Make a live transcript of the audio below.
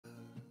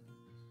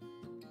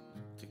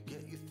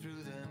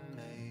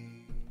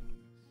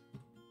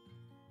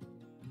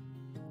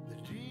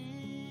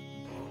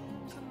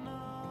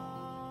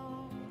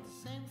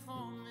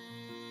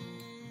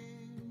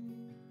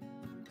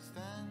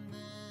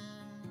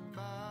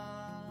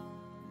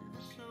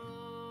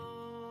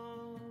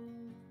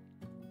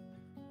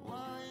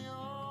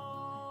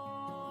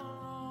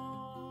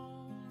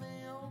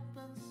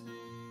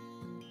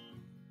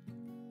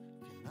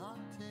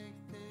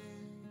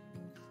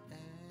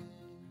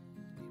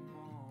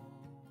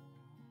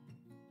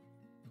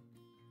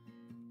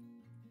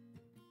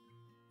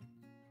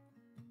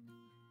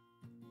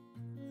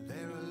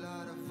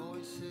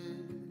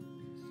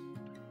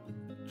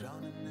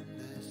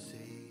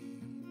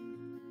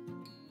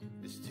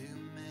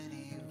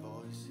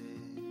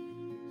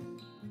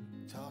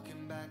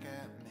back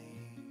at me.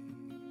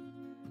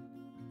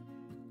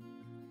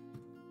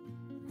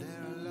 There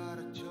are a lot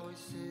of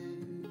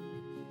choices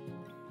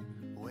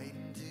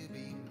waiting to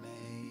be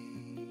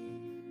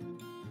made.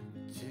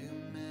 Too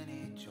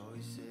many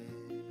choices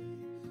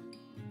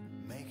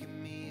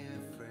making me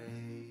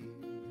afraid.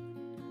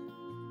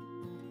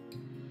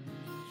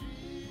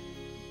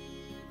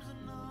 Dreams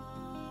are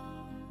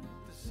not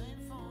the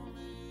same for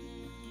me.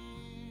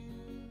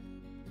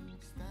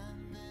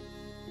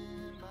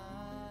 Standing by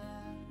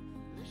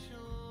the shore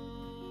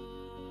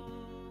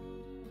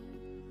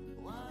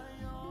while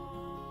you're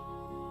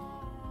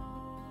on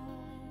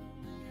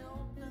the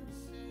open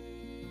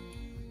sea.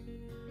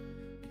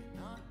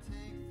 Cannot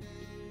take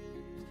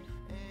this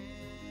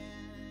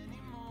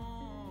anymore.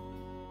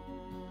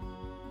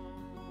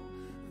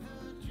 The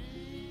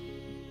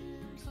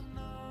dreams are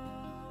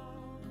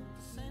not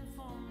the same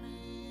for me.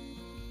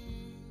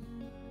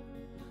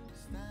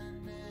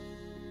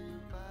 Standing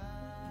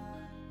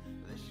by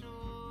the shore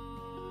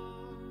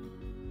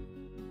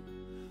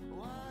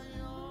while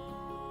you're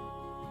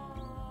on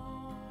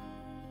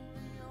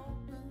the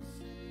open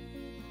sea.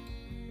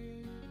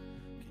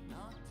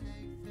 Cannot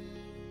take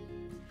this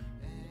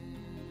anymore.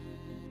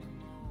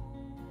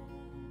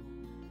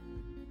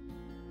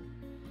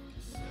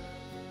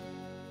 Certain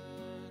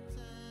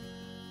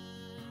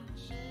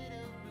shade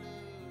of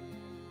blue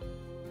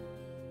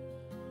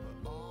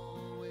will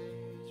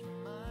always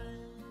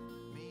remind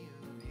me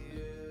of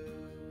you.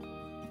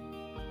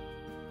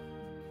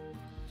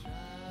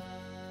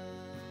 Trying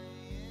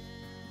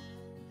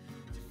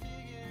to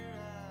figure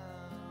out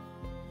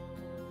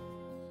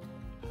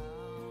how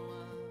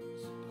I'm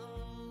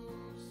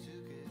supposed to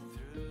get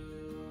through.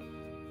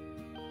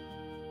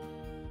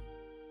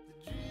 The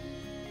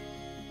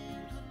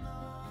dreams are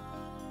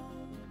not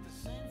the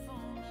same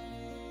for me.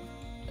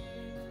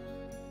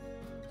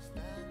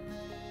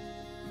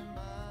 Standing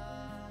by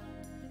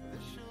the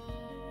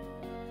shore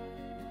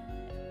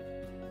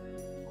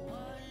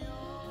while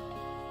you're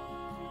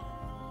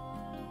on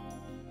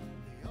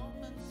the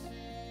open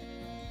sea.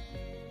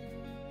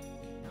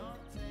 Cannot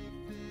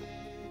take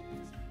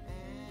this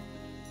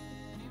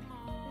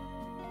anymore.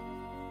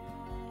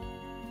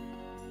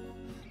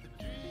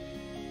 The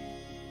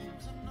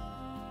dreams are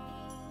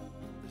not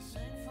the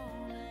same for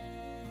me.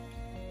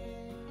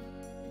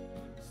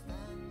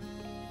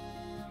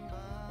 Standing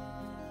by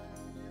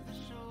the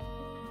shore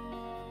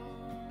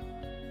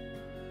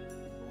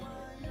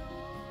while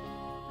you're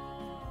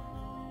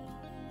on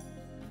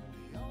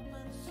the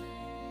open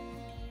sea.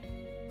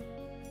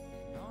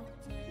 Cannot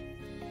take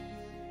this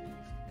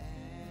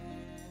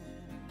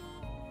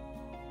anymore.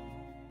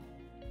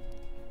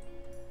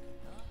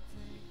 Cannot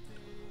take this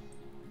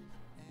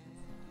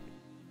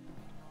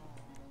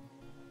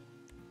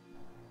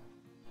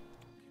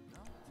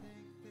Cannot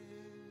take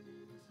this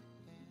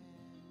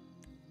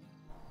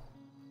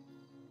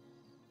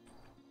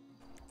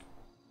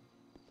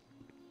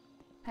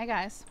Hi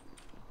guys.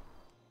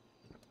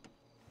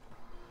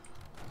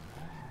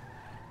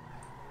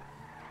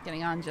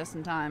 Getting on just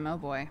in time, oh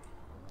boy.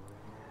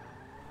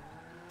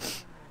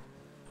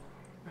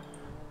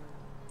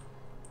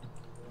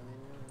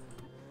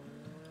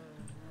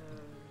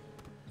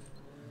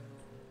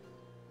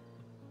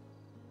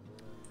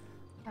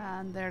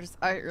 And there's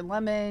Outer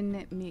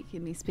Lemon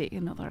making me speak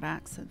another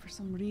accent for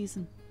some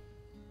reason.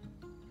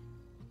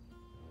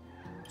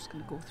 I'm just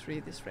gonna go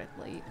through this red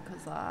light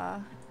because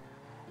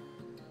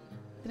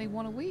did I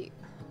want to wait?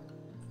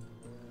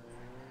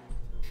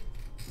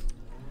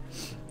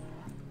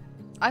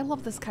 I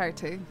love this car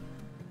too.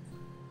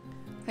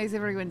 How's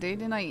everyone doing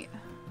tonight?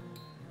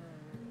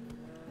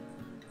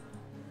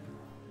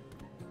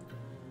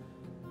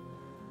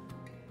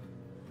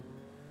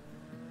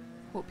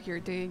 Hope you're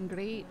doing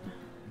great.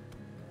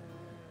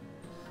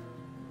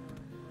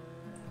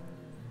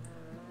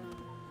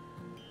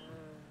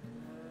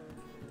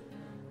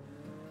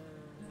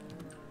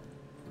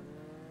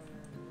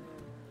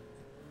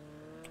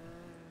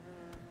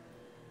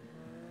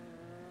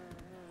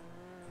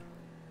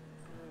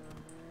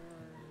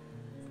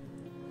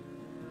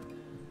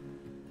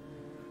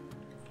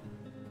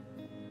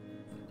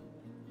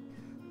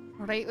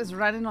 Right, was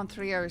running on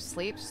 3 hours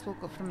sleep. Just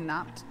woke up from a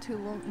nap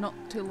not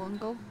too long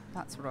ago.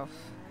 That's rough.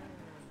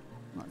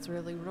 That's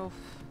really rough.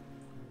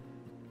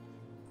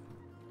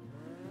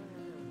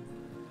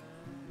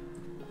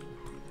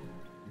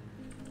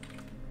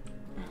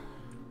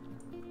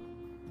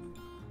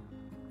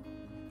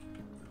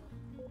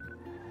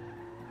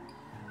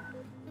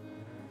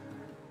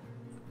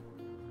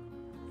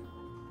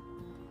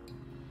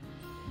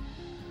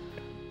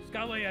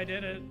 Scully, I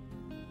did it.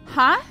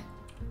 Huh? I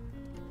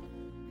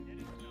did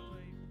it,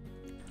 Scully.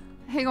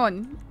 Hang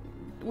on.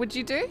 What'd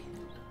you do?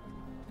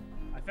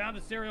 I found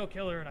a serial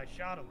killer and I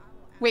shot him.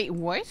 Wait,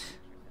 what?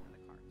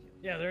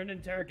 Yeah, they're in an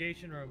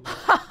interrogation room.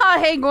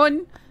 Hang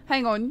on.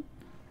 Hang on.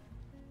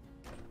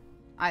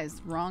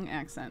 Wrong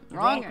accent. You're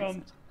Wrong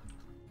welcome.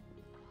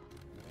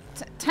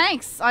 accent.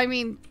 Thanks. I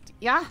mean,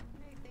 yeah.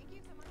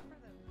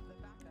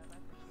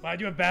 But I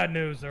do have bad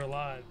news. They're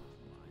alive.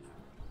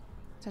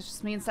 That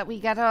just means that we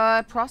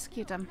gotta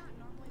prosecute them.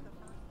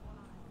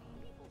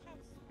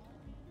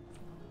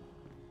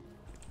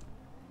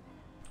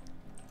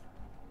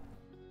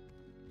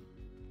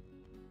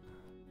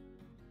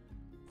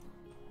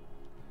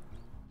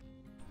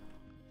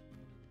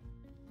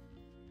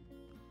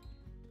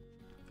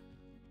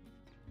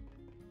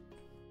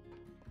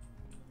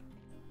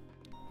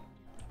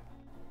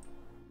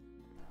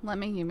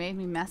 Lemmy, you made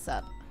me mess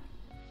up.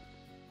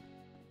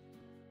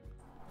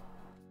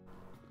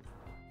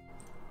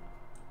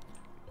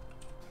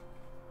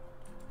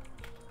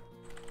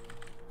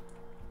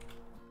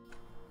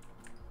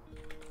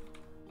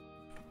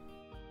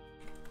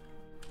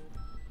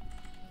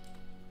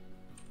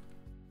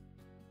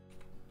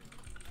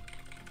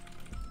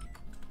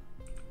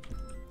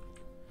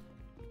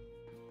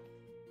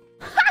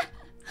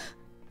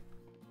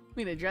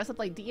 We need to dress up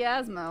like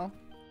Diazmo.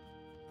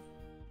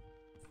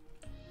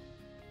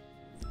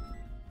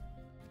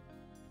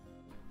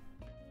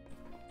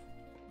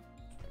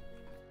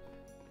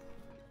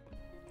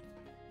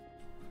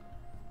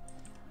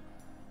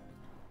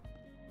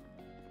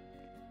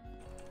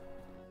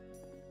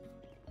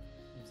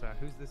 So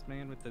who's this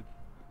man with the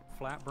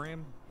flat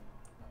brim?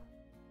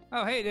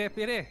 Oh, hey,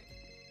 deputy.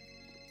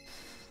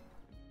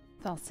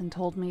 Dawson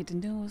told me the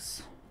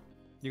news.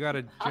 You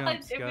gotta Hi,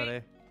 jump, Jimmy.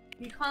 Scully.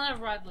 You can't have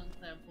red ones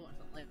there,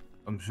 unfortunately.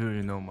 I'm sure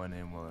you know my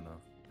name well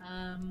enough.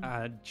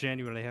 I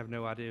genuinely have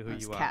no idea who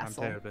That's you are.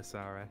 Castle. I'm terribly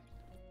sorry.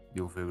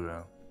 You'll figure it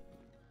out.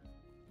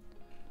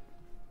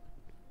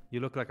 You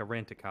look like a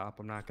rent-a-cop,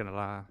 I'm not gonna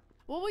lie.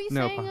 What were you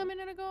No, saying pa- a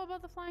minute ago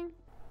about the flying?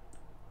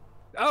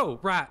 Oh,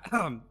 right.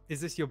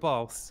 Is this your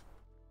boss?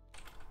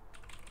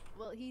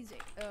 Well, he's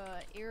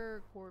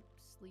Air Corps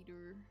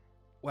leader.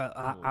 Well,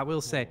 I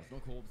will say,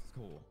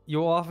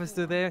 your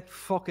officer there,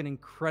 fucking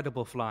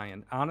incredible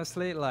flying.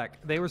 Honestly, like,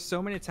 there were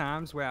so many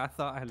times where I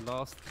thought I had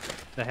lost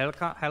the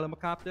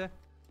helicopter,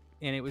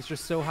 and it was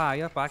just so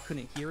high up I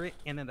couldn't hear it,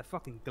 and then the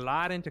fucking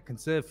gliding to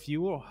conserve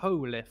fuel,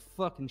 holy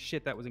fucking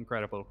shit, that was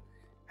incredible.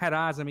 Had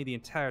eyes on me the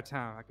entire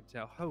time, I could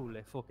tell,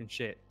 holy fucking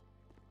shit.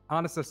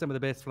 Honestly, some of the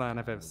best flying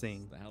I've ever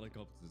seen. The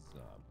helicopters,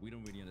 we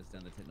don't really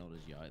understand the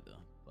technology either,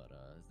 but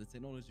it's the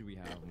technology we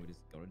have, and we just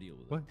gotta deal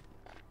with it.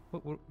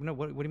 What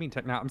do you mean?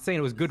 Now, I'm saying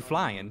it was good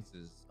flying.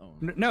 Oh,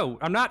 No,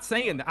 I'm not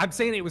saying that. I'm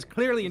saying it was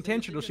clearly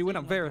intentional. She went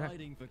up very high.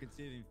 Fighting for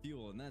conserving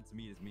fuel, and that to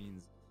me just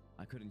means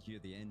I couldn't hear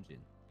the engine.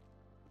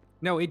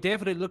 No, it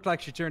definitely looked like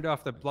she turned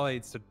off the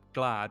blades to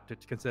glide to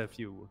conserve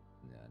fuel.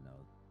 Yeah, no,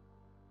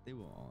 they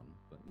were on,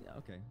 but yeah,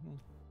 okay. Well,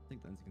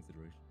 take that into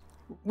consideration.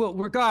 Well,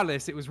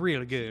 regardless, it was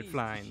really good She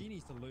flying.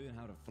 needs to learn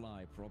how to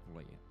fly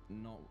properly,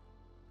 not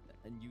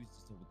and use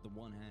just the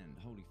one hand.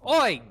 Holy.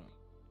 Oi!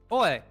 fuck.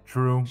 Oi!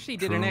 True. She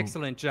did an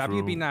excellent job.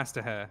 You be true. nice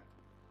to her.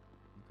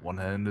 One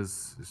hand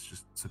is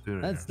just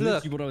superior. That's Look.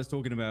 literally what I was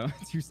talking about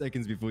 2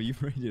 seconds before you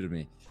raided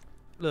me.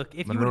 Look,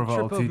 if you Minerva, would I'll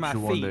trip over teach my you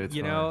one day, feet, it's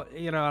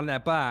you know, on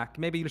that bike,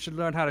 maybe you should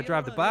learn how to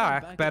drive the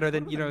bike better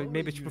than, you know,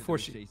 maybe before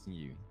she. Chasing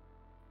you.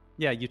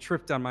 Yeah, you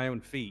tripped on my own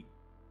feet.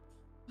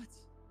 What?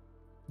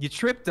 You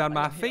tripped on I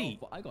my got hit feet.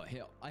 I got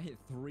hit. I hit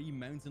 3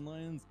 mountain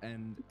lions,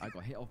 and I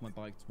got hit off my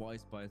bike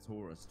twice by a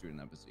Taurus during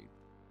that pursuit.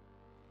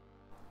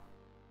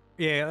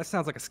 Yeah, that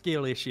sounds like a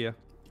skill issue.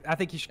 I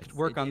think you should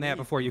work on that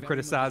before you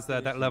criticize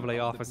that lovely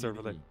officer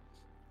over there.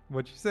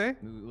 What'd you say? It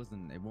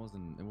wasn't.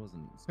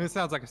 It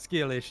sounds like a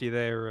skill issue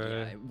there,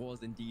 Yeah, it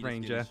was indeed a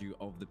Ranger. skill issue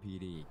of the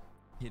PD.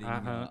 Hitting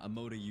Uh-huh. a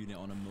motor unit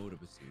on a motor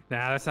pursuit.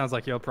 Nah, that sounds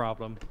like your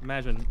problem.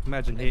 Imagine It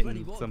hitting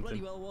bloody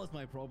something. well was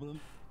my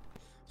problem.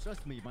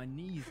 Trust me, my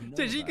knees know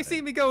Did you about see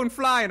it. me going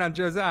flying on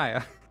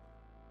Josiah?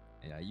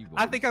 Yeah, you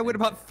I think I went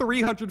went about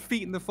 300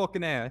 feet in the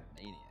fucking air.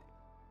 Maniac.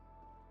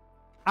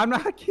 I'm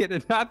not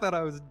kidding. I thought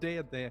I was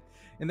dead there.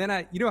 And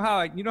then you know how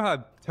I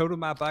totaled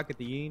my bike at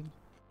the end?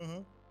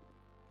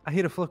 I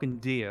hit a fucking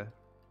deer.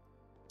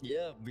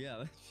 Yeah.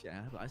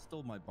 I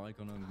stole my bike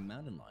on a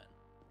mountain lion.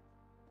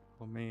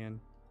 Oh man.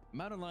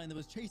 Mountain lion that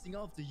was chasing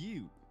after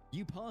you.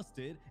 You passed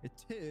it, it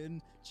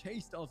turned,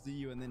 chased after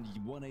you, and then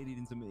you 180'd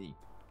into me.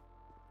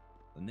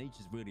 The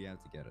nature's really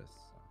out to get us.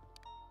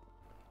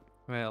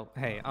 Well,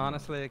 hey,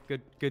 honestly,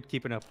 good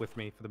keeping up with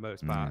me for the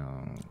most part.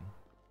 No.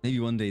 Maybe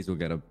one day we'll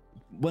get a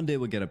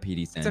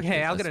PD It's Sanchez.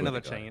 okay. I'll I get swear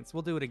another to God. chance.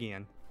 We'll do it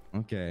again.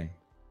 Okay.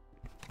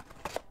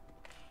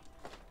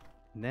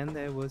 And then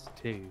there was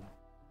 2.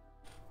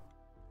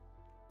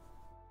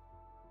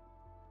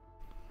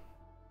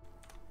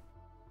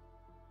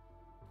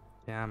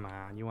 Come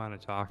on, you want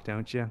to talk,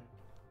 don't you?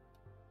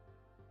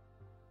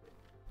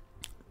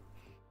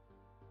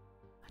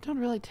 I don't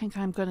really think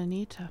I'm gonna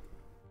need to.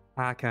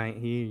 I can't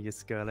hear you,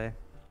 Scully.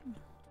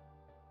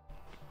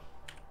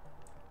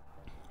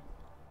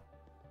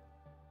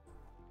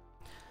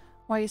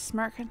 Why are you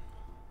smirking?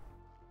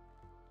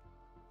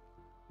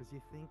 Because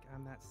you think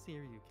I'm that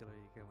serial killer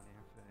you're going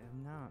after.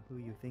 I'm not who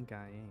you think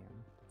I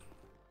am.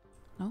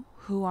 No?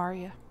 Who are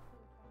you?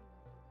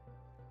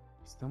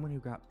 Someone who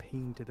got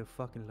pinged to the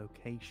fucking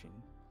location.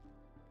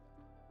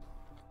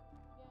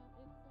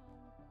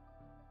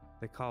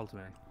 They called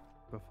me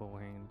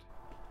beforehand.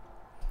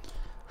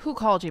 Who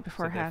called you Said they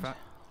beforehand?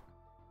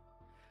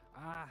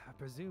 I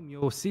presume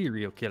you're a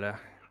serial killer.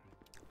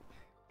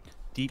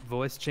 Deep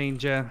voice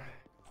changer.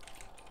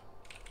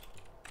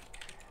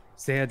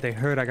 Said they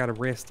heard I got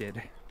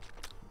arrested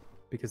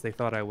because they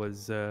thought I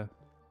was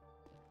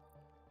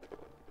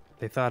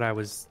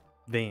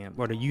them,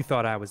 or you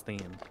thought I was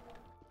them.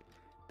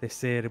 They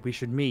said we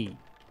should meet.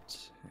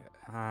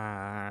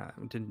 I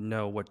didn't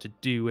know what to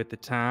do at the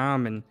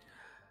time, and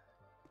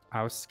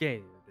I was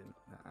scared. And,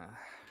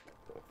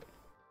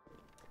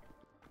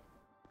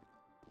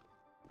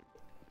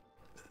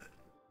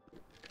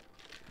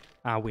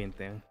 I went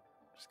then.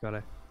 Just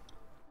gotta.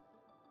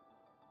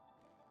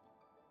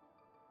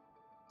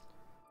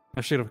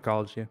 I should have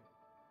called you.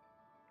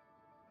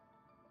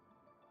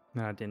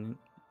 No, I didn't.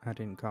 I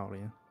didn't call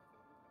you.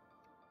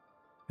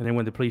 And then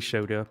when the police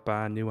showed up,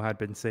 I knew I'd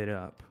been set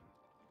up.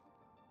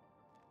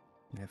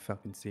 That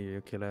fucking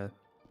serial killer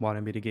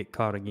wanted me to get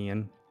caught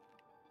again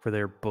for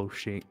their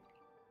bullshit.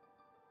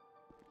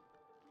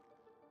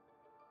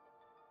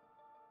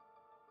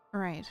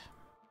 Right.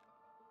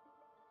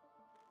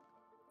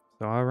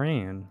 So I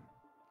ran.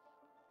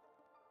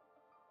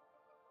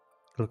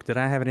 Look, did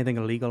I have anything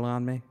illegal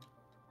on me?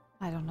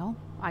 I don't know.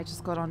 I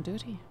just got on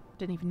duty.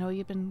 Didn't even know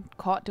you'd been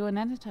caught doing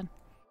anything.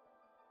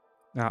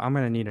 No, I'm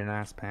gonna need an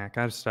ice pack.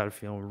 I just started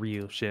feeling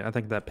real shit. I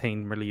think that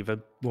pain reliever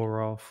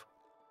wore off.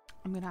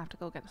 I'm gonna have to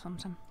go get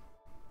something.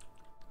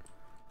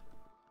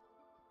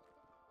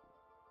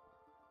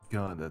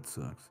 God, that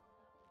sucks.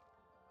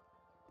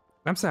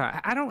 I'm sorry,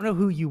 I don't know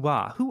who you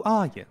are. Who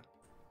are you?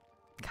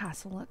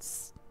 Castle,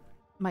 it's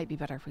might be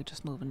better if we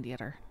just move in the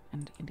other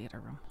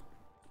room.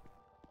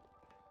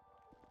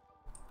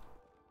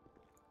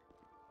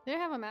 Did it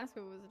have a mask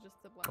or was it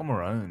just the black? I'm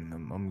around.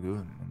 I'm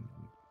good.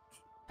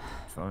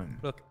 It's fine.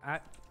 Look,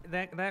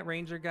 that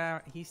ranger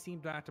guy, he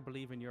seemed not to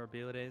believe in your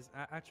abilities.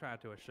 I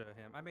tried to assure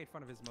him. I made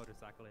fun of his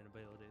motorcycling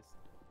abilities.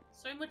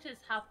 So much has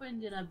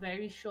happened in a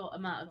very short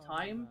amount of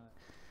time.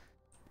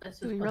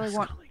 Do we really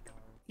want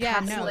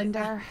Castle in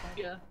there?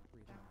 Yeah.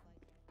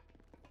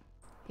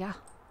 Yeah.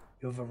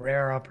 You have a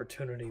rare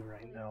opportunity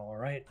right now,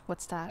 alright?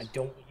 What's that? I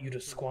don't want you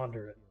to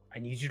squander it. I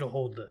need you to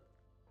hold it.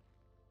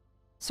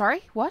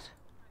 Sorry? What?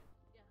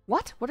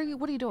 What? What are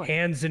you doing?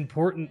 Hand's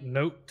important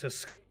note to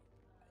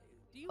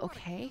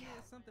Okay.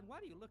 Why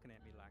are you looking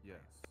at me like Yes.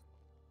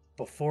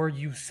 before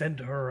you send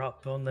her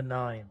up on the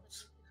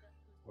 9s,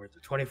 or the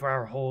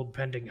 24-hour hold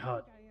pending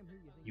HUD.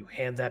 You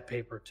hand that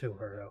paper to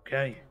her,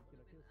 okay?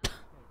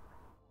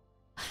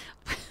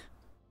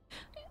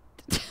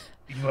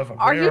 You have a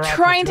Are you rare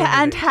trying to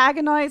opportunity.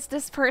 antagonize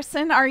this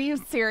person? Are you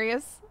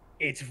serious?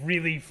 It's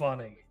really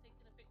funny.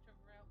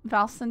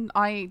 Valson,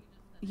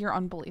 you're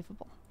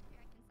unbelievable.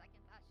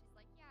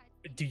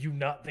 Do you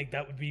not think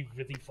that would be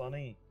really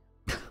funny?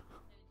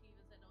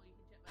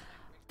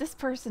 This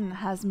person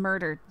has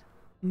murdered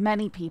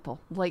many people,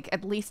 like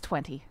at least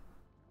 20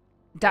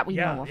 that we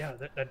know of. Yeah,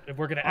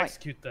 we're gonna Right.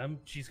 execute them.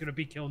 She's gonna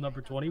be kill number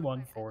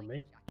 21 for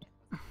me,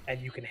 and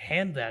you can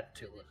hand that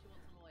to her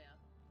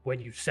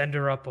when you send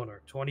her up on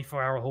her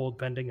 24-hour hold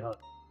pending HUD.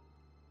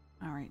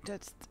 All right,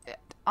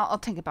 I'll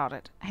think about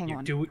it. Hang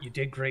on. You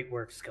did great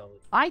work, Scully.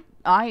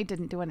 I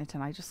didn't do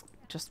anything. I just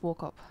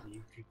woke up.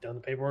 You've done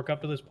the paperwork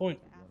up to this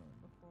point.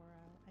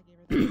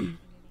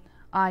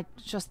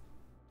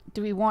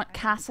 Do we want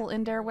Castle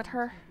in there with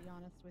her?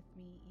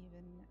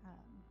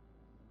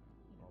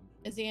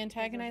 Is he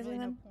antagonizing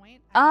them?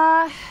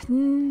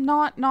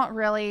 Not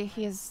really.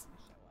 You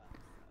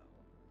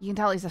can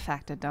tell he's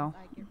affected though.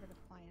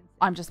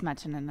 I'm just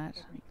mentioning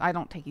it. I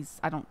don't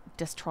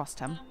distrust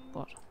him,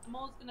 but.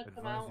 Mo's gonna come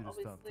Advise out, you to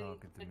stop obviously,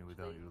 talking to me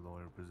without your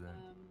lawyer present.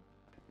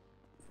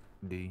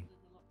 D.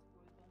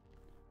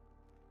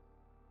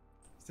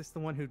 Is this the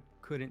one who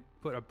couldn't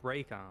put a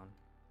brake on?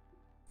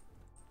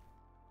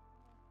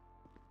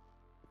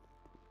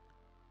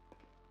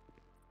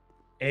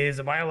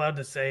 Am I allowed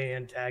to say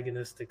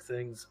antagonistic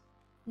things?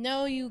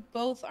 No, you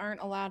both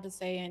aren't allowed to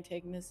say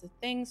antagonistic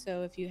things.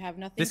 So if you have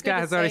nothing, This good guy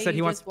to has already say, said he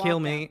you wants just to kill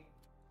walk me. out.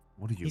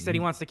 What do you He said he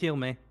wants to kill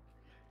me.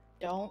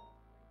 Don't.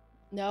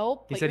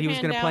 No. He put said your he was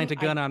hand going to plant a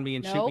down. gun on me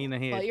and shoot me in the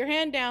head. Put your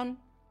hand down.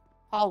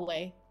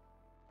 Hallway.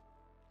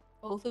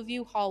 Both of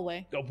you,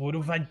 hallway. What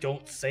if I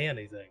don't say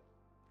anything?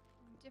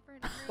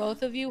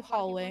 Both of you,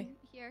 hallway.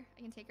 Here,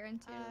 I can take her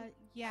into.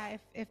 Yeah,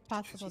 if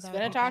possible. She's that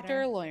gonna would be talk to better.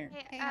 her lawyer.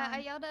 Hey, are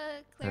y'all to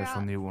clear There's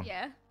out? a new one.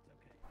 Yeah.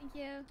 Thank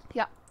you.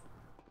 Yeah.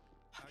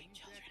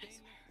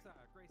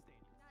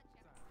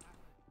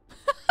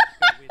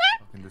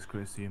 Fucking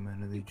disgrace to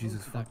humanity.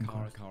 Jesus that fucking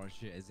car Christ.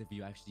 shit as if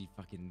you actually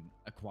fucking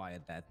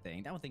acquired that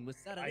thing. That thing was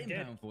set at I did.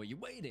 impound for you,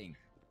 waiting.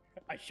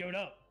 I showed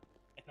up,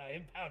 and I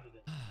impounded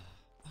it.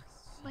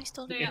 Am I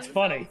still It's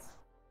funny.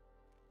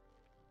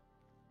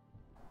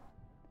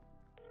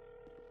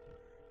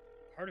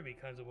 Part of me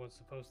kind of wants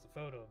to post a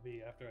photo of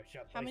me after I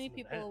shot. How many Tyson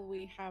in the head. people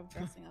we have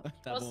dressing up?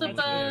 That What's one up,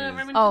 was hilarious.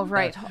 Remington? Oh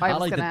right, I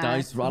was like the gonna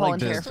dice. I like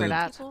volunteer the, for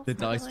that. the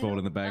dice roll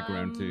in the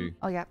background too.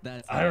 Oh yeah.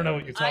 That's I don't know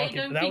what you're I talking.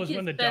 don't That think was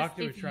when it's the best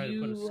doctor was if trying to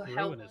put a you screw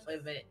help in his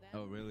with head. it.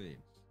 Oh really?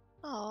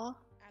 Aw.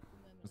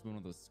 It's one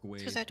of those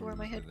squares. Because I had to wear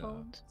my with,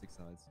 headphones. 6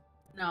 sides.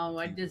 No,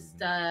 I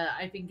just,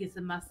 I think it's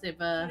a massive,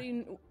 What do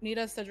you need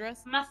us to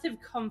dress? massive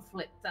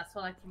conflict. That's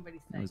all I can really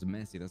It say. was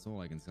messy. That's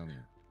all I can tell you.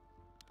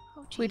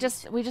 Oh, We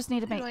jeez. just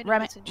need to How make do I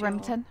know it's in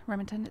jail?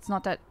 Remington. It's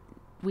not that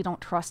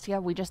don't trust you.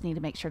 We just need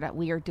to make sure that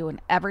we are doing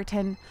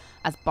everything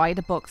as by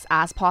the books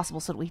as possible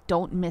so that we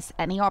don't miss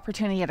any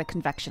opportunity at a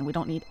conviction. We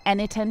don't need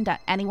anything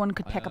that anyone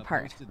could pick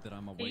apart.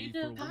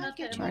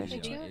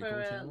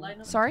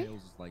 Sorry?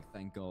 Like,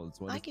 thank God.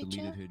 So I I just get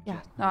deleted you. her Yeah,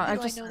 job. no, How I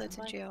do just... I know that's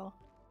in jail?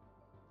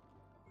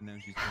 And now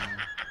she's gone.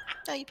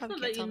 No, you probably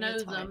So can't that tell you me. know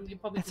It's them, fine. you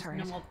probably That's just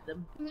alright. know of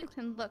them. You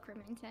can look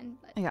Remington,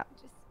 but Yeah.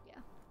 just yeah.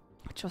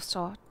 Just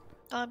Oh,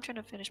 I'm trying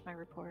to finish my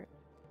report.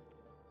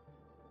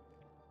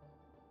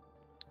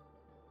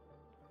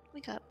 We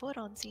got Bud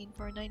on scene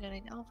for a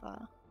 999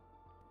 Alpha.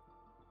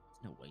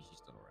 There's no way she's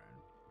still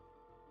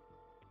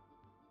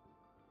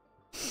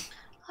around.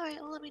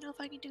 Alright, well, let me know if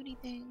I can do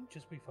anything.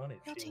 Just be funny.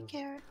 Y'all take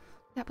care.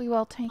 Yeah, we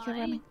will. Thank you, Bye.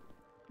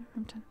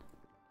 Remington.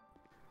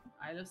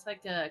 I looks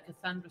like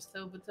Cassandra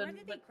Silverton. Where did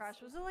he but-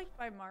 crash? Was it like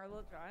by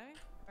Marlow Drive?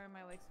 Or am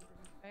I like super?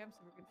 I am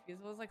super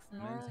confused. It was like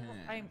Sonora. Montana.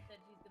 I'm Said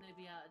she's gonna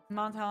be out of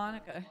Mount town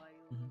Helena. for a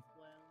while Mhm. as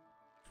well.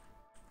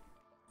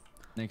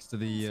 Next to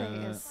the Say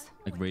is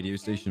like radio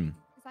station.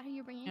 Is that who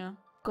you're bringing? Yeah.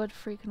 good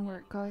freaking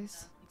work,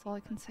 guys. That's all I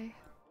can say.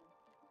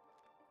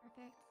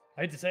 Perfect.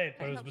 I hate to say it,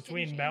 but I it was hope she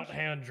between didn't Mount change.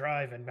 Hand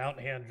Drive and Mount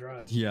Hand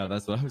Drive. Yeah,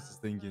 that's what I was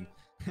just thinking.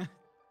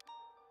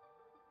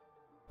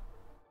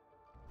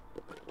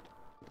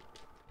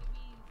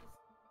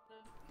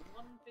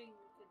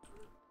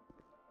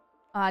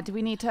 Do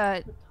we need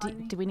to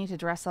do we need to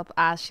dress up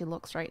as she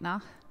looks right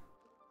now?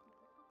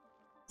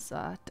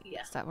 So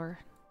Yeah. is that was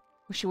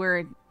she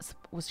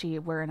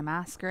wearing a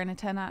mask or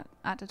anything at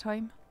the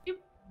time?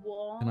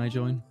 Can I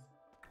join?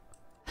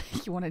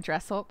 You want to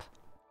dress up?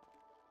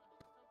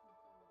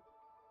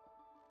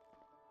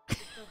 Is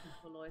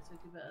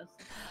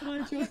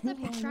the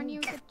picture on you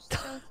with the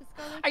Scully?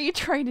 Are you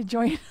trying to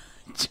join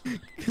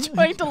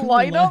join the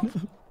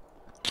lineup?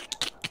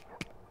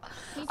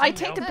 I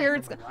take the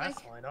beard's From the last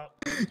lineup.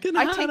 Can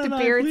I take the Hannah and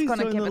beard's please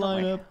gonna join give the it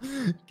away.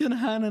 lineup? Can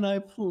Hannah and I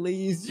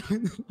please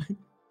join the lineup?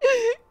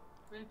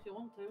 If you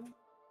want to.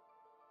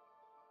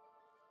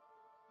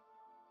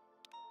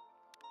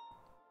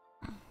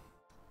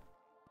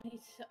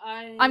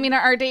 I mean,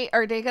 are they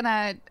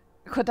gonna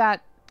could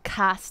that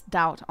cast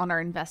doubt on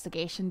our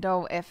investigation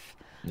though if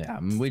Yeah, I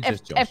mean, we if,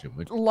 just josh if him.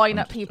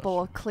 lineup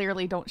people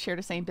clearly don't share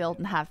the same build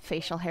and have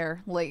facial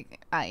hair? Like,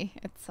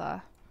 it's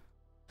it'd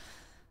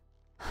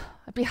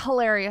be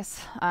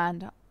hilarious,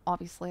 and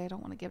obviously I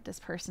don't want to give this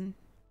person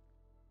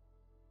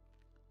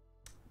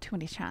too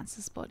many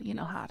chances, but you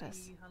know how it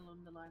is.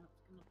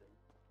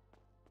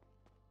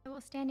 I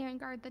will stand here and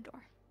guard the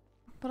door.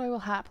 But I will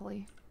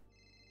happily.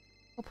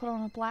 I'll put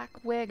on a black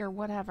wig or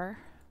whatever.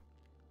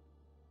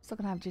 Still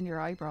gonna have ginger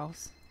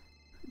eyebrows.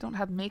 Don't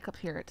have makeup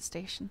here at the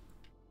station.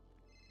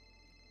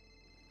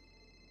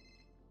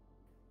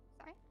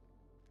 Sorry.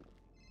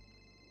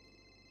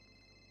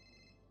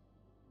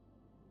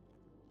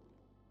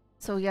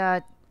 So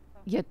yeah,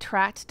 you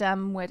tracked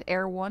them with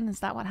Air 1, is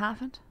that what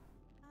happened?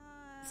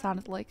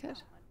 Sounded like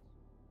it.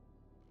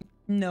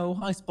 No,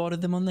 I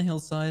spotted them on the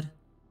hillside.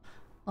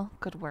 Well,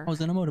 good work. I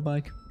was on a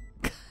motorbike.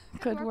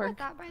 Good With work.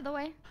 that, by the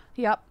way.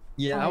 Yep.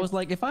 Yeah, I Alright. was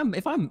like, if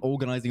I'm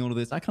organizing all of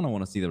this, I kind of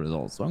want to see the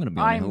results, so I'm gonna be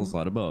on the I'm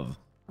hillside above.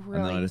 And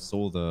then I really- just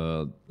saw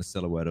the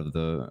silhouette of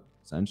the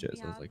Sanchez.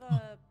 We I was have like,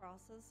 a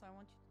process, so I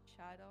want you to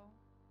shadow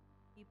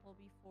people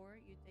before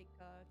you take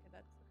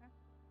cadets, okay?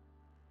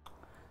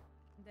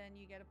 And then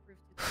you get approved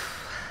to take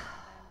cadets,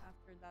 and then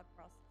after that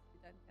process, you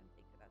then can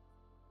take cadets.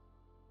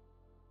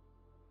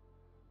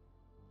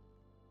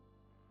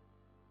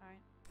 Alright.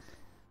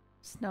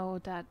 Just know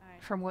that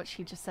Alright. from what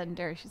she just said in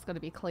there, she's going to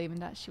be claiming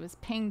that she was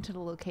pinged to the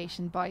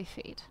location by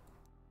Fate.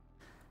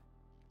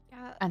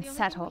 Yeah. And the only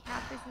set thing we up.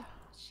 have is that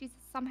she's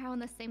somehow in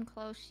the same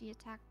clothes she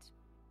attacked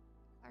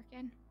Clark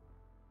in.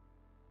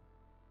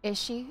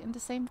 Is she in the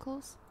same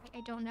clothes?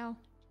 I don't know.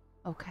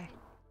 Okay.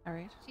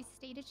 Alright. She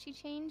stated she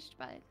changed,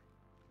 but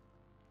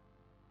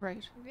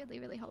Right. I really,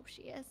 really hope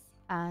she is.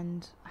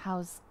 And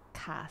how's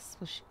Cass?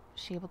 Was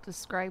she able to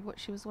describe what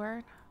she was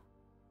wearing?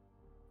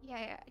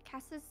 Yeah,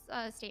 Cass's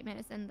statement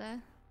is in the.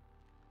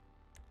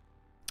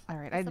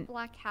 Alright, I It's a didn't...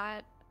 black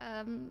hat,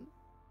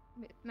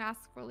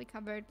 mask fully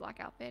covered, black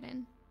outfit,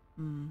 and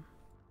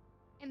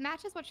it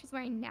matches what she's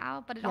wearing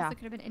now, but it Yeah. also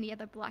could have been any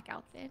other black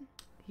outfit.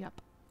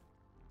 Yep.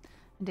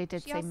 And they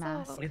did She say also-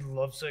 mask. I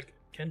love sick.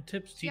 Can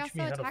Tips She teach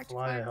me also how to attacked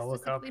fly a Clark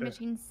specifically helicopter?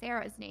 mentioning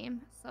Sarah's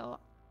name, so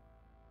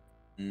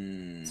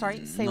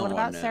Sorry, say what not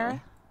about now.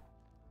 Sarah?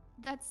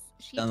 that's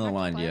she. Down the attacked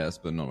line, Clark yes,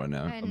 but not right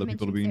now. and Other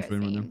people are mentioned being Sarah's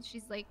trained right now. name.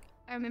 She's like,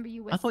 I remember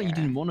you with I thought you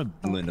Sarah. didn't want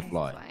to learn to Okay.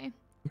 fly. That's why. I'm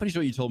pretty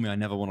sure you told me I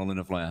never want to learn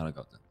to fly a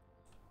helicopter.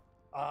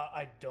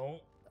 I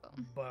don't, So.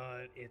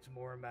 but it's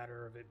more a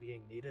matter of it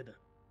being needed.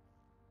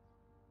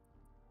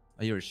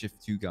 Oh, you're a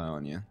shift 2 guy,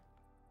 aren't you?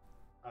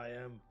 I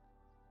am.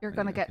 You're Oh,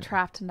 gonna yeah, get okay.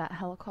 trapped in that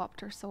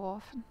helicopter so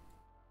often.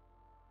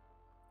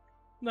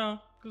 No,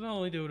 because I'll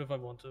only do it if I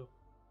want to.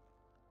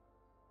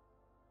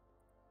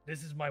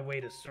 This is my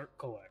way to cert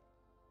collect.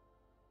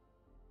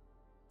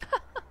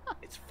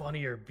 It's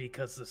funnier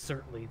because the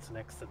cert leads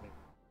next to me.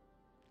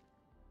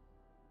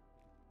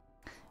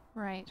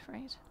 Right,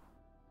 right.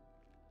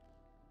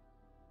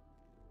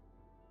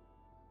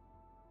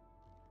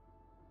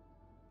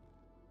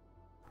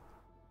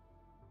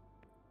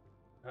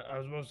 I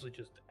was mostly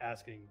just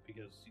asking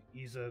because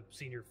he's a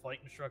senior flight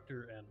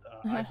instructor, and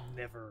Uh-huh. I've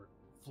never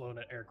flown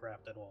an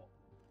aircraft at all.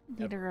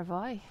 Neither have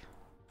I.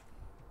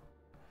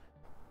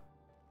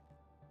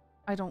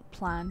 I don't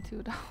plan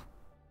to, though.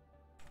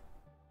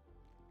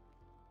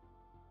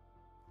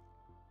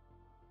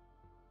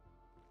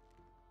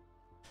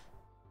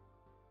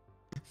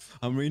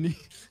 I'm reading.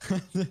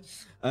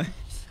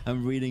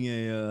 I'm reading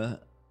a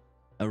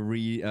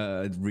Reed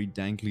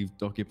Dankleaf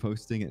docu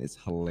posting, and it's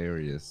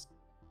hilarious.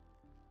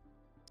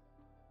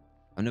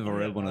 I've never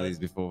read one of these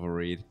before for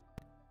Reed.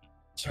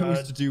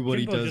 Chose to do what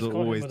he Jimbo does just or caught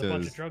him always with a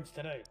bunch does. of drugs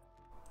today.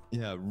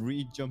 Yeah,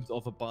 Reed jumped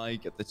off a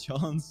bike at the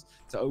chance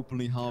to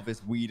openly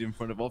harvest weed in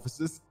front of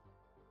officers.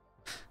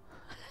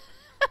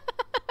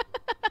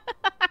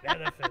 Yeah,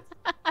 that fits.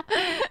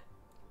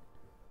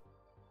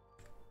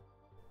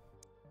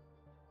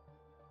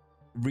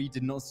 Reed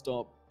did not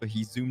stop, but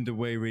he zoomed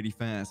away really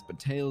fast. But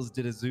Tails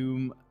did a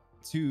zoom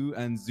too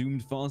and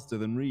zoomed faster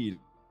than Reed.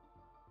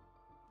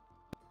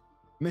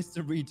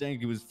 Mr. Reed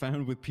Dankleaf was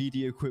found with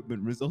PD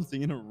equipment,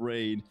 resulting in a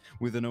raid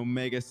with an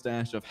Omega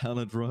stash of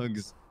hella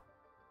drugs.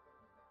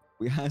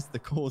 We asked the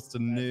courts to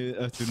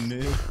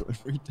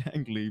nerf Reed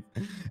Dankleaf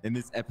in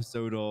this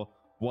episode, or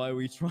why are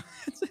we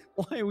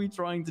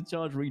trying to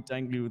charge Reed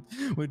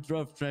Dankleaf with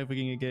drug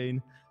trafficking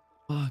again?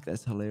 Fuck,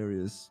 that's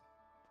hilarious.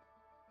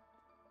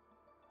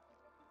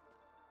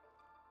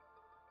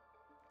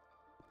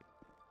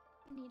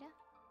 Anita?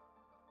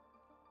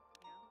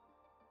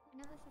 I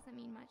know this doesn't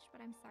mean much,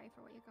 but I'm sorry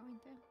for what you're going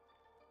through.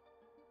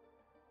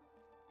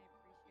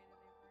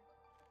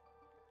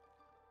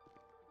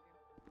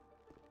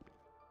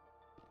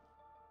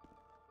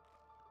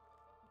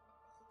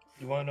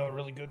 You want to know a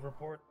really good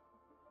report?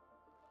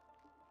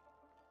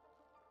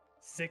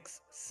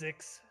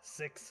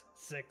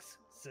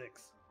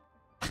 66666.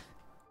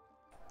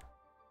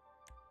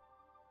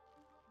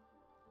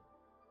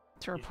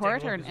 It's a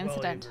report or an as well,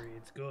 incident? Avery.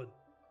 It's good.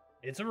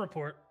 It's a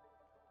report.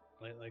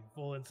 Like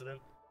full incident.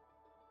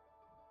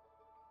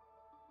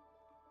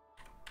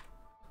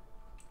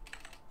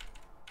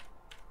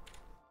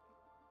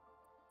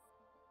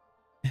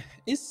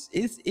 Is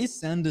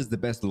Sanders the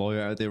best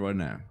lawyer out there right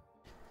now?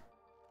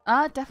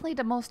 Definitely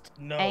the most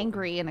No.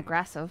 angry and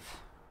aggressive.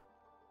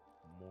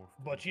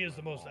 But she is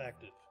the most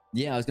active.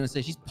 Yeah, I was gonna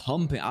say she's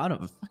pumping. I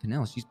don't fucking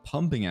hell. She's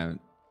pumping out.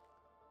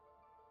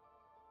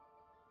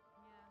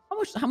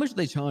 How much do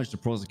they charge to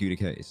prosecute a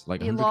case?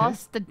 Like He 100K?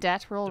 lost the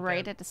death roll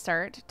right at the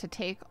start to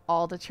take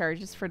all the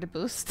charges for the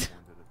boost.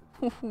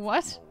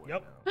 What?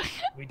 Yep.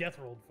 We death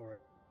rolled for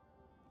it.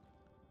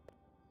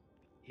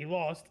 He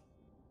lost,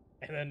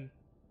 and then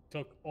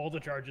took all the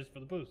charges for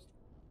the boost.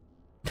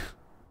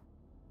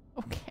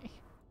 Okay.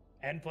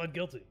 And pled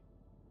guilty.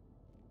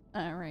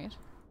 Alright.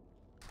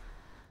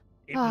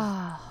 It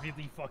was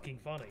really fucking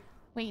funny.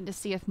 Waiting to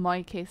see if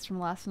my case from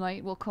last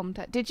night will come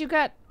to... Did you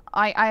get...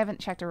 I haven't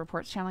checked the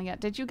reports channel yet.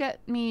 Did you get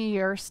me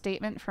your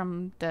statement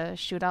from the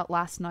shootout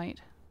last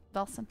night,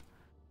 Belson?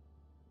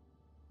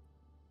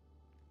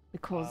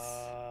 Because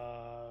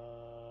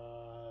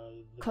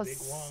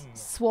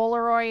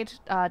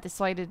Swolleroid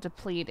decided to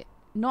plead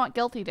not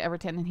guilty to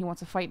Everton, and he wants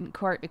to fight in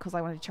court because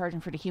I want to charge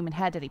him for the human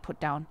head that he put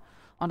down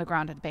on the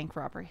ground at bank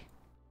robbery.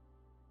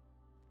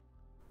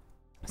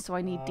 So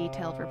I need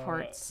detailed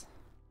reports.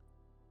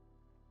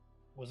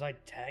 Was I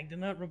tagged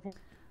in that report?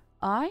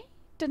 I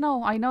don't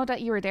know. I know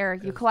that you were there.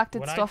 You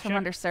collected when I stuff from checked-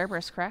 under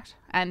Cerberus, correct?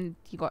 And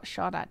you got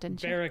shot at,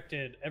 didn't you? Barrick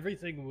did.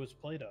 Everything was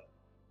played up.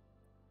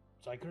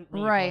 So I couldn't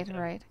really Right, tell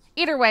right.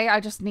 Either way, I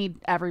just need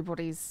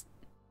everybody's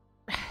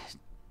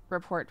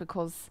report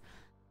because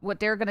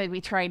what they're going to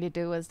be trying to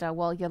do is that,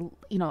 well, you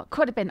know, it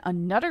could have been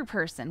another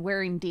person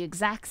wearing the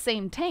exact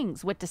same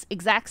things with the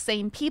exact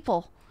same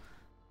people,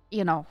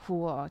 you know,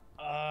 who...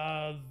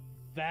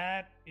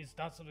 That is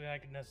not something I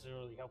can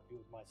necessarily help you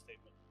with my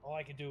statement. All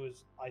I can do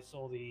is I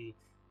saw the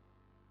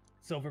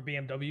silver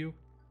BMW.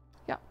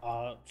 Yeah.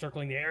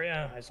 Circling the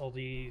area. I saw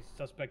the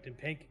suspect in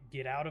pink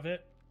get out of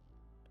it.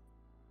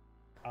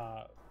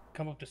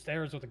 Come up the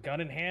stairs with a gun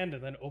in hand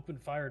and then open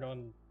fired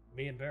on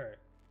me and Barrett.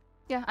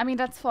 Yeah, I mean,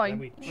 that's fine. And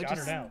we shot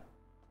her down.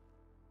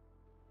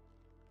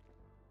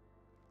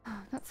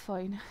 That's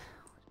fine.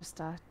 Just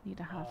need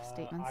to have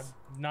statements.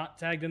 I'm not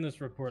tagged in this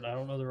report. I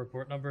don't know the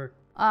report number.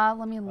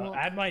 Let me look.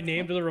 Add my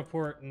name to the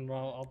report and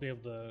I'll be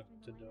able to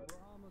do it.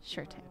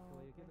 Sure thing.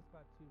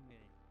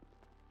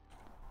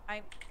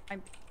 I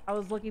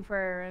was looking for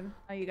Aaron.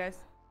 How you guys?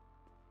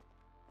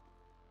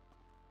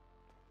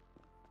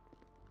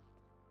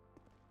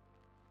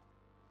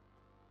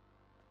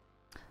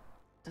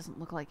 Doesn't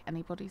look like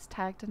anybody's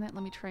tagged in it.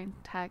 Let me try and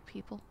tag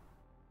people.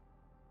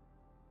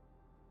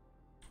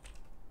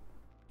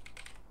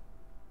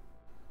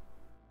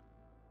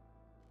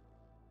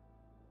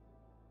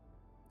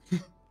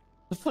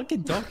 The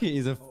fucking docket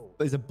is a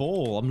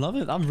ball. I'm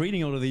loving it. I'm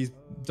reading all of these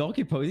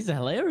docket posts. These are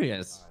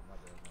hilarious.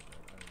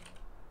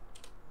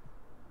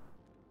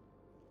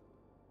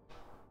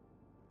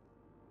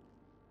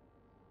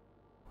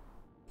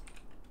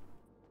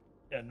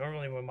 Yeah,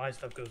 normally when my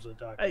stuff goes to the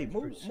doc. Hey,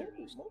 move,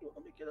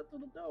 let me get up to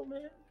the door,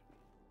 man.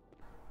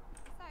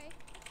 Sorry, Hi. Where'd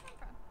you come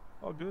from?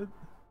 All good.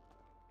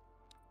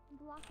 I'm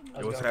blocking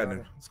Hey, what's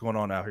happening? What's going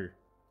on out here?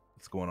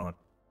 What's going on?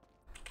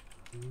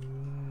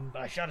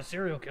 I shot a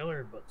serial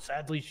killer, but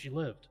sadly she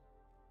lived.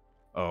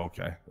 Oh,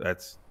 okay. You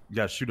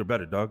gotta shoot her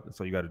better, dog. That's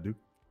all you gotta do.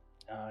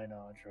 I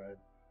know, I tried.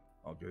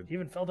 All good. He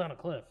even fell down a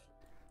cliff.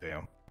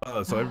 Damn.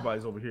 So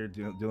everybody's over here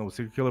dealing with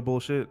serial killer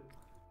bullshit.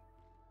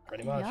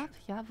 Pretty much.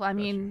 Yep. I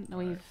mean,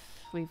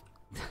 we've.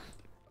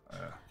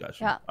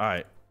 Gotcha. Yeah. All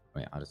right.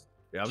 Wait, I'm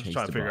just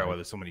trying to figure out why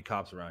there's so many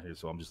cops around here.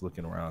 So I'm just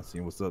looking around,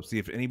 seeing what's up. See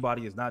if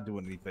anybody is not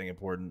doing anything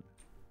important.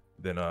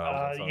 Then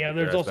yeah,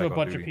 there's also a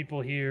bunch of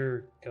people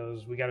here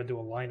because we got to do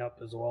a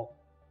lineup as well.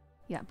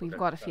 Yeah, we've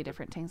got a few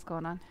different things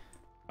going on.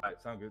 All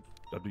right, sound good.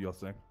 Y'all do y'all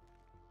thing.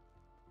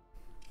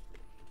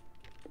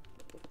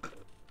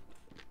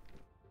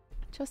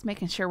 Just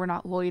making sure we're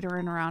not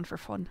loitering around for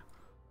fun.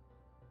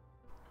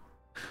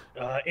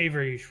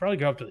 Avery, you should probably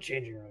go up to the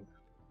changing room.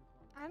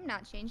 I'm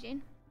not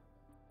changing.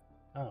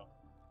 Oh.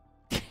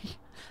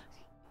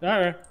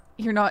 Alright.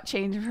 You're not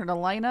changing for the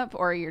lineup,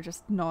 or you're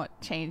just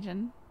not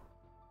changing?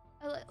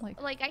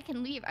 Like I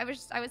can leave. I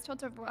was told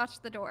to watch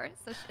the door,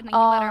 so and then you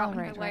let her out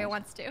when her lawyer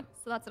wants to.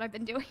 So that's what I've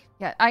been doing.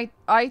 Yeah,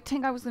 I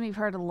think I was gonna be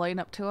part of the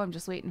lineup too. I'm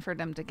just waiting for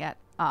them to get.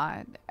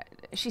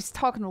 She's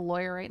talking to a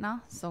lawyer right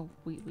now, so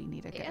we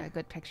need to get a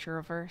good picture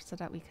of her so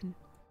that we can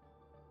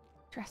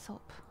dress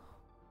up.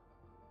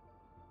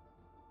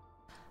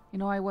 You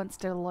know, I once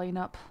did a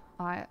lineup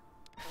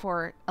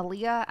for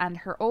Aaliyah, and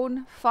her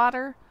own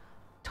father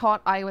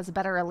thought I was a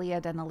better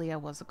Aaliyah than Aaliyah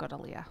was a good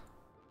Aaliyah.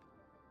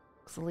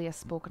 Because Aaliyah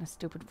spoke in a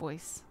stupid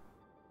voice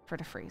for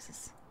the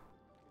phrases.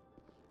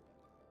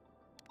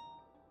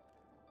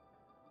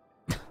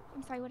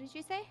 I'm sorry, what did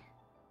you say?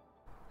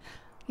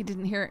 You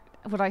didn't hear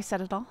what I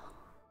said at all?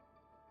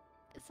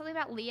 Something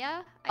about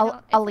Leah?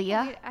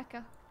 Aaliyah?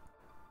 Echo.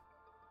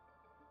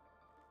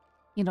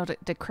 You know,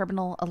 the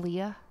criminal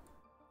Aaliyah?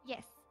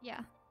 Yes,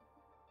 yeah.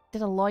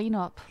 Did a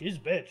lineup. She's a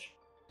bitch.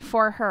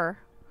 For her.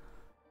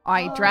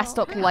 I dressed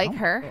up like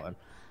her.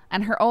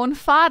 And her own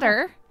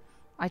father,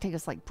 I think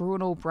it's like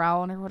Bruno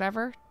Brown or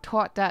whatever,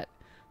 taught that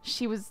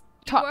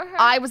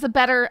I was a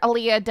better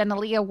Aaliyah than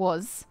Aaliyah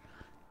was.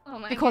 Oh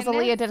my because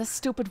goodness. Aaliyah did a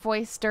stupid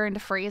voice during the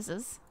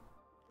phrases.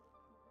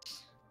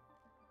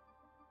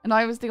 And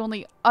I was the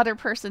only other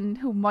person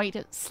who might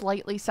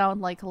slightly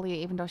sound like Aaliyah,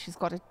 even though she's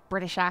got a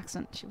British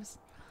accent. She was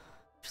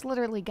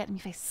literally getting me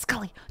face.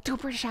 Scully, do a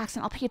British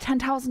accent. I'll pay you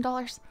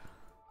 $10,000.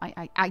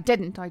 I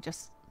didn't. I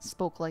just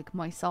spoke like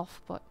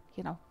myself, but,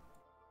 you know.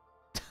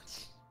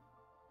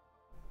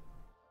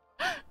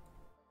 Have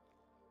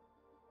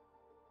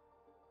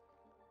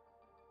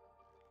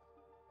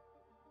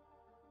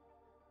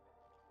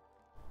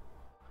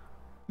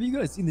you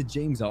guys seen the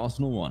James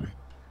Arsenal one?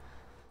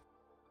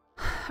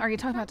 Are you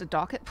talking about the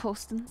docket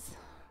postings?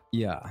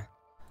 Yeah.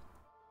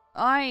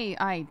 I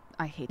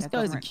hate This that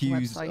guy's government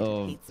accused website. It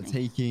of hates me.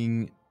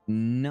 taking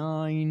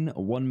 9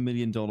 $1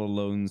 million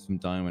loans from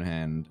Diamond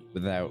Hand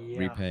without Yeah.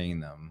 repaying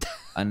them.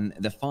 And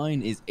the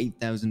fine is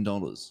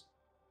 $8,000.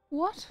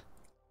 What?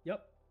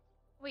 Yep.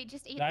 Wait,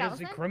 just That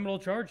is 8,000? a criminal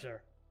charge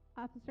there.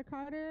 Officer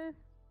Carter.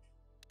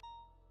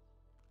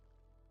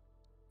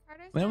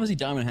 Well, obviously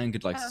Diamond Hand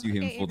could like Oh, sue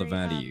him okay, for the Avery,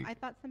 value. I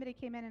thought somebody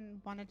came in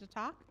and wanted to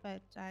talk,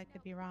 but I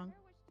could be wrong.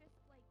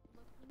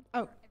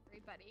 Oh.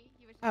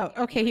 Oh,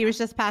 okay. He was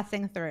just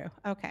passing through.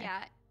 Okay.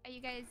 Yeah. Are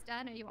you guys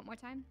done, or you want more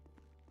time?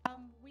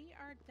 We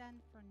are done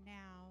for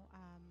now.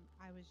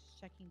 I was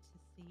checking to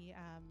see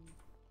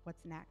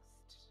what's next.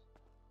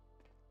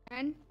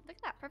 Aaron, look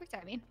at that. Perfect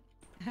timing.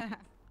 Aaron.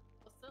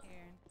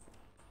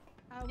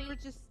 We were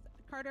just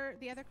Carter.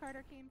 The other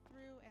Carter came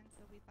through, and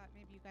so we thought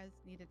maybe you guys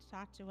needed to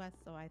talk to us.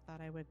 So I thought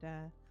I would,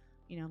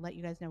 let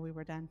you guys know we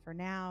were done for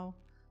now.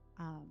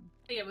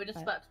 Yeah, we're just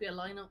but- about to be a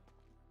lineup.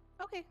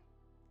 Okay.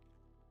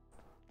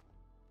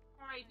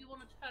 Alright, do you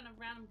want to turn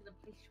around? I'm gonna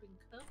place you in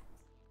cuffs.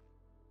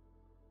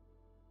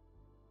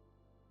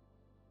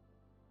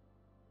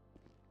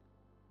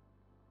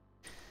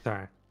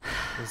 Sorry.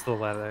 It's the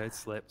leather. It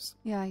slips.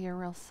 Yeah, you're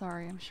real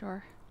sorry, I'm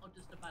sure. Or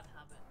just a bad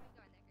habit.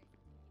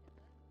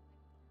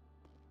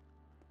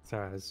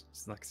 Sorry, it's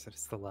like I said,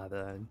 it's the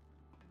leather.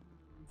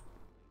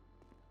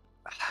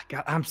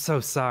 God, I'm so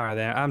sorry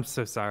there. I'm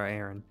so sorry,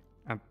 Aaron.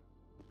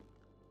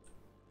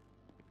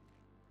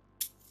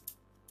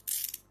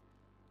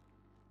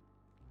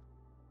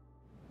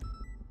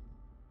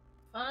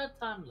 Third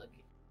time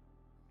lucky.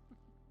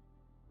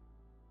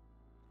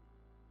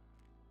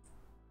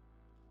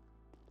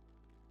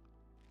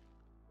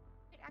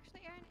 Wait,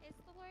 actually, Aaron, is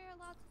the lawyer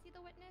allowed to see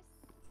the witness?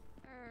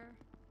 Or...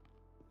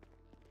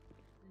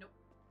 Nope.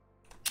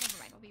 Never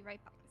mind, we'll be right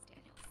back, Miss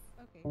Daniels.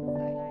 Okay.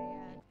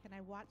 Can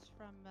I watch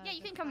from? Yeah,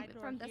 you the can come side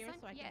door from this here one.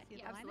 so I Yeah, can see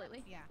yeah, the lineup?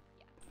 absolutely. Yeah.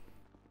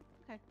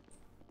 Okay.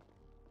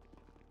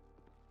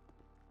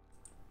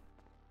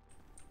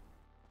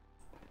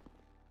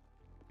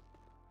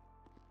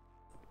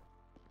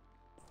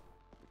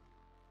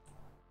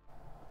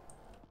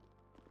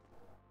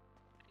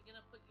 I'm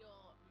gonna put your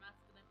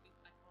mask and everything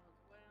back on as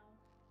well.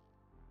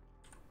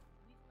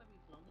 You need to wear me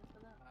blonde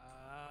for that.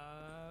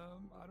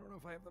 I don't know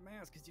if I have the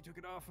mask because you took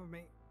it off of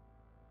me.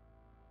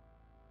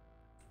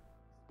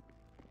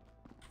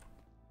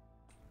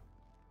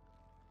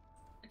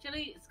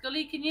 Actually,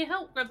 Scully, can you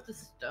help grab the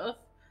stuff?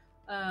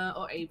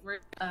 Or Avery?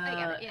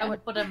 yeah.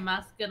 And put a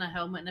mask and a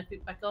helmet and a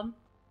fit back on.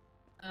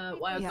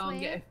 While I go and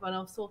get everyone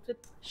else sorted.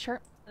 Sure.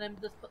 And then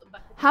just put them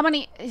back. How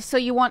many? So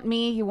you want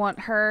me? You want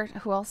her?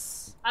 Who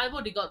else? I've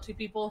already got 2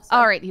 people. So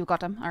All right, you got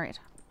them. All right.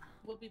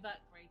 we'll be back,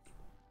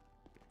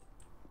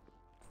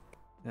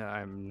 right?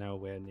 I'm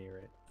nowhere near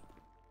it.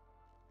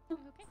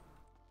 Okay.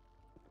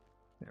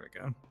 There we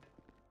go.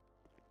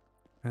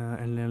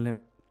 And then there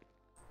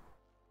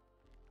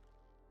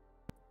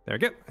we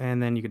go.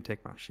 And then you can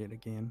take my shit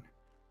again.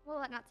 Will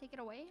that not take it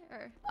away,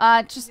 or?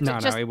 Just no,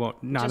 just, it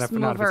won't. Not just if,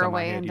 move not if it's her on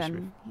my away head, and you should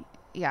then,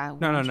 be- yeah.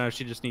 No.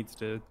 She just needs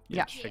to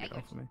just take it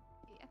off of me.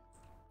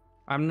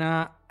 I'm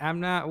not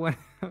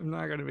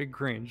gonna be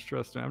cringe.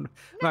 Trust me. I'm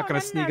not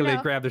gonna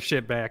sneakily grab the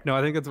shit back. No,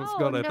 I think that's what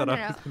Scully thought.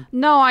 I was.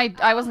 No,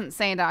 I wasn't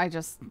saying that. I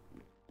just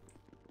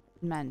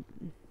meant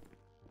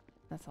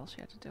that's all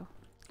she had to do.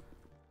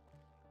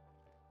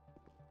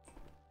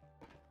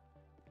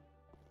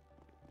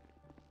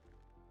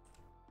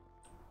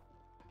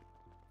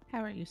 How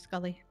are you,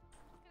 Scully?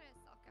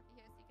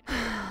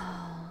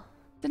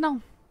 Don't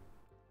know.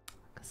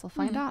 Guess we'll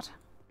find out.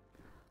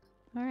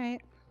 All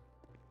right.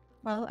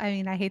 Well, I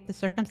mean, I hate the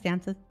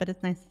circumstances, but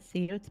it's nice to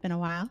see you. It's been a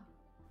while.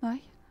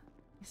 Hi.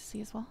 Nice to see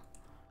you as well.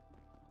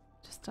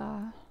 Just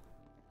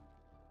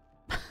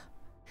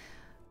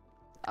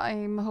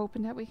I'm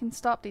hoping that we can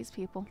stop these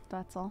people.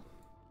 That's all.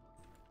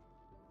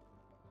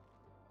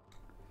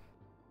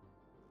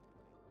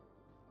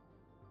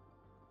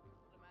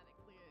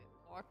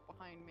 Walk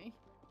behind me.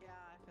 Yeah,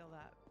 I feel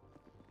that.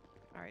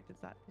 All right, does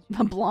that?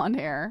 The blonde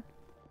hair.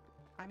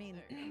 I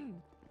mean,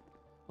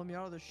 let me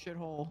out of this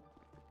shithole.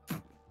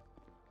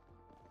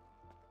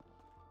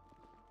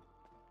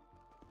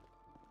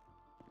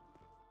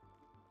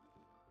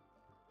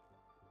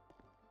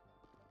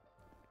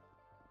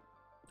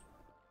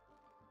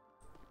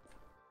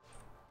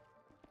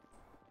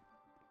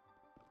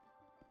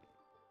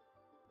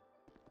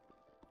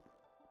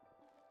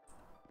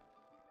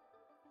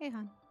 Hey,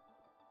 hon.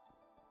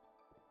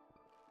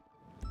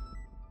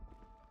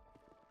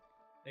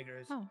 Hey,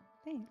 Grace. Oh,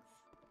 thanks.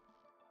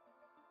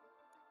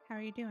 How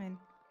are you doing?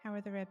 How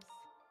are the ribs?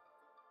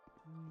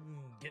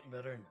 Getting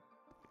better.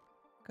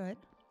 Good,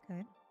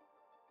 good.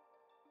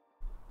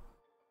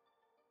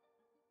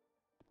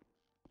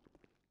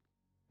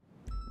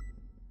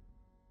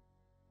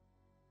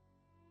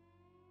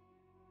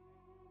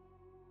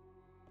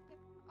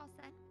 All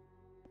set.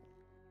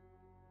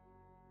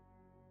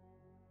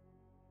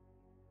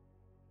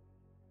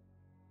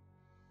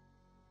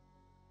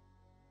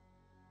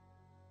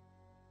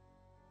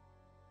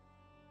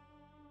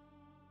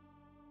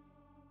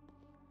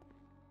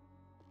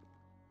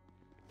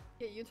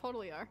 Yeah, you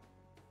totally are.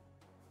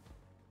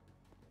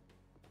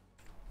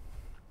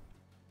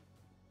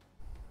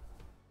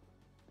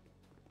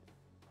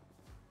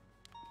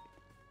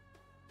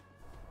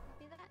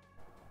 Copy that.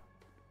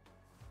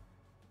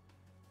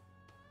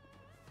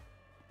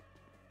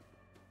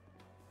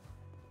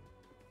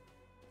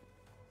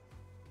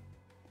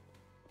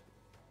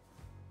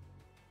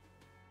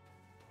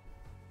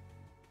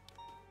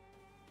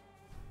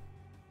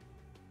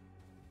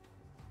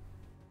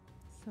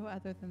 So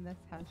other than this,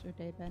 how's your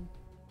day been?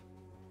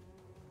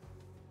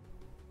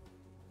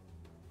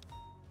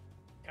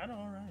 Kind of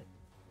all right.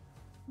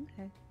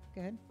 Okay,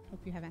 good. Hope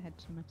you haven't had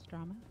too much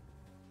drama.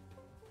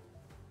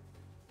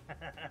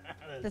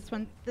 This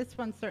one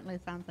certainly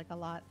sounds like a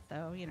lot,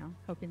 so, you know,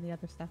 hoping the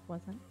other stuff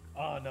wasn't.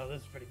 Oh no,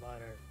 this is pretty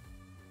minor.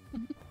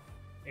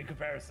 In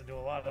comparison to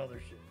a lot of other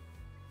shit.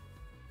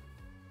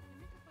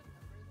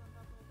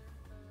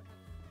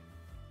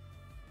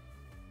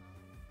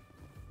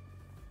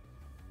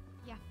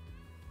 Yeah.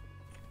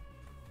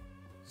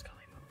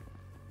 Scully,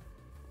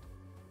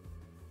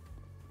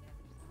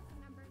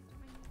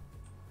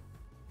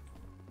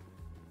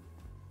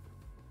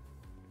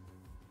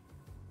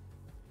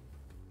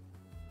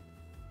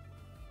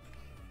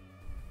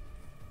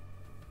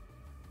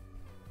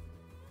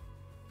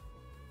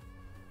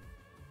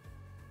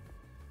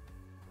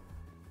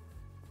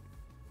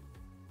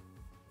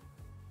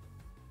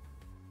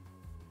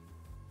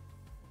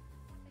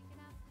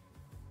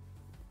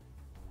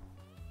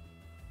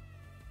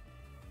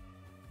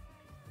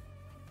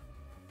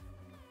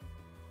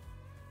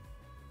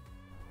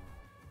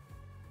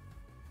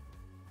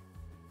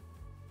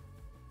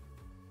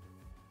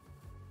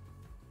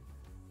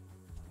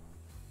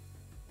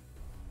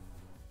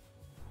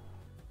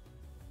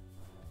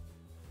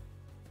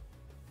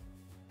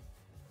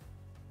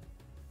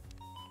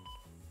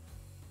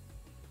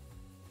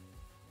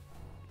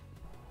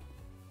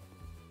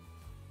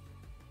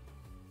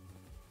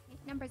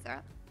 Numbers are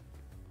up.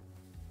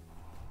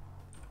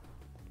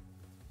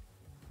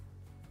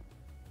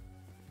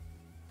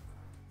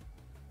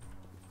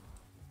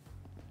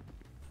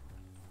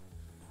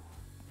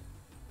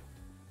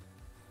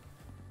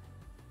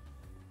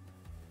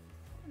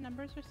 The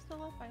numbers are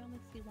still up. I only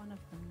see one of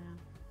them now.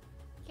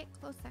 Get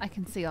closer. I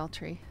can see all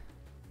three.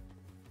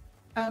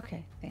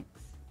 Okay,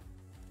 thanks.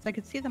 So I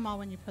could see them all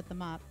when you put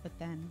them up, but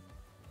then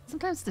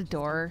Sometimes the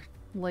door,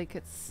 like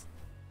it's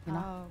You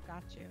know? Oh,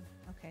 got you.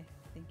 Okay,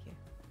 thank you.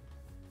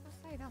 Oh,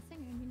 sorry about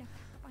saying I didn't mean to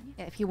hop on you.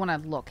 If you want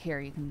to look here,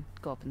 you can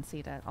go up and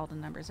see that all the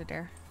numbers are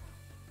there.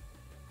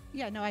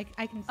 Yeah, no, I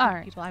can see All the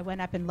right. people. I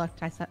went up and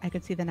looked. I saw I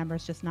could see the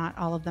numbers, just not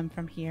all of them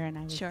from here, and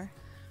I was Sure.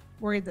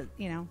 worried that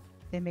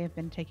they may have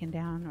been taken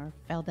down or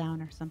fell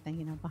down or something,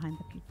 behind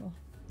the people.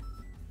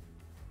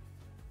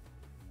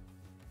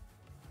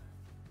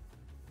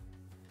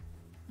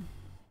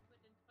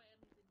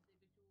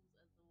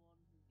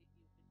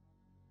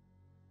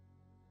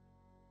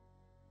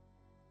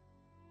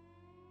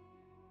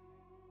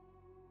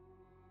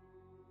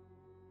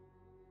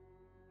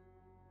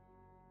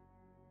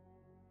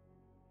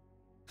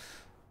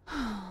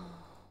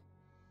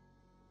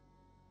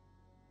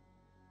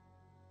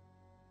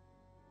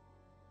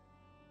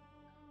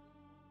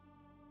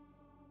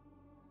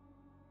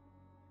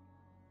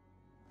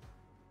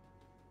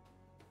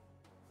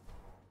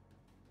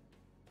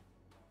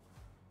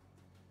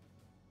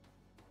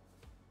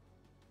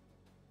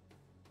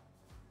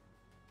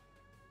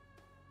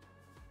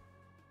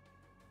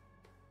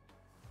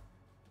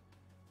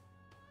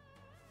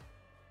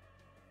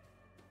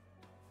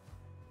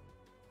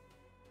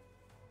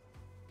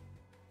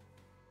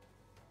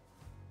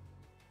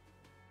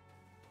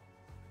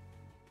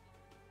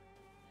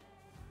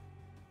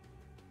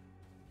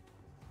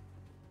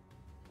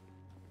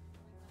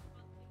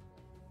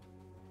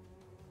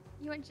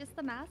 You want just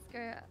the mask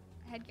or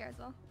headgear as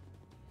well?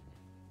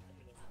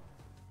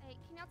 Hey,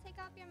 can y'all take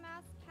off your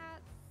mask,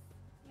 hats?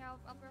 Yeah,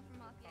 I'll rip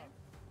them off, yeah.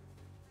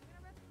 I'm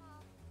gonna rip them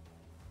off.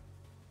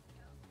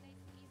 Go, nice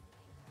and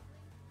easily, carefully.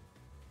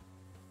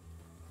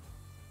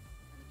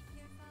 Let me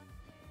keep yourself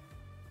here.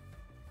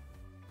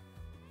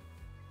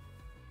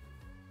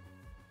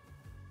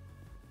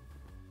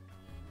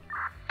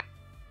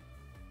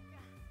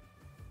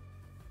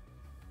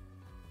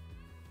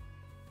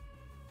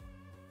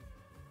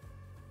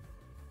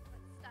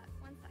 What's stuck?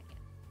 1 second.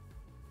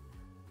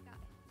 Got it.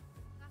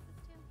 Glasses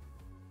too?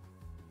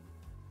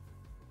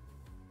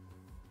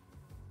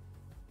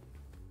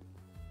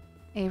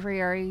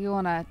 Avery, are you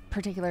on a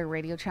particular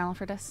radio channel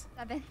for this?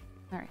 7.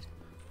 All right.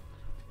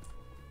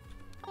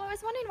 Oh, I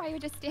was wondering why you were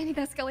just standing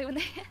there, Scully, when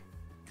they...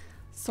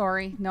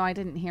 Sorry. No, I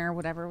didn't hear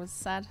whatever was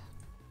said.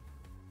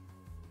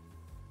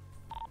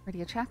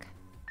 Radio check.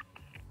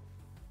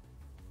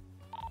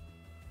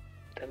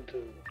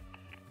 10-2.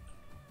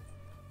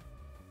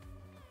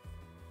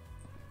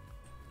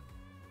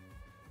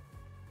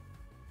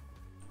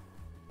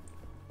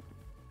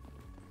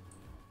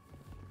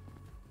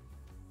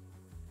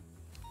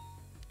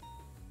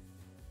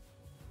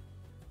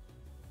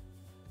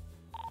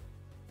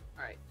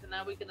 Alright, so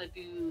now we're gonna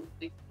do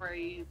the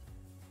phrase,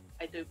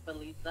 I don't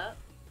believe that.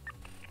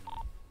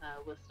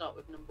 We'll start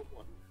with number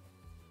 1.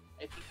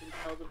 If you can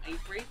tell them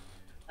Avery,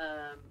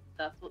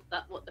 that's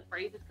what the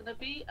phrase is gonna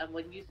be, and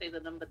when you say the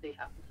number, they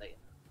have to say it.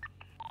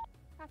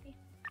 Copy.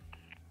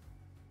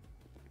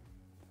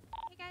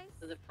 Hey guys.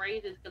 So the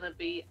phrase is gonna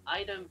be,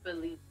 I don't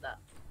believe that.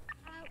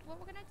 What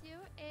we're gonna do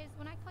is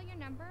when I call your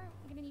number,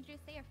 I'm gonna need you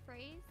to say a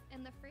phrase,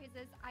 and the phrase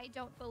is, I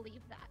don't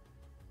believe that.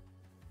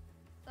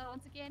 So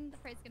once again, the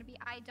phrase is gonna be,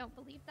 I don't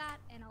believe that,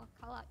 and I'll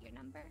call out your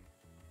number.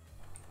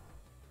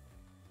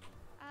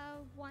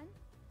 1.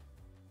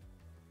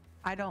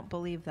 I don't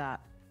believe that.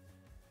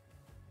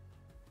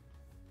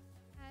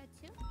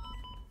 2.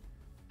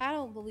 I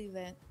don't believe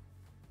that.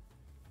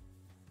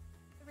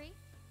 3.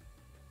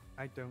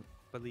 I don't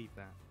believe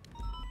that.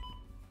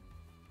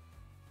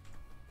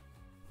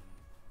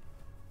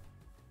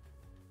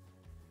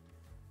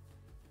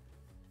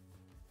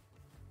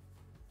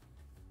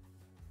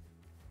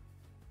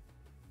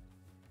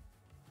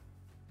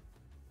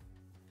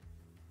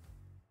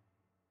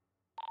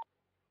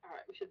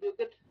 Alright, we should do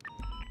good.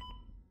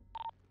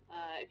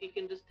 If you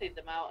can just take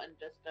them out and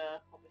just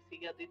obviously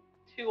get the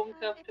 2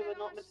 uncuffed who are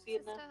not meant to be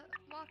in there.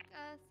 Walk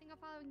single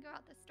file and go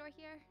out the store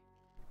here.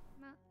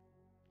 Come out.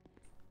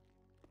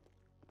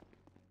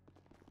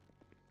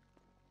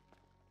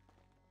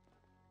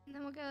 And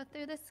then we'll go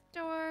through this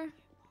door.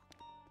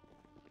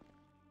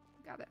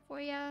 Grab it for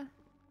you.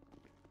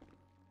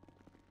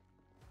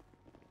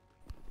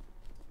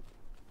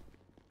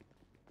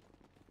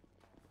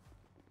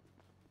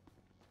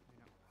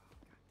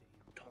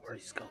 Don't worry,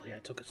 Scully. I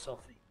took a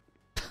selfie.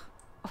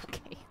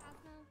 Okay.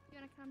 Cosmo, you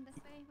wanna come this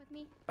way with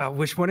me?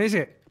 Which one is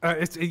it?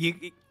 It's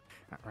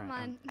Come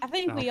on. I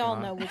think we Oh, all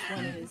God. know which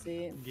one it is.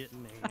 It.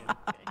 Getting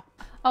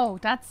Oh,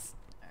 that's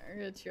I'll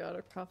get you out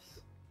of cuffs.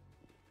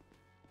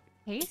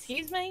 Hayes?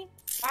 Excuse me?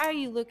 Why are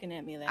you looking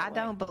at me that way? I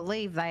don't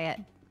believe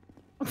that.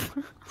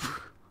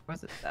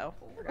 Was it though?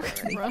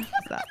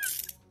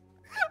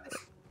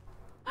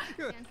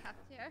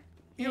 Handcuffed here.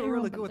 You were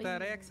really good with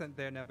that accent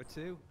there, number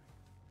 2.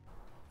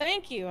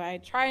 Thank you. I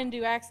try and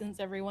do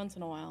accents every once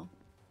in a while.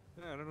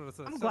 Yeah, I don't know, it's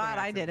a I'm southern glad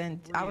I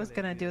accent. didn't. I was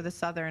Really gonna do the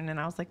southern, and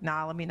I was like,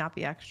 nah, let me not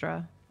be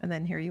extra. And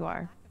then here you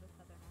are.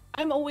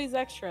 I'm always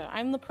extra.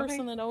 I'm the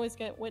person that always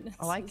get witnesses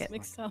I like it.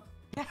 mixed up.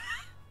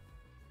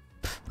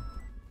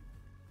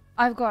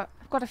 I've got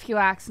a few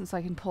accents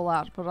I can pull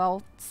out, but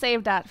I'll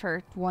save that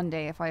for one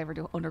day if I ever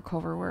do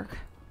undercover work.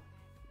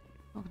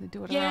 I'm gonna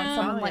do it Yeah. around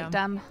someone Oh, like yeah.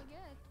 them.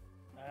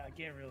 I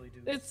can't really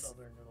do It's-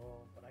 Southern at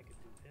all, but I could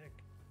do hick.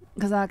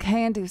 Because I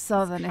can do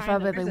Southern if I kind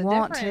of- really There's a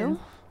want difference.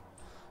 to.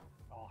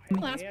 Oh,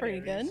 Well, that's pretty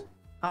good.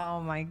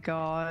 Oh my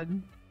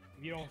god.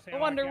 You don't I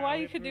wonder why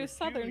you could do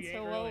Southern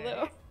so well,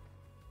 though.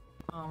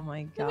 Oh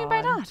my god. What do you mean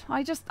by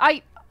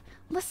that?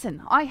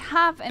 Listen, I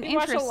have an You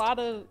watch interest. a lot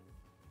of.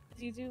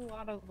 Do you do a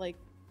lot of like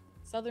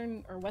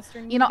Southern or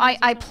Western? You know, movies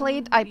I or something?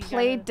 played You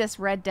played gotta- this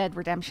Red Dead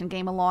Redemption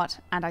game a lot,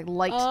 and I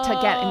liked to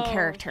get in Oh,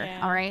 character.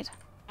 yeah. All right.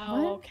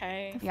 Oh,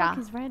 okay. Yeah. Fuck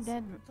is Red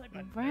Dead?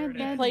 Red You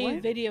Dead play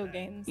what? video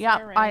games. Yeah,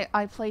 alright.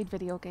 I played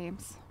video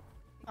games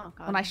Oh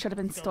god. when I should have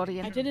been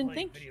studying. I didn't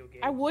think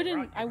I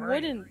wouldn't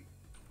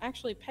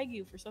actually peg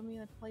you for somebody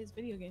that plays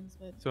video games,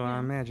 but So I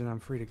imagine I'm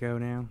free to go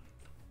now.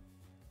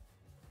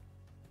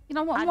 You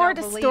know what? I More don't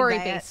the believe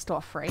story-based that.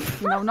 stuff,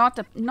 right? You know, not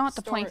the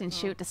Story- point and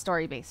shoot, the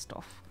story-based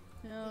stuff.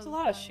 there's a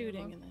lot of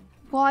shooting in there.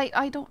 Well,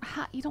 I don't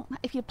you don't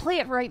if you play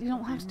it right, you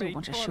don't have to do a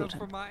bunch of shooting.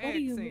 What do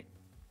you mean?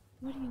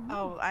 What do you mean?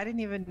 Oh, I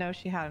didn't even know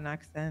she had an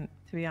accent,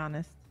 to be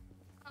honest.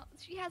 Oh,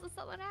 she has a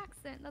southern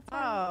accent. That's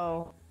why.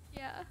 Oh.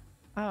 Yeah.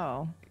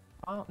 Oh.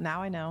 Well,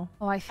 now I know.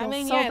 Oh, I feel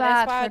mean, so yeah, that's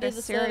bad why I for did the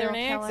the serial Southern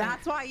killer. accent.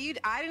 That's why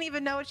I didn't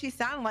even know what she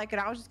sounded like,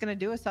 and I was just gonna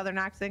do a southern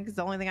accent because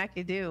the only thing I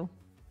could do.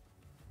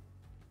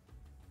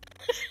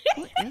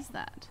 What is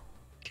that?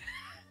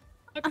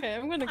 Okay,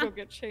 I'm gonna go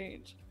get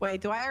changed.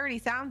 Wait, do I already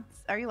sound?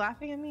 Are you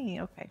laughing at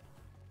me? Okay.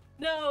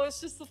 No, it's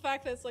just the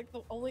fact that it's like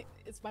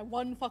it's my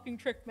one fucking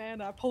trick,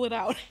 man. I pull it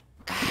out.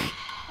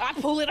 I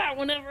pull it out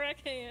whenever I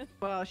can.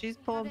 Well, she's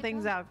pulling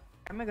things out.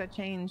 I'm gonna go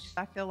change.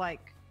 I feel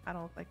like I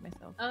don't look like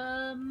myself.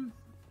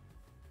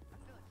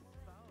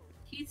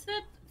 He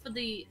said for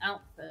the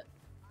outfit,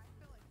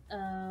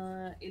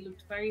 it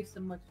looked very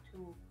similar to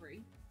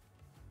 203,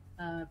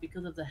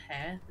 because of the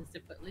hair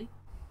specifically.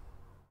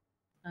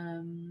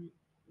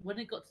 When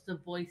it got to the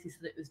voice, he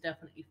said it was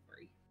definitely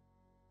 3.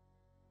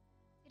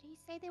 Did he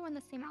say they were in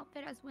the same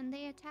outfit as when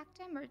they attacked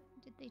him, or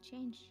did they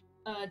change?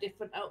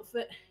 Different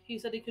outfit. He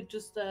said he could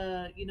just,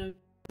 the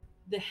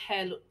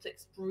hair looked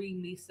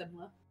extremely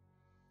similar.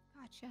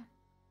 Gotcha.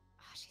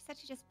 Oh, she said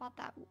she just bought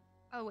that.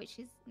 Oh wait,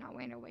 she's not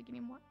wearing her wig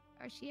anymore.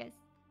 Or she is.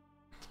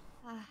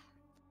 Ah.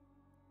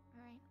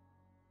 Alright.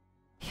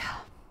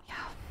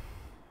 Yeah.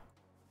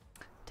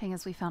 Thing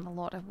is, we found a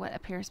lot of what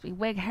appears to be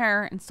wig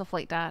hair and stuff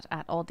like that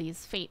at all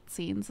these fate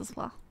scenes as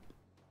well.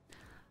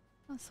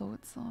 So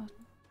it's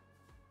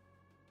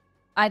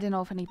I don't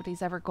know if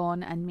anybody's ever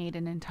gone and made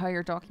an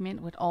entire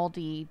document with all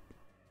the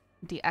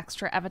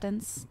extra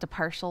evidence, the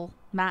partial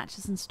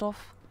matches and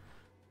stuff.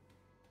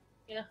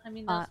 Yeah, I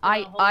mean, that's what I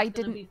our hole's gonna be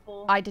didn't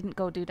for. I didn't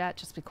go do that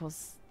just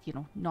because, you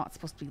know, not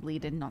supposed to be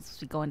leading, not supposed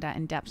to be going that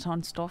in depth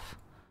on stuff.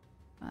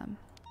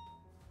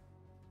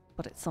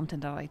 But it's something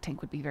that I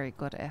think would be very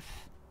good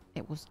if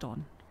it was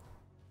done.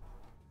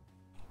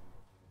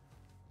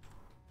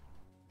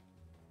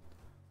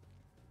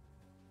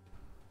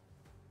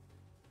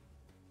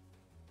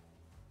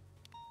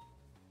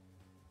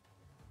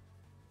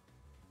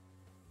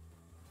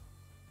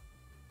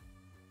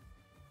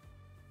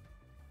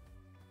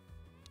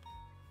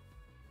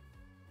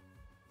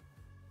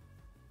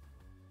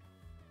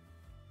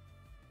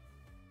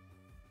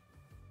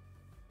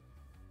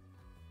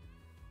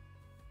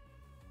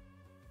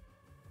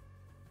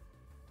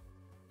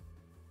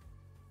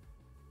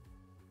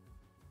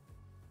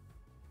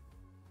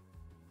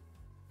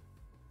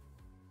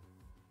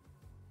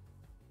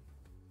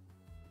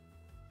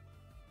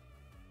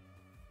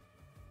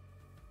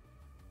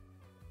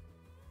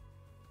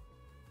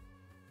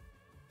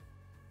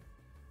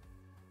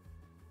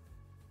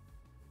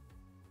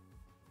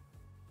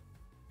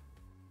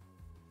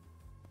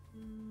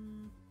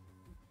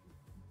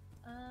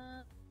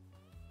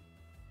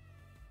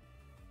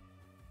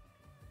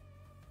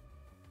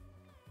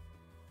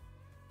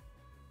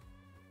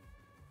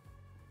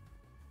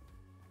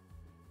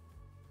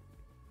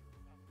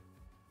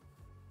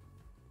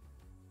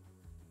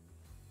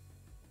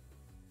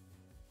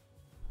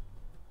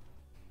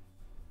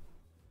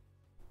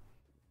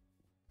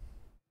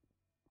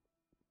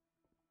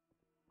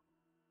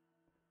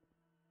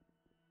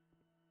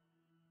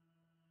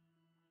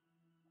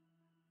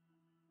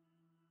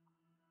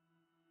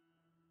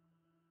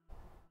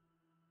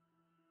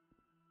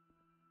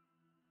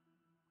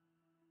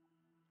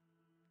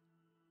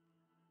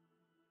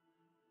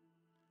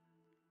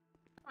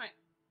 Alright,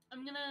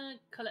 I'm gonna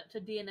collect her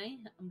DNA.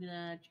 I'm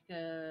gonna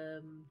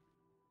check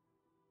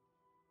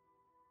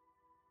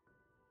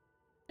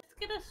let's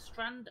get a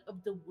strand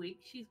of the wig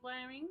she's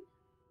wearing.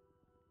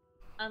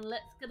 And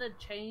let's get her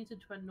changed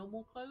into her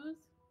normal clothes.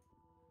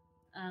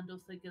 And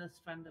also get a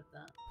strand of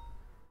that.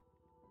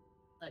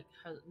 Like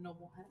her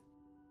normal hair.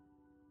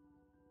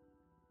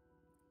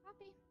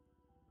 Copy.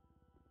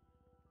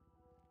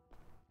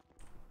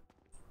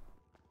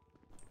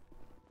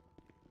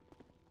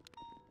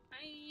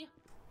 Hi.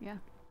 Yeah.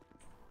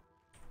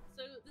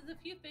 So there's a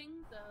few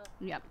things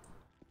Yep.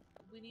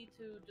 we need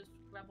to just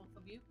grab off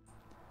of you.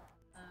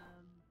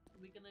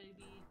 We're gonna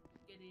be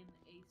getting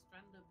a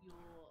strand of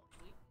your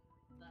wig,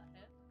 that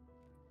hair.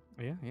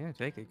 Yeah,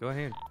 take it. Go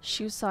ahead.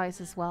 Shoe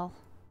size as well.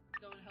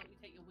 Go and help you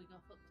take your wig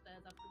off upstairs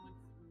afterwards.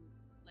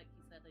 And like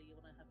you said, you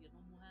want to have your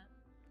normal hair.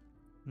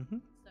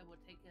 So we'll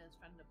take a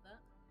strand of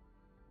that.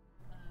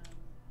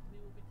 We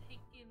will be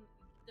taking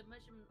the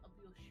measurement of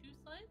your shoe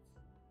size.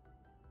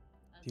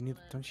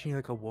 Don't you need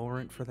like a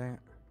warrant for that?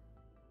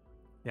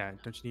 Yeah,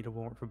 don't you need a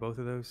warrant for both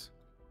of those?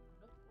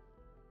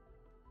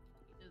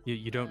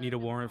 You don't need a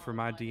warrant for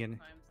my DNA.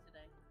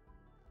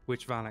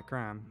 Which violent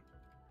crime?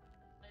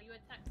 You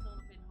attacked someone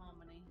up in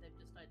Harmony. They've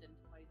just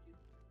identified you.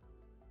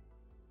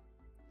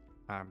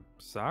 I'm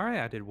sorry,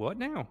 I did what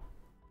now?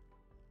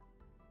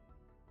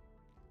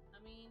 I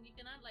mean, you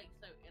can act like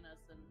so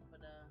innocent,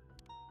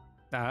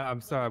 but I'm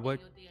sorry,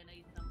 what? Your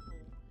DNA sample,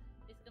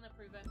 it's gonna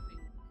prove everything.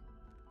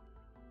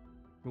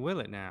 Will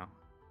it now?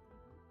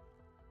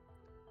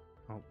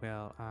 Oh,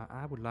 well,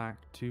 I would like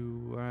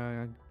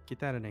to get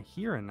that in a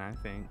hearing, I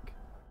think.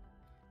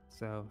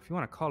 So, if you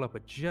want to call up a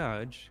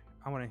judge,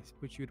 I want to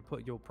put you to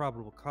put your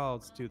probable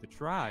cause to the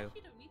trial.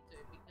 You don't need to,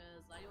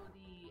 because I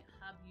already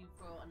have you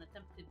for an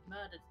attempted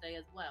murder today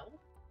as well.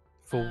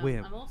 For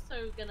whim. I'm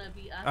also gonna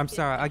be asking. I'm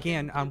sorry,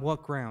 again, on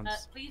what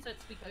grounds? Please don't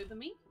speak over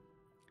me.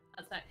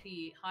 That's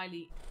actually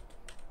highly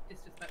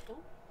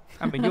disrespectful.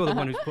 I mean, you're the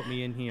one who's put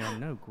me in here on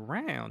no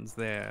grounds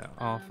there,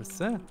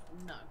 officer.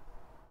 No.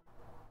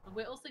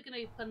 We're also going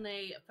to put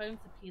a phone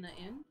subpoena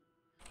in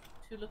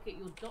to look at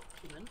your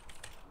document,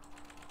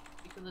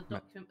 because the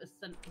document was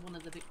sent to one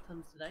of the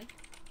victims today.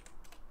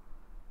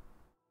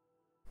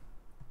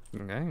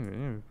 Okay,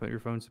 yeah, put your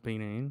phone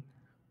subpoena in.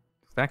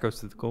 That goes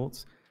to the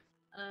courts.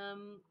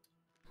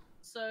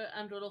 So,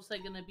 and we're also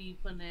going to be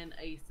putting in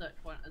a search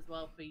warrant as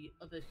well for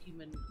other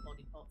human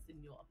body parts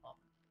in your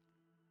apartment.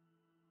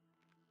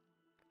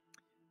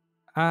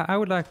 I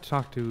would like to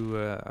talk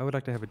to. I would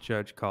like to have a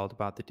judge called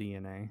about the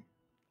DNA.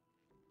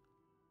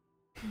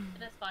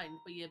 That's fine,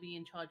 but you'll be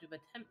in charge of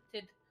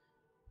attempted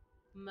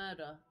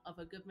murder of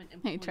a government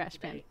employee trash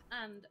today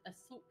and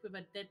assault with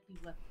a deadly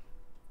weapon.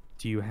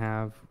 Do you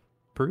have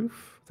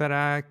proof that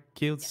I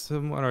killed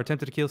someone or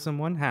attempted to kill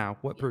someone? How?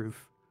 What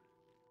proof?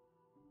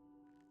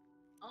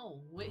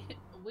 Oh, we're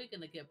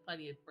gonna get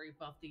plenty of proof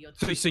after your.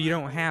 So you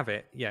don't have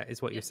it? Yeah,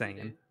 is what you're Yes, we saying.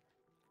 do.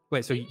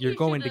 Wait, so Maybe you're you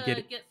going to should, get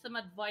it? Get some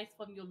advice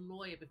from your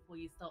lawyer before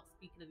you start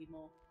speaking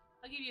anymore.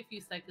 I'll give you a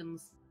few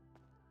seconds.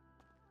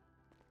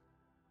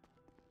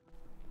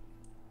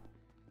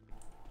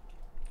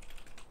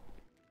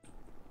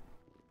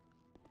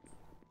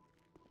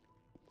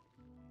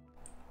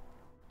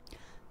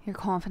 You're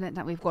confident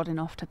that we've got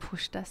enough to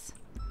push this?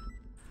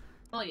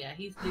 Oh yeah,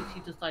 he's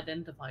literally just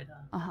identified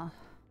her. Uh-huh.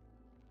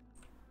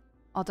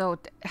 Although,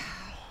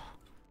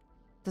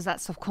 does that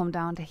stuff come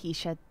down to he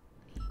said,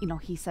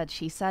 he said,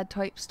 she said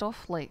type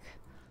stuff? Like,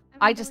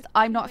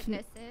 I'm not...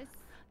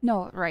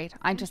 No, right.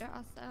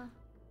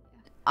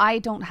 I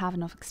don't have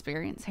enough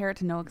experience here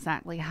to know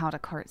exactly how the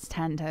courts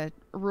tend to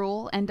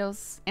rule in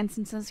those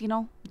instances,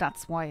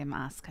 That's why I'm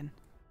asking.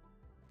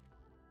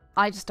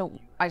 I just don't...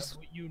 What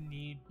you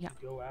need to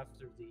go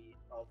after the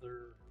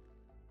other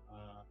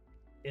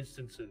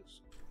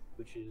instances,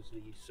 which is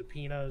the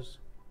subpoenas,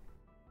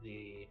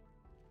 the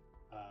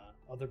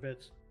other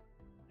bits,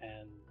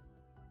 and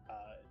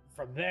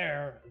from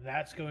there,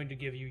 that's going to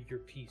give you your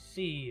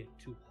PC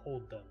to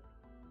hold them.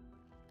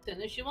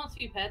 And if she wants to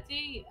be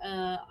petty,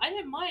 I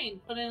don't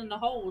mind putting in a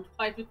hold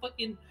while we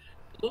fucking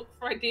look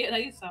for a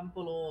DNA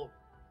sample, or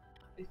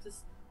it's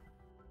just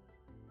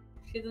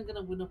she isn't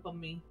gonna win up on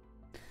me.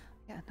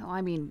 Yeah, no,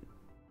 I mean,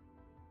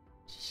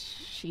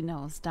 she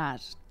knows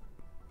that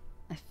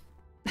if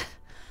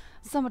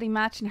somebody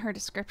matching her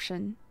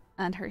description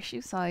and her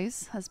shoe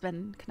size has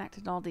been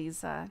connected to all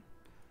these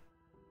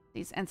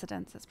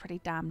incidents, it's pretty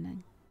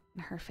damning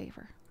in her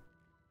favor.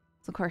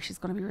 So of course she's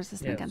going to be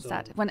resisting against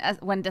that.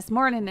 When this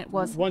morning it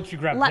was, once you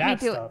grab let me that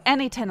do stuff,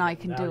 anything I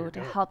can now do you're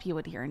to good. help you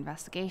with your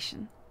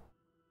investigation.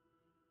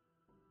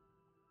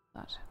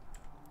 But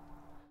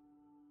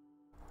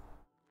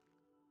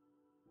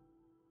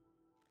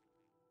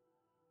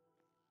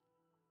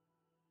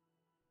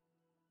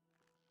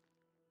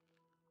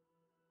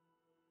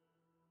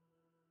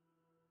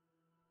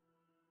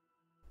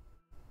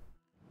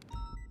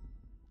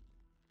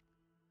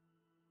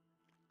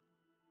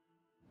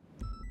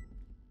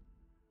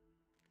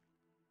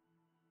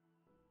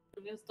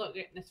We're gonna start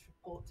getting this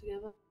report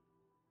together.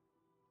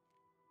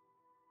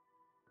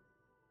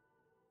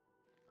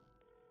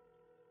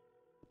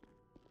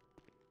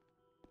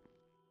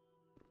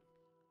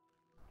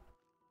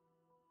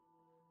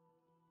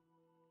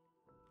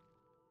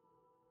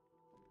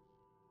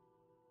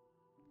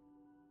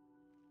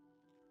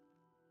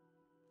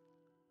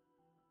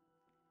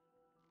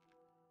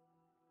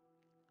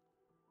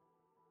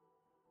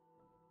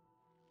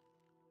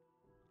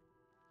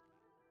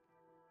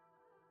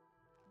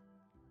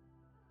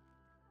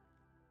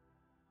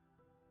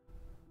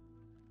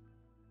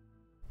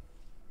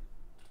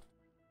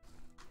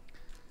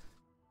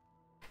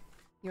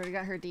 you already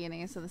got her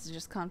DNA, so this is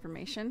just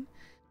confirmation.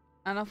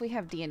 I don't know if we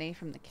have DNA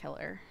from the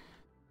killer.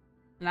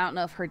 And I don't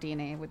know if her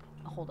DNA would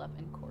hold up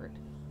in court.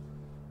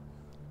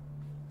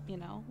 You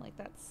know, like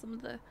that's some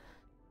of the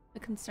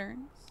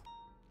concerns.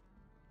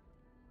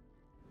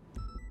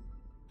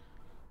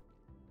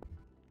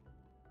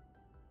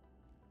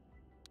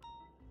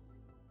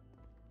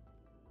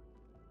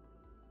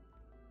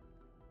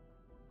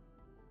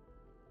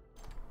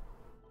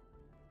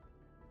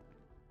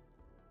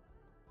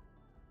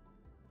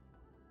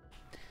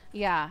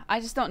 Yeah,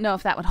 I just don't know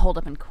if that would hold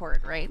up in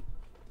court, right?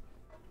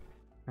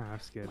 Oh,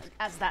 that's good.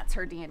 As that's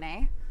her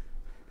DNA.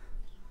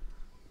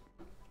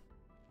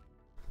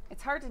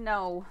 It's hard to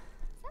know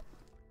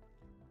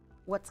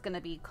what's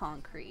gonna be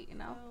concrete, you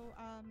know?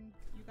 So,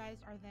 you guys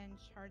are then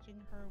charging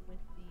her with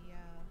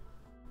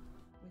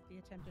the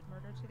attempted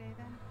murder today,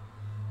 then?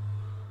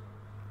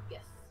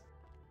 Yes.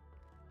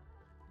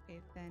 Okay,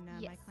 then my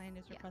Yes, client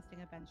is yeah.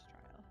 requesting a bench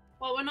trial.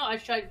 Well, we're not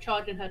actually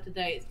charging her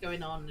today. It's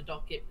going on the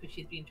docket because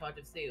she's being charged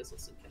with serious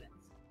assault and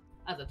killings,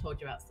 as I told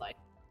you outside.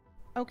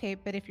 Okay,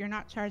 but if you're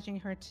not charging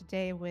her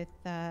today with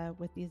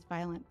these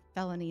violent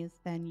felonies,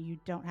 then you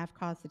don't have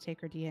cause to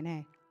take her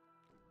DNA.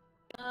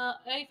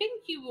 I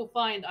think you will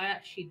find I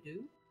actually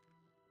do.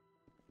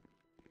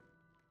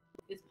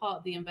 It's part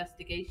of the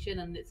investigation,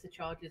 and it's the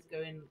charges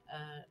going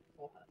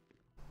for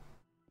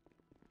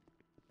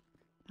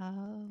her.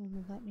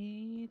 Let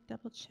me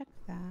double check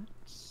that.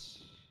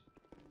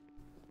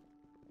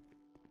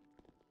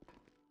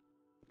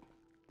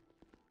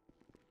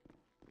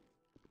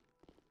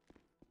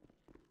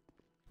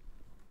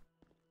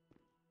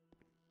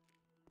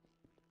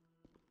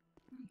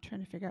 I'm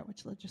trying to figure out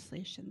which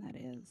legislation that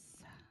is.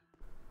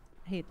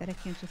 I hate that I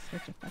can't just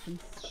search a fucking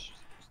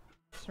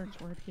search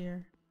word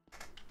here.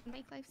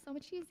 Make life so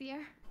much easier.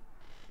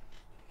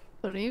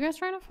 What are you guys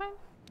trying to find?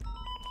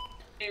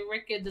 I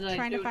reckon that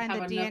Trying I to don't find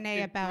have the enough DNA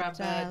to about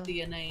grab,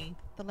 DNA.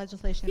 the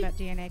legislation about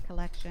DNA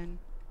collection.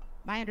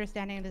 My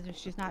understanding is if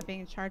she's not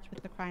being charged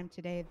with the crime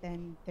today,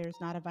 then there's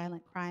not a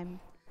violent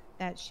crime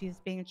that she's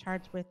being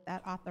charged with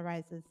that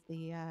authorizes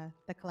the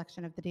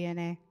collection of the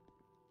DNA.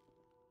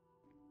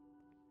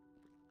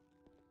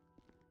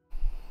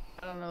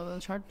 I don't know the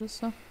charges,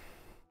 so.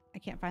 I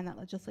can't find that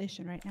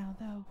legislation right now,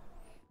 though.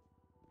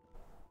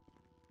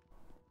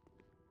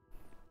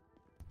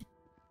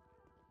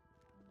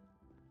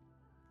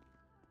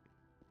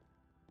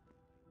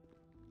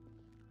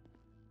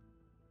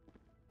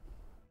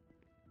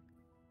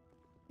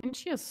 Didn't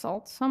she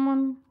assault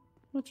someone,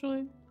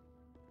 literally?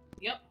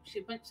 Yep,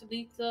 she went to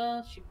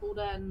Lita, she pulled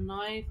out a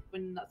knife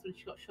that's when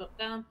she got shot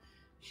down.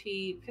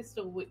 She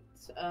pistol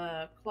whipped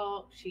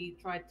Clark, she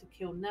tried to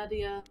kill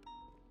Nadia.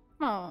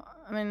 Oh,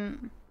 I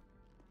mean...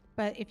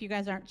 But if you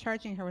guys aren't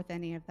charging her with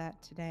any of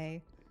that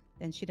today,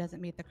 then she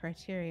doesn't meet the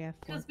criteria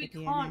for Because the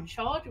we DNA. can't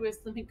charge her with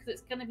something because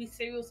it's going to be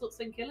serial assaults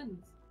and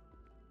killings.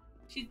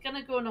 She's going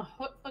to go on a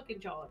hot fucking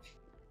charge.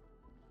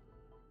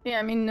 Yeah,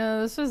 I mean,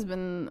 this has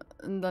been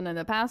done in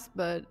the past,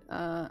 but,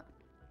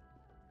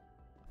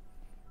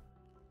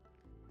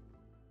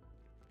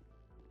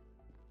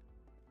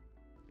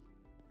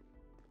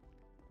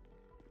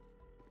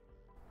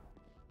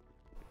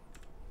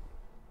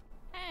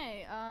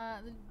 Hey,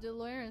 the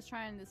lawyer is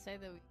trying to say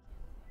that we...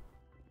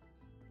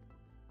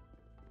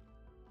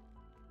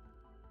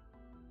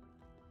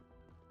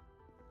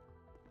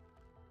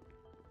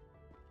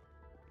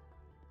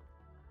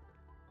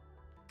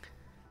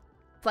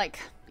 It's like,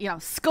 you know,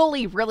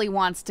 Scully really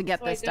wants to get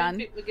So this I don't done.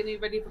 think we're going to be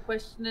ready for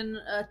questioning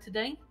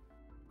today.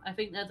 I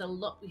think there's a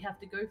lot we have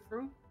to go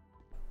through.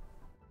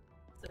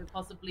 So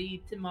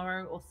possibly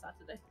tomorrow or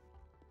Saturday.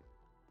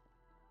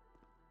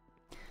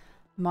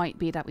 Might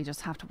be that we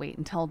just have to wait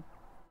until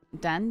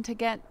then to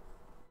get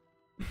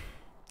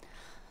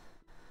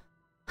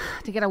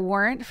a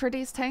warrant for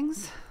these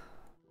things.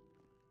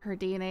 Her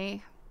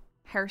DNA,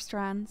 hair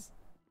strands,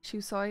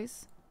 shoe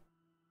size.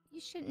 You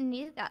shouldn't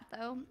need that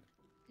though.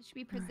 It should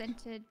be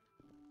presented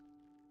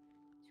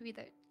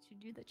to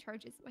do the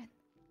charges with.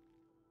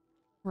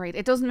 Right.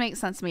 It doesn't make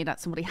sense to me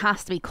that somebody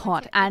has to be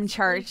caught and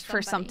charged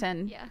for somebody,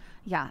 something. yeah.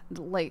 Yeah,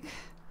 like...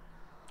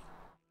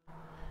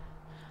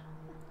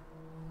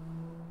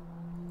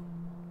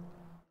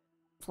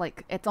 It's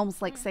like, it's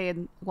almost like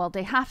saying, well,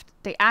 they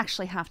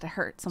actually have to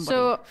hurt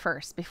somebody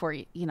first before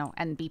you know,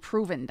 and be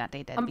proven that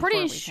they did. I'm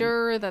pretty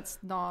sure that's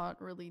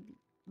not really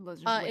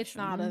legislation. It's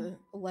not a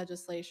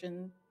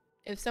legislation.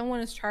 If someone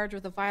is charged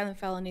with a violent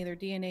felony, their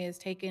DNA is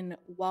taken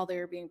while they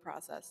are being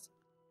processed.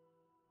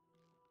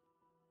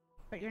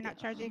 But you're not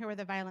charging her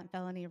with a violent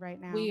felony right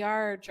now. We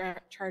are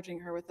charging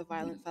her with a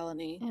violent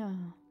felony. Yeah.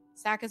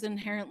 SAC is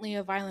inherently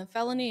a violent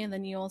felony, and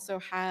then you also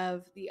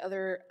have the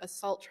other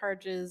assault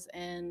charges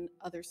and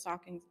other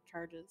stalking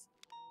charges.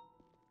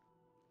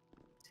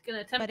 She's going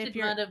to attempted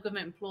murder of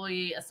government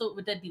employee, assault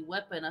with a deadly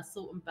weapon,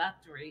 assault and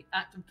battery,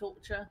 act of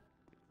torture,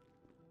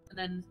 and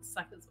then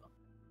SAC as well.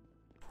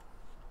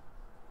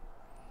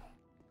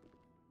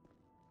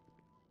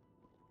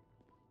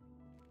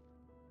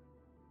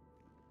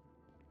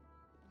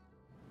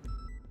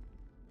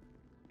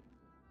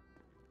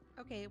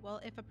 Okay, well,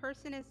 if a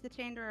person is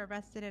detained or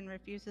arrested and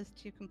refuses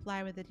to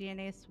comply with a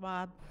DNA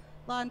swab,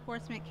 law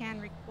enforcement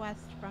can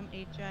request from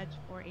a judge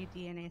for a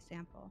DNA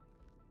sample.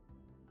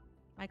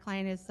 My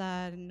client is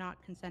not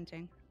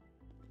consenting.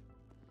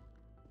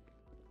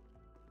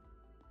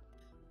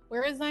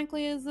 Where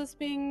exactly is this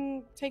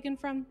being taken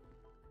from?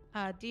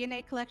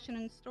 DNA collection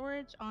and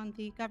storage on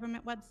the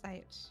government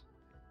website.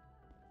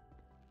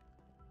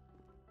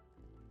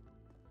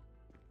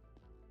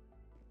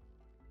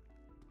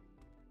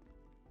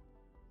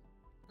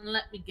 And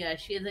let me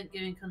guess, she isn't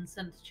giving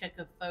consent to check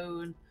her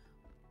phone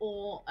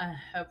or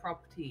her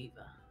property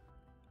either.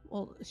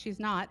 Well, she's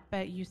not,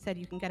 but you said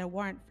you can get a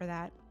warrant for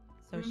that.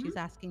 So she's Mhm.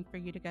 asking for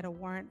you to get a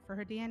warrant for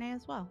her DNA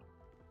as well.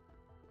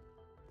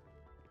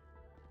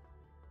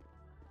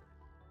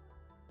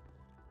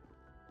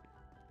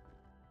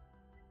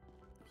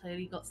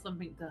 Clearly got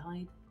something to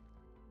hide.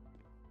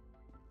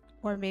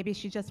 Or maybe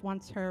she just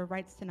wants her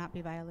rights to not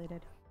be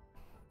violated.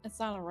 It's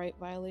not a right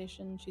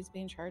violation. She's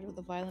being charged with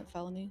a violent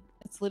felony.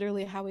 It's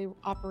literally how we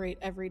operate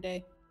every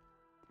day.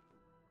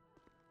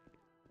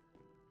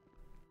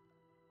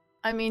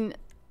 I mean,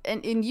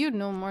 and you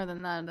know more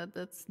than that.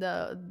 That's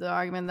the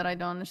argument that I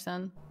don't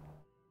understand.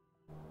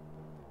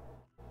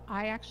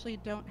 I actually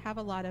don't have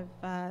a lot of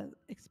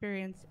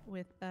experience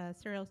with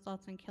serial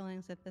assaults and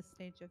killings at this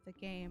stage of the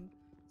game.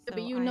 Yeah,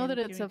 so but you I know am that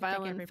it's doing a to take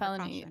violent every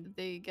felony. precaution.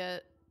 They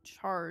get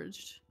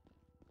charged.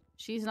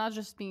 She's not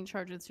just being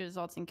charged with serious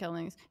assaults and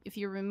killings. If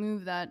you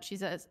remove that, she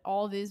says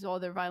all these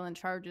other violent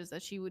charges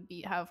that she would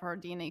have her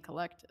DNA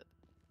collected.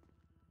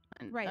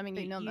 And, Right, I mean,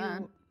 but you know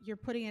that. you're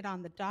putting it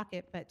on the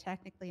docket, but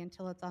technically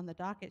until it's on the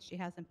docket, she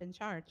hasn't been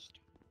charged.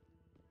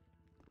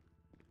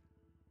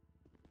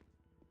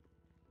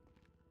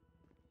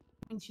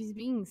 And she's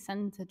being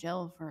sent to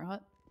jail for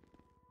what?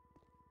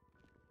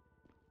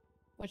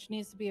 Which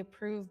needs to be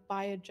approved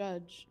by a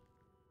judge.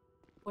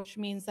 Which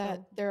means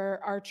that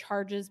there are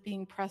charges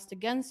being pressed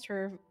against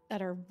her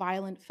that are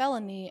violent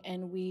felony,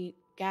 and we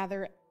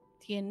gather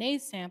DNA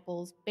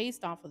samples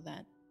based off of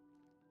that.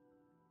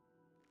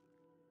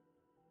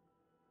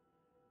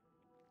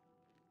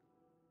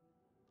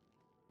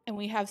 And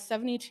we have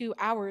 72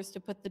 hours to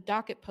put the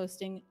docket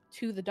posting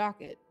to the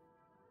docket.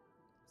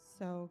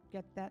 So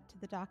get that to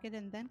the docket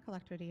and then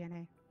collect her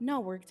DNA. No,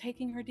 we're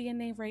taking her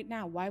DNA right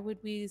now. Why would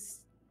we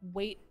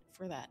wait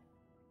for that?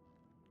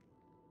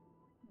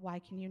 Why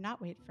can you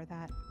not wait for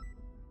that?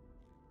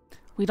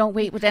 We don't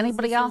wait with Because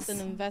anybody this else. is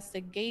an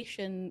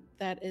investigation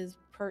that is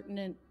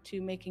pertinent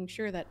to making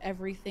sure that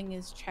everything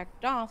is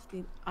checked off,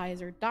 the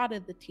I's are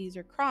dotted, the T's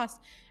are crossed,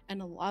 and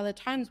a lot of the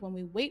times when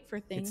we wait for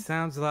It things,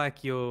 sounds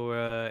like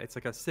it's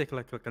like a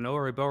cyclic, like an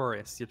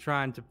Ouroboros. You're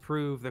trying to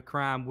prove the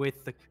crime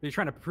you're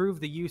trying to prove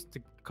the use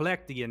to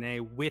collect DNA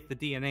with the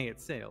DNA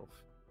itself.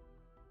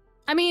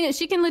 I mean,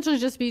 she can literally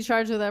just be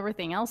charged with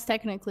everything else,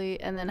 technically,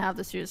 and then have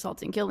the serious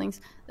assaults and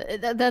killings.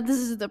 This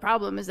is the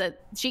problem, is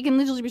that she can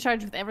literally be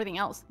charged with everything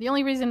else. The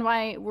only reason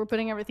why we're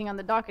putting everything on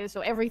the docket is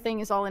so everything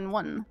is all in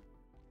one.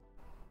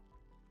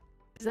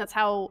 Because that's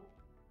how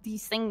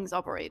these things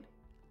operate.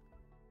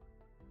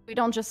 We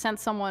don't just send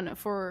someone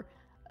for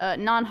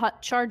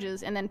non-hot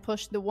charges and then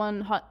push the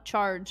one hot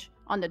charge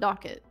on the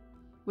docket.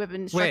 We've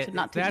been instructed Wait,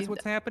 not to that's do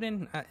what's that.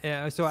 happening?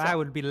 So I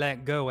would be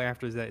let go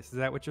after this. Is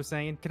that what you're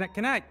saying?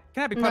 Can I be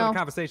part of No. the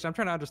conversation? I'm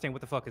trying to understand what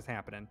the fuck is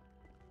happening.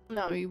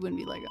 No, you wouldn't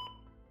be let go.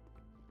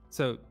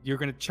 So you're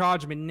gonna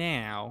charge me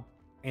now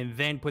and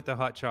then put the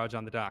hot charge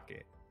on the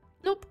docket?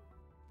 Nope.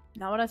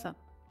 Not what I said.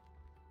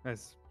 That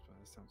sounds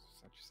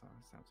like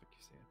you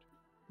said.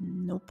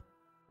 Nope.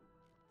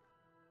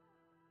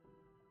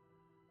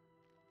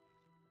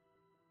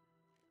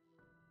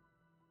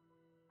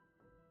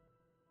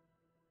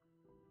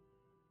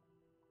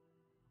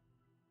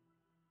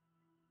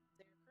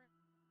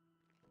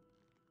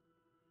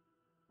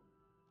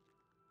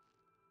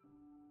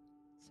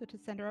 So to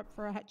send her up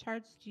for a hot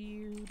charge, do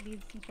you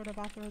need some sort of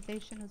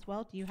authorization as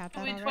well? Do you have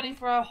Can that we already?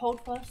 24-hour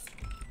hold first?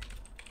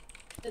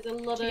 There's a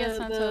lot She gets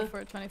of sent up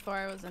for 24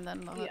 hours and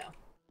then yeah.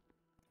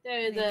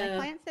 I There's mean, my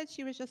client said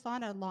she was just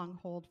on a long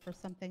hold for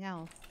something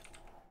else.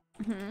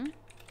 Mm-hmm.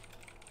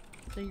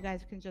 So you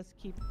guys can just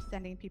keep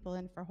sending people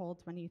in for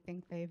holds when you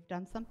think they've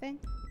done something?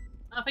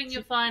 I think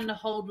you'll find the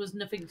hold was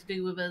nothing to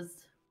do with us.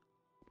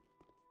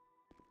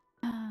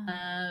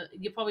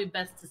 You're probably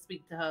best to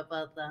speak to her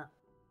about that.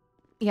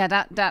 Yeah,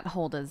 that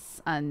hold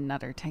is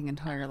another thing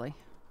entirely.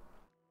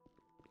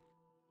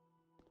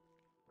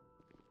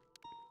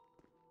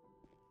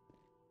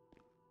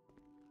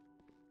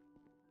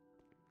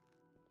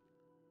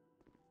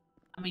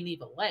 I mean,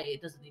 either way,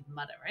 it doesn't even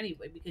matter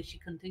anyway because she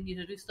continued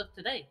to do stuff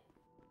today.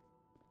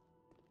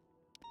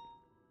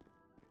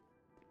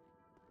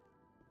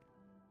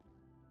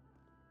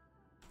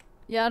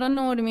 Yeah, I don't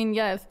know what I mean.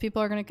 Yeah, if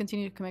people are going to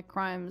continue to commit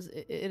crimes,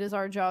 it is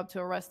our job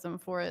to arrest them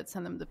for it,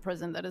 send them to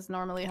prison. That is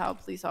normally how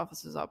police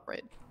officers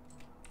operate.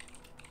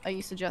 Are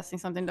you suggesting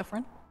something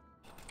different?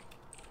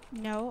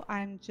 No,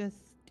 I'm just,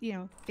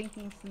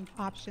 thinking some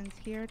options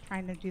here,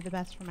 trying to do the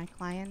best for my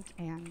client.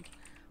 And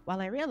while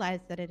I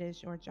realize that it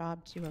is your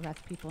job to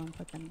arrest people and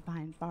put them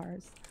behind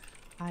bars,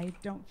 I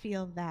don't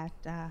feel that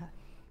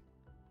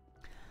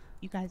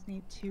you guys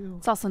need to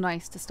It's also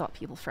nice to stop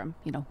people from,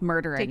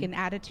 murdering take an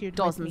attitude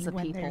dozens with me of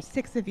when people. there's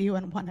 6 of you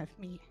and 1 of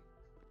me.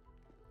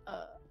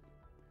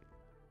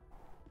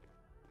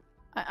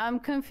 I'm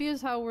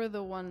confused how we're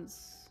the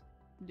ones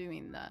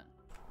doing that.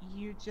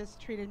 You just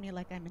treated me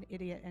like I'm an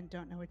idiot and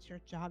don't know it's your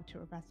job to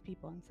arrest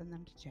people and send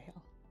them to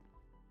jail.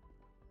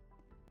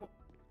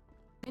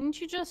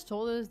 Didn't you just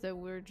told us that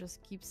we're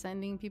just keep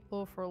sending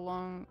people for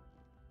long?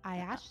 I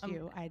asked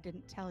you. I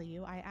didn't tell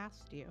you. I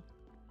asked you.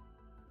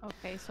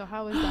 Okay, so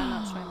how is that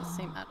not showing the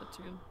same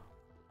attitude?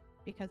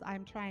 Because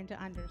I'm trying to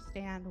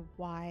understand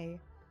why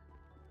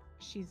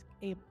she's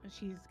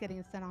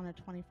getting sent on a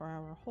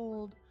 24-hour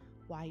hold,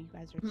 why you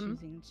guys are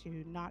choosing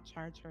to not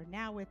charge her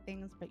now with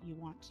things, but you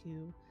want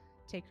to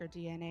take her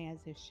DNA as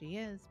if she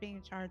is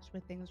being charged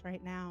with things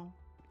right now.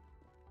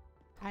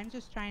 I'm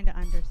just trying to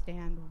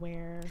understand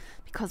where,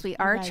 because we you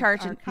are guys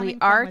charging coming we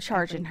from are with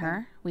charging everything.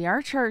 her. We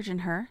are charging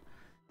her,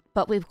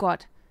 but we've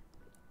got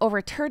over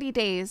 30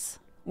 days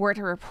worth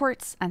of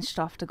reports and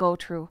stuff to go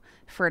through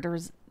for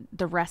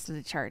the rest of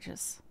the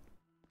charges.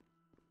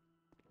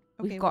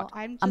 Okay, We've got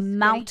well, I'm a just getting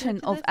mountain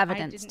into of this.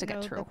 evidence I to didn't get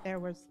know through. that there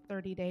was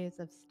 30 days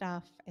of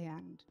stuff,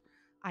 and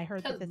I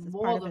heard that That's this is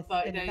more part of than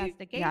 30 an days.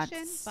 investigation,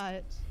 it's-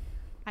 but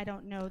I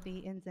don't know the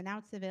ins and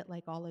outs of it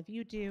like all of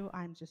you do.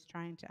 I'm just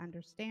trying to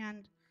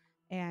understand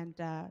and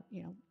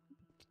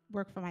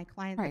work for my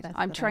client Right, the best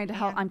I'm that trying I to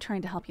help. can. I'm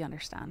trying to help you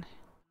understand.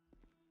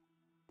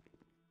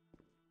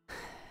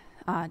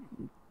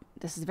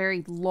 This is a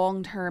very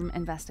long-term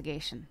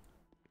investigation.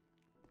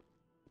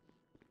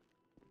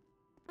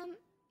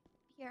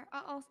 Here,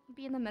 I'll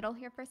be in the middle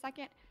here for a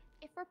second.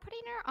 If we're putting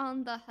her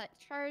on the hut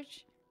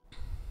charge,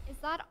 is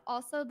that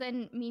also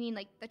then meaning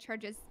like the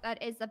charges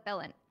that is a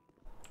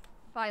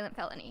violent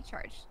felony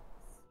charge?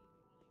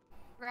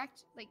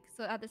 Correct? Like,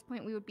 so at this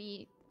point we would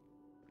be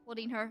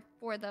holding her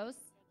for those.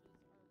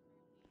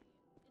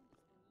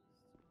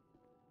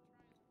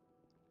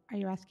 Are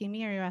you asking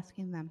me or are you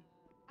asking them?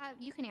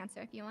 You can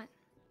answer if you want.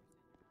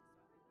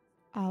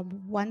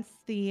 Once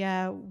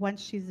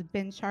she's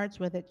been charged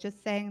with it,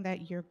 just saying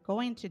that you're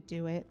going to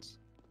do it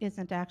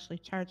isn't actually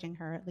charging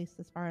her, at least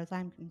as far as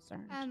I'm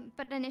concerned.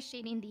 But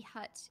initiating the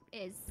hut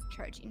is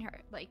charging her.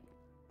 Like,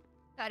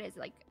 that is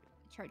like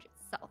a charge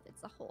itself.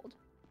 It's a hold.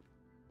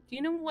 Do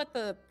you know what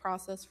the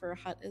process for a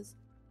hut is?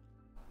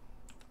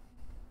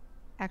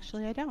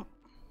 Actually, I don't.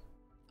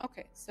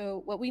 Okay,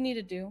 so what we need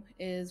to do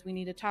is we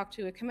need to talk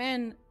to a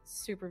command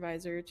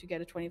supervisor to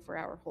get a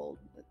 24-hour hold.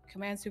 The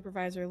command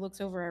supervisor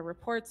looks over our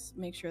reports,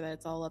 makes sure that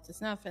it's all up to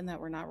snuff and that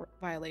we're not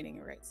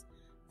violating our rights.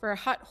 For a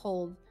hut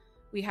hold,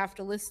 we have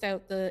to list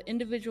out the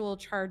individual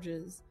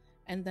charges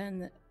and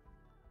then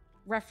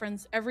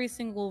reference every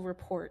single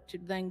report to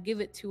then give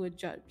it to a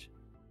judge.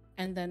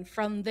 And then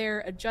from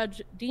there, a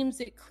judge deems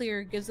it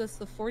clear, gives us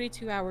the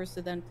 42 hours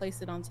to then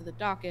place it onto the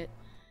docket,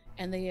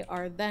 and they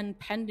are then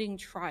pending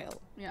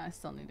trial. Yeah, I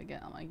still need to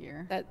get on my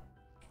gear. That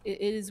it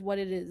is what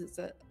it is. It's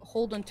a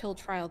hold until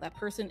trial. That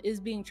person is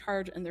being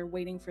charged and they're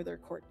waiting for their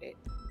court date.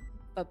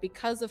 But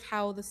because of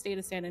how the state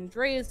of San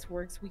Andreas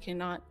works, we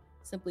cannot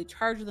simply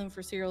charge them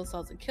for serial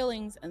assaults and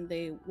killings and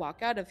they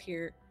walk out of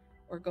here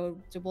or go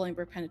to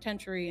Bolingbroke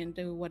Penitentiary and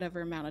do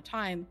whatever amount of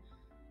time.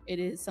 It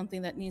is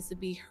something that needs to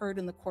be heard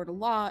in the court of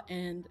law,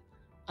 and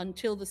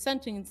until the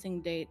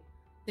sentencing date,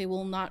 they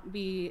will not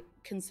be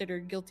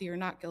considered guilty or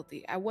not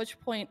guilty. At which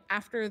point,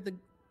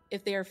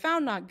 if they are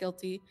found not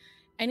guilty,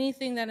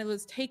 anything that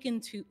was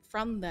taken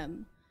from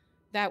them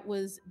that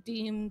was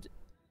deemed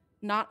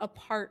not a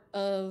part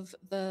of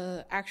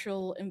the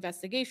actual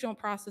investigational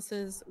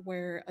processes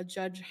where a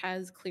judge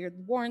has cleared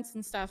warrants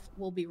and stuff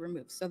will be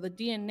removed. So the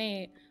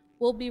DNA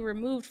will be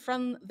removed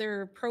from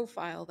their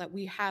profile that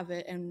we have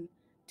it and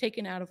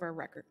taken out of our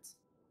records.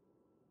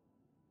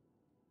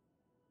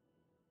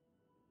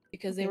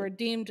 Because they Okay. were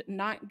deemed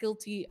not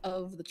guilty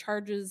of the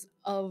charges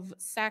of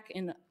sack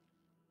and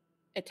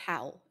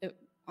etal,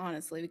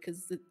 honestly,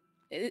 because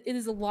it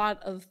is a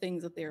lot of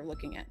things that they're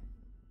looking at.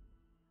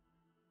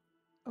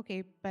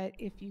 Okay, but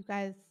if you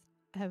guys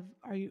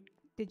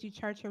did you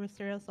charge her with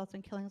serial assaults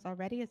and killings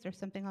already? Is there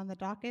something on the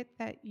docket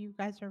that you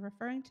guys are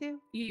referring to?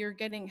 You're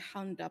getting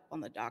hung up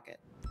on the docket.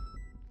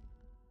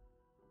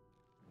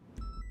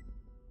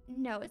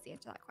 No is the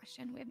answer to that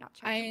question. We have not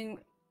charged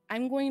her.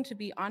 I'm going to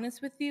be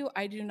honest with you.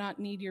 I do not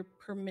need your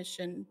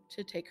permission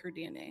to take her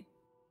DNA.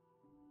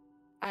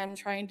 I'm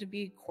trying to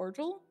be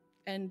cordial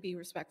and be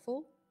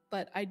respectful,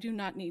 but I do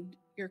not need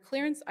your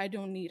clearance. I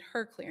don't need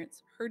her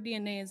clearance. Her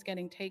DNA is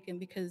getting taken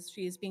because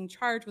she is being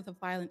charged with a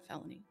violent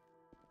felony.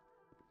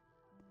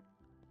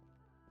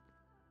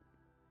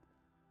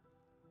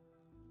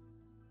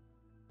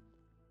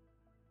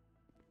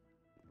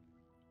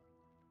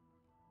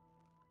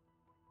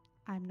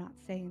 I'm not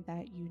saying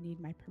that you need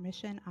my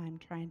permission. I'm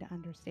trying to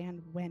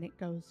understand when it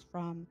goes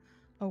from,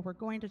 oh, we're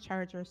going to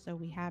charge her, so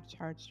we have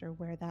charged her,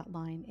 where that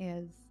line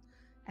is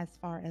as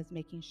far as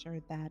making sure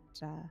that,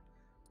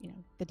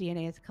 the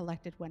DNA is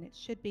collected when it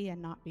should be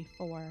and not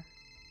before.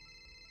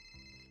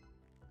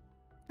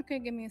 Okay,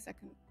 give me a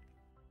second.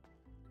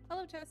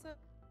 Hello, Tessa.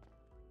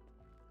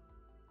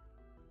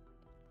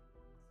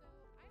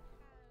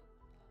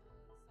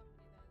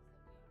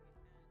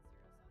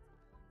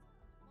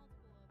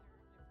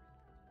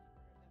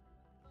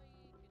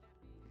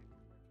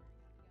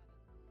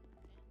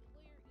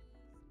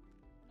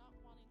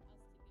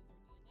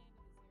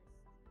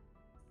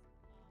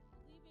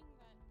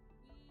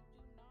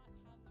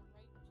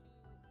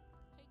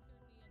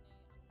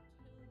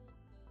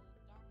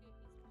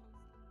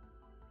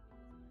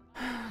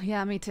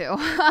 Yeah, me too.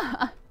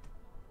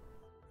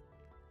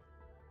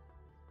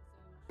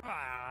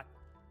 Ah,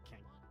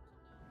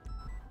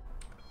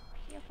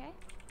 You okay?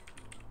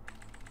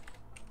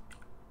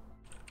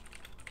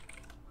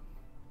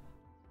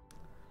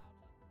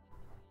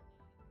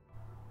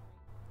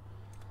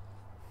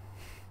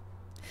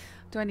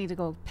 Do I need to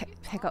go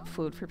pick up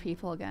food for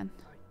people again?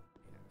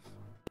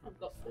 I've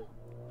got food.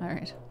 All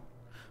right.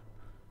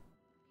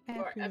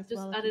 Right, I've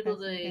just added all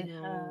the.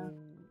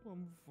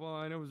 I'm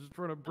fine. I was just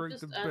trying to I've break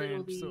just the added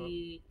all bands up.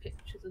 the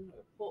pictures in the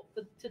report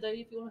for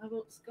today. If you want to have a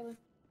look, Scully.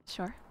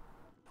 Sure.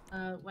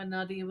 When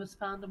Nadia was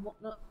found and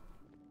whatnot.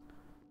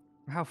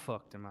 How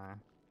fucked am I?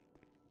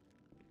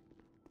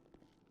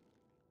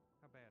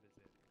 How bad is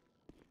it?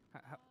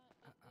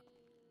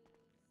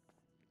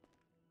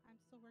 I'm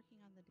still working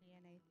on the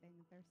DNA thing.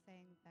 They're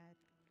saying that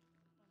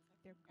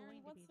they're going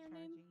to be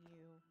charging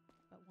you,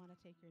 but want to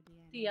take your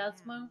DNA.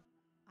 Diasmo. now.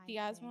 I'm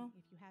Diasmo. saying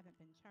if you haven't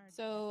been charged,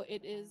 So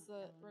yet it with a is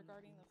violent felony,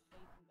 regarding the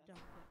you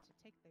don't get to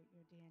take your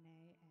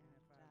DNA, and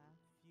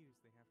Fuse,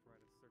 they have to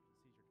write a search and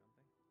seizure, don't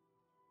they?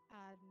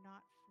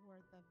 not for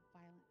the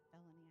violent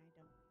felony, I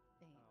don't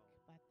think.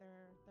 But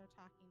they're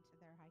talking to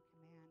their high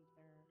command.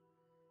 They're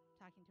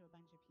talking to a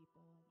bunch of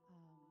people.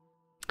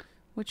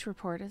 Which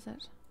report is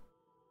it?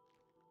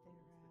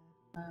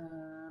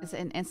 Is it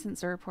an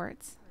instance or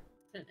reports?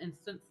 An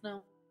instance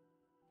now.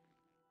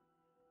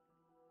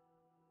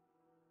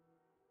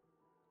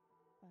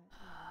 But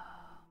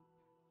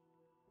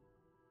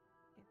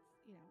it's,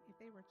 you know, if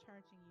they were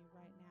charging you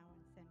right now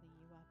and sending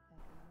you up,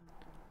 that'd be one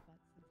thing. But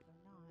since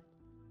they're not,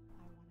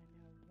 I want to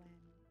know when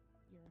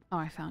you're. Oh,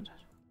 I found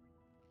it.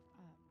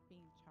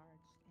 Being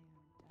charged, and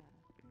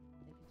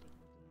they can take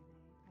your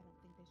DNA. I don't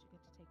think they should get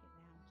to take it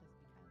now just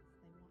because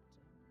they want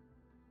to.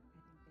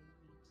 I think they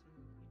need to,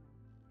 you know,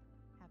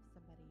 have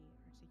somebody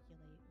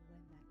articulate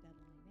when that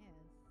deadline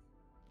is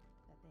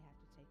that they have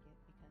to take it,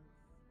 because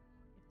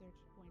if they're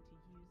going to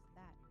use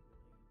that.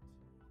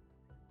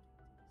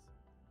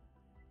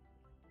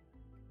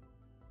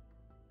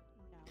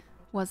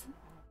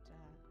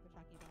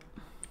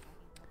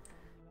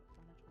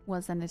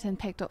 Wasn't it in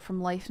picked up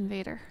from Life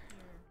Invader?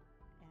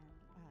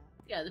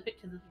 Yeah, the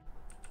pictures of.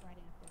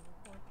 Writing up their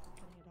reports and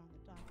putting it on the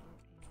docket,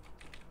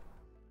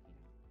 and you know,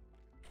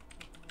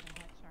 making it a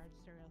hot charge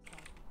serial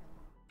assault because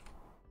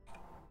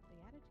the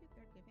attitude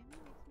they're giving me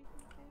makes me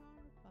think they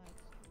are, but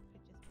it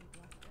could just be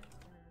bluster,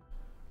 or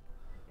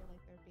I feel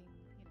like they're being,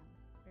 you know,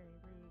 very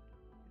rude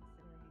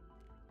considering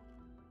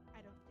I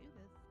don't do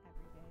this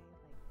every day.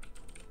 Like,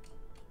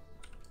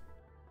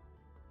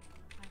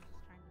 I'm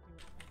just trying to do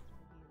what's best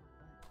for you,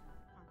 but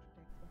it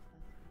contradicts what's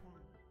best for them.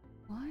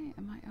 Why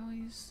am I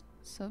always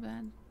so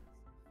bad?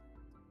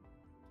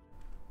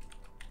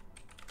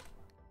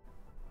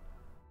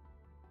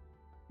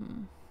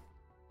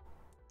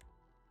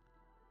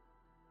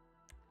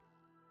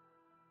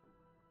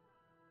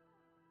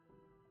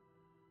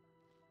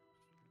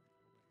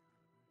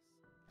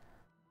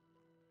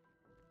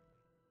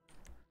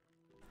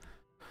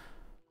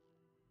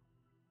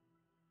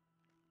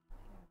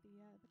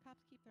 The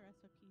cops keep their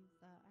SOPs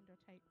under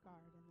tight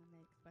guard, and then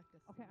they expect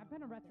us. Okay, to I've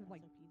been know arrested their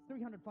like SOPs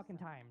 300 fucking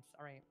times.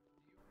 All right.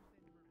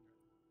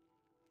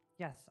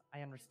 Yes,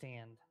 I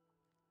understand.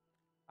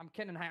 I'm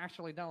kidding. I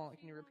actually don't.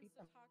 Can you repeat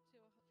them?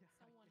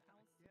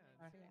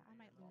 Yeah, I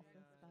might lose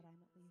this, but I'm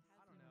at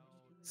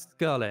least.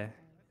 Scully,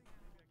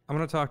 I'm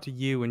gonna talk to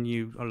you and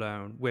you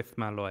alone with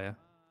my lawyer.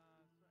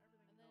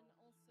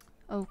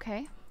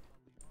 Okay.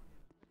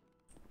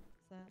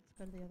 So let's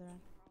go to the other end.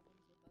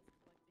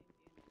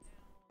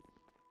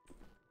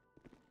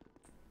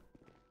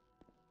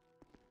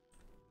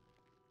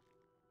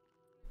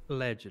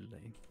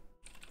 Allegedly,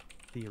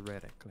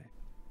 theoretically,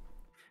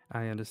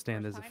 I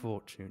understand there's a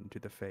fortune to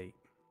the fate.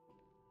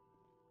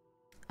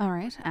 All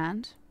right,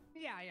 and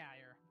Yeah,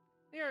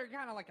 you're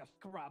kind of like a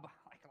scrub.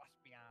 Like, let's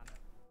be honest.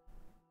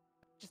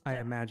 Just I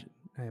imagine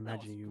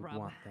you scrub.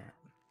 want that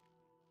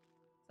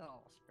a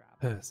little scrub.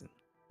 person.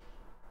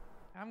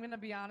 I'm gonna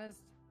be honest.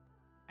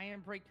 I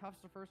didn't break cuffs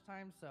the first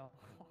time, so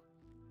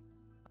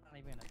I'm not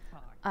even gonna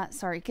talk.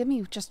 sorry, give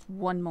me just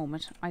one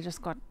moment. I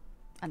just got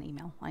an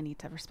email I need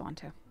to respond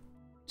to.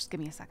 Just give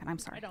me a second. I'm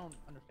sorry. I don't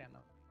understand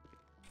those.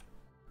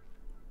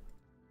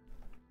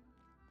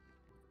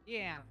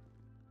 Yeah.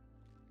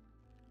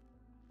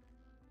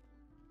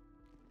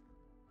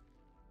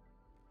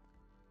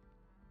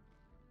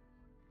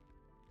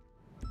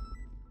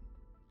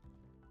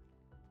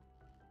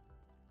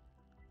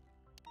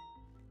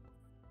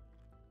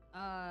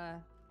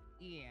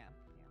 Yeah.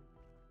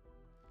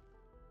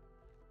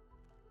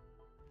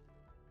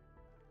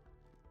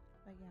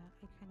 But yeah,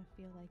 I kind of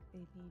feel like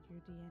they need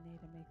your DNA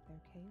to make their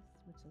case,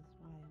 which is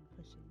why I'm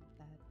pushing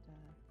that.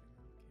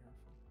 Yeah.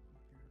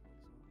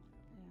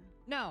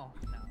 No,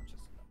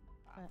 just.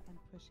 But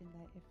I'm pushing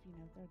that if, you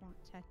know, they're not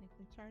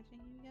technically charging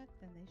you yet,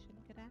 then they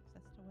shouldn't get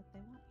access to what they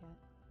want yet.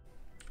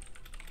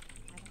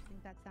 I don't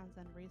think that sounds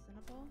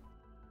unreasonable.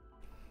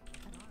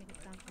 I don't think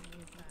it sounds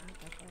unreasonable,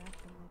 but they're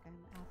acting like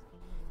I'm asking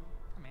you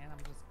Man,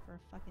 I'm just for a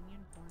fucking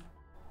uniform.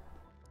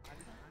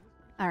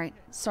 All right,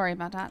 sorry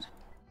about that.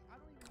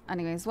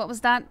 Anyways, what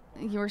was that?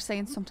 You were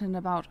saying something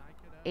about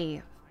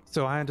a...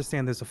 So I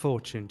understand there's a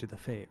fortune to the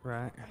fate,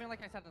 right? I mean, like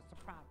I said, it's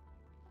a problem.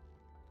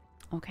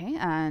 Okay,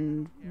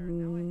 and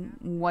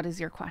what is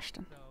your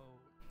question?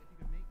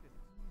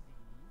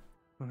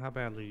 Well, how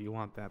badly do you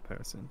want that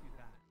person?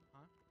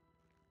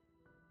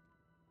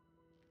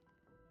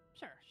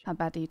 Sure. How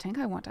bad do you think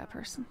I want that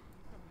person?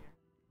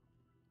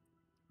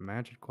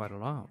 Imagine quite a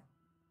lot,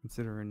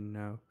 considering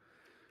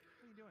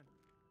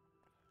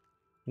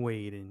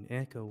Wade and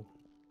Echo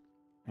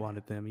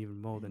wanted them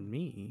even more than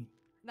me.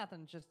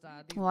 Nothing, just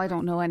Well, I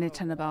don't know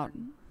anything about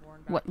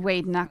what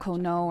Wade and Echo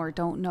know or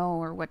don't know,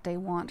 or what they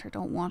want or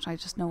don't want. I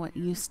just know what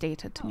you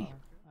stated to me.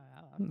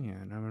 Yeah,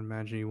 and I would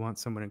imagine you want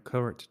someone in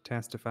court to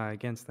testify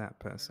against that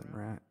person,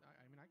 right?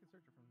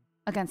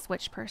 Against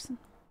which person?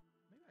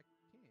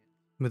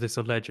 With this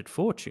alleged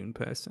fortune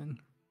person.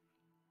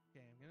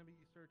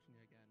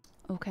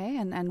 Okay,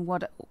 and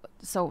what...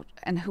 So,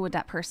 and who would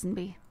that person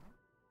be?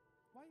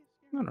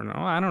 I don't know.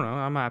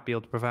 I might be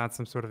able to provide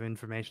some sort of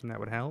information that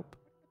would help.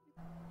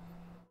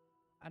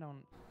 I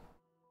don't...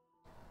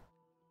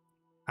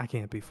 I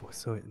can't be for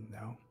certain,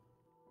 though.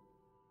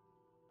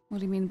 What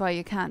do you mean by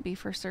you can't be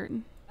for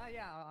certain?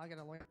 Yeah, I'll get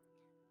a lawyer.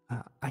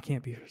 I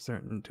can't be for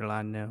certain until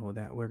I know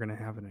that we're going to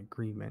have an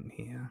agreement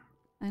here.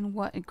 And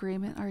what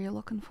agreement are you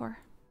looking for?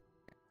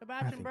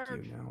 I think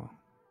you know.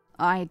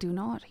 I do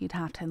not. You'd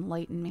have to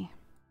enlighten me.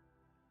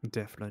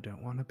 Definitely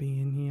don't want to be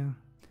in here.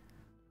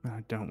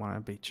 I don't want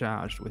to be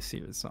charged with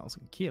serious assaults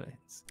and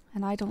killings.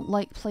 And I don't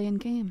like playing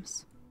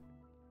games.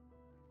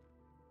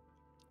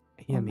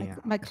 Hear me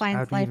out. My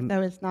client's How do you life,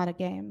 though, is not a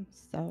game,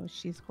 so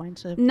she's going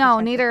to. No,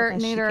 protect it the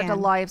best she neither are the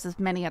can. lives of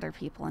many other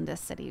people in this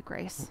city,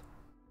 Grace.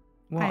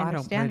 Well, I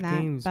don't play understand that,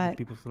 games but- with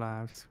people's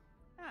lives.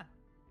 Huh.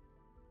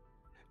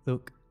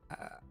 Look,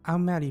 I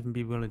might even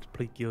be willing to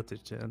plead guilty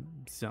to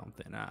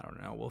something. I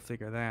don't know. We'll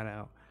figure that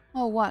out.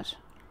 Oh, what?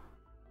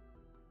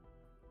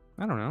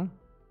 I don't know.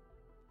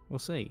 We'll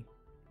see.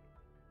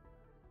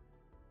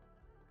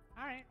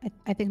 All right.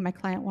 I think my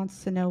client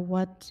wants to know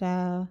what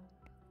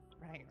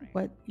Right.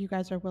 what you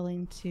guys are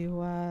willing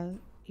to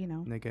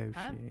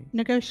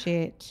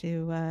Negotiate.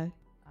 to All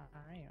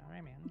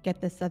right, man. get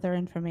this other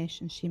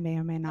information she may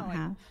or may not like-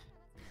 have.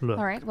 Look.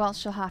 All right, well,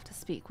 she'll have to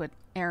speak with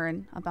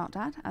Aaron about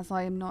that, as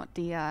I am not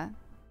the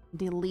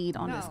lead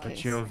on this But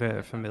case. you're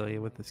very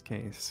familiar with this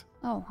case.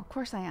 Oh, of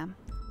course I am.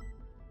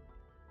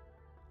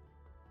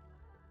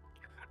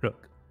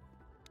 Look.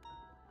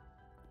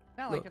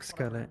 Not Look, it's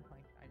whatever, Scully. like,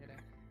 I did it.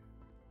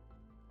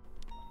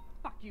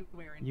 Fuck you,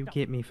 Aaron. You dumb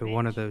get me for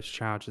one of bitch. those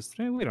charges.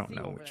 We don't See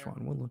know over which there.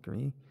 one. We'll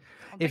agree.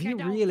 I'll If take you it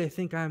down. really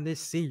think I'm this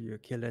serial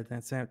killer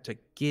that's out to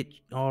get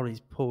all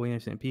these poor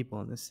innocent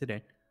people in the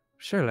city,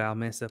 surely I'll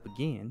mess up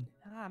again.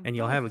 I'm And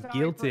you'll so have a sorry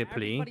guilty for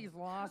plea. everybody's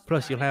loss,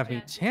 Plus, you'll have me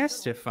Brian.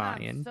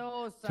 testifying I'm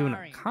so to an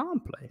sorry.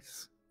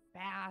 accomplice.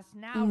 Bass,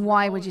 now And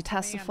why would Rose, you man,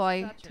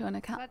 testify such to a- an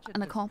such a an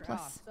disgra-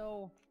 accomplice?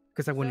 so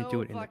Because I wouldn't do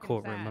so it in the fucking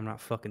courtroom. sad. I'm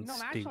not fucking I'm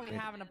stupid. actually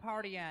having a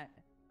party at.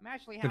 I'm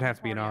actually It'd having have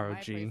to be an a party at my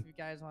ROG. place if you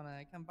guys want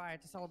to come by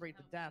to celebrate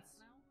the deaths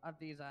of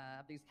these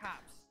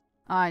cops.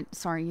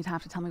 Sorry, you'd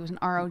have to tell me what an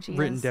ROG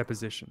Written is.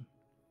 deposition.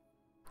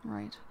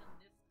 Right.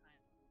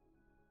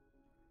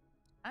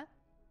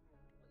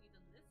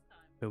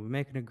 So we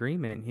make an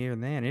agreement here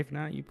and then. If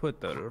not, you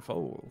put the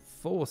full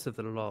force of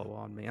the law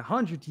on me.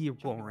 100-year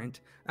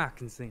warrant. I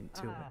consent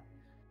to it.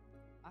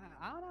 I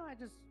don't know. I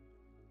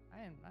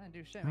didn't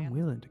do shit, I'm man.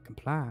 willing to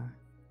comply.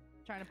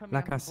 Trying to put me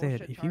Like on I some said,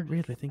 bullshit if you charges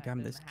really think that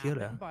I'm this didn't happen,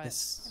 killer, but,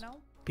 this you know,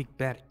 big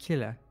bad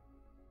killer,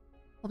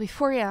 Well,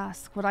 before you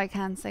ask, what I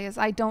can say is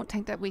I don't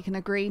think that we can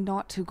agree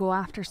not to go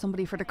after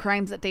somebody for the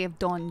crimes that they have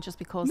done just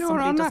because no,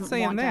 somebody I'm doesn't not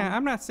saying want that. them.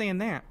 I'm not saying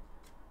that.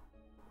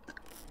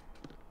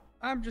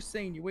 I'm just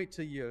saying you wait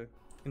till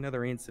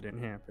another incident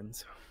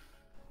happens.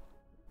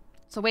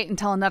 So wait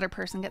until another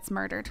person gets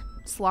murdered,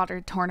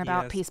 slaughtered, torn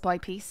about Yes. piece by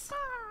piece.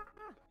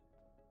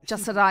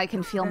 Just so that I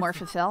can feel more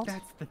fulfilled.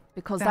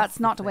 Because that's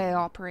the not the way I thing.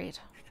 operate.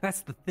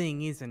 That's the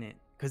thing, isn't it?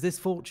 Because this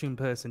fortune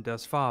person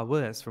does far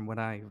worse from what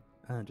I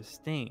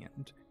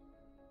understand.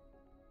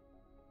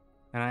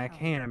 And I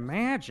can't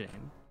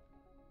imagine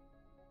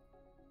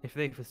if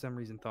they for some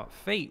reason thought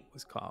Fate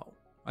was called.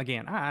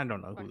 Again, I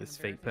don't know who this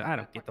Fate, but I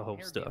don't get the whole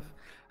stuff.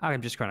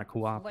 I'm just trying to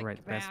cooperate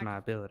to the best of my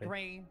ability.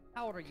 Gray,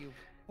 how old are you?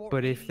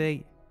 But if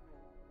they...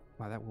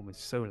 Wow, that woman's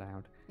so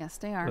loud. Yes,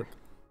 they are. Look,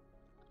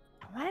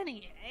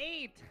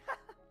 28.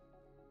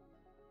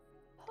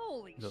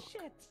 Holy Look.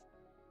 shit.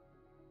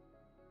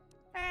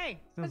 Hey,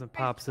 something this bitch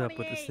pops up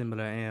with a 28.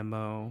 similar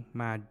MO,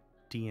 my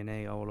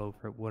DNA all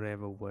over it,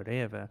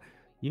 whatever.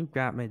 You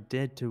got me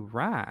dead to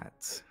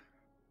rights.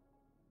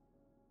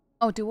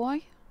 Oh, do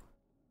I?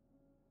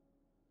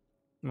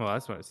 Well,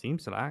 that's what it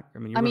seems like. I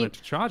mean, you're willing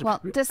to charge well,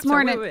 me. this So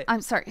morning, wait.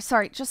 I'm sorry,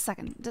 just a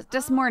second.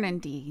 This morning,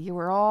 Dee, you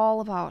were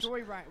all about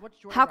What's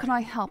how can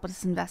I help with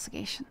this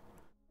investigation?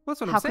 That's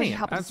what How I'm could you saying.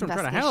 help I'm with still this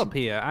trying to help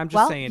investigation? here. I'm just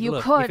Well, saying, you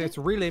look, could, if it's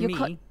really you me,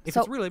 could- if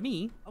so- it's really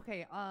me.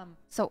 Okay,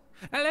 So,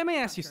 Let me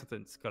ask you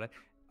something, Scully.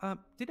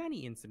 Did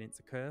any incidents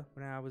occur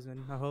when I was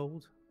in a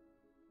hold?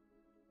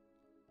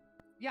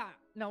 Yeah,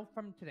 no,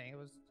 from today. It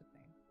was today.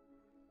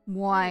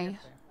 Why?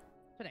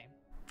 Today.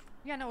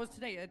 Yeah, no, it was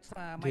today. It's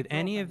my Did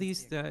any of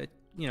girlfriend's these,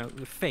 you know,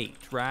 fate,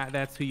 right?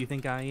 That's who you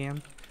think I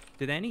am.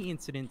 Did any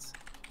incidents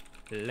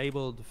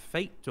labeled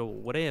fate or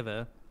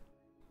whatever,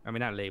 I mean,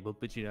 not labeled,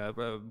 but, you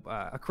know,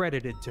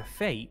 accredited to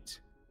fate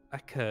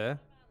occur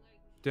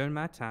during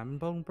my time in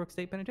Bolingbroke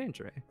State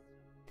Penitentiary?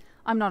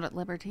 I'm not at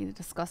liberty to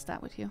discuss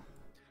that with you.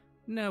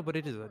 No, but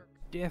it is a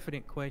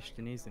definite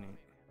question, isn't it?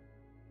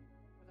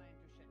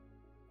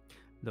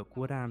 Look,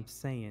 what I'm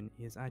saying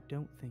is I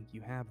don't think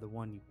you have the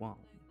one you want.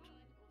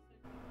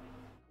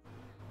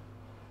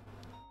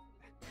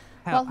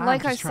 Hell, Well,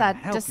 like I just trying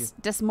said, to help you.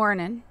 this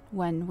morning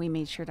when we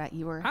made sure that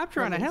you were I'm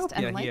trying to help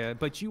released you and, like, here,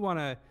 but you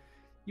wanna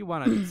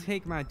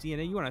take my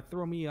DNA, you wanna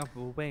throw me up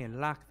away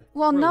and lock the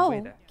Well, throw away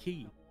no. that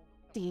key.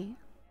 See,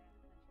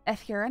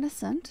 if you're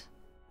innocent,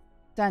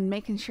 then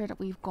making sure that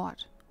we've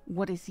got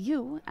what is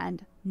you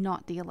and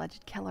not the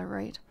alleged killer,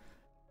 right?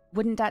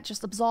 Wouldn't that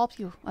just absolve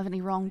you of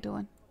any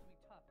wrongdoing?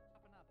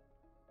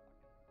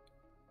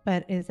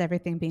 But is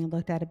everything being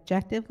looked at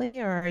objectively,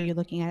 or are you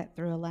looking at it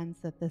through a lens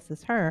that this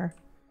is her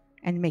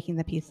and making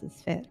the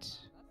pieces fit?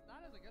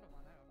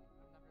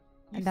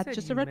 And that's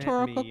just a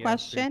rhetorical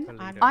question.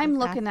 I'm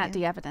looking at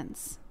the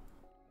evidence.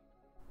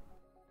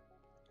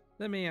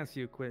 Let me ask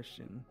you a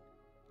question.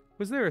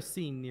 Was there a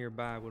scene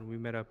nearby when we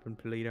met up in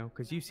Toledo?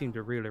 Because you seem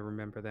to really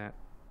remember that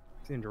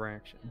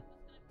interaction.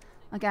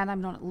 Again,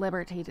 I'm not at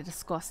liberty to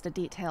discuss the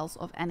details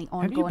of any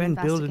ongoing Have you been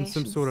building investigations.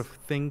 some sort of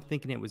thing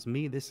thinking it was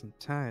me this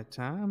entire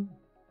time?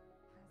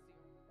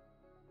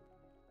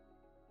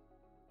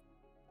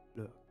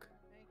 Look.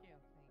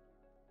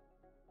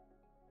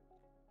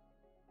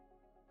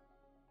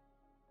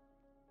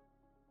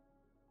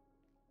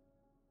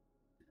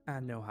 I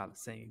know how the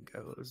saying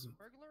goes.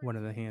 One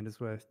in the hand is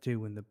worth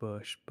two in the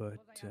bush,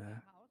 but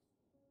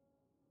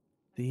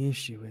the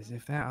issue is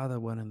if that other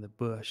one in the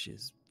bush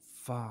is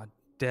far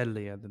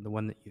deadlier than the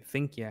one that you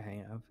think you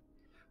have,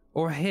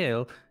 or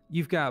hell,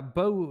 you've got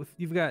both,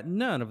 you've got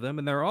none of them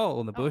and they're all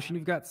in the bush, and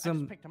you've got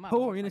some picked 'em up. poor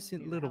Looks like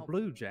innocent you little helped.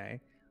 blue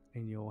jay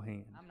in your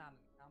hand. I'm not.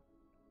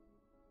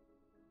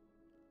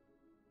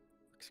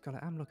 Scully,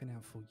 I'm looking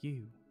out for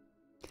you.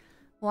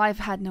 Well, I've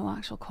had no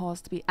actual cause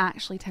to be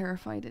actually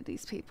terrified of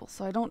these people,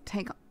 so I don't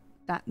think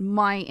that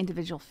my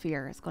individual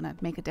fear is going to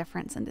make a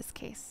difference in this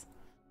case.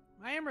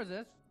 I am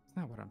resist. That's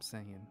not what I'm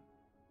saying.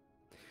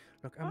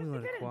 Look, What I'm if you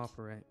willing to didn't?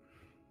 cooperate.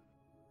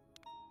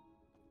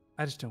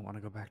 I just don't want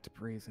to go back to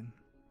prison.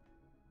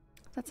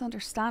 That's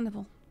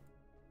understandable.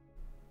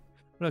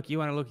 Look, you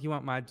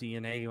want my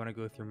DNA, you want to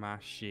go through my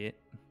shit.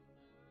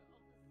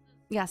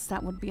 Yes,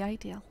 that would be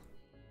ideal.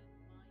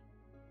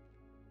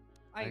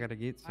 I gotta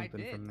get I something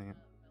did. from that.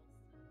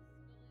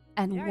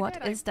 And Yeah, I what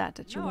did. is that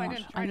that you No, I want?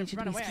 didn't try I to need you to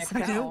run be away. I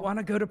specific. I don't want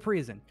to go to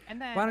prison.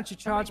 And then Why don't you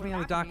charge me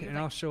on the somebody docket grabbed and me,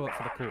 I'll was show up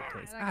for the like, court "Ah,"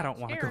 case? and I got don't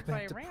want to go scared, so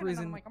back I to ran, and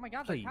prison. I'm like, oh my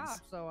god, Please. the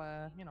cops. So,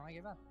 I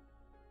gave up.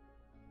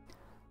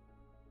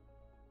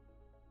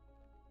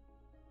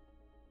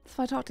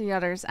 So I talk to the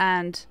others,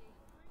 and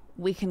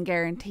we can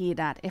guarantee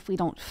that if we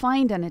don't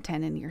find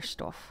anything in your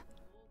stuff,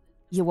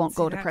 you won't See,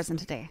 go to that's prison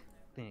the today.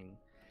 Thing.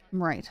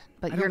 Right,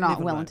 but I you're don't not live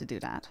willing alone. to do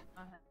that.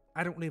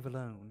 I don't live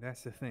alone.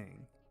 That's the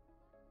thing.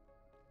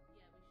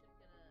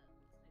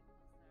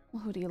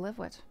 Well, who do you live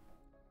with?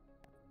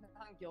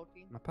 I'm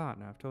guilty. My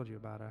partner, I've told you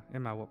about her,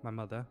 and my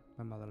mother.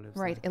 My mother lives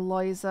Right, there.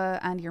 Eliza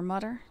and your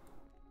mother?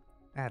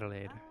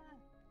 Adelaide.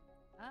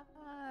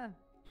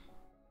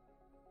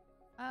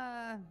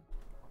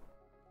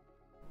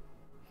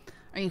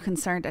 Are you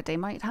concerned that they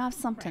might have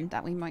something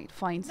that we might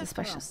find No, no.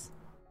 suspicious?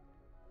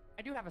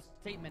 I do have a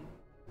statement.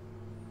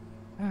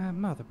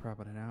 Mother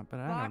probably not, but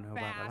I don't know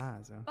Fuck about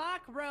Bass, Eliza.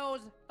 Fuck Rose.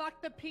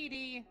 Fuck the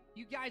PD.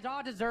 You guys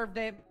all deserved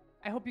it.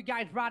 I hope you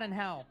guys rot in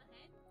hell.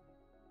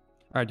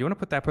 All right, do you want to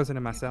put that person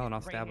in my cell and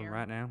I'll Gray stab him hair.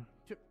 right now?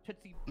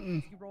 Tootsie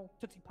roll.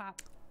 Tootsie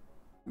pop.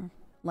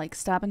 Like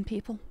stabbing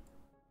people?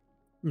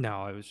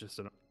 No, it was just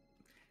a.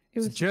 It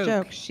was a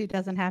joke. She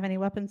doesn't have any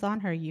weapons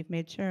on her. You've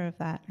made sure of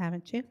that,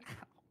 haven't you?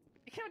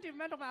 You can't do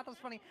mental math. That's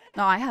funny.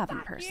 No, I haven't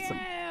Fuck personally.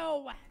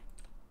 you.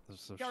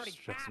 So You already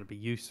just to be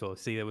useful.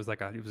 See, it was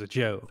a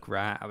joke,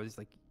 right? I was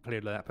like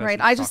clearly that person. Right,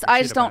 was I just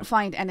talking shit don't about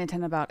find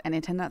anything about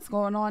anything that's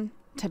going on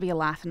to be a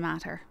laughing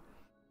matter.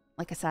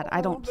 Like I said, I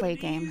don't play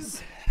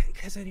games.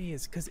 Because it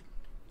is. Because.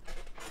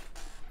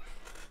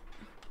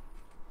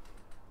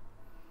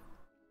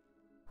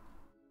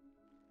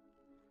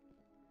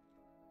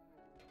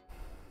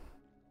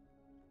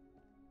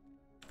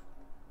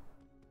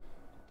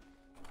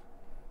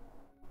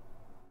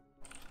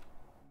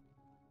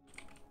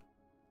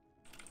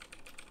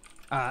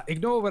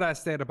 Ignore what I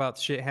said about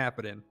shit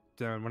happening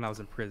during when I was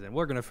in prison.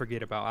 We're gonna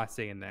forget about I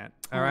saying that.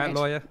 All right,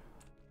 Alright.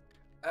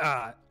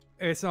 lawyer.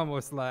 It's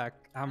almost like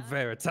I'm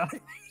very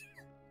tired.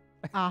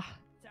 Ah,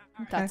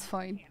 That's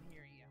fine.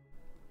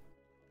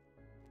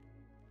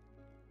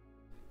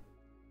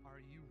 Are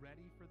you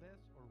ready for this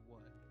or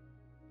what?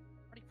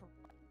 Ready for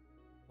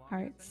all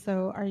right.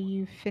 So, are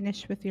you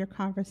finished with your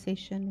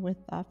conversation with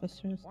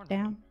officers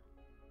down?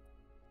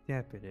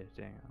 Deputy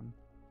down.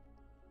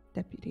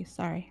 Deputy,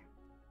 sorry.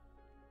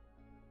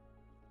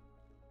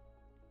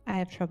 I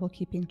have trouble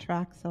keeping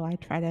track, so I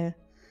try to,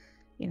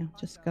 you know,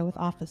 just go with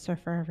officer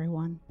for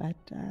everyone. But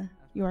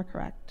you are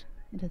correct.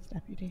 It is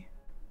deputy.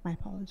 My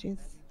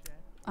apologies.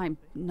 I'm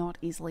not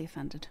easily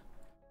offended.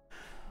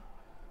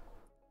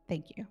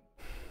 Thank you.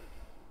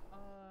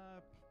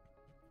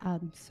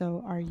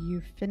 So are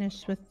you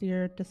finished with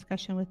your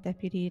discussion with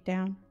Deputy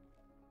Down?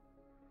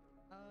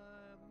 I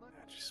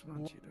just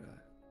want you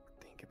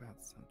to think about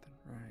something,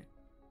 right?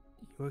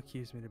 You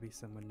accuse me to be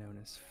someone known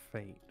as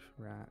Fate,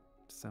 right?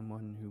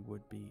 Someone who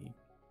would be,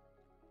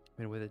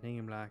 I mean, with a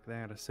name like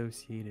that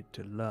associated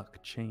to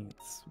luck,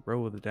 chance,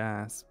 roll of the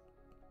dice,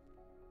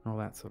 all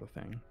that sort of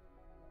thing.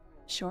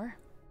 Sure.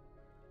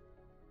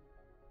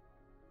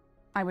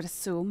 I would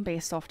assume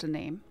based off the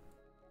name.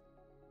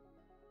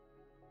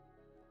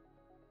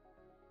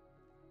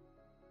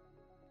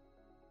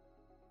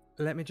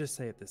 Let me just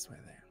say it this way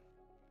then.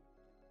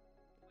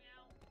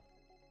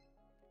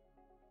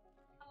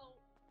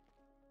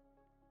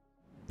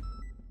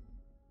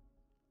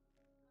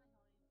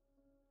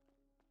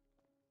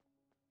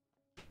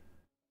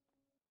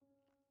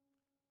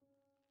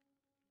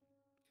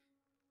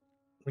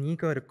 When you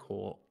go to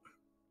court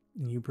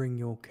and you bring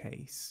your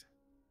case,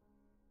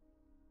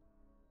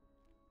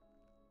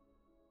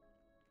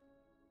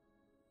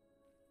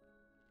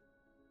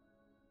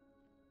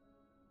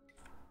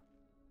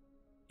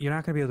 you're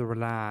not going to be able to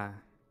rely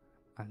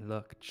on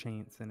luck,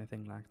 chance,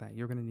 anything like that.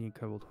 You're going to need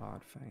cold,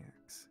 hard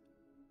facts.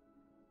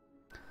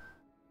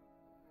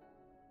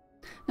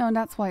 No, and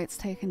that's why it's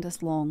taken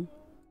this long.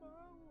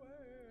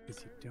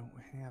 Because you don't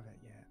have it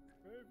yet.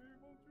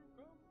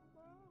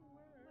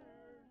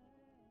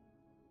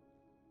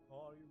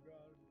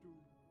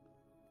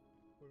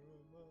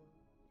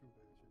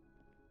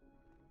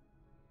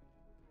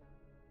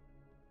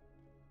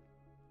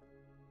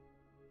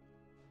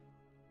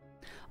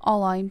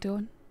 All I'm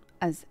doing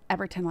is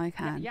everything I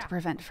can yeah, to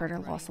prevent further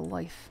right. loss of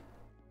life.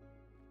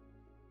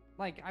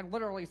 Like, I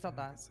literally said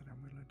I that. said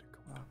I'm willing to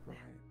cooperate.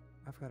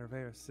 I've got a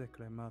very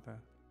sickly mother.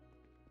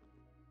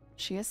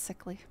 She is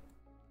sickly.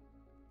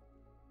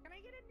 Can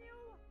I get a new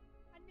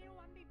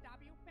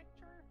MDW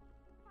picture?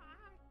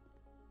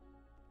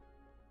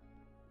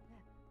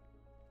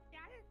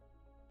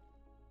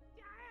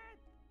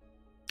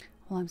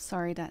 Well, I'm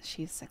sorry that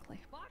she's sickly.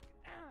 Fuck!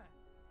 I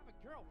have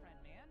a girlfriend,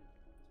 man.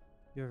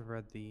 You ever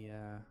read the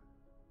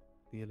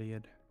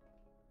Iliad?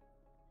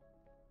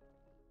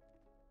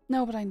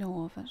 No, but I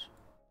know of it.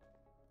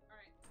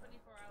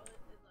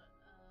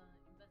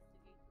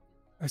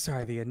 Oh,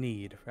 sorry, the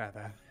Aeneid,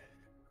 rather.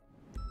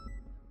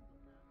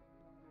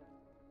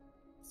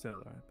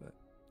 Similar, but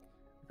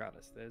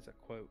regardless, there's a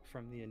quote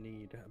from the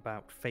Aeneid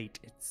about fate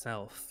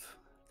itself.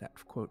 That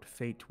quote,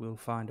 fate will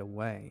find a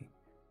way.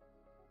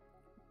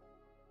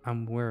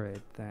 I'm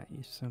worried that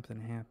if something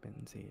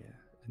happens here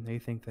and they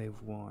think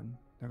they've won,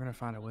 they're going to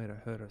find a way to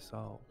hurt us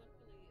all.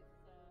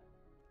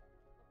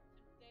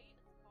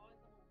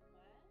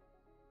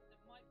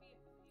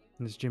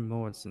 And as Jim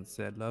Morrison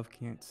said, love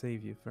can't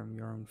save you from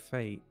your own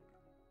fate.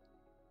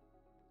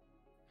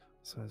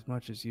 So as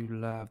much as you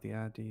love the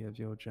idea of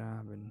your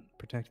job and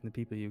protecting the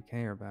people you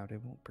care about,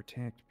 it won't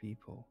protect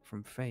people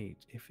from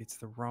fate if it's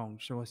the wrong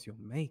choice you're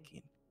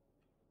making.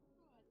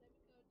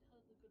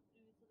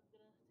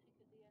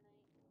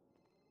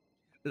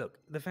 Look,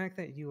 the fact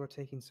that you are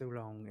taking so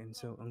long and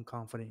so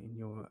unconfident in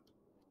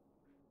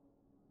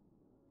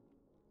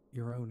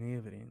your own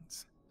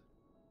evidence.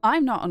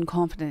 I'm not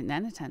unconfident in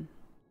anything.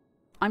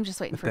 I'm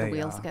just waiting But for the they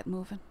wheels to are. get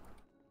moving.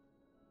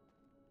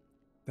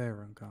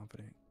 They're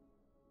unconfident.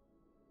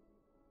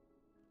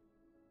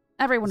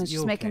 Everyone Is is it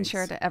just your making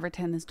sure case? that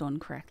everything is done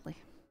correctly.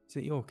 Is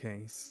it your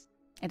case?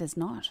 It is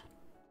not.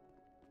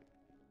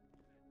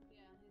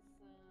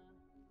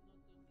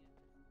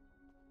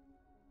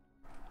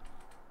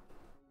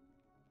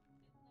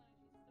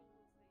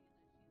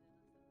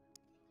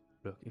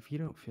 Look, if you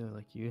don't feel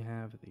like you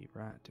have the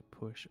right to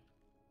push...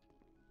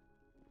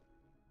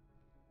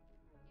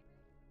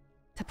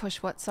 To push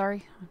what?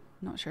 Sorry? I'm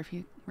not sure if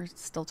you were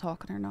still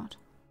talking or not.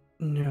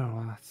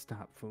 No, I'll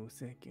stop for a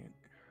second.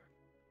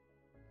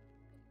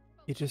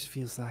 It just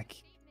feels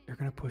like you're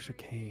going to push a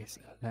case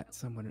and let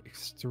someone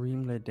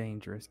extremely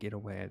dangerous get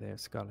away there,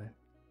 Scully.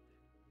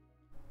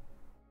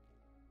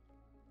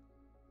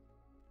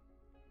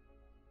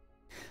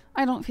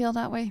 I don't feel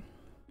that way.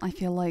 I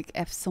feel like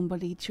if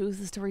somebody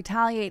chooses to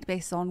retaliate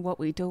based on what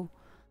we do,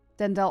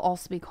 then they'll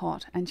also be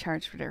caught and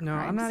charged for their No,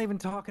 crimes. I'm not even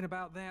talking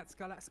about that,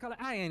 Scully. Scully,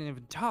 I ain't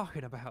even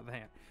talking about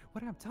that.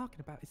 What I'm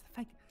talking about is the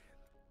fact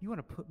you want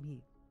to put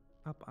me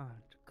up on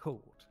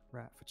court,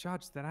 right, for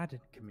charges that I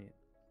didn't commit.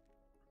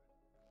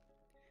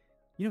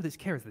 You know this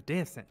carries the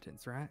death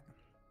sentence, right?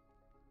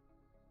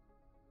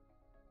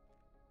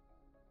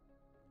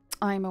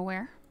 I'm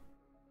aware.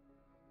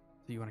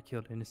 So you want to kill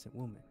an innocent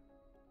woman?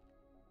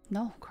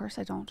 No, of course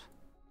I don't.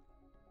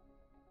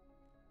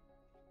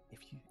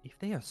 If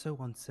they are so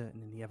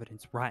uncertain in the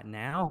evidence right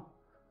now,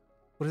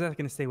 what is that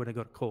going to say when they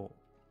go to court?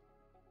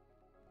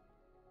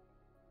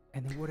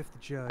 And then what if the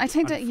judge? I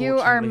think that you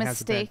are unfortunately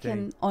has a bad day?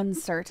 mistaking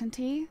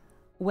uncertainty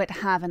with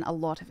having a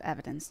lot of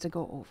evidence to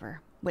go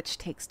over, which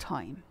takes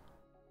time.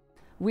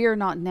 we're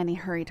not in any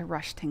hurry to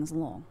rush things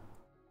along.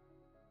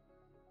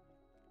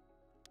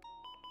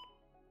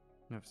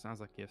 No, it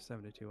sounds like you have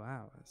 72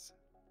 hours.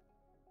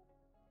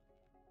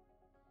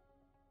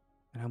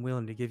 And I'm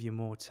willing to give you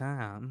more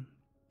time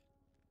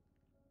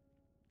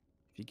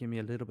if you give me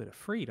a little bit of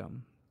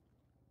freedom.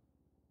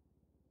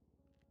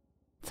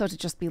 So to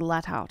just be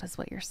let out is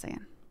what you're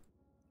saying.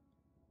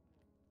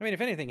 I mean,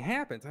 if anything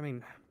happens, I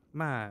mean,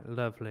 my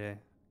lovely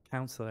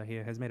counselor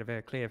here has made it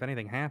very clear, if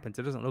anything happens,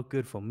 it doesn't look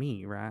good for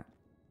me, right?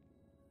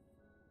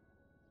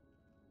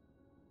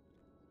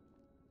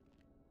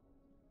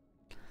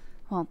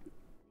 Well,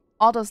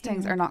 all those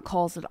things are not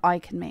calls that I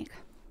can make.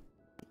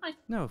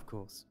 No, of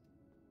course.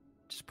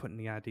 Just putting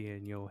the idea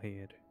in your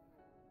head.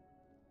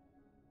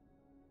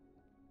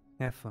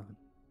 Have fun.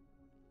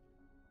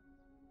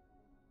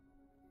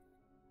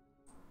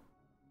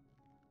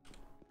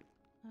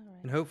 All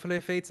right. And hopefully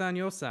fate's on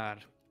your side.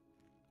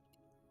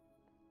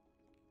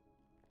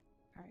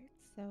 All right.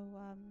 So,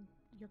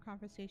 your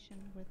conversation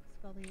with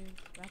Scully is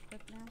wrapped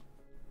up now?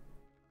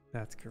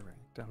 That's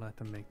correct. I'll let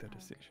them make the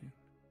decision.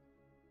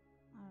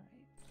 All right.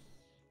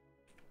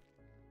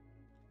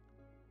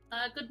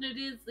 Good news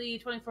is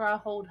the 24-hour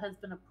hold has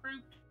been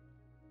approved.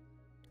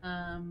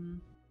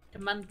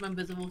 Command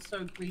members have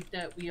also agreed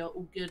that we are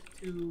all good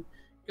to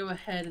go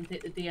ahead and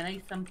take the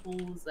DNA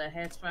samples, the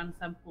hair strand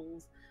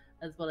samples,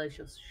 as well as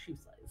your shoe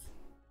size.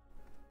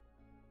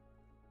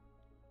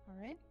 All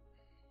right.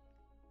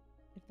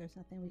 If there's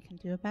nothing we can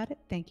do about it,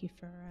 thank you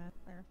for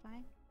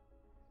clarifying.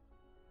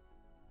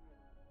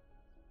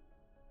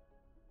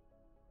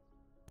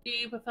 Do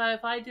you prefer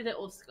if I did it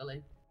or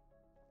Scully?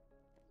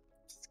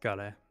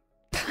 Scully.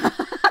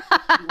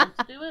 You want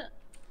to do it?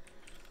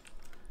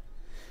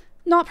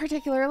 Not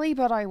particularly,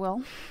 but I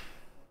will.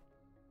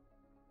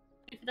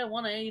 If you don't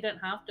want to, you don't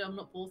have to. I'm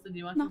not forcing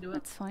you. I No, can do it.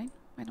 that's fine.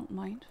 I don't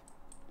mind.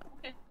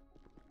 Okay.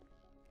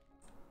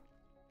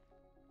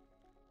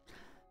 You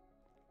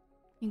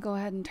can go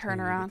ahead and turn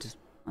you need around. to-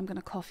 I'm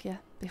gonna cuff you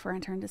before I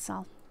enter the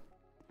cell.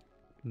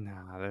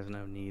 Nah, there's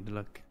no need.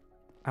 Look,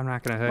 I'm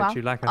not going to hurt Well,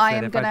 you. Like I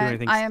said, if I do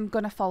anything... I am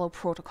gonna follow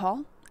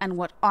protocol and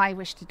what I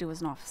wish to do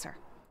as an officer.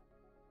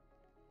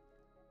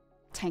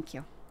 Thank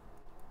you.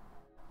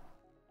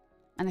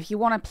 And if you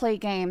want to play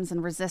games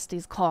and resist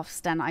these cuffs,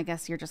 then I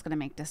guess you're just going to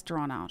make this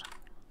drawn out.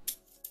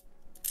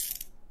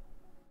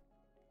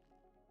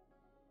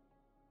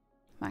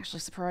 I'm actually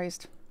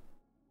surprised.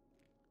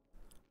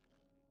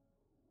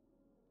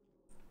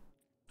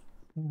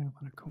 I want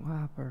to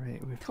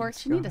cooperate with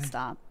Torch, you you need to Scully.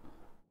 stop.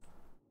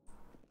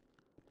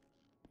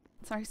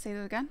 Sorry, say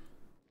that again?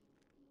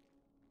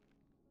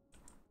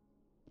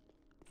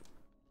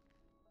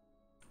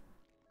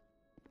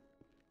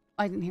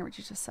 I didn't hear what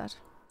you just said.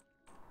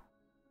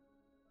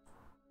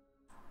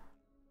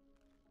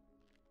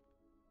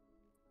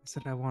 I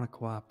said I want to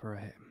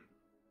cooperate.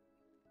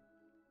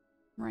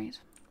 Right.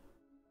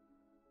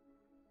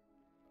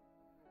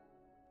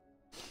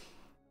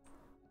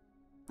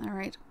 All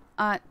right.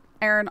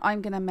 Aaron,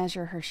 I'm going to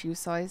measure her shoe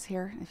size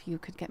here. If you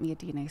could get me a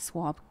DNA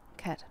swab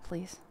kit,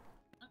 please.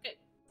 Okay.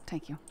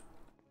 Thank you.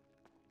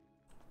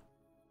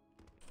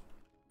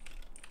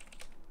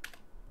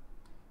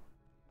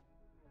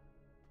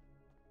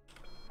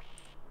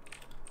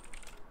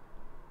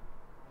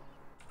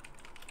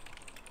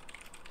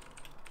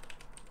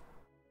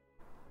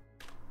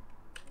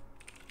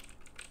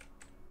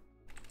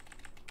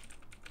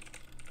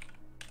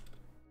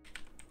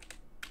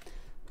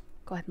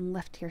 Go ahead and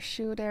lift your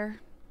shoe there.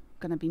 I'm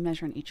going to be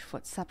measuring each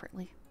foot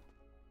separately.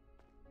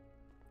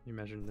 You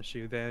measuring the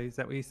shoe there? Is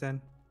that what you said?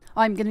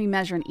 I'm going to be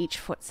measuring each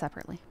foot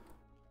separately.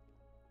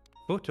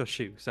 Foot or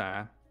shoe?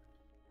 Sorry.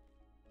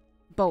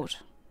 Both.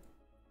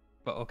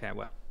 But okay,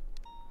 well.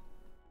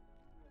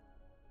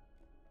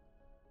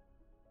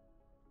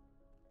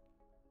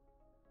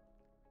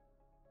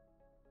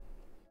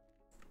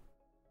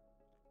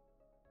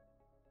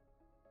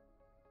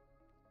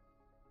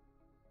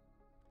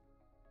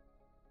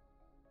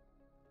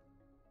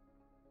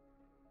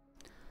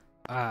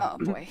 Oh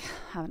boy,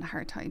 having a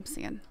hard time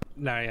seeing.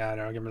 No, yeah,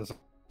 no, give me this.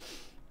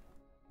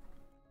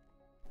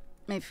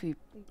 Maybe if we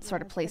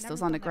sort of Yeah, place the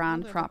those numbers on the that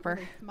ground ruler look proper.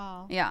 really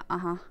small. Yeah,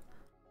 uh-huh.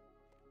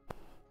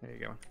 There you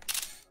go.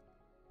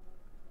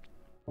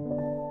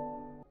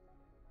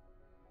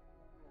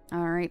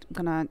 All right, I'm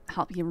gonna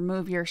help you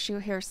remove your shoe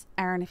here,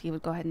 Aaron. If you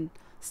would go ahead and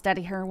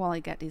steady her while I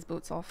get these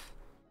boots off.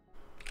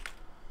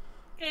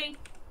 Okay.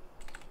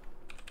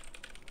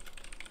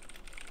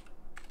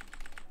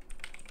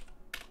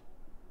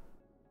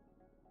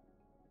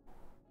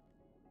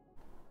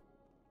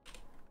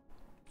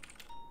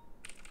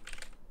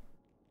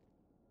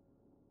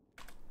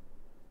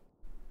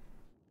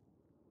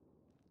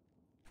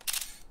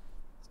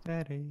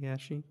 Steady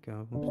as she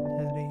goes,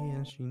 steady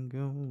as she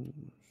goes.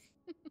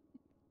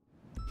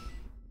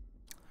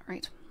 All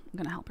right, I'm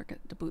gonna help her get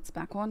the boots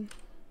back on.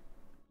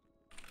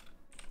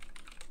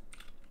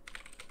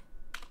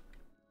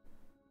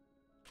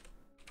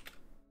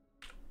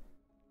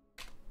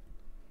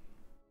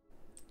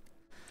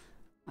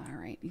 All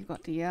right, you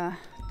got the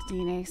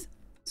DNA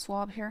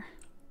swab here.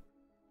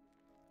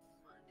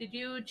 Did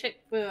you check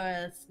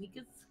for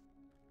sneakers?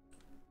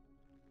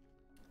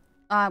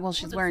 Well,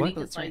 she's What would wearing sneaker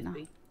boots right size now.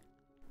 be?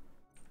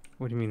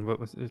 What do you mean? What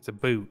was? It's a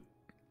boot.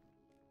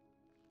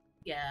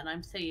 Yeah, and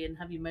I'm saying,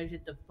 have you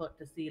measured the foot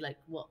to see like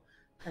what?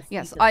 Her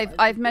Yes, sneaker I've size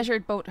I've would be?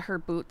 measured both her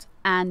boot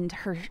and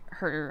her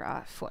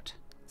foot.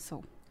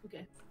 So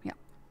Okay. yeah.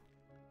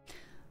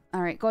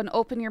 All right, go ahead and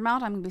open your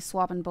mouth. I'm gonna be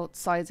swabbing both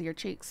sides of your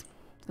cheeks.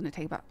 It's gonna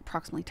take about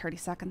approximately 30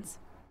 seconds.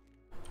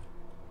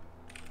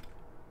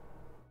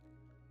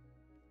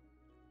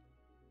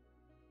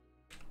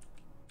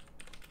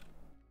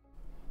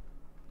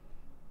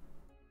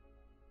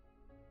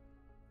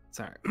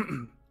 Sorry.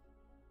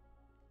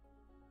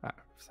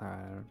 Sorry.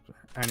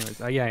 Anyways,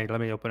 yeah, let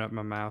me open up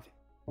my mouth.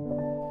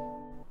 All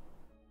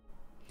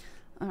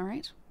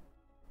right.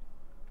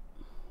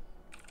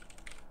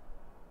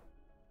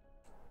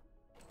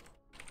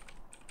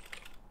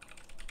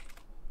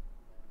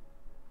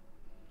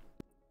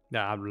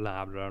 Blah,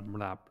 blah, blah,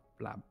 blah,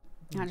 blah.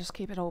 I'll just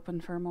keep it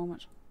open for a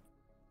moment.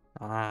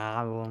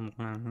 And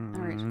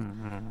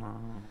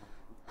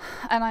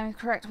I'm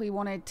correct, we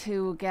wanted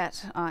to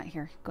get,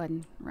 here, go ahead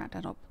and wrap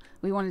that up.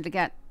 We wanted to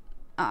get,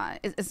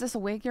 is this a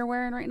wig you're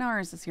wearing right now, or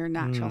is this your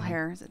natural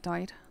hair? Is it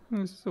dyed?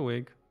 This is a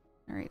wig.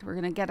 All right, we're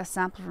going to get a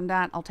sample from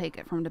that. I'll take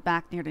it from the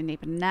back near the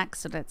nape and neck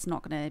so that it's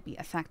not going to be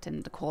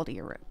affecting the quality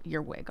of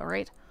your wig, all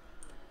right?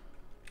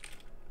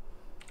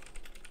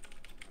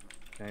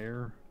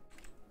 There.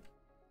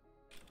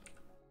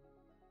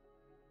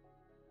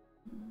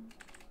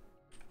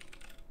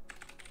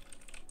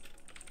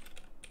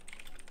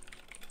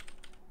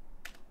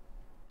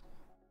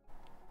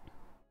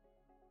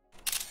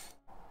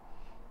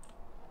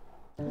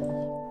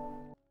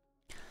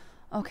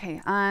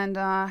 Okay, and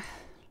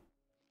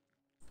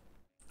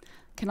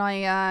can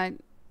I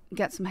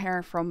get some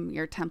hair from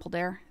your temple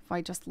there? If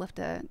I just lift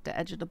the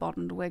edge of the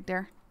bottom of the wig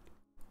there.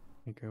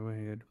 Go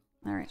ahead.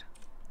 All right.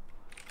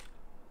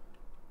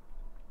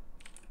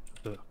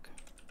 Look.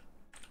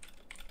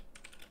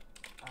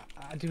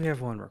 I do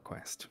have one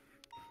request.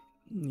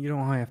 You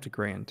don't have to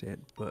grant it,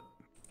 but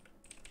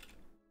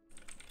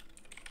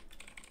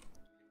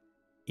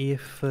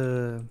if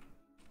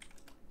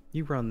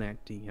you run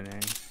that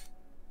DNA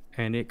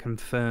and it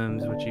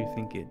confirms what you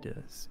think it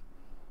does,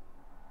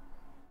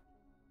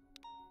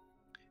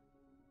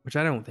 which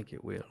I don't think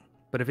it will,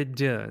 but if it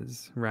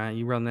does, right,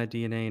 you run that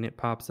DNA and it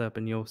pops up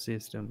in your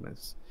system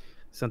as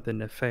something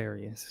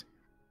nefarious,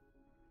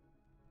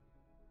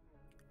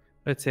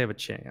 let's have a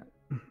chat.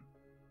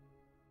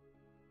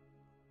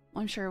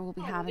 I'm sure we'll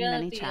be having We're gonna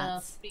many be,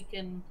 chats.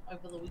 speaking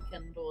over the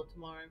weekend or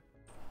tomorrow.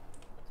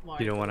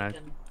 You don't for want to.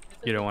 weekend.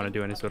 You don't want to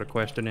do any sort of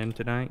questioning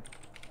tonight.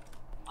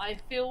 I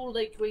feel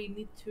like we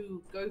need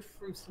to go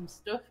through some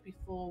stuff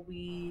before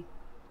we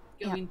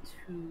go Yeah.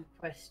 into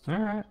question.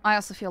 All right. I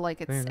also feel like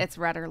Fair enough. it's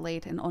rather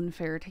late and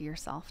unfair to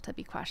yourself to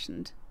be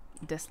questioned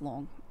this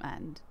long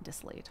and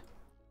this late.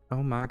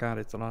 Oh my god,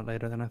 it's a lot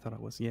later than I thought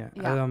it was. Yeah.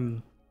 Yeah.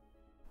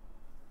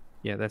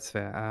 Yeah, that's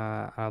fair.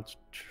 I'll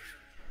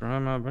try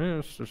my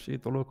best to see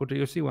if the local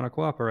DOC want to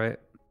cooperate.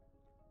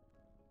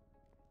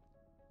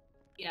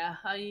 Yeah,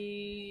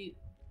 I'm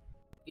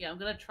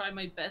gonna try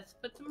my best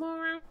for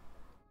tomorrow.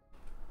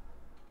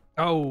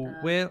 Oh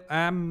well,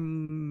 I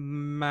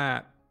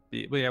might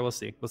be. Well, yeah, we'll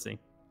see. We'll see.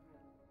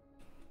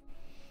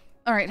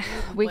 All right,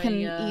 we way,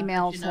 can let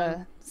email you to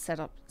know. set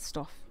up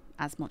stuff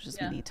as much as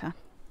Yeah. we need to.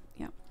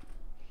 Yeah.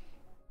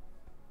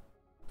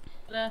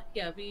 But,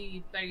 yeah,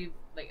 be very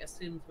as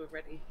soon as we're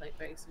ready,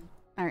 very soon.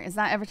 All right, is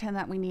that everything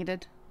that we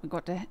needed? We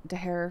got the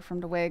hair from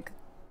the wig,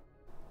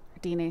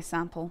 DNA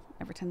sample,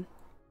 everything.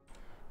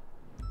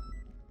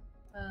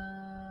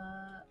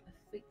 I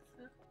think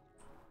so.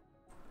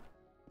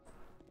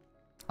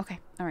 Okay.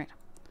 All right.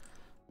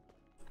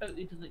 Hope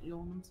he doesn't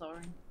yawn. I'm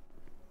sorry.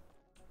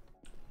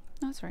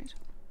 That's right.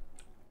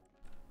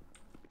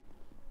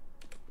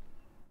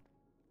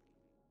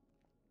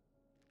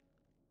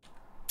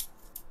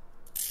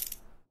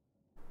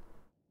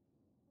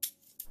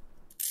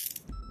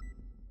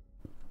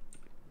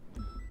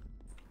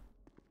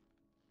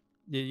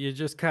 You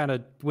just kind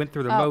of went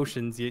through the Oh.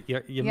 motions. You Yeah,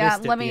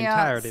 missed it let the me.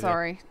 entirety. there.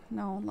 Sorry.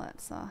 No,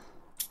 let's.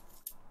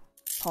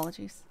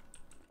 Apologies.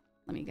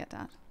 Let me get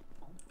that.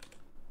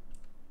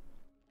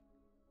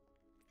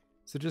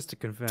 So just to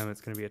confirm, it's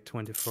going to be a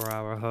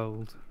 24-hour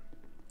hold.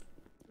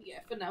 Yeah,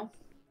 for now.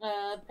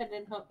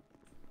 Pending hook.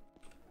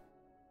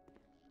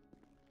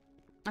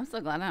 I'm so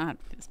glad I don't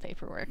have to do this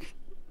paperwork.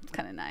 It's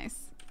kind of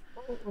nice.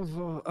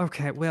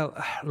 Okay, well,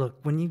 look,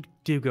 when you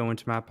do go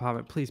into my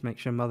apartment, please make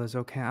sure Mother's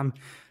okay. I'm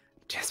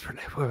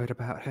desperately worried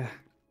about her.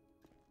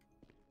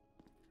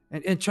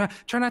 And try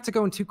not to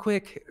go in too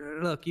quick.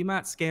 Look, you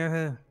might scare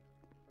her.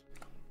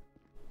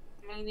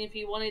 I mean, if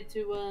you wanted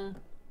to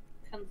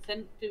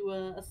consent to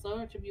a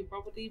search of your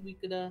property, we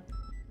could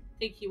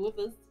take you with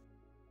us.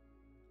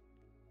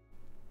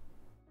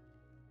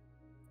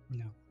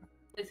 No.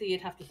 Obviously,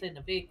 you'd have to stay in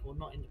the vehicle,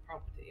 not in the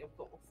property, of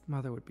course.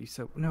 Mother would be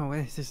so... No,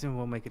 this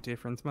won't make a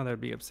difference. Mother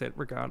would be upset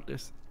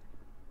regardless.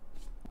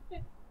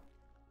 Okay.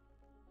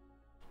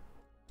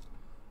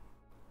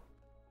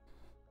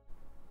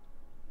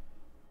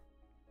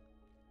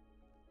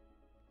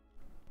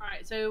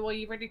 Alright, so are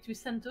you ready to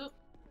send up?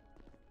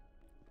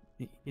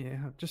 Yeah,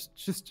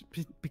 just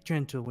be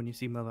gentle when you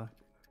see Mother.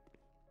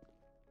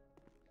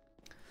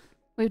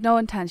 We've no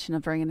intention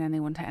of bringing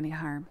anyone to any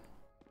harm.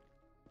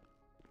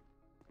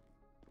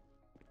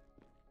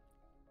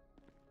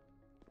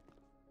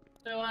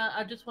 So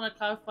I just want to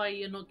clarify,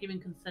 you're not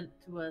giving consent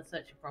to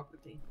search your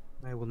property.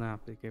 I will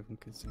not be given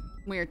consent.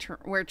 We're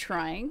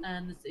trying.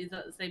 And is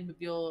that the same with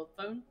your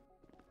phone?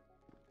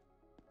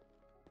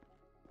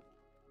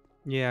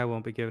 Yeah, I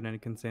won't be giving any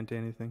consent to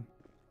anything.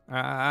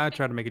 I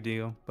try to make a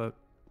deal, but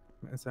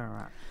it's all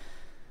right.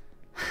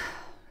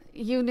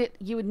 You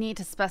would need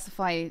to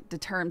specify the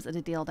terms of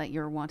the deal that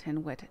you're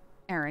wanting with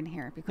Aaron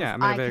here, because Yeah, I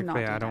mean, I very cannot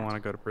clear, do I don't that. want to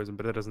go to prison,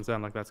 but that doesn't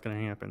sound like that's going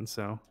to happen,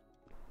 so.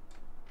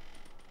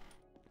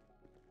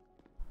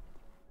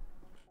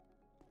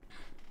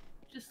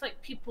 Just like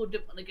people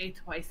don't want to go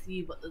to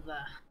ICU, but they're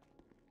there.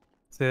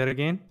 Say that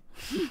again?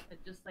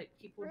 Just like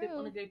people don't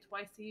want to go to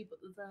ICU, but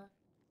they're there.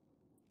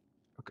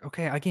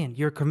 Okay, again,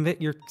 you're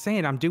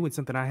saying I'm doing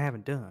something I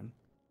haven't done.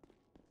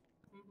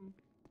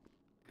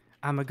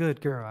 I'm a good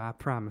girl, I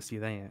promise you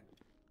that.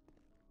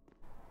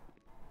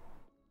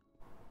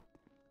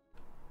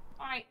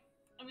 Alright,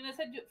 I'm going to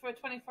send you up for a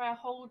 24-hour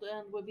hold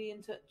and we'll be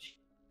in touch.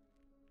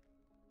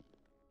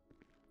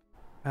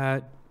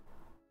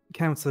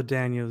 Counselor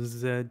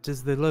Daniels,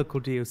 does the local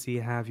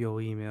DOC have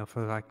your email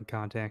so that I can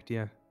contact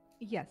you?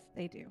 Yes,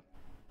 they do.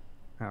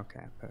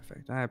 Okay,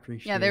 perfect. I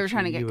appreciate Yeah, they were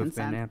trying to get you have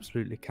consent. been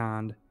absolutely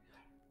kind.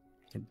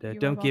 And, You are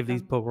don't give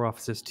these welcome. poor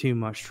officers too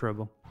much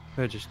trouble.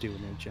 They're just doing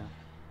their job.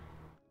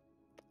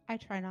 I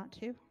try not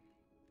to.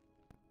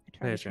 I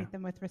try There to you treat go.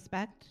 them with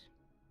respect.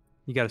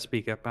 You got to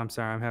speak up. I'm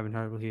sorry, I'm having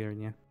trouble hearing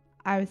you.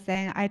 I was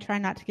saying I try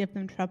not to give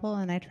them trouble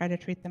and I try to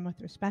treat them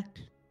with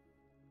respect.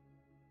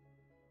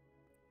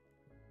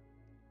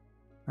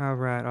 All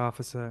right,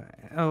 officer.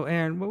 Oh,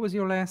 Aaron, what was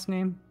your last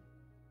name?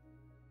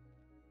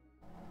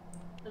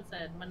 As I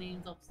said, my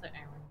name's Officer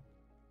Aaron.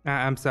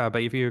 I'm sorry,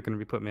 but if you're going to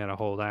be putting me on a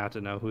hold, I have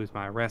to know who's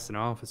my arresting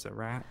officer,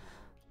 right?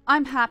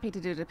 I'm happy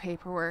to do the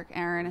paperwork,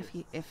 Aaron, if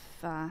you If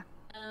want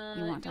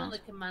you want that. the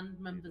command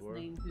member's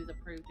name who's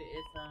approved it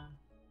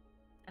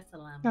is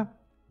SLM. No.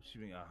 She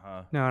mean,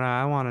 uh-huh. No,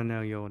 I want to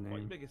know your Why you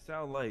name. make it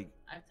sound like...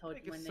 I've told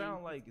Make you it my name.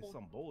 sound like it's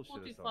some bullshit or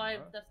something, 45,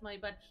 huh? that's my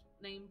badge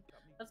name.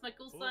 That's my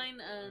call sign,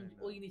 and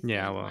all you need to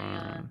Yeah, know well, is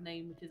my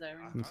name, which is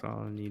Aaron. That's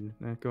all I need.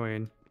 Go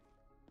ahead.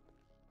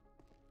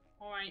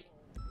 Alright.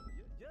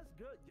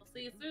 I'll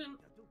see you soon.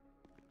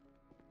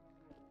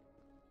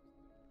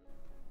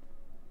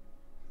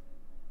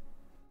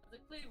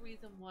 There's a clear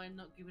reason why I'm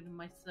not giving her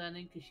my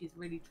surname, because she's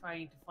really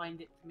trying to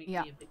find it to make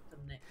Yeah. me a victim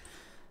next.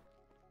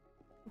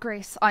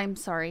 Grace, I'm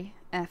sorry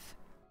if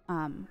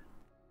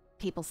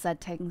people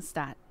said things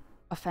that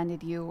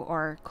offended you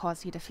or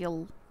caused you to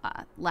feel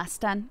less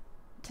than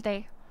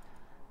today.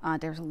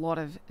 There's a lot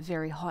of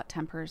very hot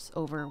tempers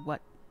over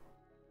what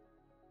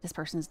this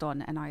person has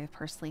done, and I have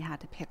personally had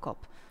to pick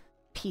up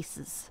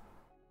pieces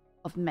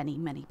of many,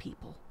 many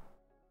people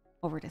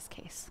over this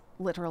case.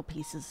 Literal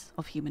pieces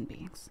of human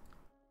beings.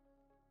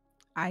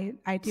 I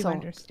do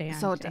understand.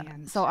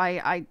 So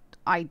I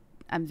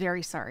am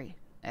very sorry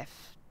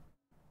if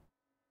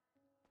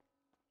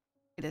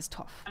it is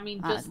tough. I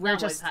mean, we're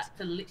I've had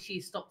to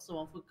literally stop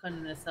someone from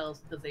cutting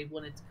themselves because they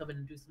wanted to come in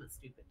and do something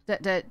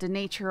stupid. The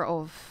nature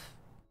of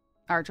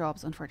our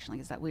jobs, unfortunately,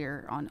 is that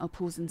we're on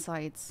opposing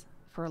sides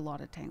for a lot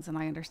of things, and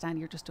I understand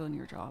you're just doing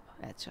your job.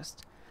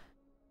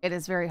 It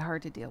is very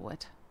hard to deal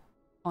with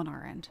on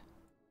our end.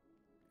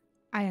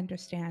 I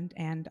understand,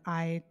 and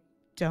I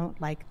don't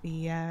like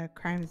the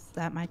crimes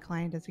that my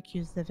client is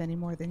accused of any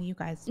more than you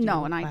guys do.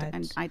 No, and I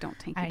but don't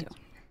think you do.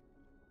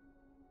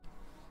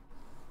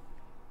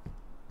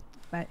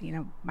 But, you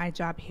know, my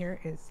job here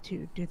is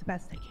to do the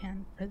best I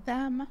can for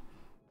them,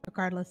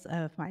 regardless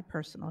of my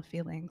personal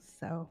feelings.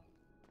 So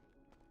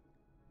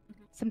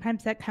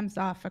sometimes that comes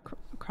off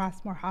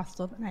across more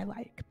hostile than I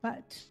like,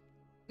 but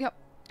yep,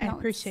 I no,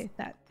 appreciate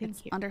that.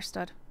 Thank you.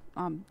 Understood.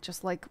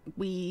 Just like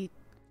we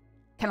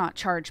cannot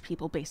charge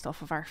people based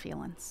off of our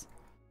feelings.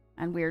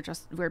 And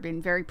we're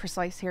being very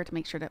precise here to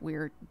make sure that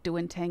we're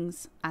doing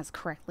things as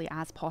correctly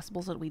as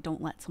possible so that we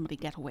don't let somebody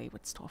get away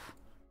with stuff.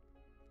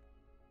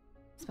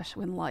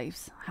 Especially when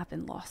lives have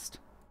been lost.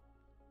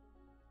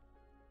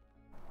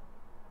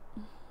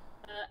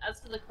 As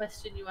for the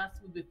question you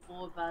asked me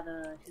before about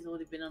she's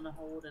already been on a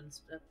hold and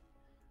stuff,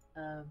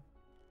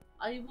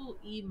 I will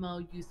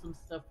email you some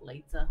stuff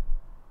later.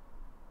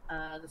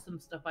 There's some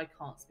stuff I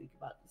can't speak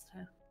about this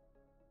time.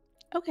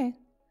 Okay.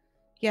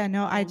 Yeah,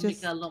 no, I It'll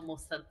just... make a lot more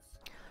sense.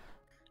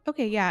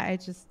 Okay, yeah, I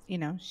just, you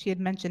know, she had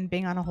mentioned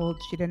being on a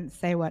hold. She didn't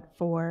say what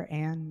for,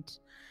 and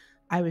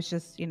I was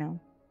just, you know,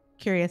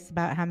 curious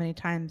about how many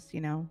times, you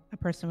know, a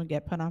person would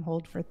get put on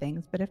hold for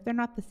things. But if they're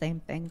not the same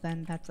thing,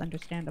 then that's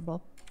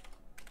understandable.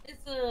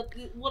 It's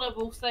what I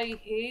will say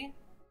here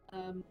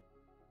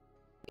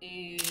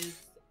is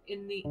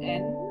in the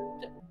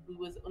end we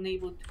was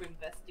unable to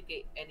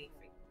investigate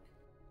anything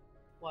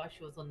while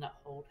she was on that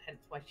hold, hence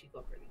why she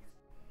got released.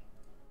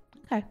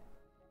 Okay.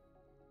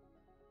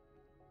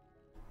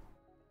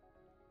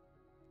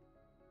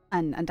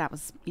 And that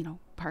was, you know,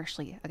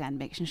 partially, again,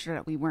 making sure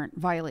that we weren't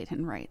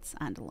violating rights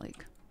and the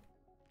like.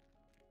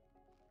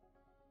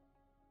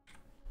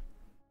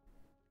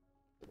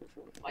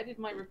 Why did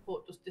my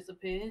report just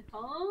disappear?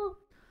 Huh?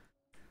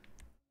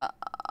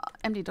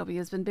 MDW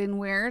has been being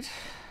weird.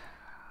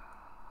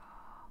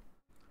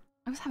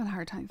 I was having a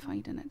hard time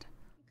finding it.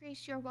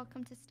 Grace, you're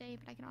welcome to stay,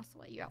 but I can also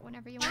let you out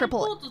whenever you My want.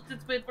 report just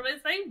disappeared, but I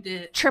saved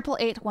it.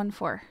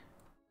 88814.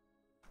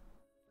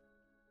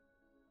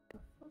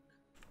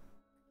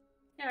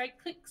 Yeah, I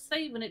clicked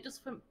save and it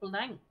just went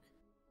blank.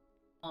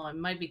 Oh, it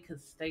might be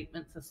because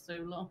statements are so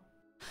long.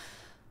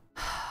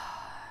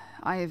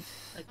 I've...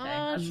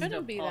 Okay,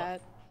 shouldn't be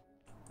that.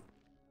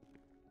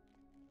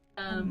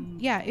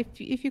 Yeah, if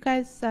you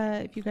guys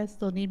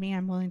still need me,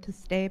 I'm willing to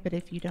stay. But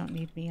if you don't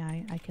need me,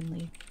 I can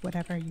leave.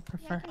 Whatever you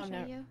prefer. Yeah, I can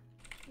show you.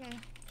 Yeah.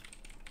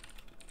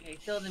 Okay,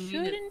 kill the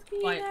Shouldn't minutes be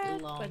quite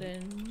that, long. but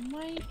it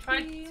might I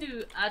tried be.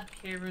 to add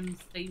Kieran's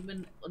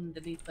statement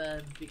underneath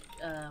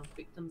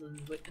victims and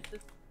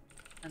witnesses.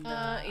 And,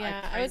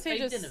 yeah, I would say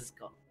just.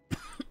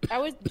 I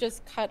would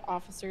just cut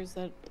officers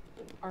that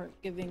aren't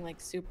giving like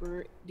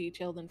super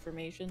detailed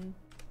information,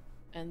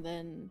 and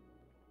then.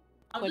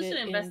 I'm just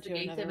an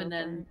investigative and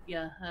then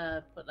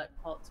put like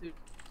part 2.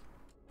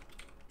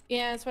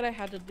 Yeah, that's what I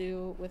had to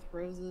do with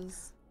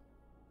Rose's.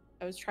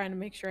 I was trying to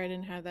make sure I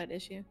didn't have that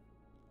issue.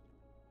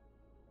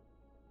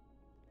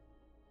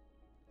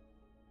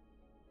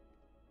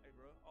 Hey,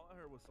 bro, all I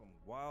heard was some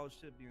wild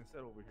shit being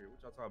said over here. What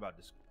y'all talking about?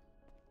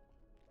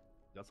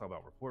 Y'all talking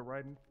about report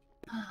writing?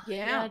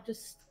 Yeah,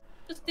 just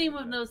deal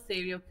with no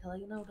serial killer.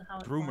 You know how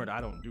it's Rumored, like.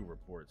 I don't do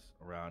reports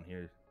around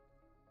here.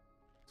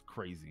 It's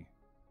crazy.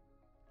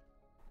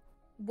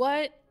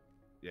 What?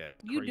 Yeah,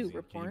 You crazy. do Can you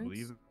reports.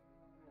 believe it?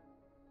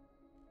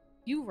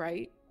 You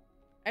write.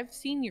 I've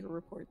seen your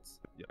reports.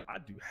 Yeah, I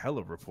do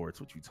hella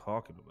reports. What you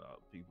talking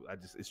about? People,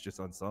 it's just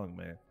unsung,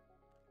 man.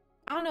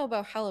 I don't know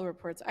about hella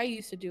reports. I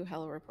used to do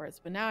hella reports,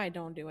 but now I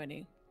don't do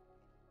any.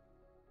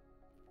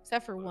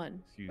 Except for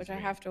one, excuse which I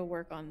me. have to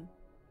work on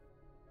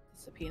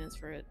the subpoenas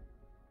for it.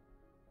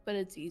 But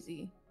it's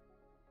easy.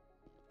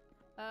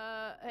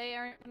 Hey,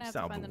 I'm gonna have to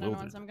sound find the 911,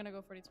 bewildered. so I'm gonna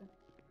go 42.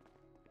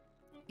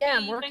 Yeah,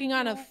 I'm working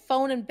on a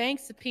phone and bank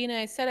subpoena.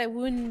 I said I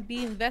wouldn't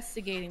be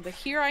investigating, but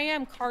here I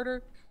am,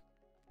 Carter.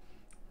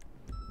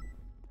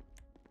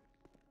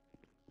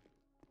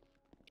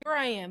 Here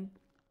I am.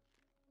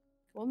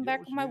 Going You know back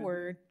what on you my need to do?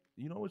 word.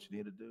 You know what you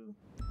need to do? You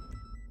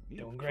need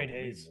to Doing great,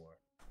 patrol me Hayes. more.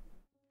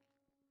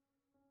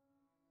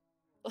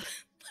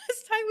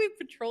 Last time we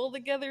patrolled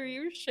together,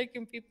 you were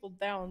shaking people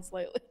down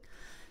slightly.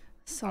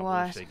 So,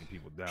 I was shaking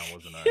people down,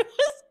 wasn't I? It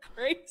was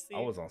crazy. I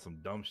was on some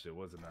dumb shit,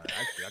 wasn't I?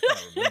 Actually, I kind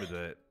of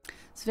remember that.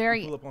 It's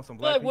very... You pull up on some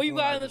black Look, what you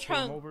people and got I in the just pull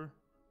them trunk? over?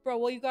 Bro,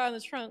 what you got in the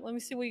trunk? Let me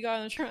see what you got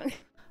in the trunk.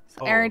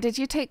 So, Aaron, did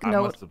you take I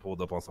note must have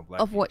pulled up on some black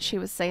of what people. she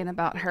was saying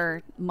about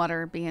her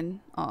mother being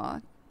I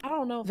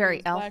don't know if very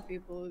it was ill? black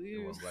people. It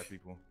You- was black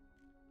people.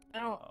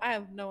 I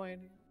have no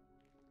idea.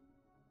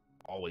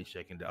 Always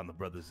shaking down the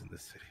brothers in the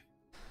city.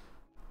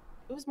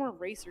 It was more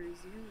racers.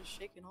 You were just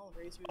shaking all the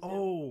racers. down.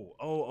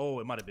 Oh,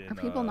 it might have been. Are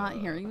people not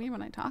hearing me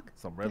when I talk?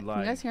 Some red Can line.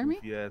 you guys hear me?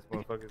 Ass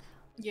motherfuckers.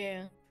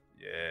 Yeah.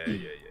 Yeah. I do that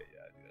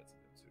to them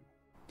too.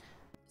 Yeah,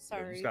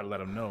 Sorry. you just gotta let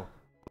them know.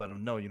 Let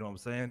them know. You know what I'm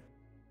saying?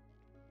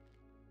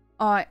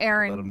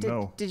 Aaron, Let 'em did,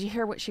 know. did you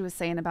hear what she was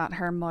saying about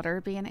her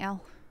mother being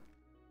ill?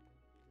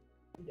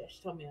 Yeah,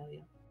 she told me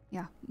earlier.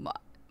 Yeah.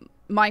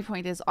 My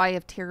point is, I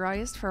have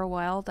theorized for a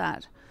while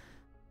that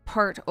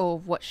part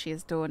of what she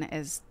is doing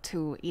is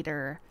to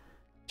either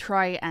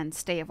try and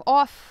stave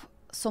off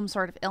some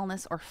sort of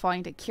illness or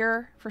find a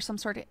cure for some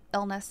sort of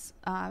illness,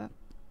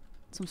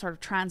 some sort of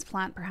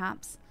transplant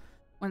perhaps.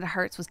 One of the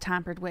hearts was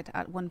tampered with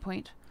at one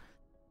point.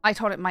 I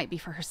thought it might be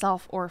for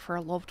herself or for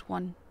a loved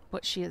one,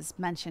 but she has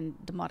mentioned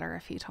the mother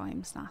a few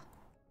times now.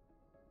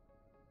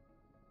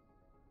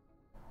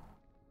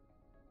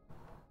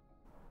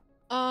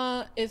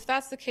 If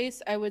that's the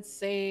case, I would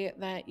say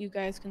that you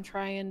guys can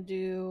try and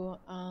do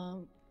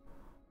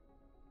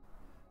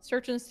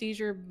search and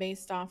seizure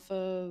based off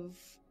of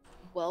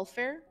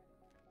welfare.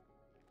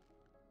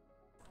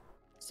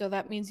 So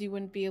that means you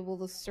wouldn't be able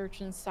to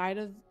search inside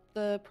of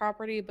the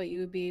property, but you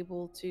would be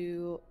able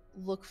to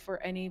look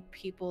for any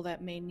people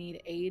that may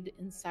need aid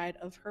inside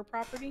of her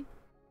property,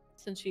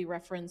 since she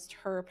referenced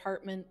her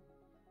apartment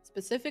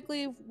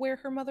specifically where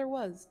her mother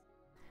was.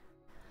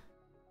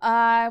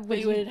 But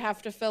you would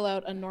have to fill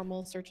out a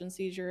normal search and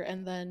seizure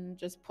and then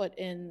just put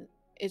in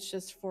it's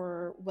just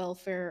for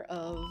welfare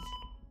of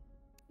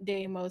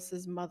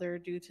Deimos's mother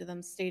due to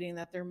them stating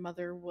that their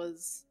mother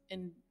was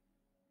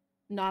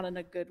not in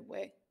a good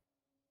way.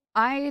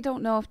 I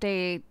don't know if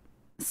they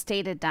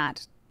stated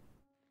that.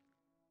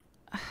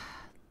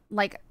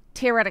 Like,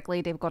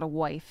 theoretically, they've got a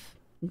wife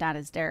that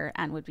is there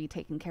and would be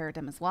taking care of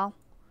them as well.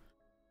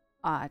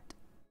 I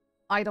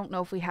don't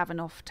know if we have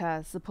enough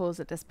to suppose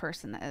that this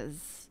person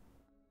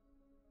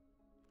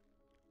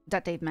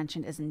that they've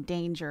mentioned is in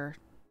danger.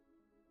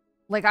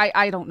 Like,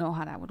 I don't know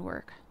how that would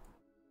work.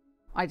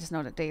 I just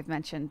know that they've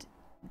mentioned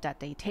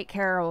that they take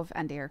care of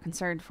and they are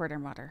concerned for their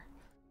mother.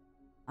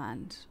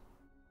 And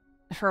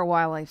for a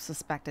while I've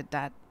suspected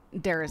that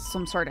there is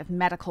some sort of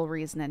medical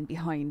reasoning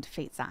behind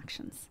Fate's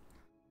actions.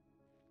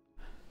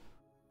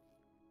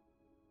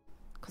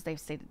 Because they've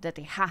stated that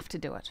they have to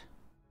do it.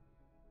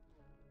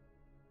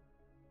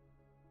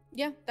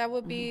 Yeah, that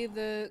would be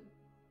the,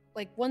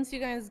 like, once you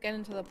guys get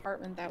into the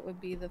apartment, that would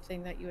be the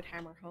thing that you would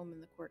hammer home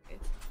in the court case.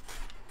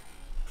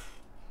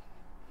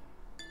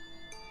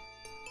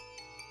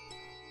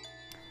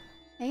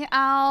 Hey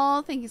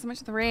Al, thank you so much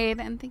for the raid,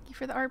 and thank you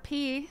for the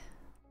RP.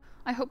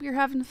 I hope you're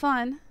having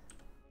fun.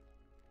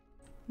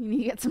 You need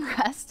to get some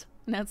rest.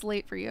 I know it's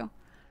late for you.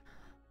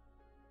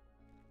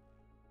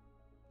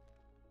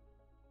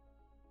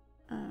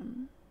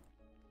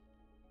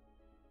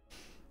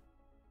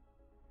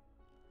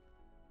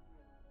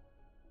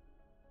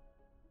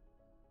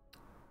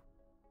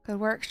 Good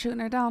work shooting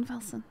her down,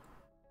 Felson.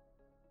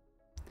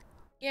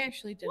 He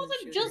actually didn't. Wasn't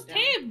shoot just her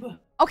down. him.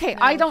 Okay,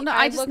 No, I don't know.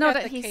 I just looked know at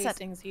that the he said.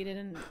 casings. He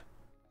didn't.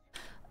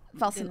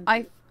 Felson,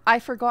 didn't I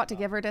forgot to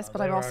give her this, but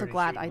They I'm were also already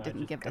glad shooting, I just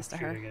didn't give this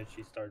kept to her. shooting and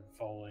she started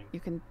falling. You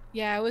can.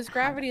 Yeah, it was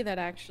gravity that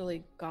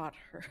actually got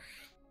her.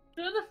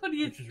 You know the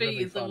funniest Which is thing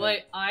really is the funny.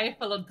 way I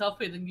fell on top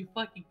of it and you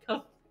fucking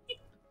cuffed me.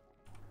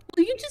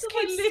 Well, you just So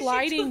I keep literally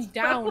sliding just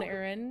down, fell.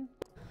 Aaron.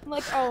 I'm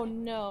like, oh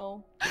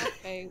no.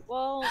 Okay,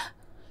 well,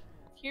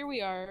 here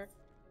we are.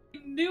 I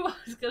knew I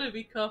was gonna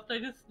be cuffed. I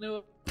just knew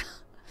it.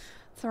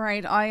 It's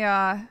alright.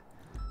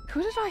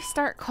 Who did I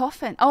start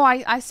cuffing? Oh,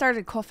 I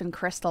started cuffing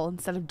Crystal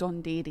instead of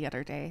Dundee the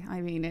other day.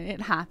 I mean,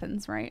 it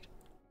happens, right?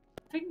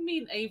 I think me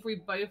and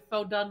Avery both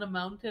fell down the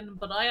mountain,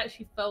 but I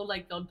actually fell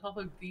like on top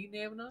of Dean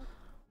Amina.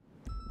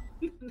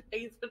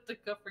 Hayes went to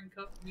cuff and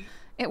cuff me.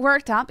 It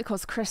worked out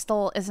because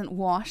Crystal isn't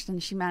washed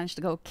and she managed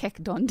to go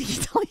kick Dundee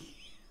till he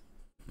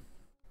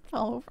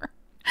fell over.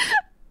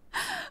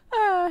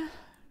 I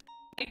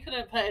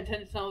couldn't pay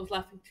attention. I was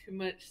laughing too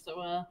much, so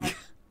I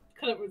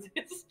couldn't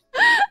resist.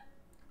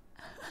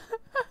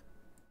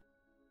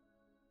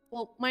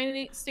 Well,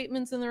 my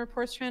statements in the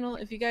reports channel.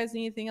 If you guys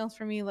need anything else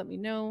from me, let me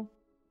know.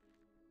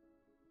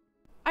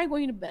 I'm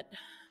going to bed.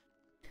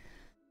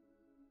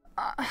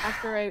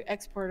 After I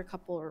export a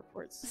couple of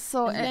reports.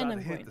 So and then About I'm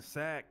to hit going. the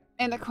sack.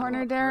 In the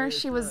corner there,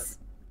 she was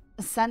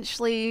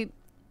essentially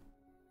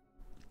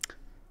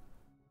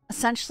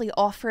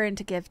offering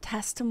to give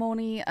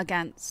testimony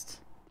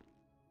against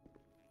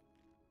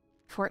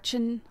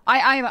Fortune.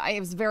 I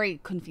was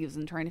very confused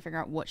in trying to figure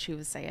out what she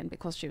was saying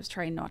because she was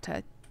trying not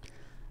to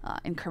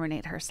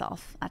incriminate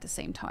herself at the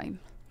same time.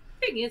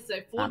 Thing is, though,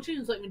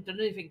 Fortune's not even done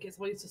anything. It's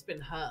always just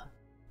been her.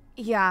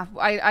 Yeah,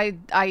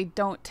 I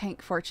don't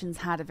think Fortune's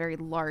had a very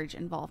large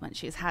involvement.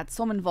 She's had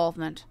some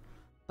involvement,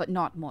 but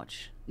not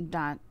much.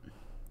 That,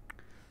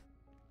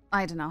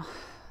 I don't know.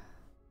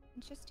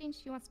 Interesting.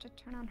 She wants to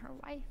turn on her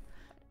wife.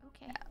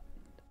 But okay.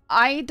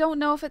 I don't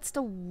know if it's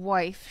the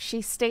wife.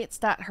 She states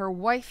that her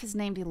wife is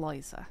named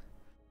Eliza.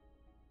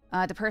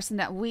 The person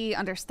that we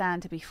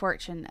understand to be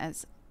Fortune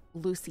as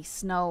Lucy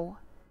Snow,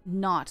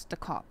 not the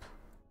cop.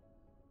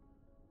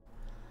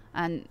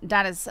 And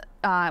that is,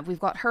 we've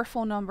got her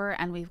phone number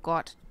and we've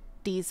got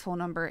Dee's phone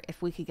number. If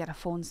we could get a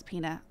phone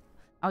subpoena,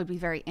 I would be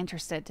very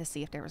interested to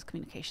see if there was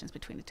communications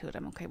between the two of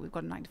them. Okay, we've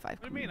got a 9 to 5.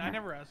 What do you mean? I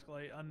never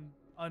escalate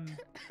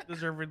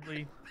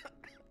undeservedly.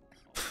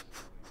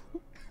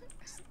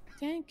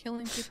 Dang,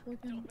 killing people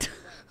again.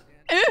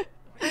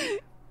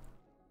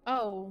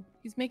 Oh,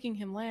 he's making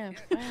him laugh.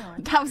 Wow.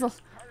 That was a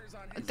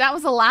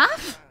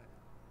laugh?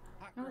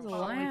 That was a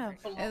laugh.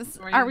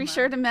 Are we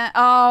sure to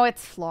oh,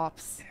 it's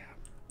flops.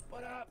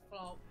 What up,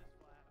 Flop?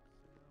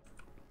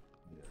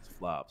 It's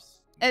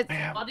flops.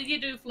 What did you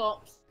do,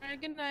 Flops?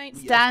 Good night.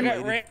 Stan.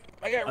 I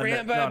got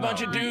ran by a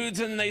bunch of dudes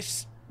and they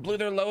blew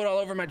their load all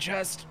over my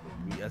chest.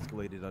 We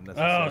escalated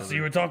unnecessarily. Oh, so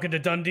you were talking to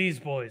Dundee's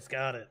boys.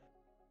 Got it.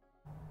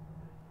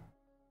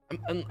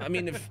 I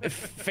mean, if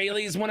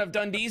Faley's one of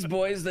Dundee's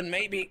boys, then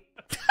maybe.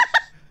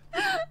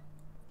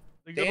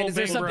 Dan, is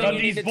there something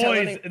you need to Dundee's tell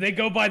boys, they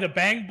go by the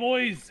Bang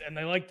Boys, and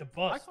they like to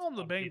bust. I call them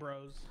the Bang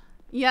Bros.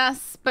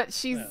 Yes, but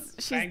she's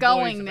Bang boys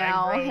going and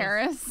now, bang bros.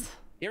 Harris.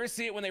 You ever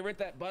see it when they rent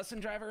that bus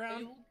and drive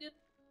around? Oh yeah.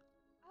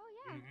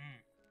 You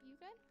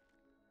good?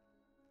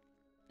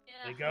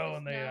 They go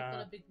and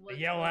they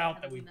yell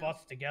out that we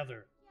bust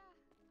together.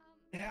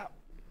 Yeah.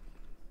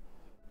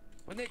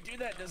 When they do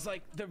that, does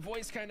like their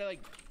voice kind of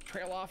like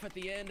trail off at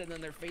the end, and then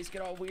their face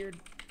get all weird?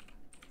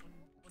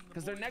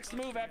 Because their next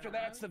move after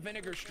that's the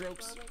vinegar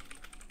strokes.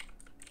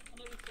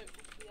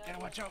 Gotta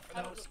watch out for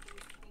those.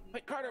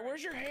 Wait, Carter,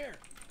 where's your hair?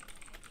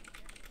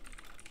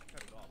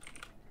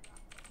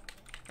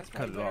 That's Cut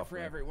probably it better off, for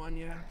man. everyone.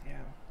 Yeah.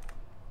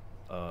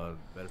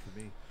 Better for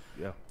me.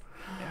 Yeah.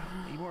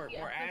 You more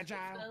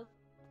agile.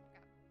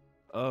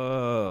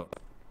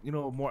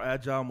 More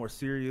agile, more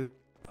serious.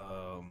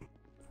 Whole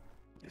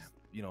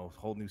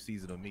new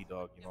season of me,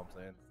 dog. You know what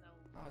I'm saying?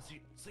 Oh,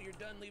 so you're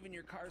done leaving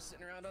your car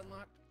sitting around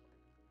unlocked?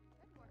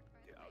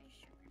 Yeah, I'll just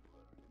shoot people.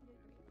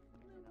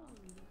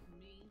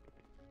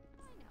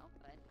 I know,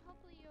 but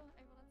hopefully you're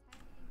able to tie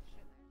everything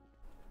together.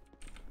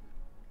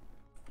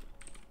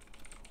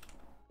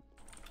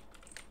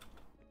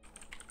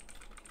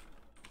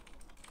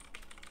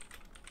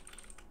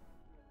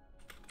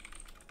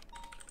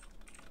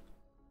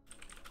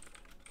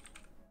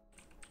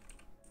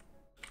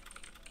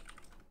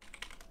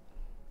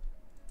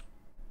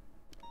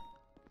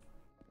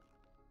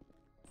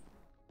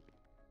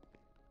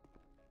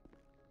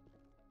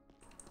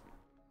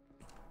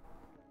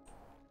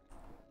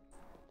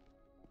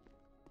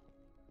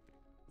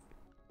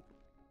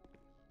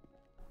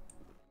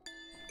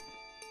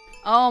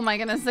 Oh my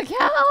goodness, the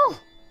kettle!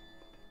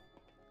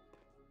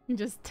 You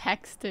just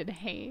texted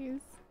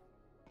Hayes.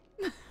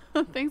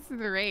 Thanks for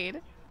the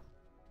raid.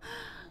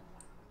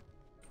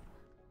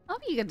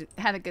 Hope you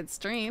had a good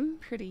stream.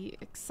 Pretty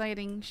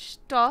exciting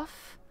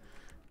stuff.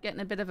 Getting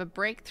a bit of a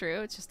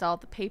breakthrough. It's just all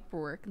the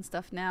paperwork and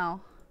stuff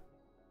now.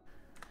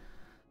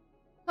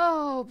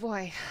 Oh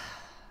boy.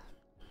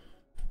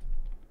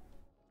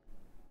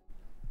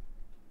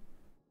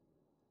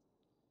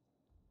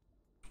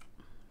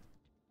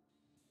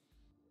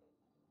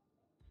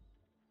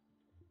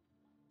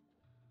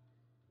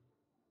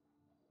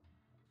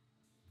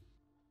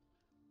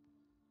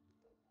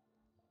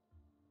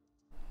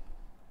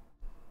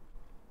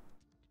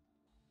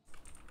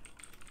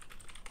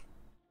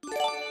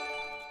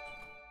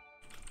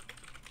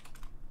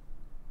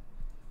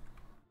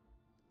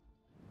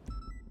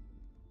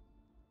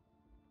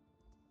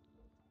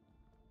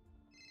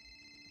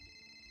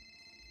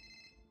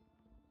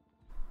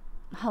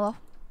 Hello?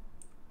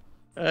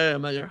 Hey,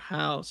 I'm at your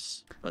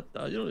house, but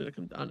you don't need to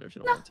come down there if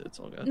you don't want to. It's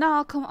all good. No,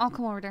 I'll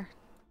come over there.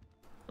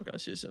 Okay,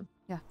 see you soon.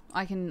 Yeah,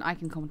 I can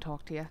come and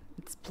talk to you.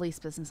 It's police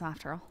business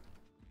after all.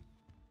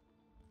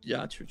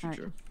 Yeah, true. Alright.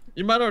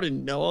 You might already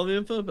know all the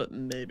info, but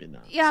maybe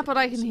not. Yeah, but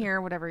I can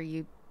hear whatever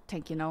you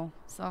think you know,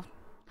 so.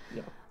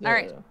 Yeah. All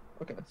right. Yeah.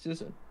 Okay, see you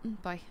soon.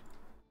 Bye.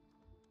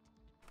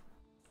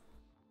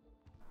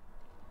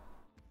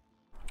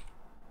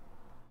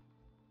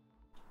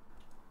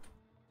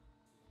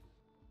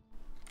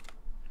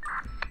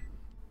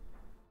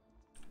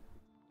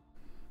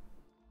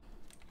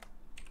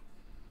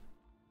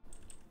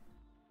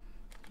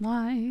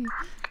 Why?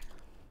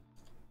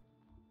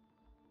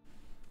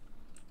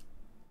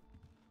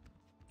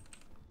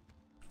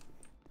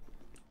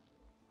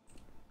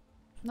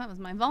 That was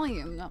my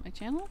volume, not my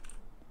channel.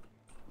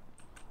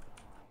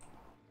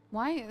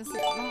 Why is it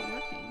not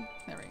working?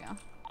 There we go.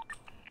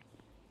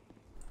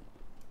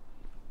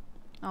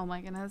 Oh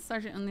my goodness,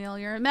 Sergeant O'Neill,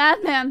 you're a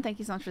madman! Thank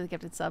you so much for the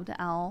gifted sub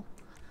to Al.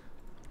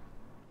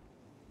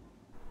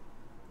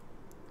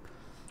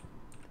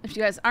 If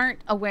you guys aren't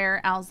aware,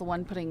 Al's the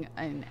one putting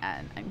in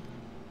an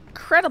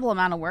incredible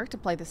amount of work to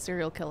play the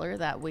serial killer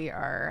that we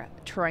are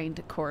trying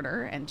to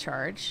corner and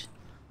charge.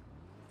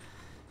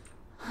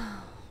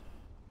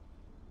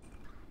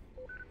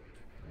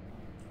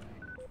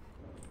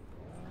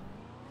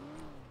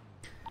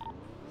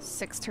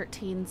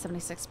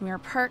 61376 Mirror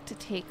Park to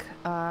take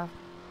a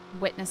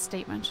witness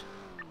statement.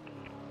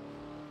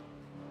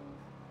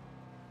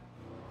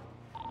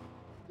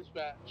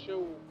 Dispatch,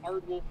 show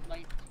Hardwolf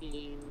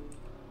 19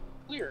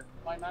 clear.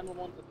 My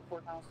 911's at the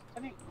courthouse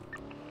 10-8.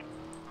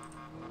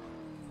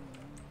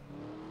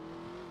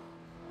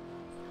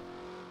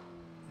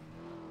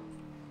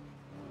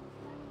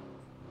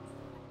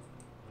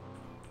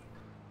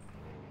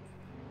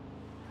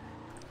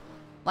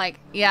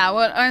 Like, yeah,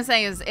 what I'm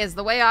saying is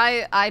the way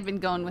I've been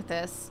going with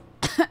this,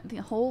 the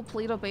whole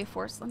Paleto Bay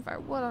Forest on fire.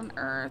 What on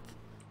earth?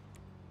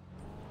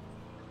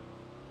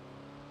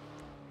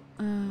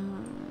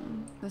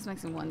 This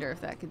makes me wonder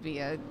if that could be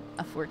a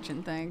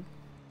fortune thing.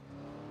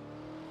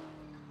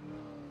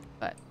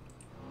 But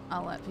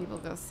I'll let people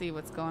go see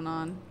what's going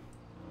on.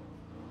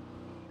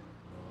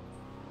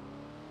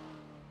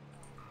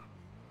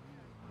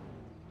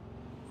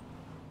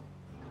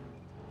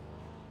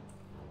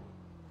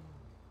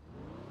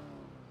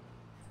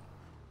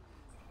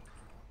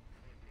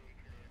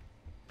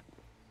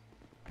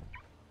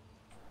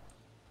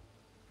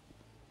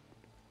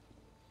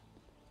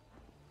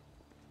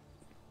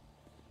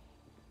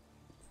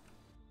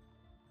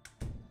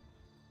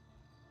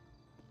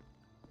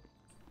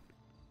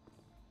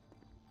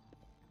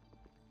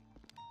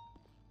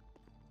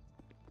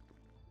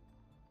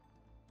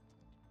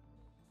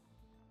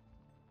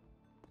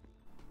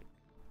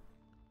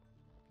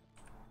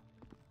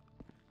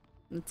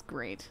 It's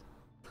great.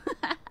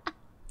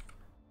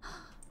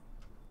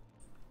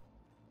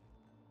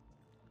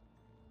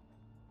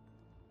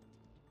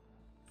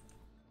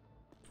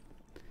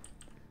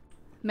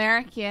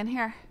 Merrick, you in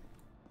here?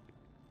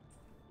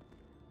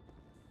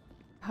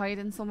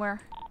 Hiding somewhere?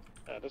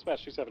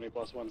 Dispatch 270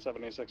 plus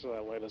 176 of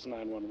that latest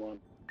 911.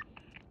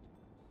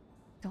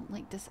 Don't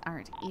like this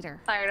art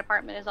either. Fire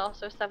department is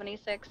also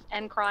 76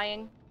 and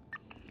crying.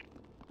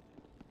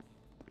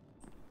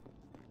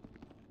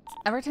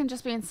 Everton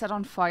just being set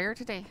on fire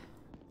today.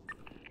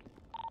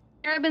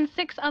 There have been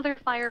 6 other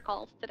fire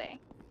calls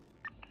today.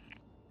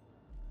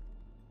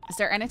 Is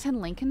there anything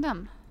linking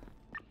them?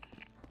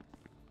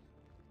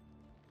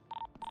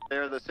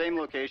 They're the same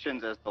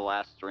locations as the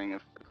last string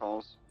of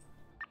calls.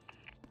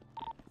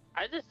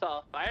 I just saw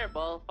a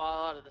fireball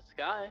fall out of the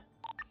sky.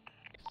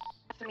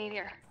 It's a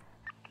meteor.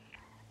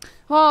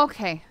 Oh,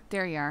 okay.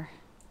 There you are.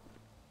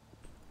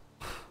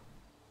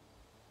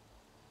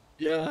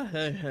 Yeah,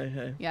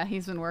 hey. Yeah,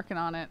 he's been working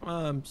on it.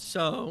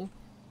 So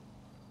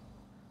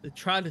they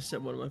tried to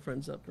set one of my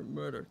friends up for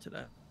murder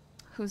today.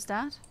 Who's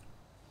that?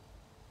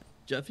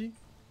 Jeffy?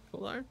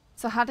 Cold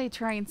So how'd they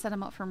try and set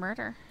him up for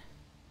murder?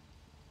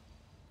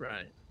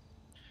 Right.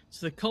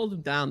 So they called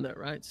him down there,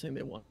 right? Saying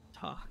they want to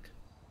talk.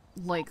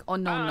 like I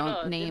unknown don't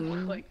know, it name. didn't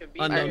look like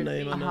a Unknown BRB.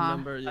 name, unknown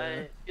number, yeah.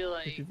 I feel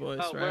like Creepy voice,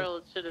 our right?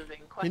 world should have been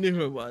He questioned. knew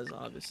who it was,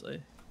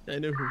 obviously. They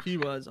knew who he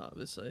was,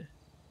 obviously.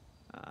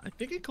 I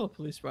think he called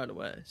police right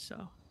away, so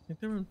I think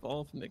they were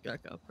involved from the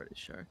get-go, pretty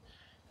sure.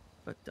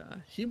 But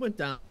he went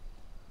down.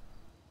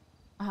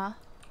 Uh-huh.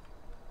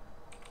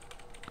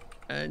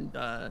 And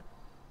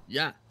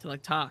yeah, to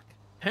like talk.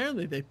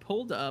 Apparently they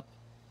pulled up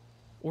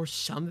or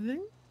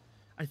something.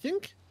 I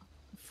think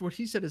what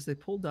he said is they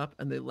pulled up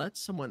and they let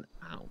someone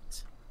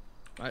out.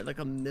 Right? Like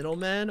a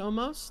middleman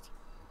almost.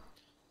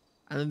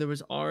 And then there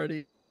was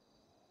already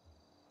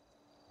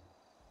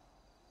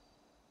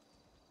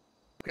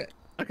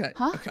Okay.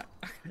 Huh? Okay.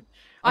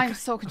 I'm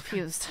so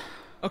confused.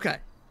 Okay.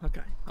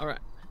 All right.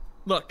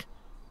 Look.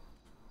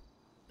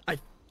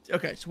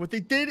 Okay, so what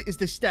they did is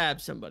they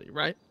stabbed somebody,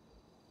 right?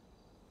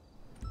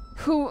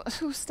 Who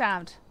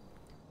stabbed?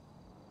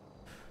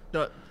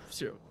 No,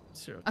 zero.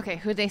 Okay,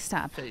 who they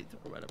stabbed? Fate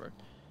or whatever.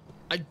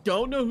 I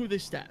don't know who they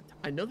stabbed.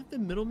 I know that the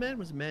middleman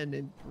was a man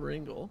named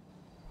Bringle.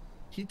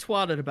 He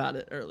twatted about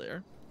it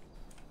earlier.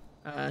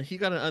 He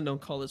got an unknown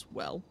call as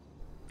well.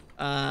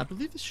 I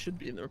believe this should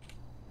be in the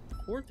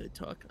report they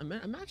took.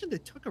 Imagine they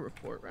took a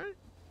report, right?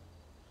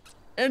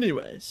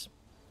 Anyways,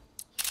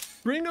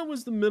 Bringle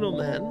was the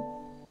middleman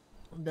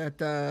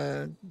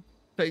that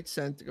Fate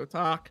sent to go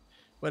talk,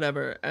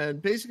 whatever.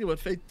 And basically what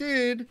Fate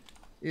did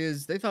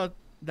is they thought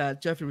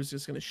that Jeffrey was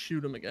just going to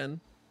shoot him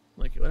again,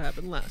 like what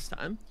happened last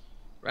time,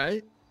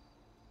 right?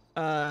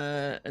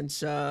 And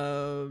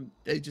so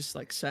they just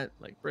like sent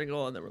like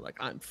Bringle and they were like,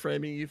 I'm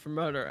framing you for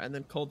murder, and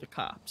then called the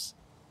cops.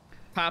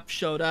 Cops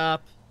showed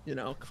up, you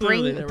know,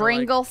 clearly they were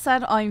Bringle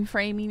said, I'm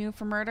framing you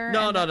for murder?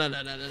 No.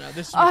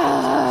 This is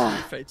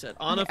what Fate said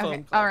on a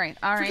phone call. All right.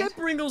 Forget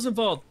Bringle's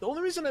involved. The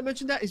only reason I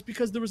mentioned that is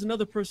because there was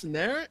another person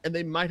there and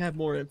they might have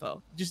more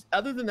info. Just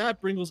other than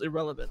that, Bringle's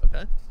irrelevant,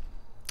 okay?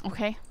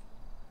 Okay.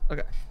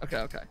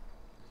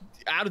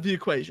 Out of the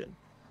equation.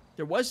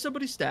 There was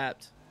somebody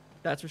stabbed.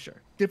 That's for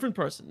sure. Different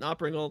person, not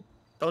Bringle.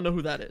 Don't know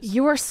who that is.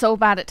 You are so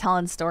bad at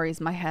telling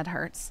stories. My head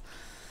hurts.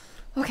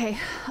 Okay.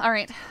 All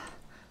right.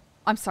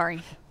 I'm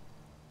sorry.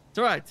 It's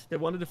all right. They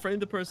wanted to frame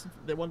the person.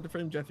 They wanted to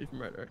frame Jeffrey for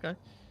murder, okay?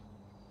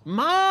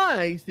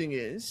 My thing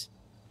is...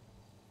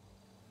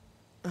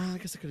 I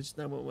guess I could have just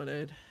done what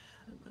aid.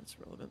 That's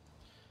relevant.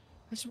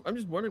 I'm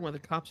just wondering why the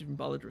cops even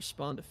bothered to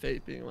respond to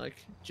Fate being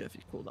like, Jeffy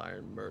Cold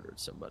Iron murdered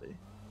somebody.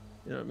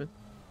 You know what I mean?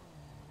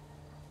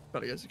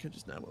 But I guess it could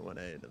just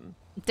 911 and...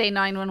 Day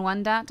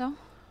 911 dat, though?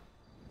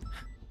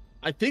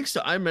 I think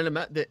so. I mean,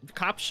 the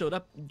cops showed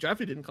up.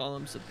 Jeffrey didn't call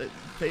him, so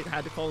Fate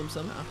had to call him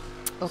somehow.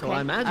 Okay. So I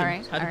imagine All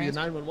right. it had to be a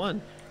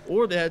 911.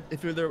 Or they had,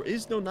 if there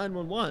is no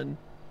 911,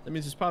 that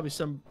means there's probably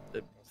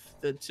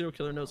the serial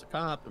killer knows a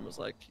cop and was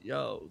like,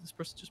 yo, this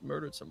person just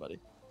murdered somebody.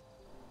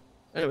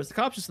 Anyways, the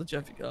cops just let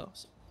Jeffy go.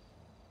 So.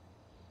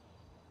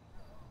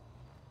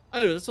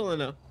 Anyway, that's all I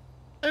know.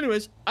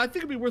 Anyways, I think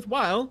it'd be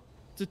worthwhile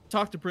to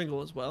talk to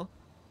Pringle as well.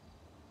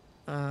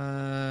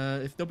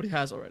 If nobody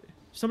has already.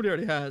 If somebody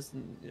already has,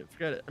 then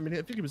forget it. I mean, I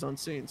think he was on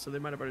scene, so they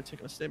might have already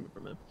taken a statement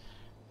from him.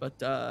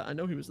 But I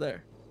know he was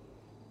there.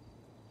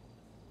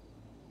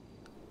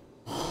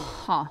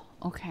 Huh.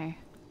 Okay.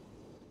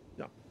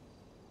 Yeah.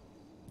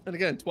 And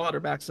again,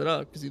 Twatter backs it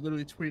up because he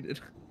literally tweeted.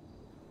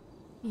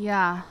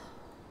 Yeah.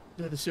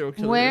 The serial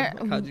killer. Where?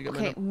 Like, how'd you get my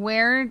Okay. number?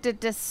 Where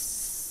did this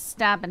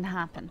stabbing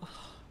happen?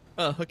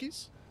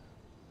 Hookies.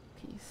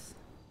 Peace.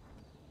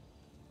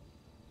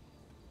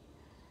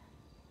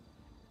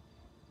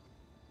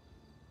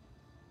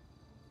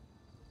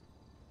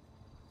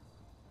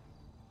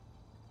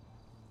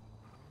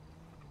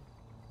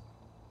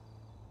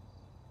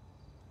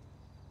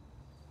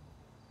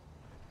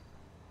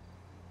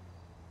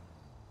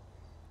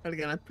 And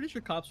again, I'm pretty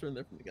sure cops were in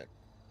there from the get.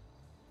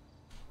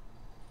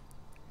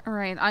 All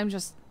right. I'm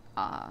just.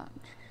 I'm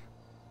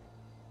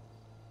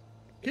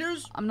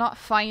not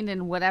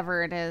finding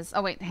whatever it is.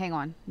 Oh wait, hang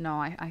on. No,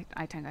 I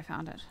think I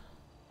found it.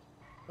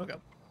 Okay.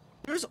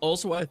 Here's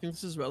also why I think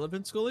this is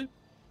relevant, Scully.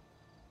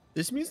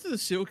 This means that the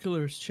serial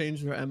killers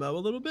changed their MO a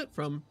little bit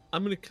from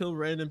I'm gonna kill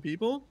random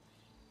people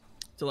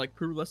to like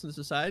prove lesson to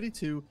society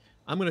to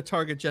I'm gonna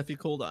target Jeffy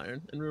Cold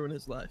Iron and ruin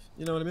his life.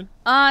 You know what I mean?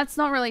 It's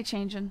not really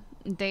changing.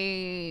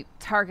 They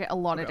target a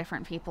lot of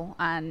different people,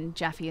 and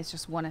Jeffy is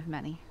just one of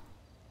many.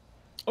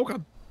 Okay.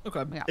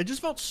 Yeah. It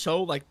just felt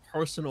so like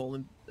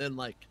personal and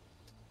like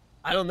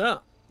I don't know.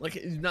 Like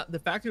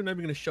the fact that you're not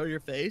even gonna show your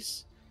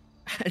face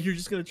and you're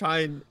just gonna try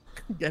and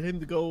get him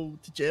to go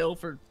to jail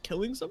for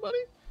killing somebody.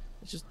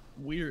 It's just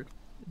weird.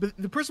 But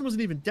the person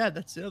wasn't even dead.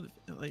 That's the other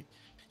thing. Like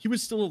he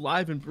was still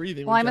alive and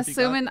breathing. Well, when I'm Jeffy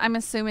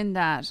assuming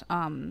that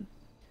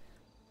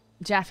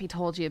Jeffy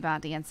told you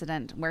about the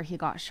incident where he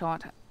got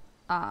shot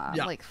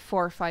like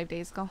 4 or 5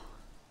 days ago.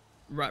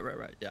 Right.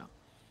 Yeah.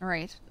 All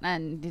right.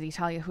 And did he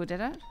tell you who did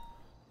it?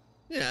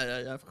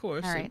 Yeah, of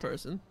course. All Same right.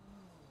 person.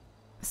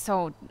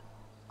 So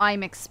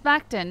I'm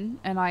expecting,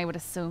 and I would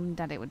assume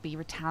that it would be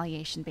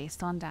retaliation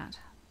based on that.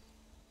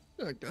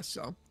 I guess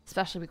so.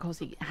 Especially because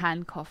he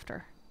handcuffed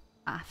her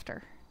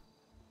after.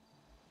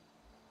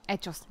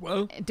 it just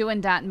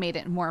doing that made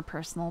it more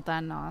personal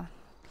than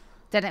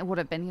it would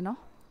have been, you know.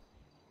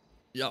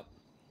 Yep.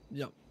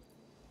 Yeah.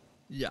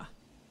 Yeah.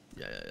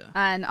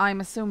 And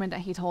I'm assuming that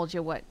he told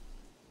you what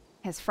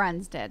his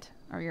friends did,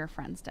 or your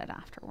friends did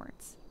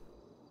afterwards.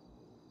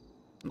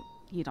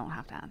 You don't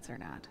have to answer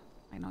that.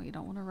 I know you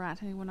don't want to rat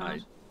anyone out. I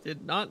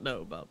did not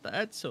know about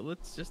that, so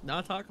let's just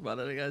not talk about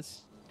it, I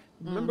guess.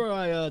 Remember,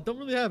 I don't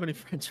really have any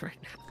friends right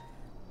now.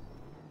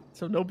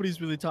 So nobody's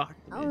really talking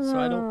to me, so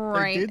I don't...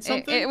 Right. They did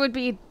something? It would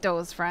be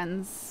those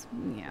friends.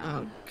 Yeah.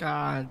 Oh,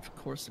 God. Of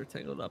course they're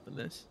tangled up in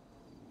this.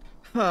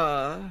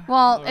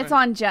 Well, it's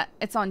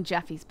on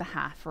Jeffy's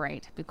behalf,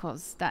 right?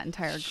 Because that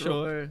entire group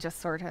Sure. just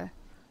sort of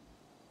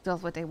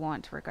does what they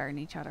want regarding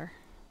each other.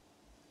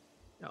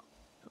 Yep.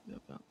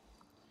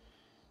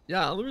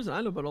 Yeah, the only reason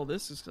I know about all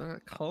this is because I got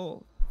a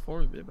call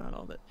informing me about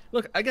all that.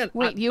 Look, again...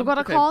 Wait, you got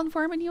a call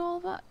informing you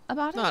all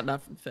about it?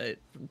 Not from Fate,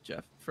 from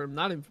Jeff.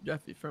 Not even from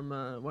Jeffy, from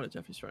one of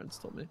Jeffy's friends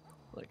told me.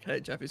 Like, hey,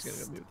 Jeffy's gonna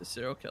go meet with the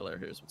serial killer.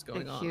 Here's what's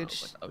going on. I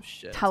was like, oh,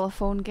 shit.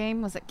 Telephone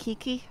game? Was it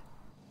Kiki?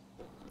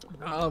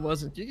 No, it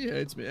wasn't. Kiki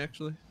hates me,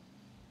 actually.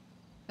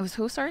 It was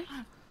who, sorry?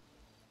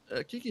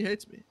 Kiki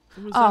hates me.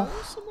 It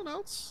was someone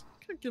else.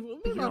 Can't give them.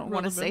 You don't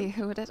want to say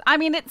who it is. I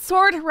mean, it's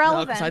sort of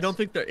relevant. No, because I don't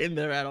think they're in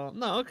there at all.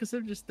 No, because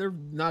they're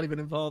not even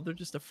involved. They're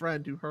just a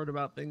friend who heard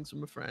about things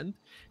from a friend.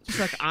 Just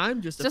like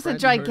I'm just a just friend a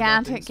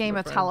gigantic game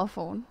of friend.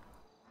 telephone.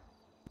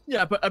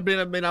 Yeah, but I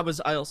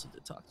also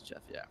did talk to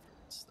Jeffy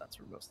afterwards. That's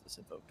where most of this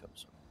info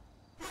comes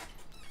from.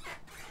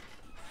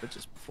 But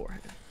just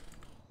beforehand.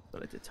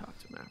 But I did talk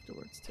to him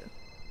afterwards too.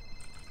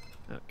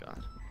 Oh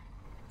God.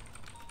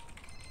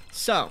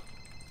 So,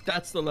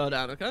 that's the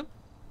lowdown, okay?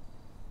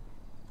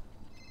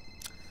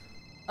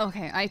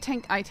 Okay, I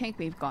think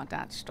we've got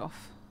that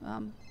stuff.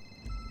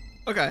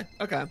 Okay.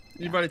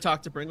 You've already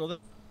talked to Bringle then?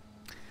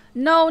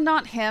 No,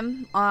 not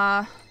him.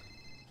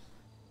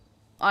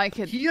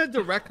 He had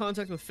direct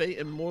contact with Fate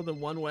in more than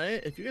one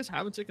way. If you guys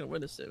haven't taken a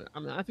witness statement, I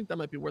mean, I think that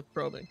might be worth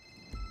probing.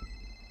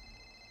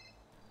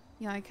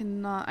 Yeah, I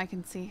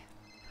can see.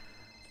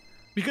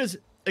 Because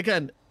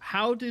again,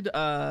 how did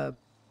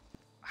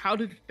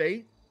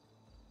Fate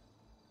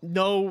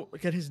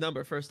get his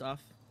number first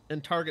off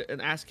and target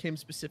and ask him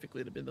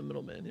specifically to be the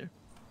middleman here?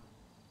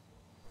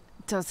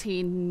 Does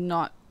he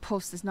not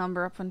post his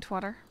number up on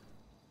Twitter?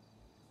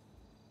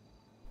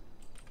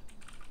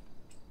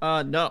 No,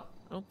 I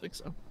don't think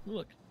so.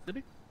 Look, did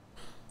he?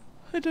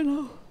 I don't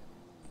know.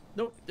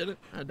 Nope, didn't.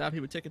 I doubt he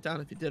would take it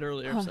down if he did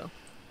earlier. Huh. So,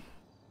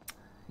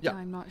 yeah,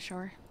 I'm not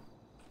sure.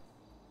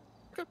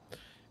 Okay.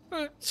 All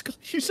right,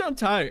 you sound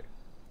tired.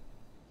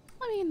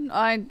 I mean,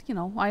 I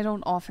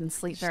don't often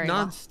sleep very well.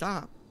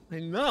 Non-stop. I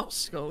know,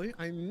 Scully.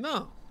 I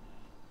know.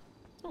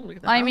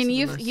 I mean,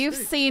 you've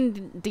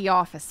seen the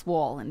office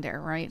wall in there,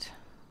 right?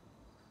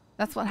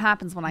 That's what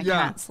happens when I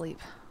can't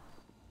sleep.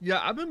 Yeah,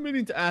 I've been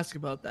meaning to ask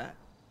about that.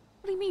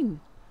 What do you mean?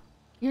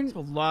 There's a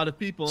lot of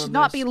people. Should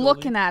not be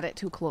looking at it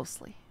too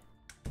closely.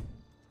 I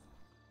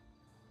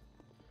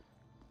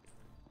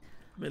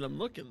mean, I'm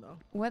looking though.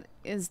 What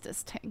is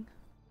this thing?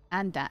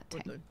 And that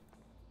thing.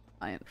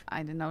 I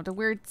don't know, the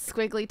weird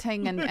squiggly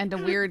thing and the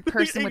weird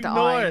person with the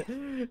eye.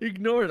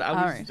 Ignore it.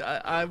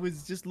 I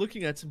was just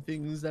looking at some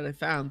things that I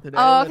found today.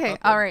 Oh, okay,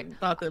 all right.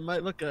 Thought they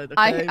might look good.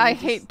 Okay? I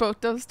hate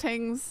both those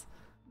things.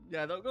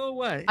 Yeah, don't go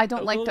away. I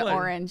don't like the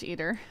orange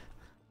either.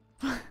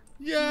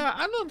 Yeah,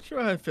 I'm not sure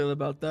how I feel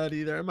about that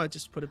either. I might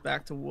just put it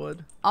back to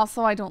wood.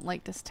 Also, I don't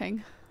like this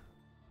thing.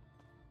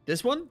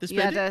 This one? This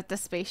yeah, the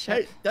spaceship.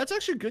 Hey, that's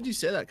actually good you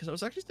say that, because I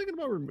was actually thinking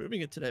about removing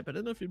it today, but I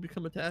didn't know if you'd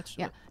become attached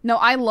to it. No,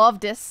 I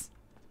love this.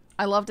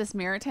 I love this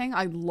mirror thing.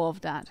 I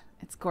love that.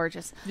 It's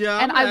gorgeous. Yeah,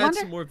 and I wonder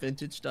add some more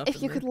vintage stuff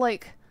if you could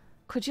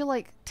could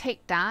you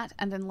take that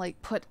and then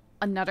put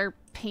another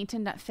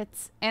painting that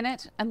fits in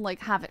it and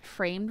have it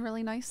framed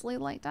really nicely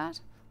like that?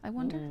 I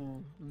wonder.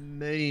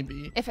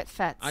 Maybe. If it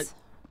fits.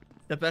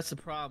 That's the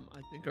problem.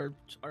 I think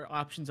our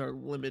options are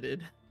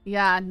limited.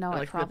 Yeah, no, it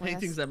the probably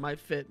paintings is. that might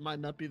fit might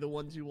not be the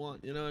ones you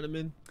want. You know what I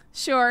mean?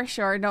 Sure.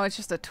 No, it's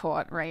just a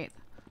thought, right?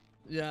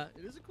 Yeah,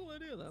 it is a cool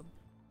idea though.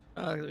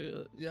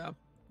 Yeah,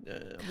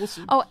 we'll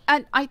see. Oh,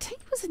 and I think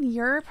it was in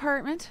your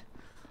apartment.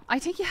 I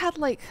think you had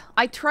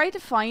I tried to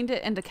find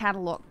it in the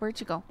catalog.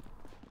 Where'd you go?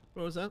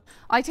 What was that?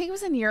 I think it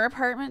was in your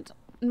apartment.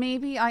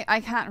 Maybe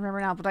I can't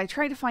remember now, but I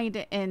tried to find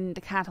it in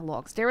the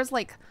catalogs. There was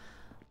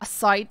a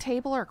side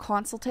table or a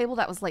console table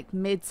that was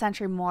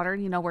mid-century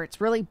modern, where it's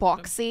really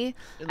boxy,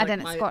 and then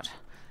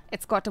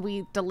it's got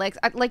the legs,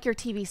 like your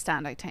TV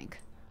stand, I think.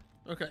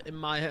 Okay, in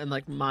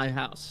my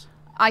house.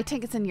 I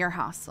think it's in your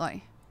house,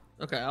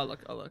 Okay, I'll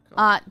look.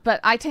 But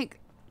I think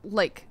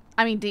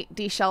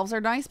these shelves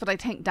are nice, but I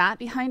think that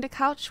behind a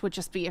couch would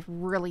just be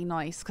really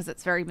nice because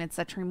it's very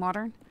mid-century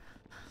modern.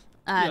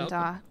 And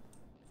yeah,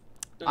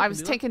 okay. I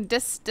was thinking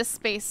this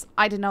space.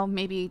 I don't know,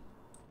 maybe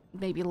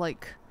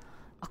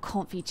a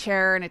comfy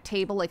chair and a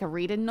table, a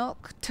reading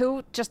nook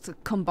too, just to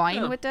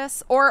combine with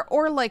this, or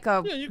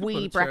a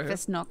wee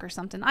breakfast nook or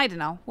something. I don't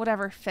know,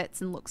 whatever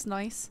fits and looks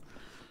nice.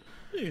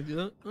 You can do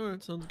that. All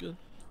right, sounds good.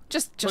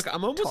 Just look,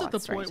 I'm almost till at the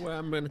it's point right. where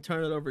I'm going to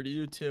turn it over to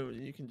you too,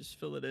 and you can just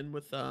fill it in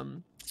with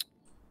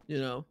you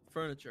know,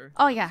 furniture.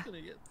 Oh, I'm yeah. just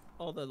gonna get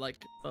all the like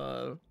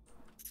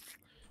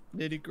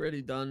nitty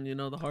gritty done, you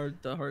know, the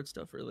hard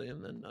stuff really,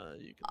 and then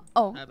you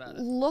can have at it.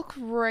 Look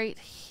right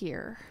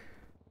here.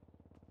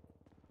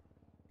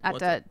 At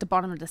What's the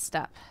bottom of the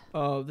step.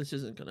 Oh, this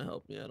isn't gonna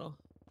help me at all.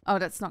 Oh,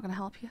 that's not gonna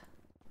help you?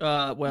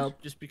 Well,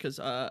 just because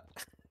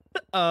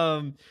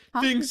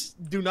things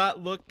do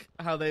not look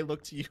how they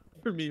look to you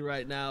for me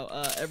right now.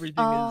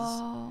 Everything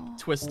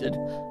is twisted.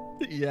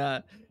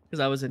 Yeah, because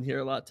I was in here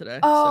a lot today.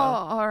 Oh, so.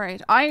 all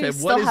right. I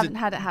still haven't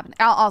had it happen.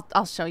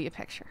 I'll show you a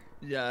picture.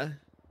 Yeah.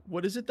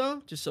 What is it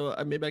though? Just so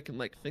maybe I can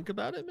like think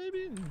about it,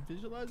 maybe and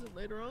visualize it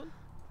later on.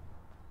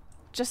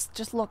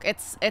 Just look.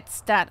 It's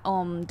that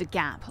the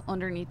gap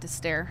underneath the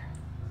stair.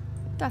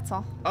 That's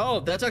all.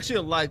 Oh, that's actually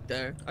a light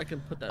there. I can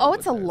put that. Oh,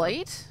 it's a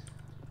light?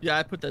 Yeah,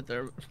 I put that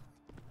there.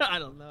 I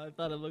don't know. I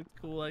thought it looked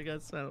cool. I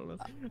guess I don't know.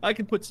 I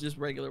can put just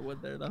regular wood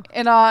there though.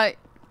 And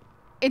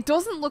it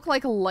doesn't look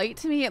like a light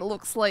to me. It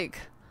looks like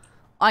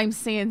I'm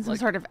seeing some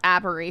sort of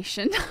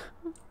aberration.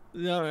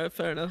 Yeah, all right,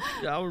 fair enough.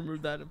 Yeah, I'll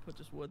remove that and put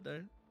just wood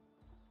there.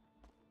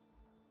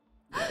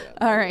 Yeah,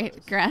 all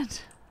right,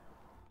 Grant.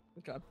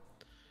 Okay.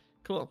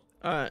 Cool.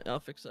 All right, I'll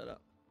fix that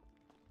up.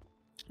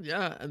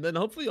 Yeah, and then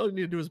hopefully all you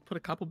need to do is put a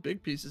couple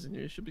big pieces in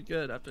here. You should be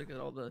good after I get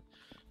all the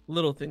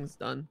little things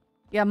done.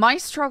 Yeah, my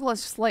struggle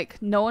is just like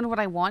knowing what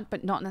I want,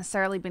 but not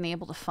necessarily being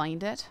able to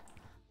find it.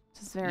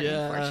 Which is very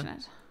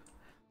unfortunate.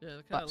 Yeah,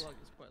 the catalog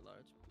is quite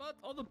large. But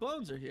all the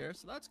bones are here,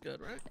 so that's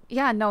good, right?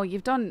 Yeah, no,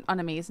 you've done an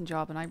amazing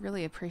job, and I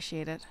really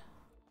appreciate it.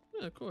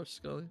 Yeah, of course,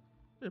 Scully.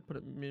 I put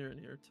a mirror in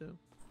here, too.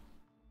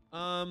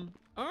 All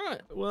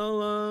right.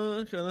 Well,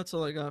 okay, that's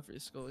all I got for you,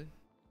 Scully.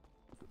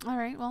 All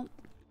right, well,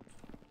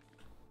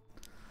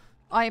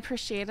 I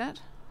appreciate it.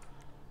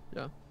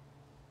 Yeah.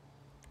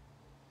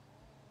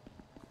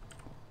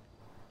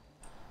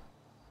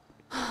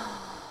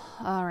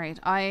 All right,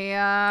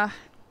 I'll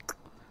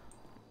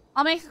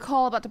make a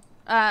call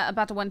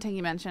about the one thing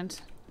you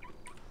mentioned.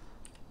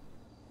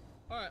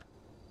 All right.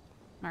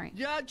 All right.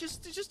 Yeah,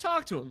 just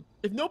talk to him.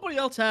 If nobody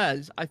else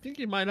has, I think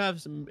he might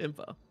have some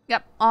info.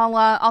 Yep,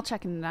 I'll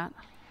check into that.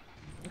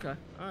 Okay.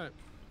 All right.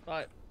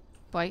 Bye.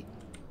 Bye.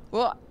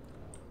 Whoa.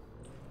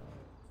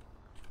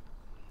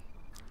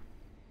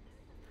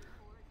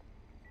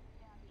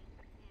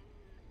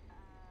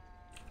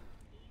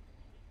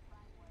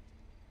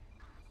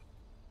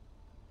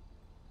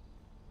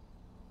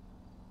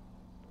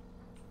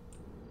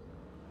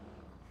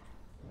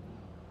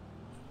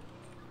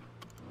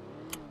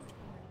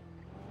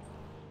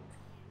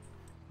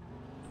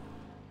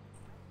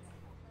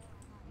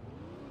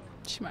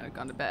 She might have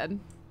gone to bed.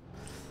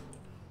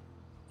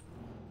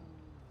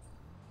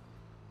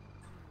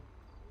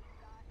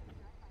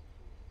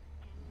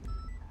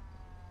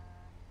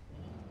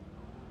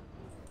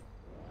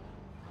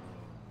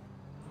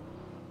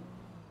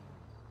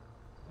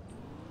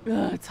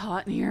 Ugh, it's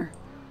hot in here.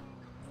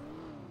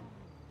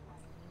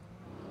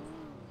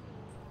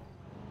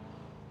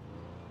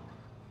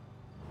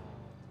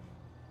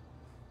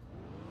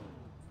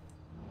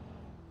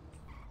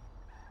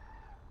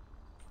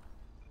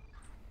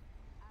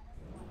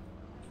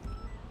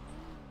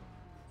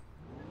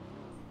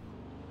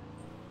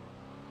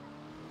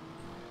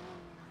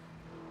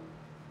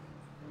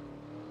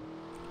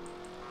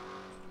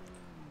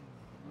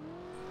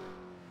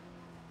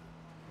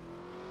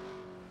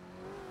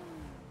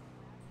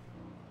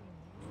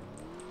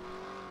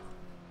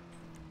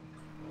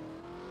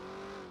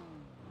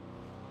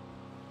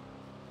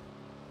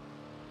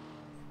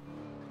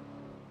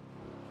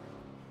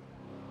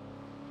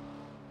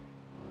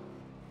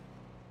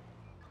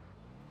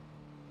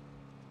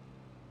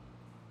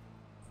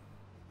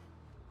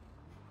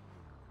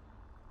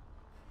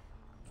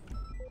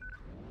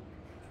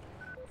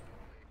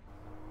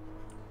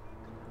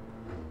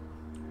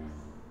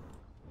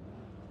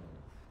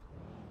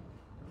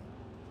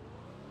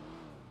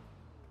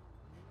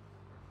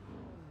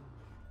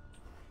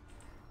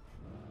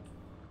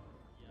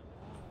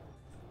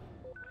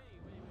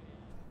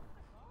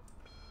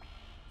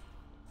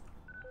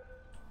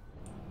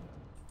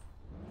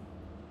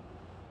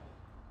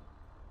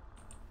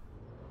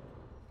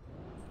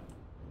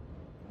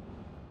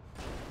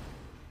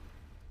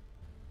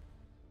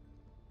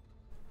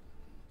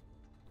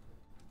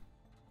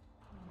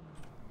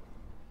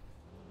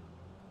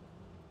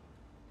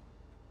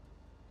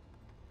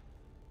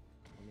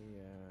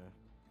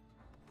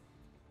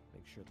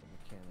 Make sure the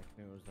mechanic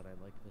knows that I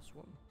like this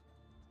one.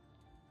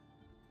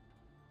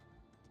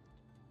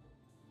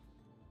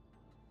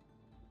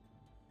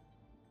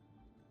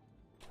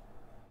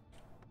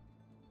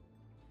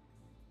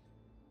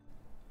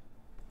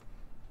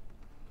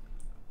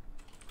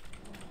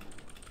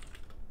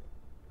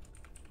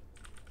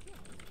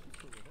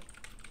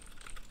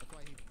 That's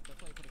why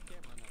he put a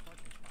camera in that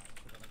parking spot,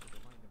 so that I could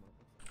remind him of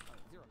what's there.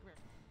 Zero, come here.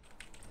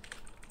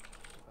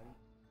 Hey, buddy.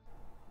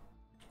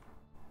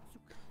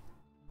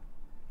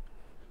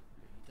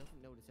 He doesn't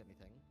notice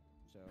anything,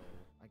 so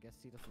I guess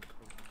he doesn't think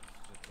this is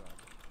a drug.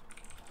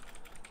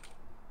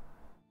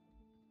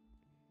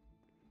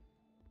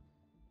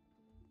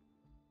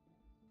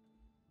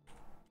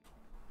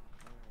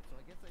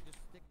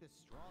 this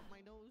straw up my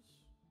nose?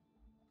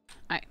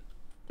 Alright.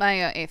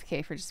 I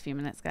AFK for just a few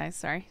minutes, guys.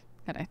 Sorry.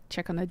 Gotta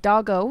check on the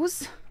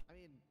doggos. I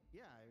mean,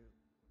 yeah.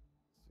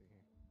 Let's see here.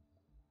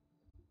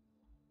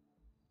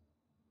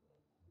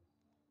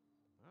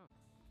 Oh.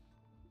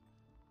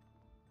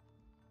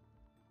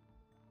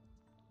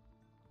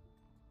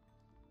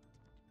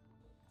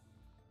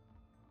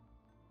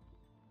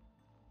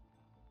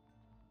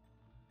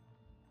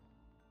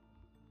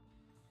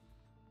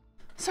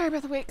 Sorry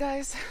about the wait,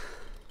 guys.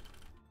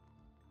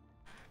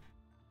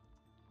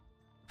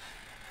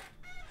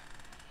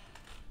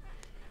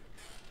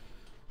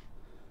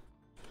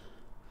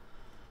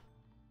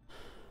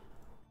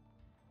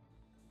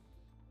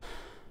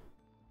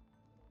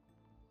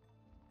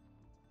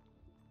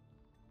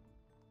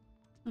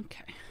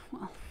 Okay,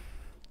 well.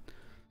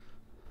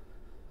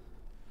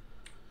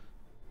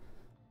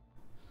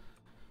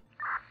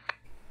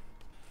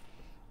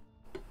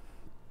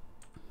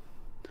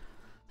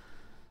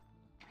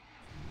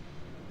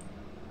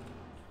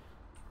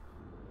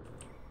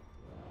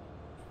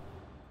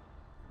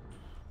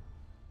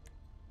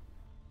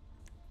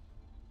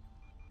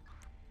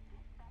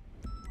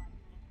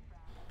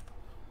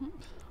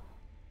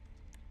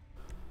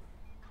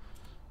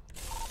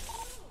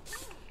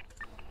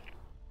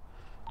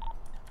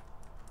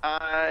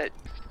 Uh,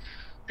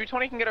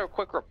 220 can get a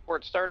quick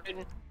report started.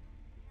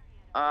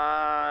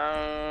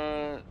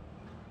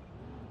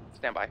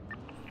 Stand by.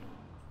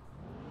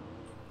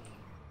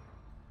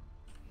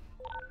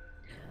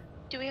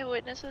 Do we have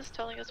witnesses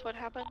telling us what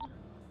happened?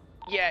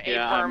 Yeah,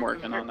 I'm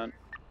working on it.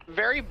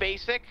 Very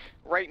basic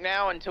right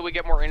now until we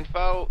get more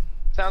info.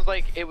 Sounds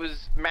like it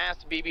was mass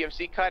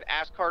BBMC cut.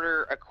 Asked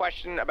Carter a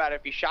question about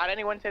if he shot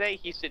anyone today.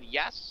 He said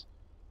yes.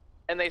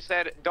 And they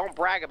said, don't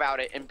brag about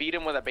it, and beat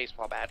him with a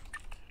baseball bat.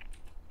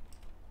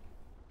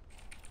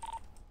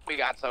 We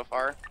got so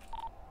far.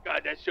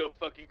 God, that's so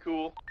fucking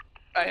cool.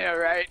 I know,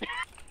 right?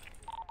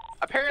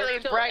 Apparently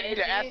it's so bragging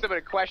to edgy. ask them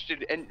a question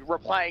and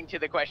replying to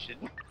the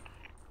question.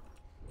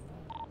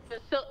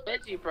 It's so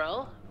edgy,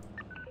 bro.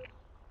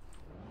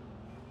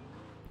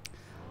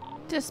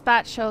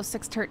 Dispatch shows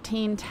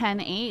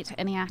 613-10-8.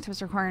 Any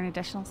actives requiring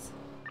additionals?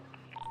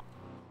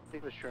 I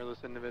think the shirtless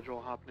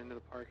individual hopping into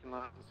the parking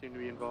lot seemed to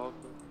be involved.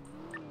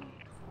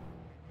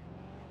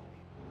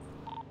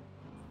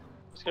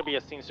 It's gonna be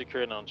a scene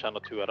secured on channel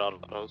 2 at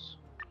Autos.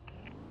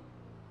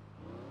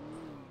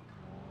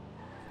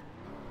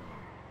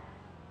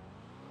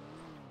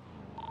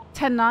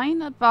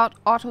 (10-9) about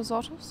autos.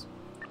 There's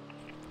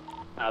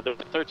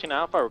 13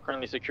 Alpha. We're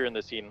currently securing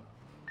the scene.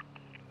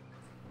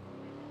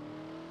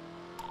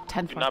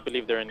 10-4. Do not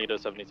believe they're in need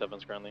of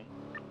 77s currently.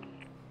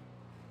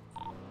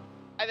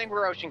 I think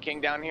we're Ocean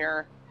King down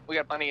here. We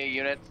got plenty of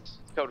units.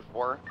 It's code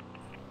 4.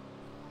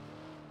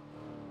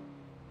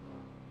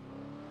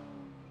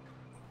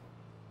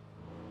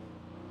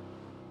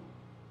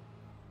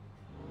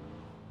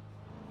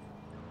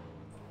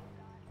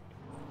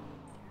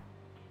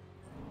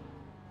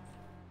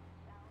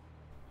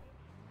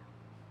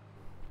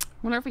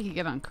 Wonder if we could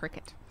get on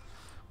Cricket.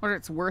 Wonder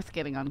it's worth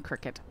getting on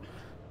Cricket.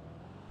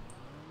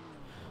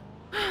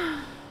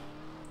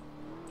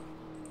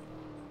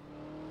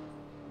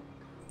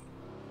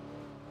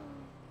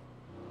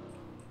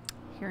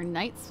 Here,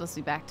 Knight's supposed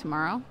to be back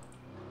tomorrow.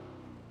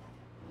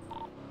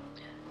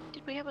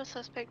 Did we have a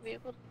suspect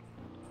vehicle?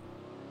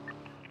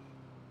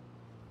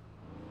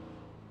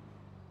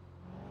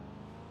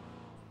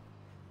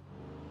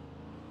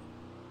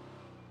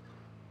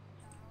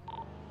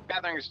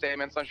 Gathering your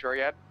statements, not sure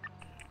yet.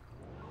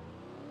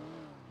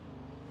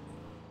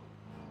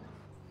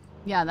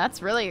 Yeah,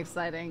 that's really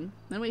exciting.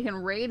 Then we can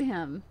raid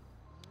him.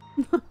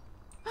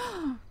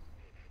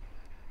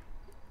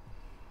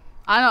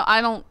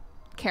 I don't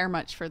care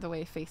much for the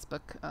way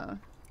Facebook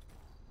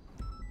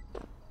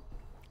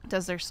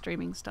does their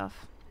streaming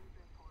stuff.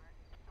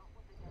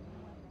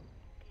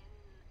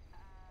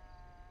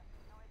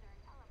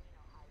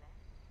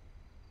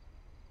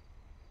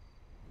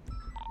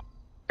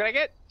 Can I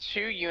get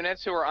 2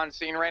 units who are on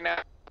scene right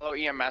now? Hello,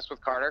 EMS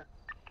with Carter.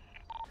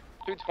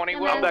 220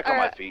 will. I'm back on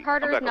my feet.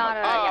 Carter's I'm back on not.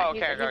 my feet. Yeah, Oh,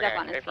 he's, okay, he's okay, up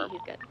on his okay, feet. firm.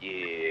 He's good.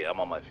 Yeah, I'm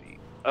on my feet.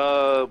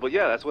 But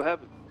yeah, that's what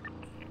happened.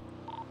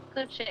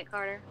 Good shit,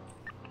 Carter.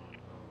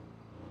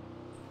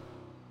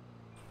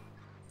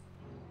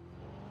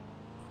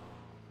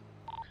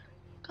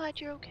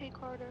 Glad you're okay,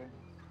 Carter.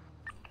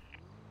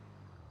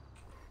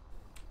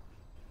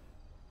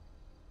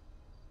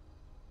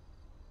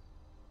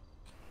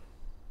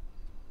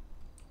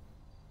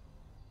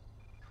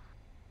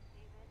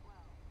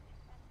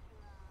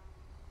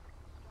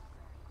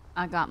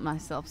 I got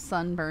myself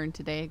sunburned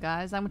today,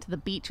 guys. I went to the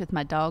beach with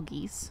my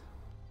doggies.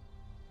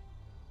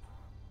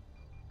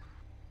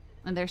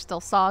 And they're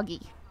still soggy.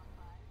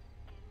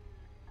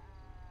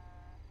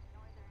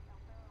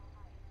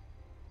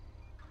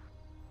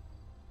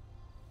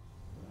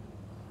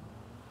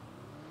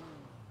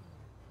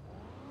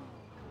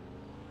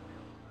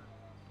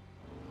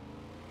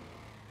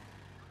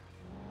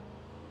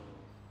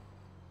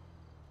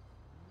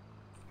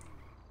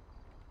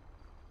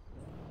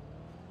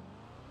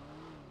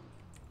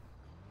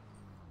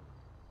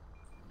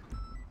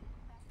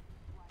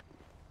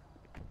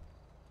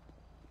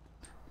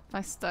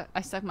 I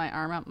stuck my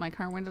arm out my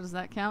car window. Does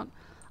that count?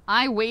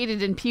 I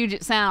waited in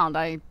Puget Sound.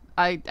 I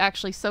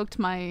actually soaked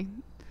my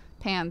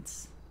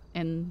pants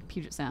in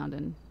Puget Sound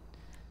and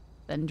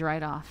then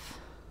dried off.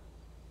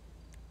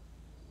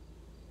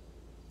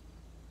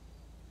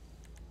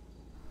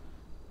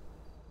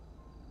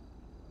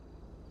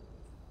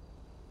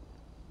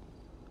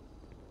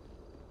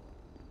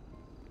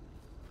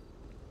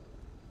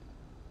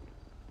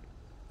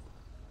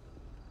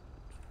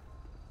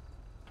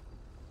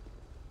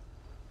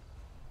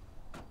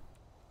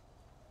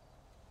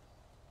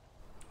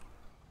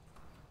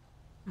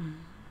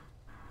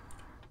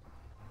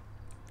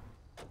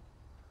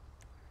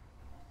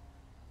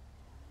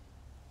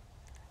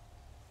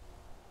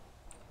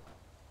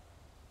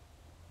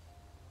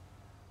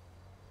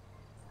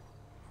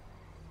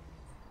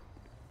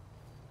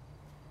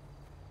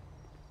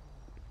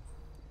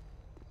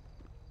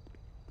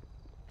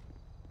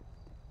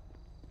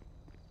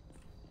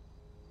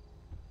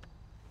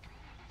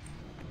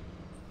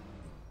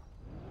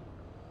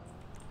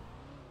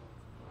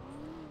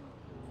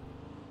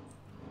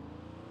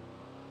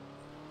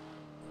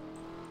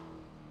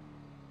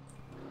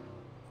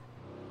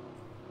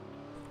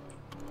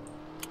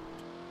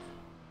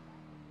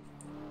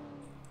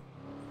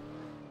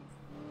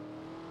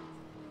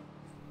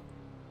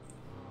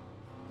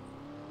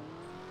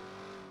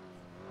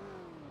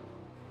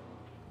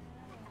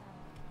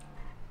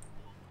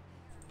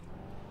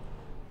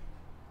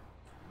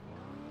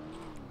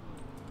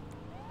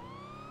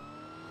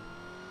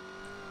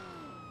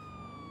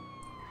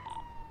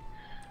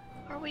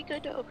 Are we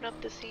good to open up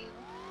the scene?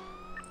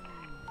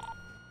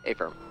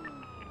 Affirm.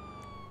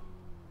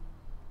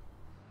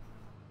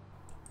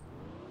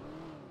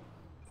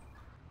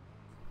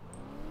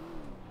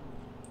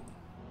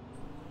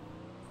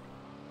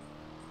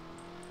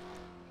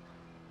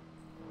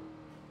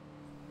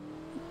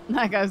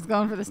 That guy's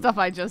going for the stuff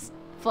I just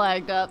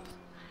flagged up.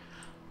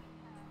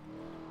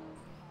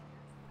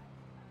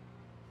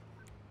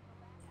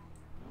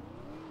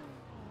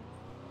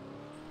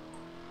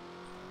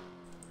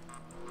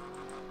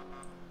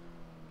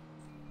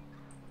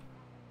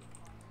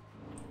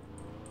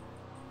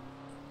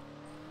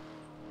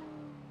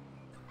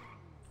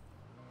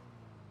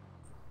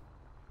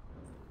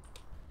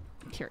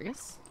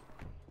 Curious.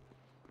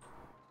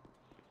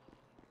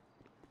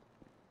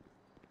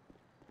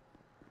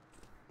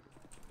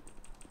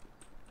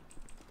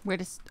 Where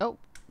does... Oh.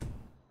 I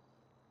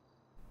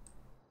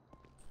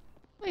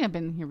think I've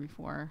been here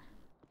before.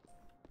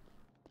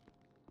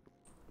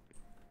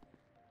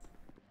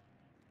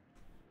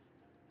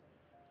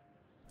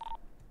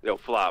 Yo,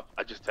 Flop,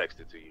 I just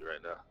texted to you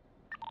right now.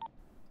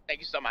 Thank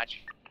you so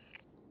much.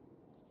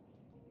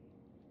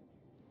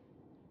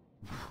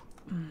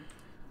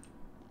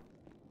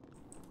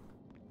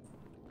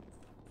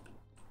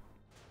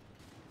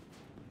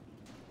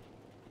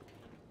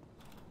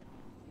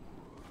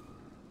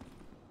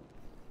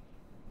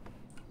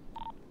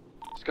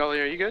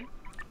 Scully, are you good?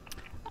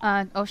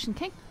 Ocean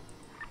King?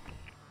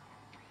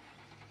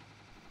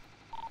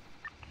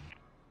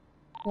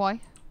 Why?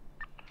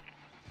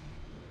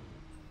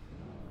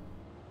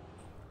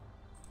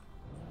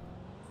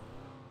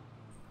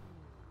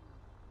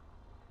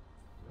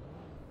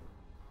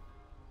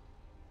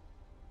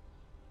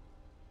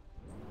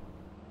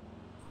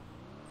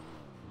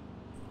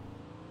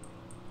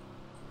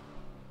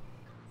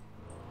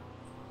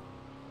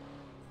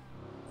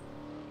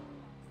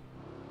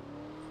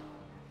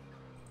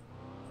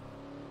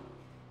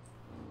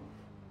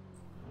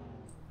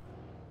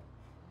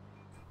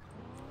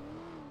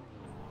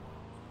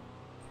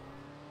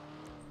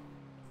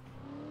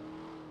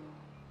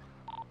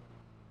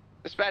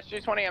 Dispatch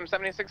 220, I'm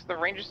 76 at the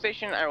ranger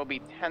station. I will be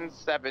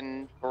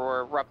 10-7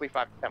 for roughly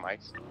 5 to 10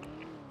 mics.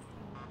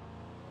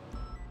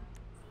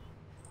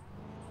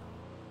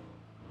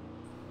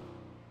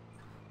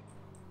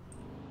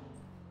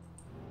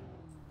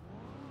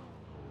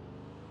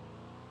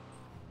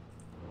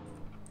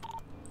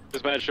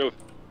 Dispatch show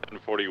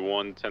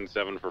 1041,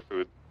 10-7 for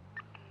food.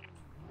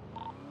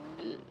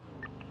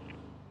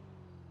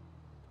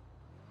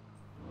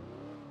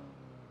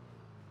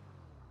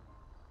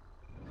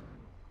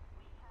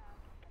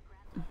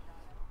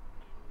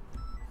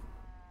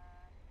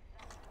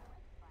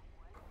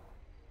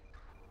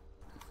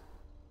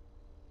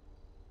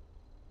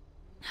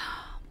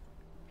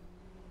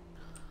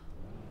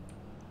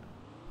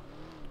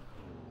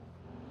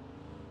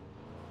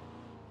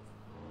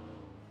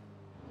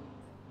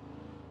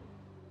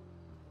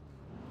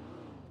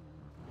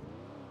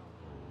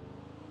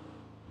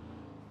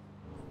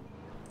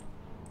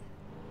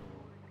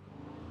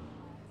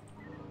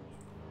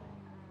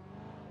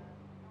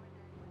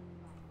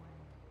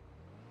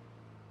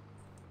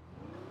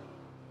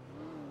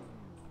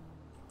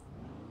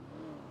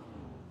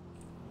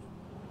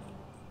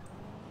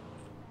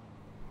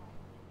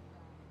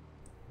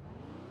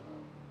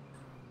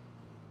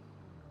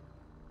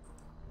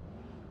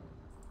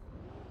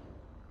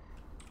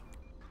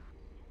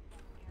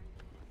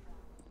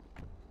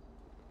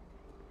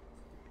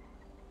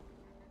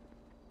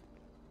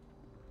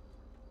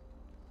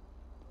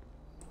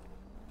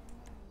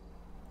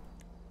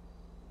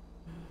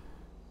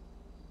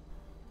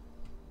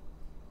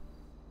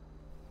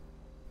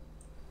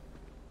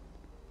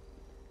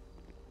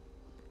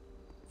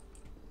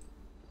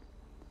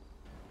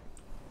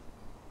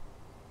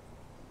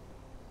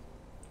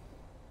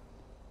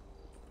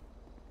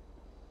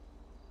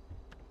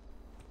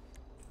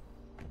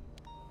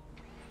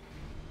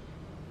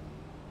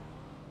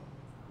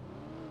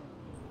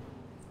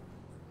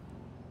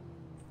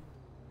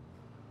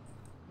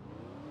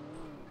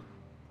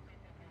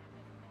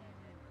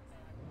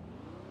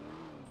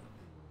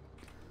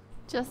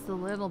 Just a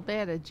little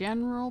bit of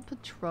general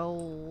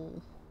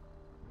patrol.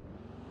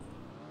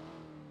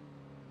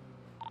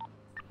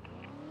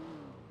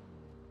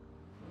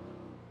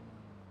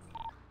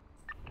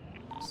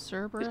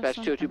 Cerberus Dispatch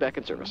on 202 back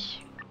in everything. service.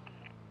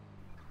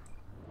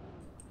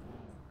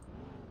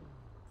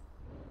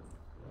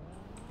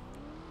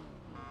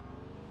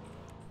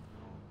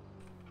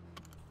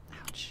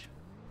 Ouch.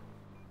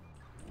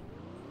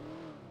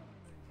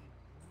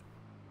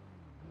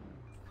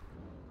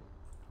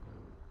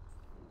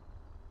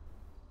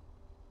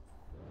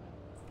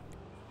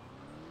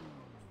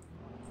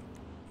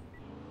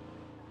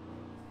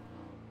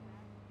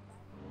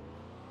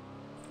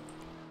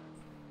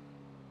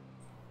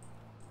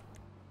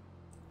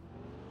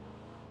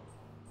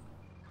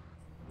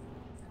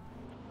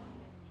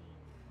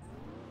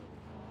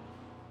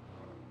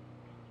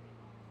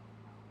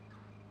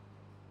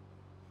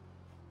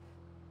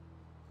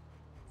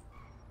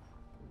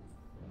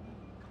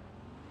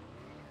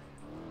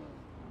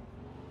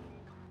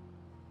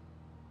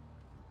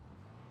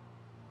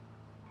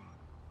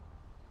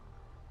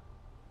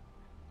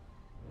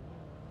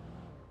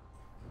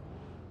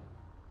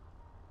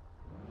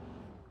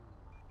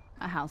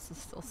 My house is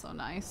still so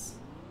nice.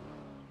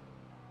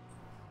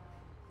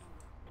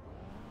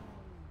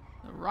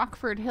 The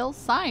Rockford Hills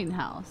Sign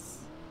House.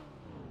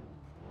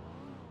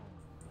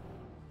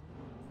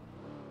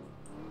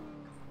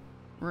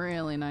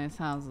 Really nice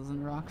houses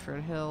in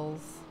Rockford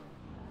Hills.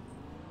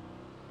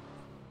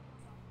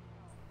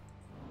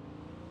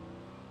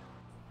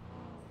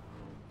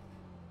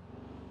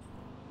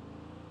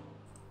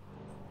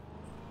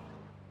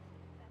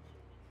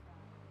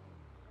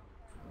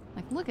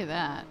 Like, look at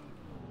that.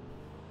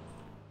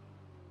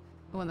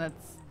 The one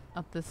that's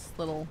up this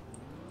little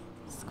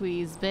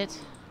squeeze bit.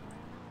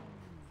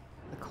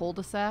 The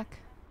cul-de-sac.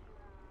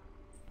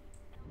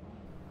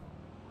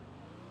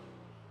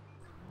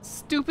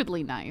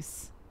 Stupidly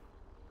nice.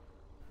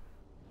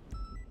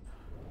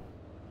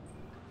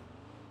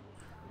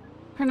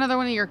 Another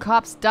one of your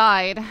cops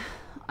died.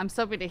 I'm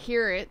so happy to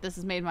hear it. This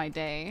has made my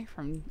day.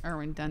 From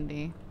Erwin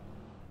Dundee.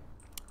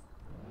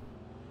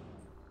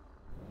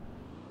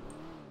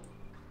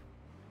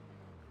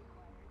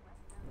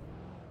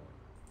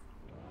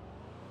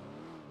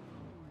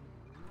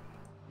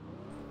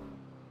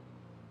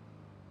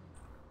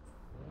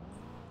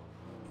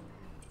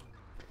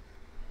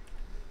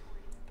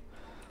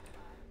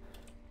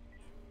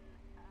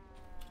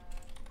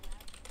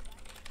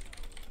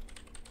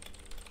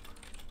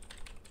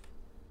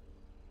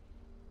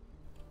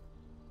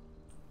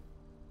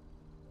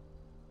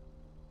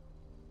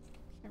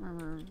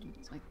 Remember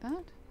it's like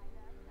that.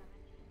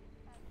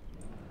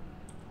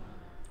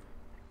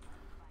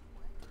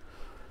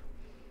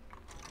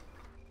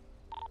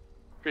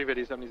 Three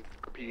videos, 70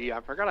 PD.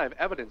 I forgot I have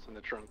evidence in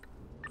the trunk.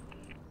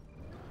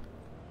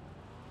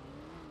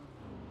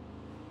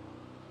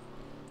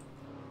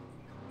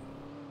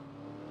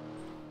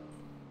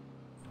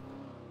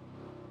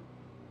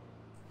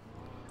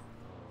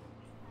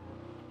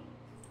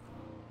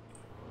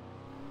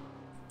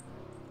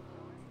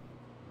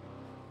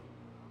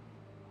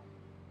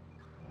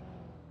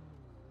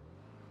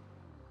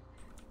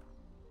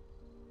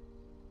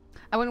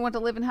 I wouldn't want to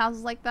live in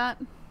houses like that.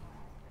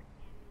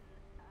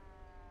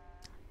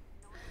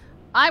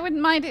 I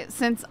wouldn't mind it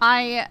since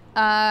I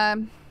have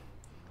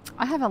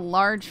a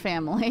large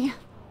family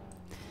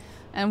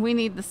and we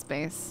need the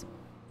space.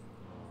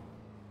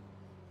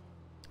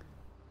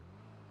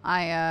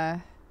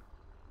 What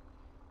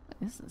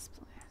is this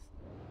place?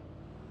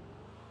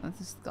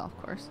 This is the golf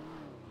course.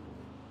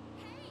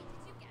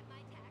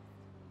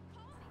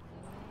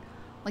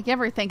 Like, you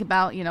ever think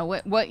about, you know,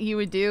 what you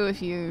would do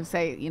if you,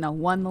 say, you know,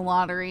 won the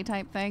lottery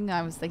type thing?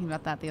 I was thinking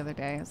about that the other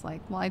day. I was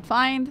like, well, I'd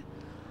find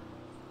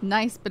a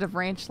nice bit of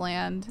ranch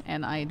land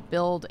and I'd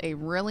build a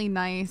really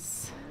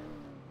nice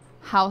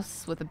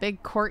house with a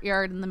big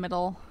courtyard in the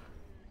middle.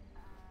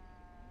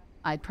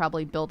 I'd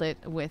probably build it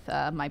with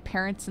my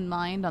parents in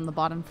mind on the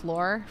bottom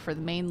floor for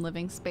the main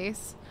living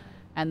space.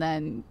 And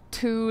then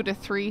 2 to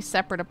 3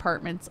 separate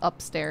apartments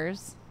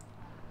upstairs.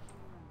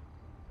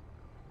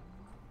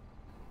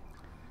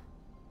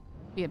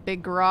 Be a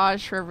big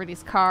garage for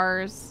everybody's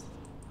cars.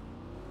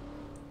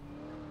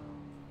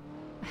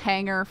 A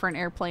hangar for an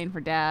airplane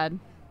for Dad.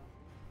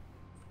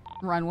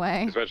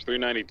 Runway. Dispatch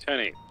 390,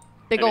 10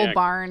 Big old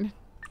barn.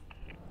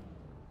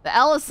 The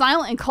L is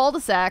silent in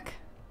cul-de-sac.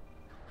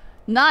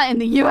 Not in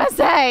the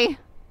USA.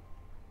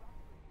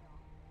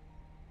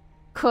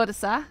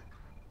 Cul-de-sac.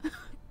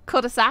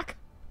 Cul-de-sac.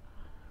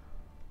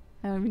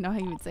 I don't even know how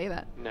you would say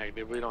that.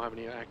 Negative. We don't have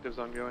any actives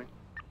ongoing.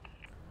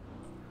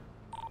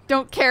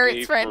 Don't care,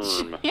 it's French.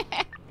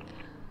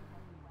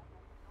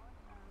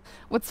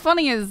 What's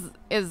funny is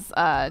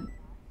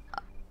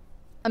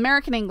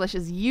American English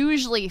is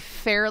usually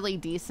fairly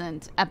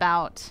decent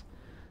about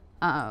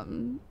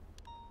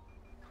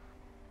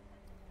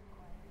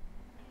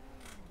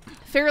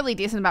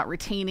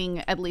retaining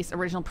at least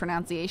original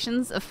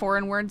pronunciations of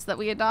foreign words that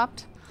we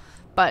adopt,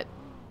 but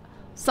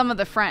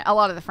a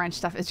lot of the French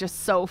stuff is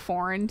just so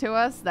foreign to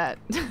us that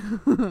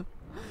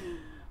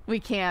We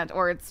can't,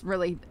 or it's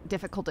really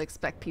difficult to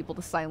expect people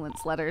to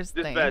silence letters.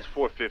 Dispatch they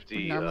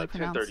 450, normally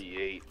pronounce.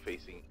 1038,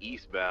 facing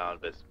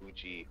eastbound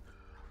Vespucci,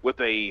 with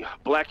a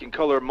black and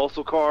color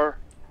muscle car.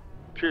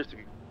 Appears to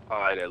be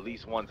occupied at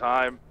least one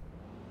time.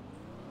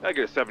 I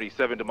get a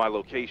 77 to my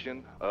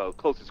location.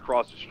 Closest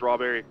cross is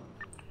Strawberry.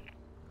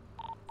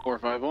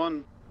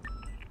 451.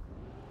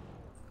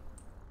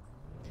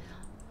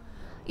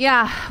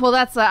 Yeah, well,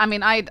 that's. I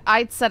mean,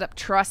 I'd set up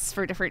trusts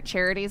for different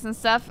charities and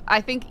stuff. I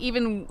think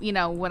even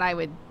when I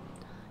would,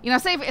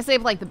 say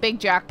like the big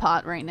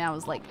jackpot right now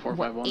is like what,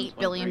 $8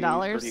 billion.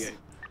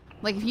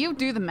 Like if you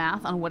do the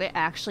math on what it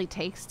actually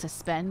takes to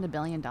spend $1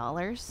 billion,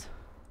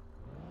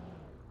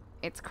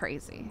 it's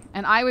crazy.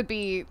 And I would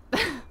be,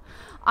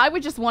 I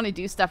would just want to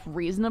do stuff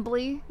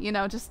reasonably,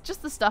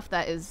 just the stuff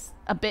that is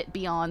a bit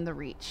beyond the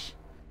reach,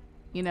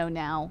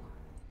 now.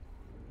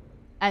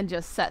 And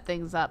just set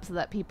things up so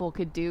that people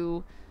could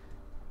do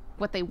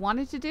what they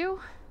wanted to do.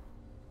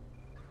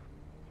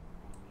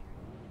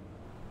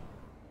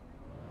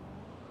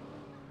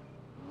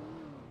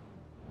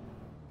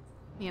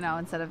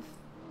 Instead of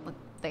what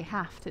they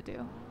have to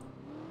do.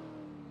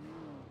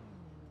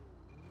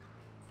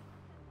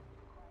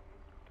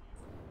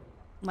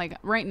 Like,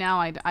 right now,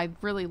 I'd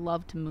really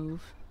love to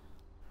move.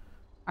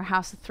 Our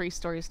house is 3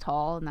 stories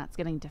tall, and that's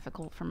getting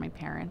difficult for my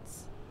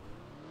parents.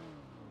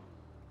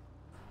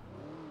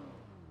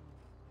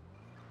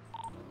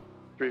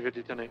 So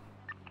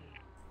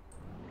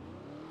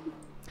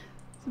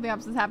the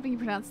opposite is happening. You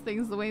pronounce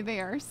things the way they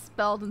are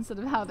spelled instead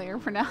of how they are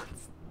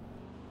pronounced.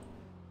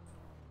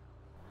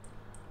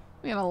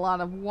 We have a lot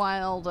of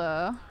wild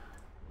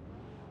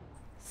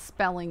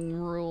spelling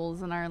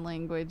rules in our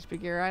language,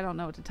 Bagheera. I don't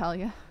know what to tell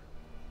you.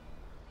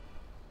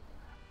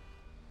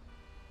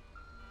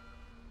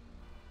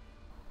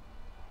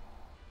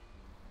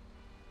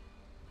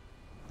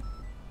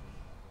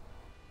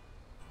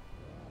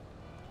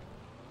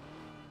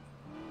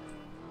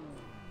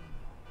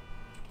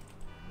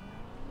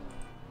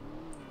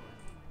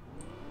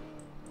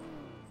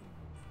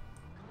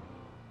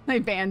 They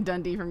banned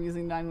Dundee from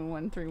using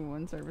 911,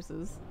 311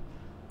 services.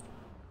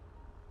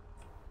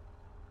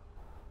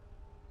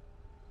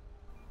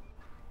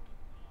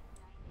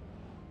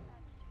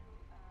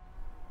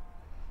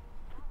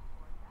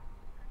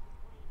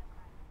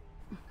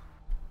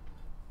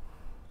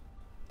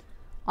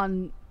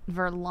 On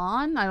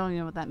Verlon? I don't even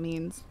know what that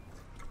means.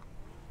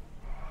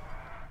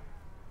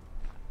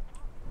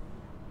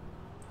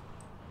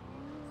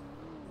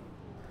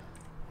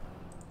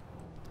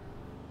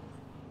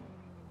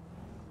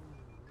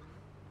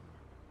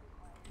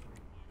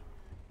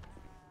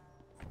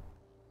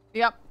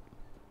 Yep.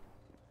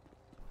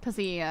 Because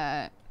he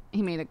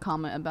made a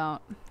comment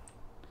about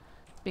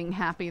being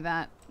happy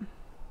that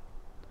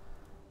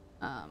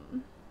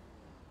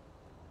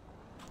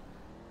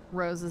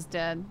Rose is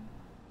dead.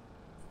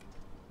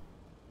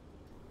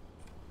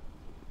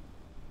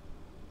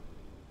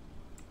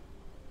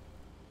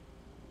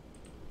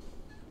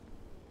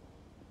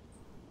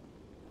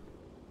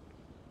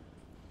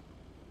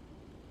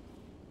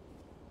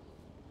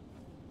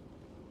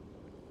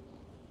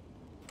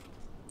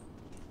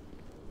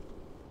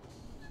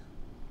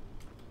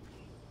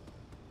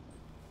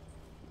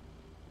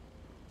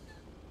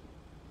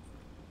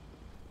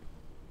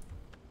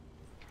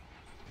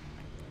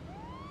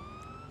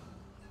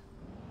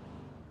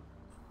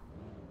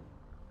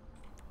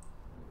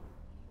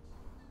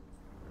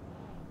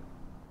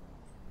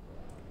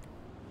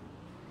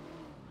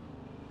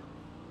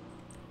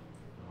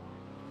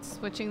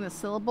 Switching the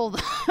syllable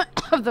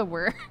of the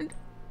word.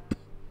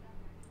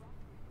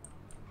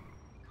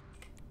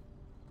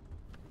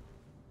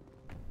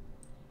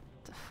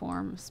 To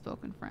form of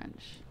spoken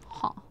French.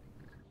 Huh.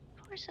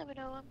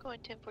 470, I'm going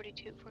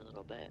 1042 for a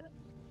little bit.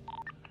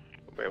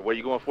 Man, where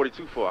you going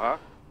 42 for, huh?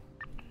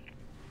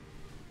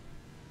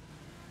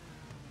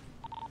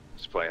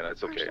 Just playing.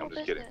 That's okay. Personal I'm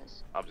just kidding.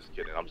 business. I'm just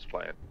kidding. I'm just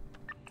playing.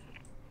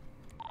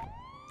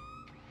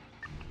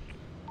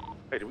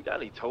 Hey, do we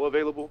got any tow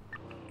available?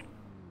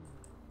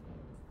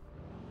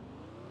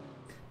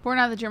 Born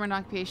out of the German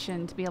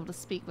occupation to be able to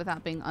speak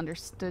without being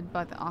understood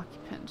by the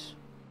occupant.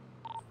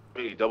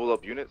 Any double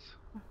up units?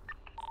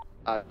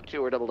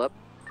 2 are doubled up.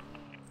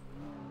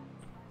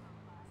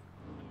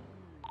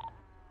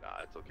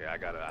 Nah, it's okay.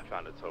 I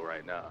found a tow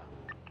right now.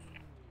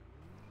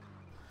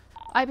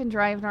 I've been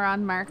driving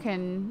around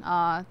marking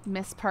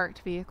misparked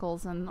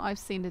vehicles, and I've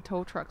seen the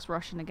tow trucks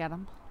rushing to get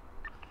them.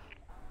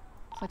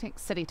 So I think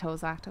City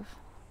Tow's active.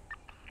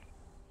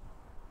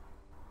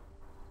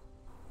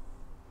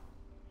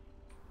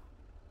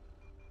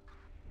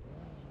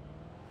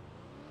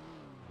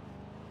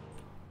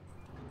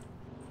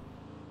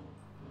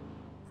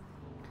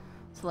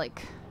 So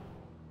like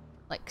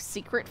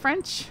secret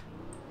French?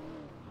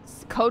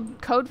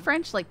 Code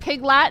French? Like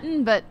pig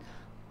Latin, but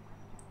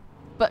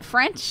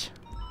French?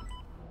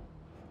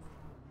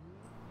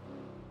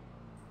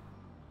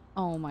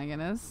 Oh my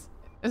goodness.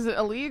 Is it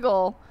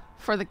illegal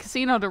for the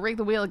casino to rig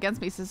the wheel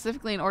against me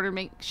specifically in order to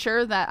make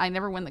sure that I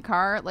never win the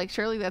car. Like,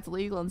 surely that's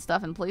legal and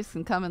stuff, and police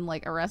can come and,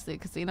 like, arrest the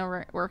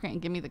casino worker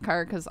and give me the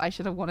car because I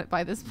should have won it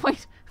by this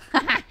point.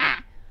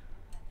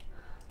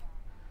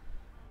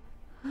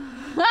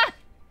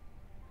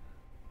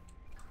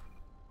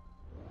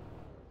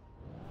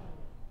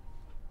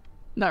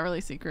 Not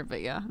really secret,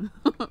 but yeah.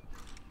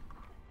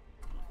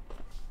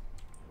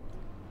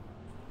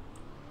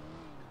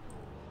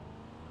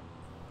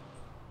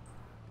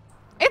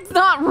 It's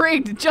not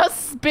rigged,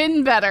 just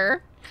spin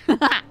better.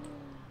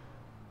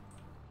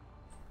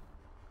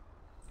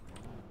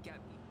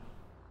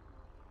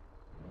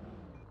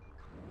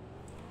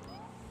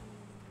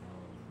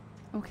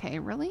 Okay,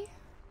 really?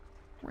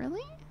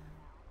 Really?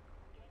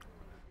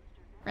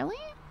 Really?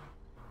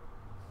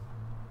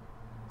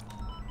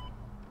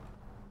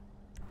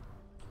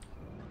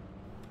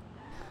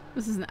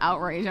 This is an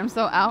outrage. I'm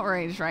so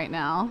outraged right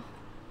now.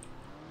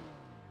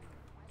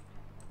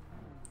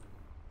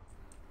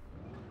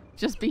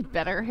 Just be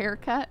better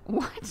haircut?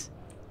 What?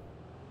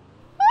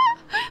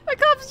 The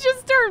cops just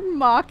start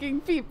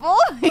mocking people.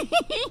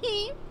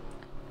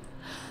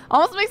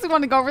 Almost makes me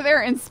want to go over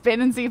there and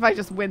spin and see if I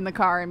just win the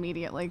car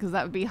immediately, because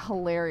that would be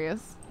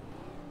hilarious.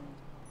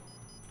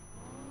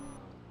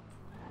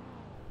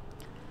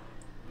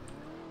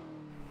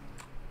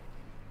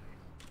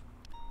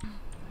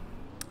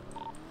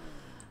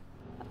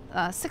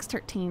 Uh,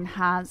 613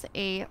 has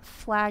a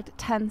flagged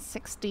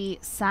 1060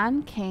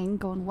 San King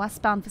going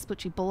westbound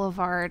Vespucci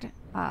Boulevard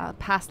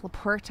past La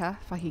Puerta,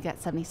 if I could get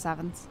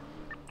 77s.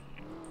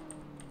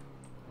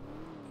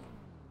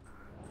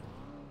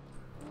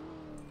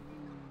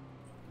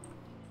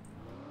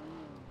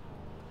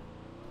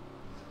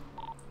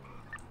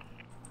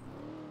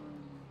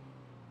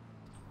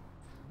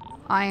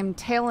 I'm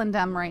tailing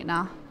them right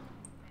now.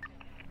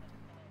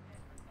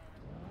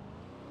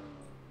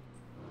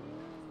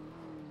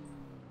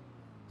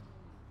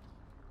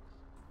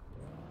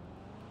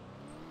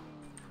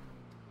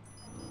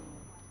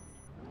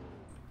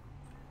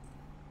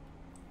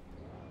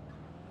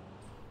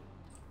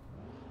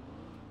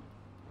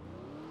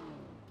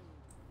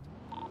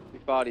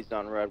 Bodies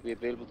on road. We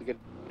available to get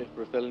it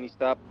for a felony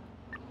stop?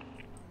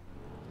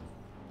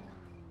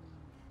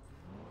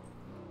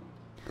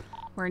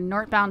 We're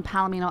northbound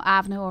Palomino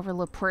Avenue over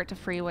La Puerta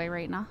Freeway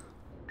right now.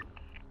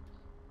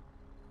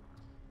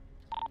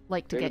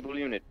 Like to Available get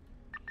unit.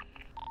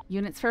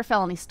 units for a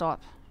felony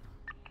stop.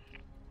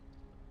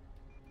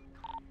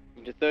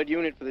 Need a third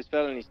unit for this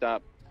felony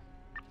stop.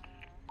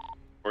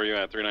 Where are you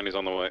at? 390's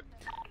on the way.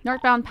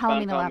 Northbound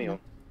Palomino Avenue.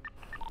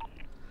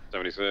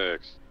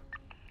 76.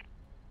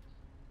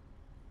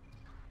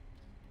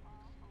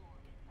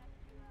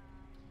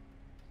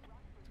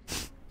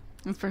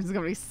 This person's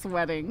gonna be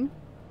sweating.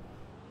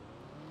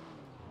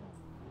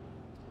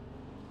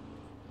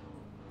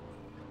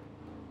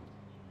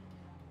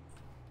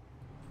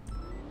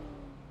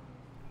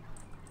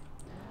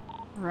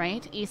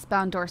 Right,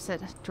 eastbound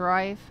Dorset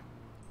Drive.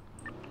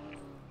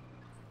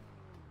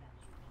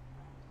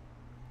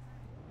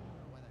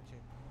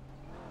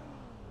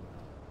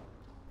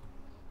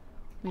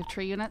 We have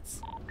 3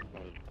 units.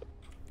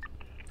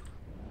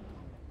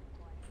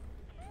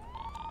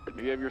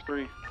 Do you have your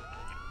 3?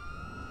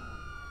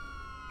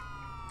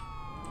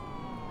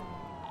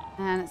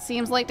 And it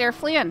seems like they're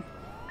fleeing.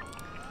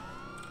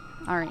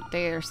 Alright,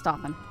 they are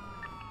stopping.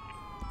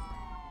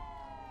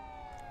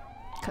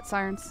 Cut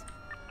sirens.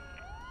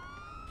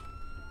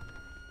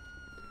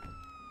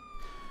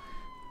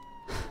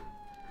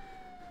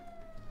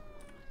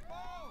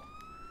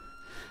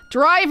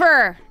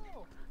 Driver!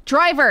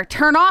 Driver,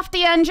 turn off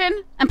the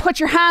engine and put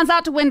your hands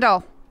out the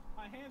window.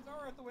 My hands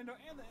are at the window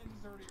and the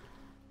engine's already.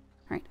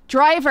 Alright,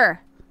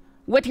 driver,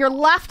 with your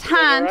left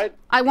hand, right?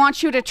 I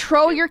want you to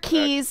throw your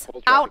keys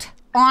out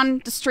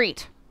on the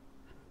street.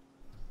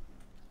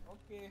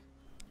 Okay.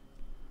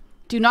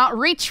 Do not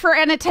reach for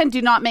anything.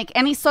 Do not make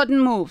any sudden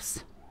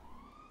moves.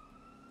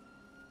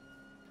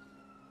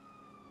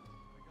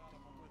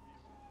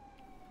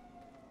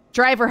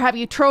 Driver, have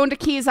you thrown the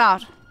keys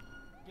out?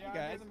 Yeah, I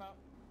got them out.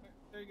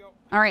 There you go.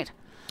 All right.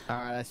 All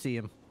right, I see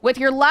him. With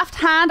your left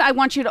hand, I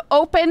want you to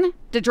open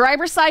the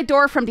driver's side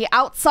door from the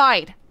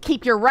outside.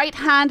 Keep your right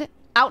hand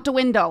out the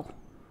window.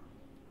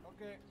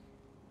 Okay.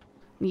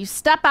 You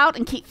step out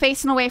and keep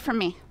facing away from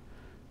me.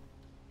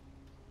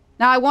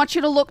 Now I want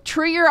you to look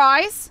through your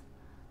eyes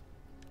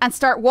and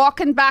start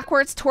walking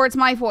backwards towards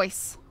my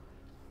voice.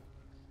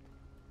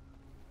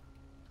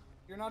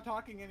 You're not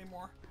talking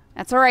anymore.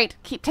 That's all right.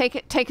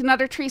 Take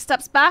another 3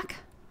 steps back.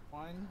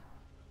 1,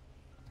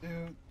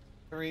 2,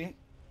 3.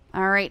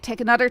 All right, take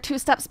another 2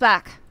 steps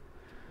back.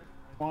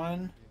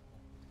 1,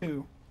 2.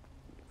 All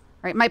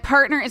right, my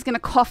partner is going to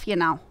cuff you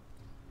now.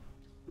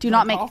 Do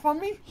not make. Cuff on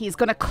me? He's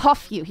going to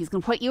cuff you. He's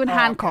going to put you in Oh,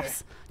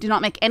 handcuffs. Do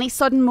not make any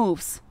sudden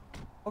moves.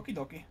 Okie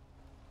dokie.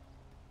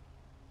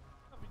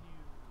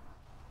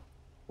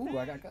 Ooh,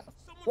 I got cops.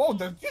 Whoa,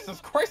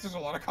 Jesus Christ, there's a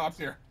lot of cops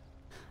here.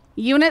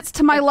 Units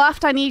to my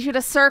left, I need you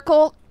to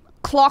circle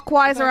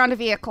clockwise around a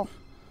vehicle.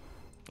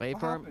 Wait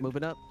for him.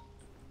 Moving up.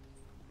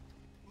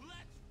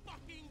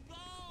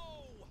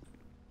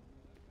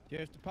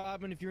 Sheriff's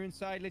Department, if you're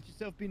inside, let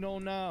yourself be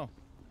known now.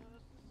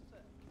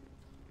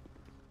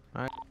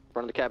 Alright.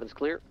 Front of the cabin's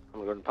clear.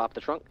 I'm gonna go and pop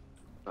the trunk.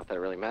 Not that it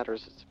really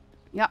matters. It's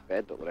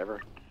bed, but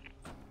whatever.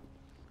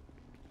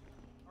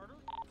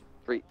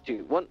 3,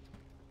 2, 1.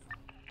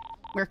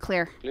 We're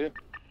clear. Clear.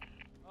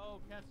 Oh,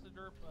 catch the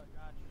derp.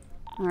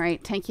 Gotcha. All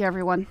right. Thank you,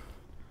 everyone.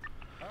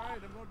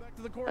 Alright, I'm going back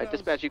to the courthouse. Alright,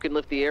 dispatch, you can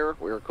lift the air.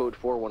 We're code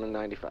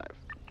 4195.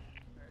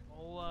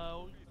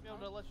 We'll be able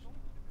to let you.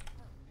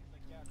 He's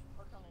like, yeah,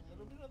 park on a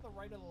little bit of the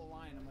right of the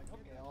line. I'm like,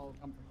 okay, I'll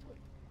come for quick.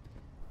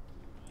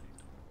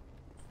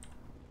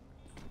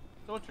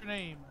 So what's your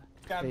name?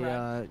 Hey, do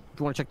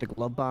you want to check the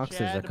glove box?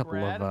 There's a Chad, couple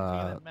Brad,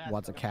 of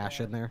wads of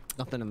cash in there.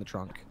 Nothing in the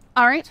trunk.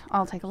 All right.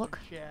 I'll take a look.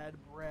 Chad,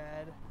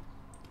 Brad.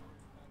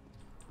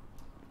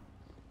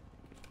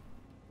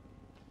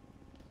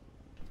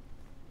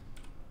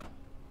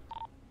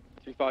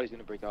 Three bodies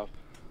gonna break off.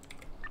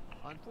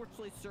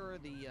 Unfortunately, sir,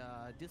 the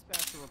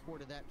dispatcher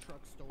reported that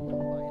truck stolen by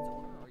its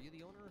owner. Are you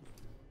the owner?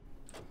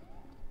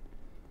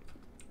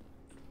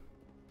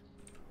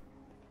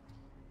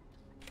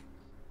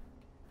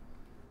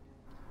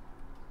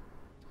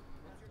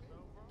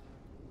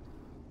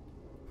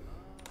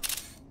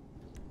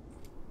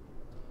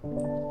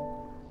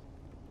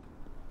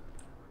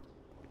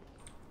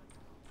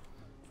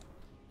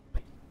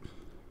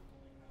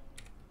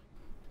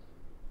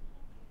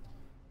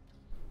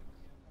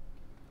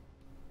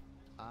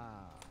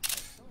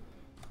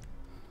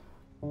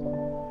 We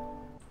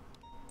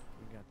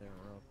got there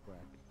real quick.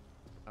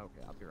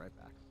 Okay, I'll be right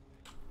back.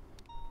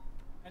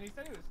 And he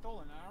said it was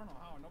stolen. I don't know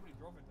how. Nobody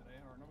drove it today,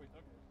 or nobody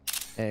took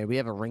it. Hey, we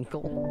have a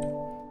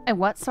wrinkle. A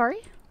what? Sorry.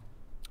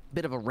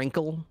 Bit of a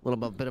wrinkle,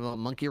 bit of a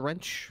monkey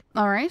wrench.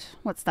 All right.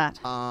 What's that?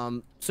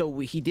 So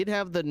he did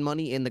have the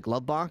money in the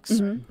glove box,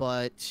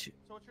 but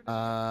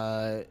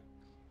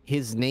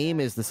his name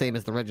is the same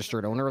as the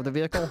registered owner of the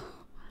vehicle,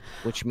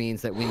 which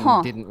means that we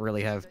didn't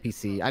really have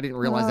PC. I didn't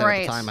realize that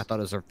at the time. I thought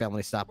it was a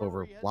family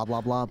stopover, blah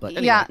blah blah. But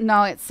anyway. Yeah,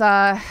 no, it's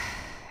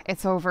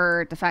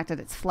over the fact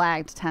that it's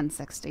flagged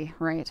 1060,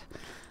 right?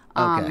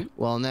 Okay.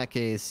 Well, in that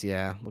case,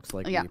 yeah, looks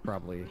like we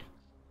probably.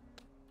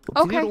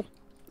 Okay.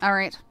 All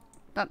right.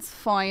 That's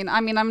fine. I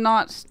mean, I'm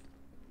not.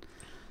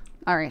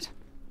 All right.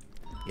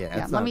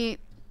 Yeah. Let me.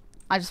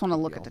 I just want to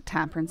look at the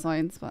tampering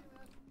signs, but.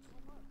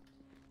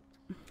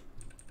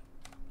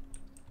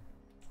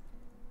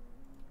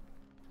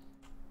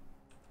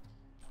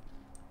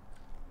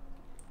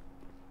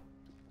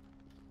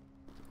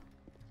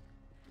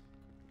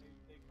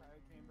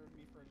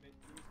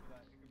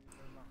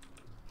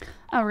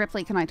 Oh,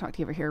 Ripley, can I talk to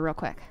you over here real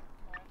quick?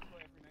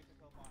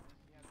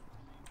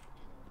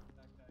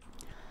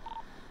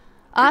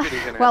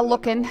 Well,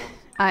 looking,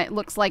 it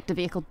looks like the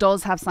vehicle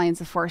does have signs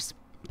of forced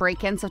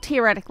break-in, so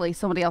theoretically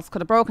somebody else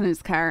could have broken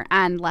his car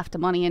and left the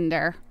money in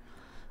there.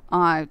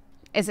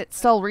 Is it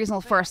still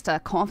reasonable for us to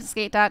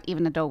confiscate that,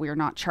 even though we're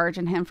not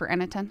charging him for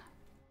anything?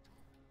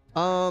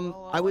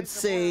 I would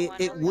say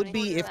it would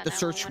be if the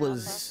search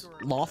was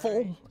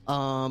lawful,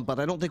 but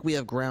I don't think we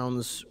have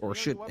grounds or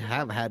should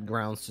have had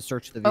grounds to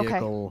search the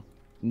vehicle,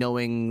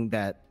 knowing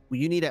that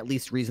you need at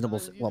least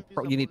reasonable,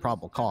 you need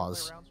probable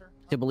cause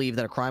to believe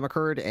that a crime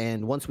occurred.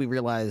 And once we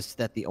realized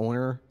that the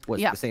owner was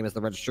the same as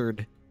the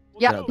registered,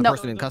 the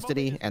person in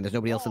custody, and there's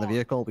nobody else in the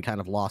vehicle, we kind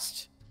of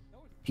lost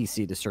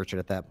PC to search it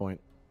at that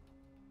point.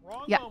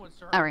 Yeah.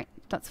 All right.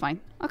 That's fine.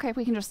 Okay,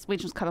 we just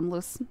cut him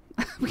loose.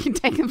 We can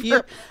take him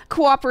for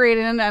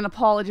cooperating and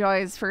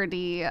apologize for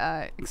the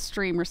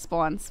extreme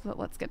response. But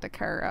let's get the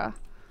car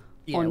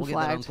we'll get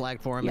that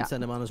unflagged for him and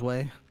send him on his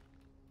way.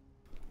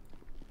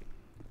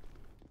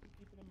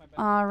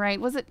 All right.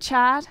 Was it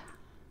Chad?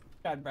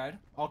 Chad, Brad,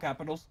 all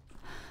capitals.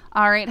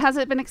 All right. Has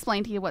it been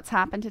explained to you what's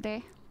happened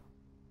today?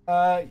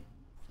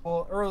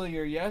 Well,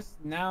 earlier, yes.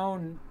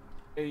 Now.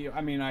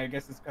 I mean, I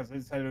guess it's because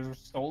it said it was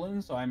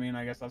stolen, so I mean,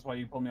 I guess that's why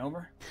you pulled me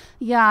over.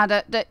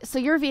 Yeah, so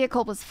your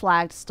vehicle was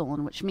flagged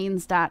stolen, which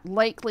means that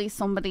likely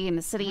somebody in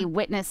the city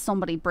witnessed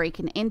somebody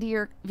breaking into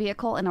your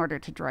vehicle in order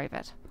to drive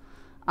it.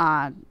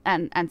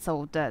 And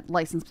so the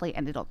license plate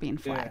ended up being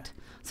flagged.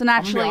 So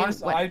naturally, I'm gonna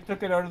be honest, I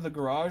took it out of the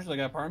garage, like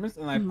apartments,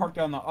 and I parked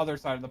it on the other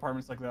side of the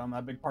apartments, like on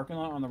that big parking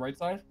lot on the right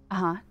side.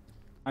 I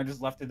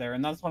just left it there,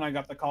 and that's when I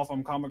got the call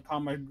from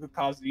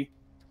Kamikaze,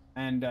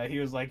 and he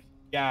was like,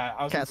 "Yeah,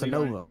 I was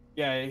Casanova."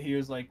 Yeah, he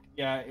was like,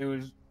 "Yeah, it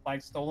was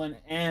like stolen,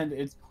 and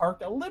it's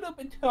parked a little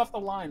bit off the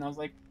line." I was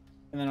like,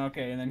 and then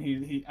and then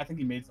he I think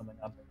he made something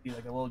up. He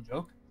like a little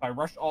joke. So I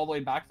rushed all the way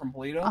back from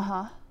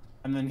Polito,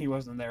 and then he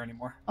wasn't there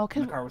anymore.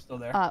 Okay, the car was still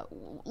there.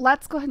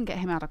 Let's go ahead and get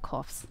him out of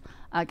cuffs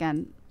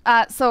again.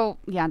 So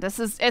yeah,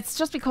 it's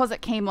just because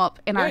it came up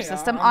in our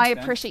system. I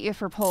appreciate you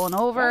for pulling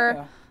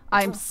over.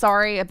 I'm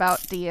sorry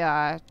about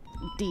the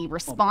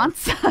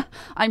response.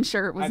 I'm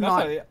sure it was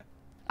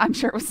I'm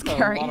sure it was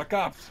scary. A lot of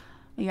cops.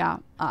 Yeah.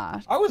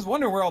 I was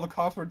wondering where all the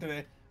cops were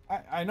today.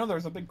 I know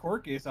there's a big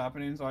court case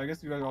happening, so I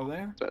guess you guys are all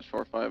there. That's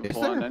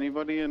 451.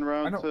 Anybody en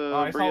route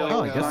to Brio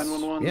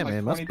 911? Yeah, man,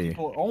 it must be.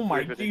 People. Oh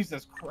my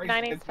Jesus Christ!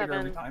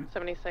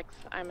 98776.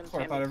 I'm in That's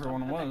what I thought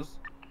everyone was.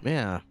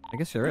 Yeah, I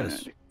guess there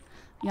is.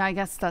 Yeah, I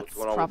guess that's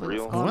probably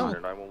what's going going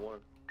on. 911.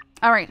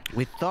 All right.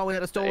 We thought we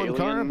had a stolen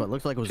car, but it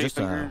looks like it was just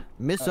a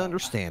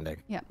misunderstanding.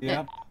 Yeah.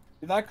 Yeah.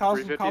 That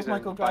Cosmichael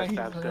 350s guy, and he's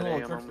a 5 little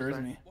a.m. trickster,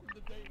 isn't he?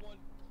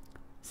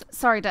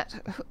 Sorry,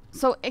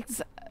 so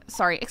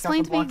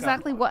explain to me Casablanca.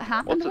 exactly what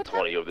happened. What's the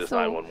 20 of this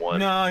 911?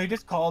 No, he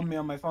just called me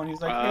on my phone.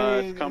 He's like,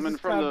 hey, it's coming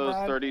from those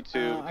 32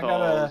 I calls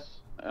got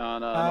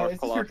on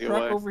is North this your Calafia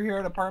truck Way. over here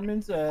at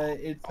apartments?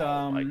 It's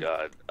Oh my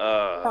God.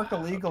 parked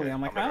illegally. Okay,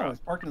 I'm like, how? It's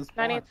parked in the spot.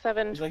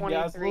 987 He's like,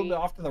 yeah, it's a little bit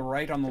off to the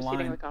right on the proceeding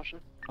line. with caution.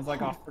 I was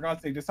like, oh, for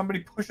God's sake, did somebody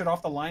push it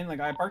off the line? Like,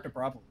 I parked it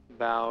properly.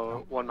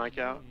 About 1 mic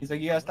out. He's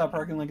like, yeah, stop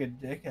parking like a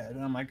dickhead.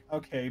 And I'm like,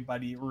 okay,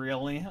 buddy,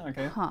 really?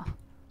 Okay. Huh.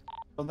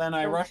 So then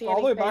I Don't rushed see all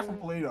the way back anything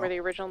from Toledo. Where the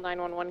original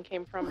 911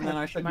 came from. And then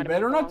I said, Might you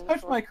have better moved not along touch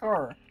before. my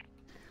car.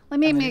 Let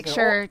me And then he make said,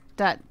 sure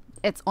that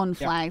it's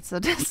unflagged so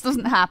this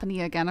doesn't happen to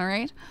you again, all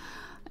right?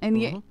 And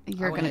you're I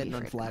going went to ahead be and free.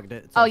 unflagged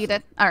it. Oh, you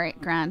did? All right,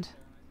 grand.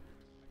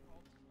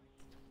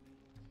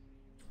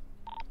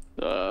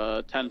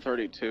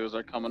 1032s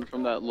are coming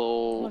from that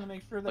little want to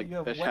make sure that like you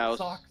have fish wet house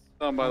socks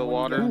down by the when you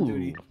water. go on Ooh,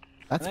 duty.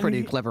 that's And then pretty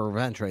he- clever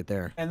revenge right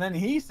there. And then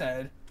he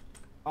said,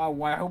 oh,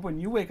 well, I hope when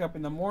you wake up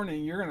in the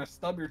morning, you're going to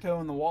stub your toe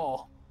in the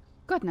wall.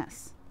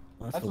 Goodness.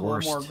 That's That's the a little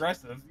worst. more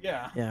aggressive,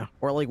 yeah. Yeah,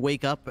 or like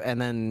wake up and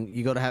then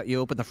you go to you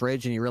open the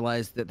fridge and you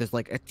realize that there's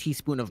like a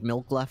teaspoon of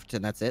milk left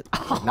and that's it.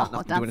 Like, not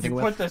enough to do anything You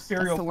with. put the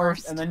cereal the first,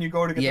 worst. and then you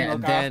go to get Yeah, the and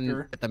milk then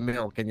after. get the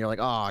milk and you're like,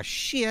 oh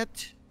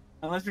shit.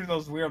 Unless you're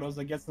those weirdos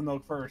that gets the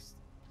milk first,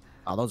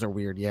 Oh, those are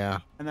weird. Yeah,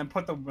 and then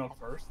put the milk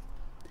first,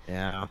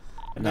 yeah.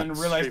 and then Nuts.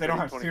 realize they don't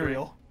have 20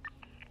 cereal.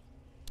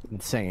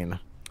 Insane.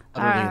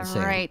 All Utterly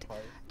insane. right.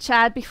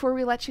 Chad, before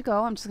we let you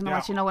go, I'm just going to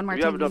let you know one more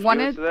We have thing. enough One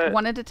units of, of that.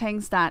 one of the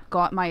things that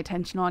got my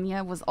attention on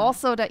you was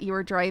also that you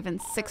were driving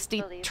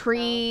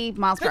 63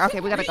 miles per hour.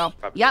 Okay, we got to go.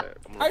 Yep.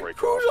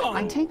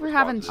 I think we're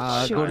having Go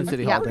to shooting.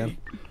 City Yep. Hall, Dan.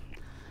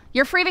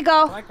 You're free to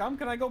go. Can I come?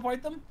 Can I go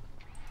fight them?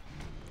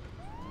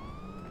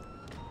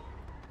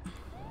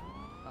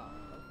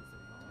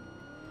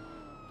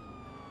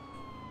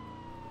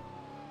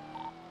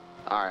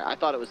 Alright, I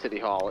thought it was City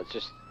Hall. It's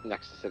just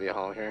next to City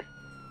Hall here.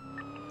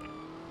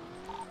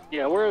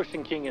 Yeah, we're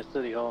Ocean King at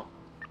City Hall.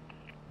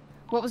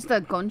 What was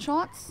the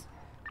gunshots?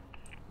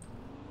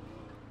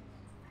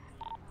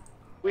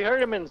 We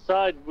heard him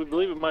inside. We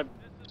believe it might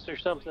be or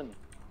something.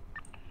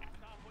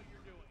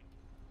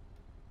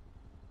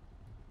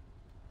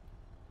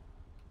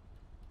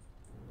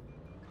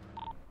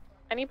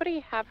 Anybody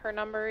have her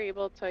number?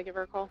 Able to give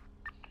her a call?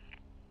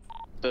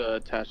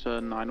 Attach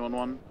to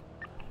 911.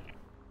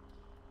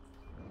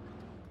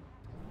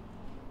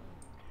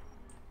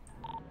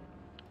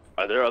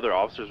 Are there other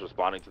officers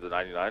responding to the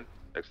 99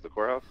 next to the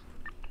courthouse?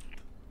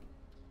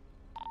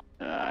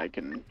 I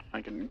can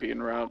be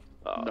en route.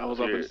 I was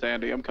so up in you're-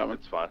 Sandy. I'm coming.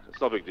 It's fine.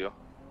 It's no big deal.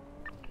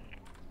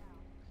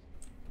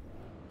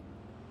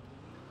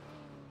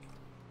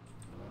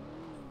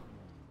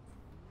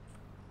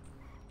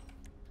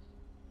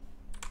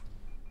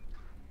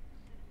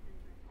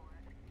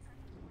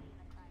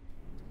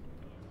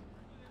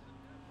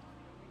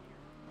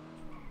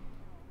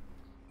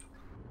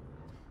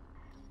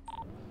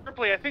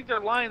 Ripley, I think they're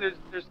lying.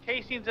 There's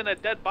casings and a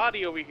dead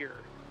body over here.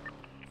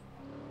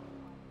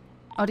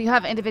 Oh, do you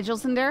have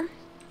individuals in there?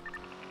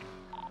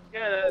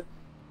 Yeah,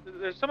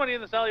 there's somebody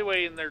in this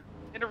alleyway and they're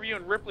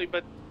interviewing Ripley,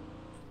 but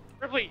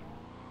Ripley,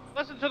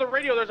 listen to the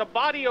radio. There's a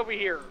body over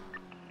here.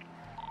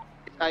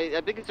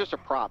 I think it's just a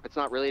prop. It's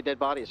not really a dead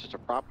body. It's just a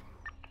prop.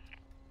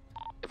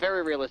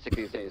 Very realistic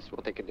these days,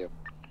 what they can do.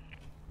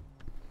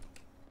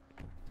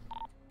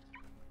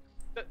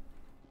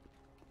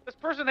 This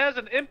person has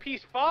an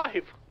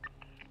MP5.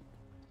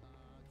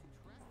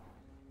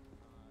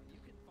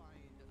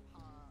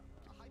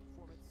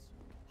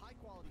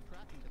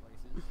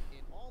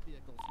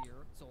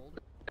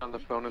 On the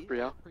phone with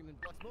Brielle.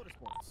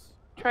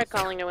 Try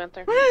calling no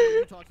answer.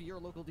 Talk to your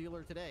local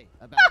dealer today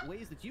about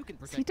ways that you can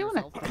Is he doing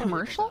a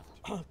commercial?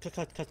 Cut.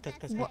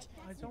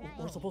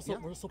 We're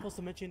supposed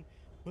to mention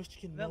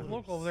Michigan. That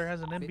look over there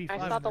has an MP5.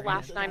 I saw the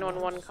last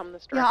 911 come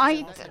this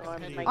Yeah,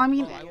 direction. I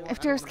mean,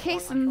 if there's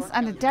casings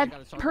and a dead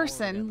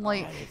person,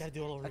 like...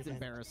 That's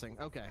embarrassing.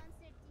 Okay.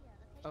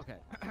 Okay.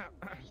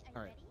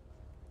 All right.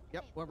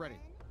 Yep, we're ready.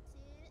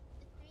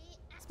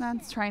 This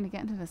man's trying to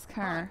get into this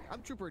car.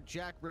 I'm Trooper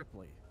Jack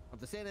Ripley of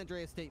the San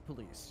Andreas State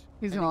Police.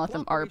 He's And gonna in let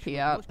them cooperation RP with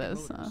out Michigan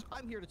this, Motors,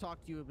 I'm here to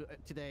talk to you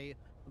today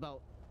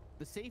about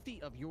the safety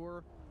of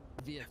your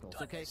vehicles,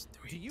 okay?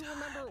 Do you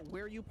remember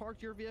where you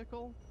parked your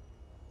vehicle?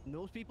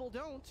 Most people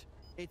don't.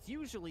 It's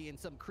usually in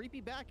some creepy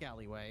back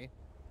alleyway.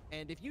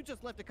 And if you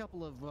just left a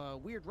couple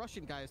of weird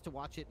Russian guys to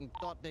watch it and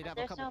thought they'd have a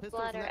There's couple no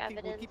pistols blood and or that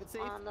people would evidence keep it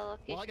safe, on the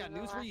location well, I got of the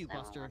news for last you,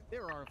 Buster. 911.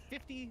 There are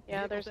 50 Yeah,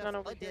 vehicle there's none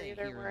thefts over a here day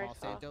either here where in I Los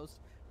saw Santos.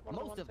 one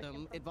of Most the of ones that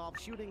them came involve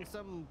shooting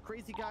some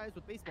crazy guys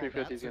with baseball 350's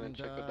bats. gonna And,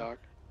 check the dock.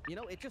 you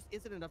know, it just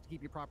isn't enough to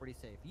keep your property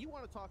safe. You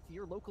want to talk to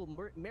your local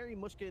Mary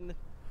Mushkin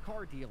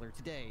car dealer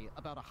today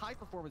about a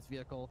high-performance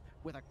vehicle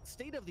with a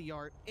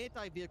state-of-the-art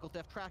anti-vehicle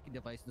theft tracking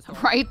device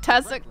installed Right,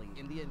 Tessic? directly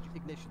in the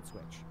ignition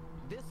switch.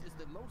 This is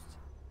the most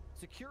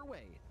secure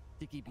way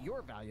to keep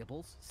your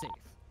valuables safe.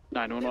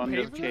 911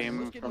 just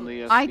came from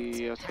the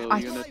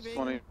SDSO unit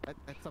 20.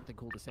 That's something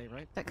cool to say,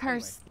 right? That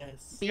car's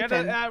You gotta,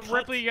 beeping.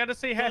 Ripley, you gotta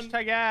say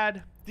hashtag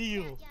ad.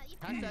 Deal.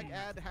 Hashtag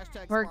ad,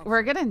 hashtag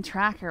We're getting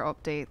tracker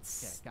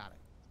updates. Okay, got it.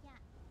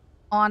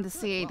 On the Well,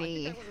 I think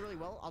CAD. that went really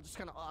well.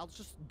 I'll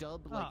just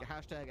dub like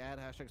hashtag ad,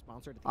 hashtag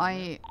sponsored.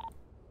 I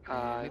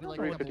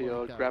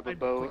 350, grab a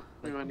boat.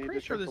 We might need to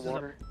check the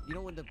water. You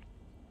know when the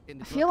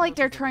I feel like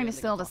they're trying to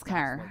steal this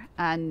car,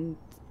 and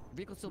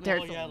they're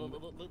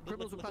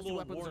criminals with class 2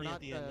 weapons are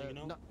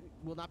not,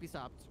 will not be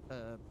stopped.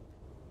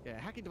 Yeah,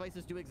 hacking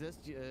devices do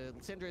exist.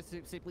 San Andreas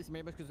State Police and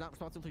Mayor is not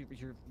responsible for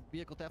your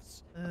vehicle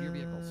thefts of your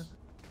vehicles.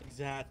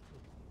 Exactly.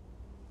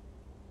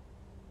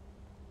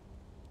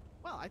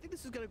 Well, I think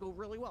this is gonna go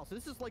really well. So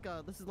this is like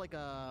a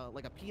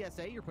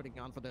PSA you're putting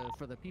on for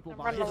the people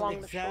buying. Running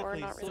along the shore,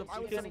 not So really if I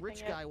was seeing some rich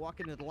anything guy yet.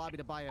 walking into the lobby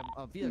to buy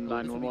a vehicle, 911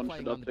 this should would be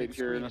playing on the big update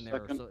here in a screen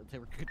there, second.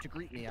 so to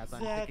greet me as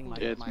I'm picking my.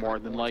 It's my more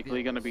than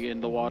likely going to be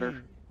in the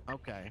water.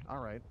 Okay, all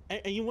right.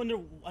 And you wonder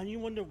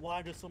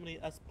why there's so many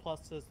S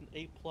pluses and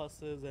A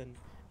pluses and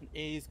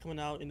A's coming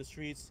out in the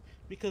streets,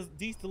 because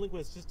these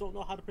delinquents just don't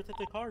know how to protect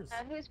their cars.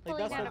 Who's Like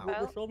pulling that's out why a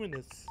we're boat? filming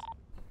this.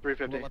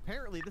 350. Well,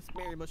 apparently this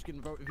Mary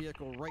Mushkin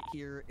vehicle right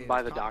here is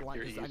By the top line,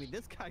 doctor, 'cause, I mean,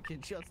 this guy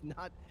can just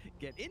not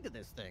get into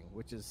this thing,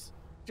 which is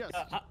just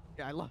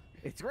I love.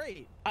 It's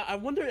great. I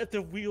wonder if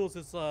the wheels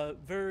is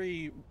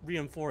very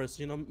reinforced.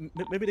 You know,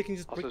 maybe they can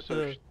just break Also,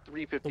 the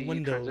 350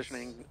 windows.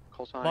 transitioning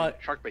call sign But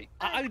shark bait.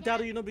 I doubt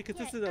it, you know, because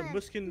this is a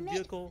Mushkin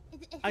vehicle.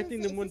 I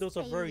think the windows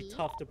are very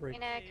tough to break.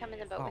 Can I come in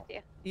the boat with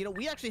you? You know,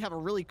 we actually have a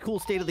really cool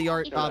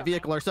state-of-the-art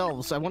vehicle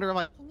ourselves. I wonder if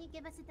I. Can you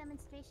give us a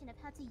demonstration of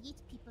how to yeet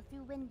people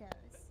through windows?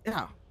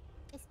 Yeah.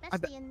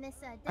 Especially in this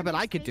I bet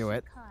I could do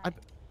it. I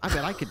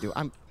bet I could do it.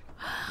 I'm.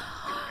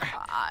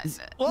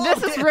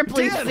 This is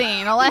Ripley's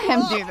scene. I'll let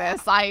him do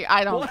this.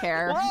 I don't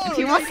care. If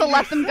he wants to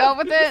let them go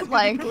with it,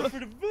 like.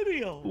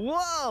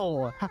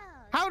 Whoa!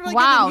 How did I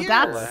Wow,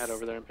 get in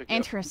here? that's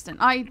interesting.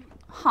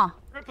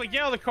 Ripley,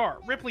 get out of the car.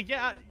 Ripley,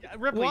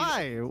 Ripley.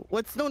 Why?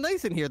 What's so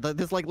nice in here?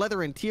 There's like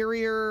leather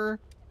interior.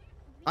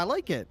 I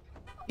like it.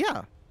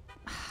 Yeah.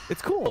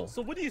 It's cool.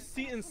 So what do you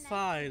see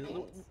inside?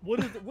 What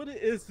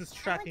is this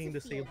tracking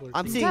disabler?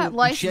 I'm seeing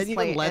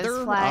genuine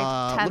leather.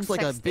 Looks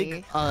like a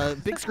big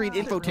screen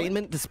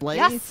infotainment display.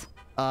 Yes.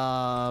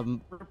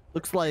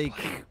 Looks like.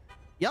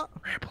 Yeah.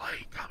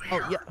 Ripley, come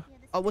here. Oh yeah.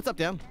 Oh, what's up,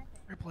 Dan?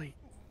 Ripley,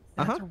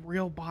 that's a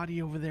real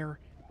body over there,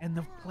 and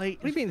the plate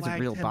What do you mean is it's a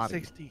real flagged body?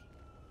 1060.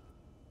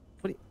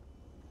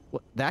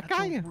 What? That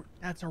guy?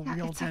 That's a Yeah,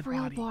 real it's dead a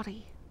real body.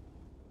 body.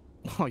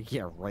 Oh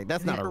yeah, right.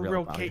 That's not a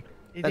real body.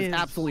 It That's is.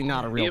 absolutely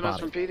not a real EMS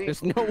body. from PD?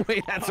 There's no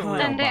way that's a real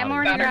Send it. I'm body.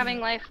 already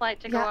grabbing life flight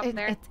to go Yeah, up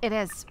there. it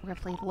is,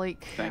 Ripley.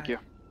 Like. Thank you.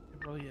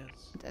 It really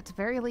is. At the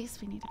very least,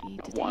 we need to be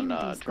One,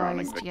 detaining these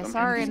drowning guys. victim.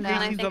 GSR and These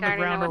on the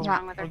ground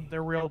yeah.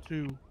 they're real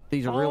too.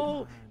 These are real.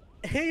 Oh,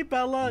 hey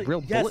Bella.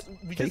 Real yes, bullet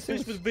we just cases?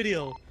 finished with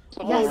video.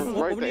 Yes.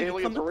 Right, the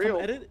aliens are real.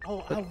 Edit?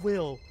 Oh, I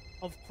will.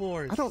 Of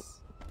course. I don't.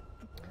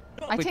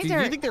 I Wait, think do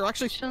they're. you think they're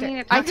actually?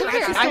 I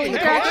think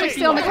they're actually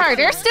still in the car.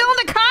 They're still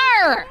in the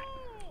car.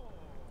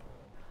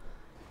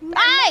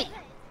 Hey!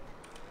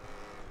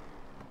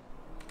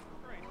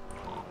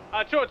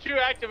 202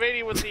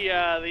 activating with the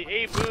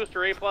A boost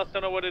or A plus,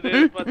 don't know what it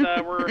is, but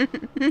we're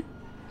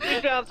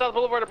eastbound South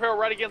Boulevard Apparel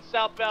right against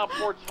southbound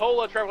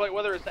Portola. Traffic light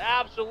weather is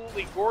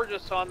absolutely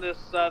gorgeous on this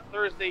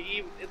Thursday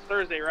evening. It's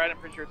Thursday, right? I'm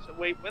pretty sure it's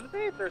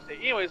Wednesday, Thursday.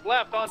 Anyways,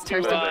 left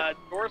onto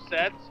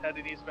Dorset,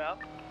 heading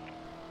eastbound.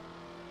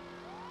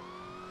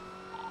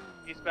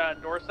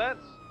 Eastbound Dorset.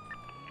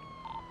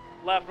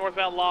 Left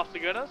northbound Las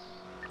Lagunas.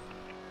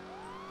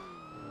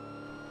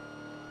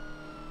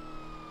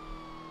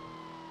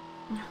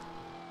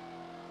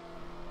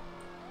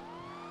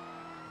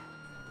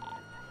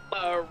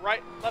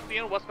 Right, left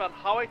again, westbound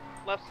Highway,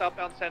 left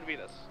southbound San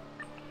Vitas.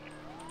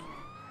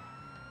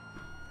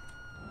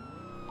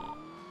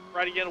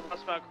 Right again,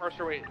 westbound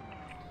Carcerate.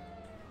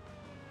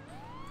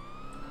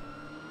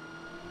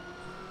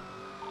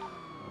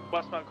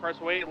 Westbound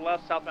Carcerate,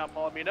 left southbound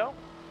Palomino.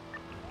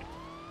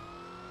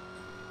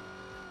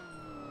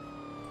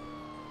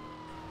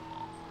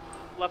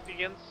 Left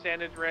again,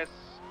 San Andreas,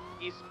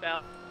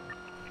 eastbound.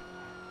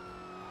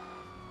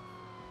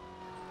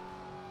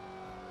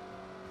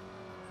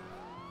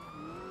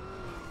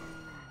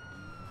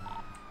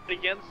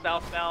 Again,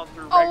 southbound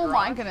through Red Oh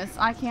my Garage. goodness,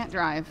 I can't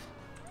drive.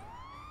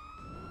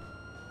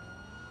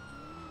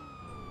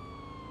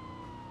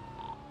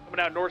 Coming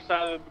out north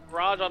side of the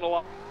garage on the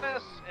Las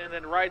Vegas, and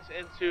then right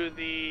into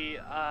the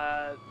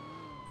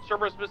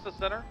Cerberus Business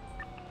Center.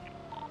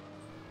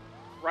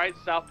 Right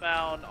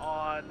southbound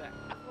on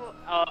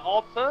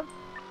Alta.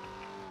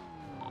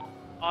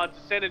 On to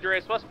San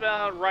Andreas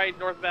westbound, right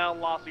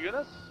northbound Las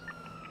Lagunas.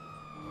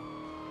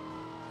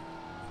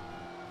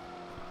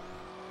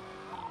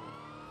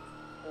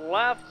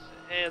 Left,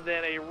 and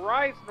then a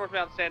right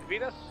northbound San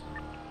Vitas.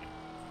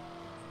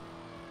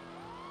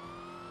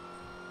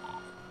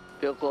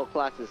 Vehicle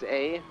classes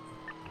A.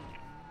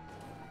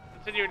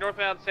 Continuing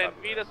northbound San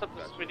Vitas up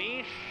to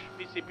Spanish,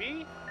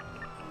 BCB.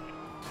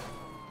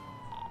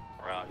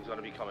 around. He's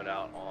gonna be coming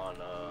out on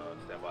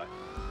standby.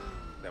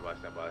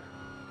 Standby.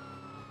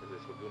 Is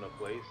this Laguna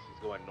Place?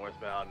 He's going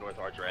northbound, North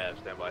Archer Ave,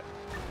 standby.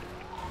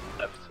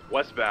 Left,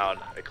 westbound,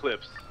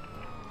 Eclipse.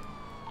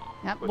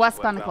 Yep, Pushing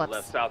westbound Eclipse.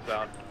 Left,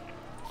 southbound.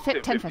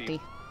 1050.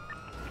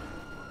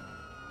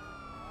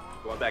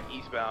 Going back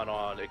eastbound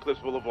on Eclipse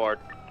Boulevard.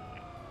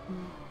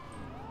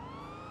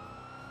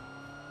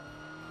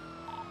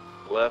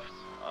 Left.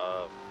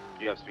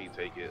 You have speed,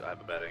 take it. I have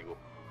a bad angle.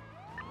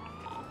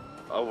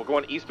 We're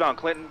going eastbound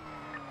Clinton.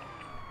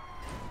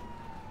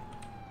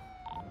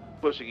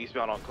 Pushing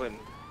eastbound on Clinton.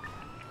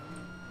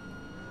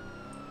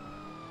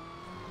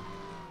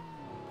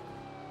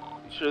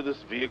 You sure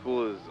this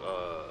vehicle is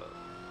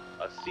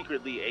a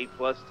secretly A+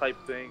 type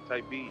thing,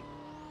 type B?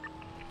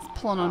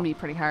 It's pulling on me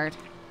pretty hard.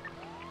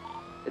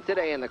 It did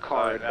A in the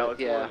card, but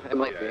yeah, it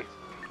might be.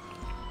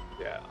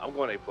 Yeah, I'm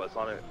going A+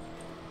 on it.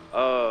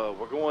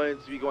 We're going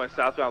to be going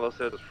southbound Los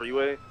Angeles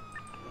Freeway.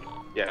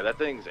 Yeah, that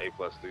thing's A+,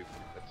 dude.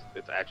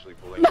 It's actually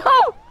pulling.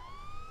 No!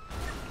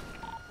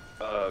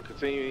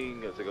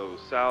 Continuing to go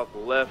south,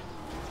 left,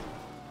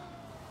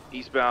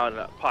 eastbound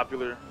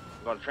Popular.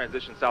 I'm going to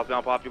transition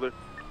southbound Popular.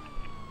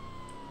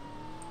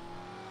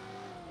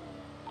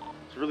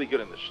 It's really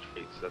good in the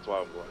streets. That's why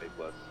I'm going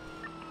A+.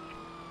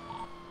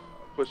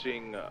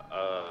 Pushing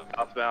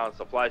southbound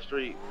Supply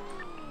Street.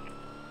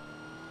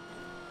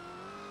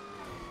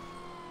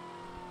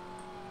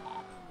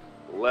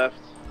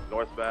 Left,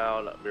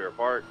 northbound Mirror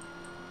Park.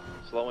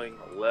 Slowing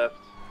left.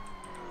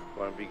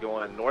 Going to be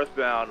going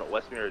northbound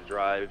West Mirror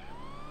Drive.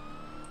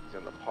 He's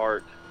in the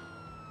park.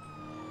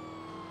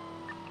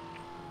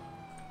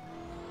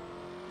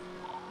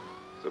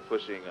 So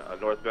pushing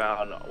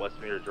northbound West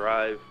Mirror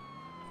Drive.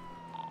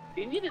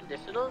 Do you need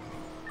additionals?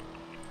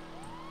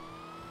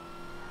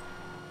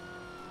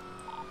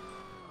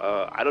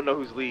 I don't know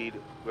who's lead.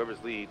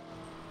 Whoever's lead.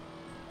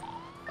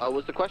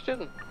 What's the question?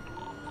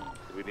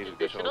 Do we need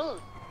additionals?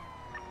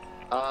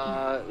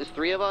 There's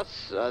 3 of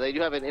us. They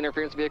do have an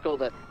interference vehicle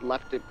that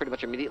left it pretty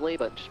much immediately,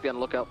 but just be on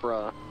the lookout for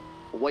a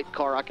white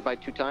car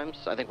occupied 2 times.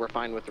 I think we're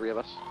fine with 3 of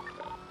us.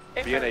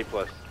 Be an A+.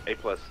 A+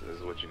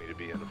 is what you need to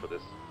be in for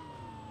this.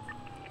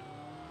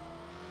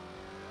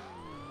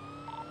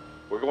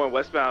 We're going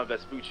westbound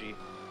Vespucci.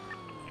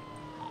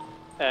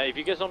 If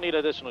you guys don't need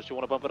additionals, you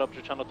want to bump it up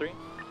to channel 3?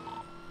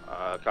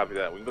 Copy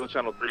that. We can go to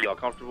channel 3. Y'all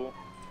comfortable?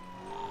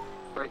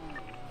 Great.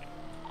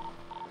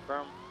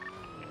 Confirm.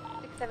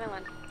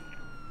 671.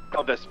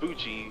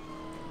 Vespucci,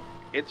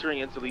 entering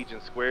into Legion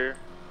Square.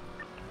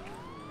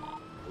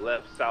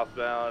 Left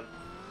southbound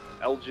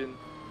Elgin,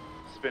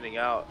 spinning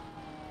out,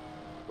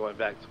 going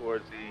back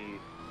towards the.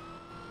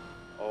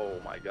 Oh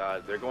my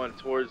God! They're going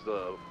towards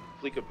the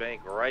Fleeca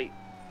Bank right.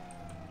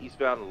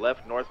 Eastbound,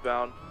 left,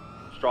 northbound,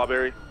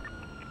 Strawberry.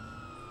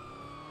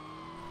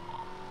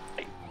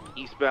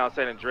 Eastbound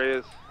San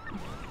Andreas.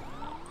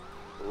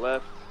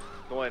 Left,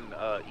 going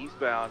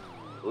eastbound,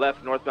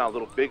 left, northbound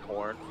Little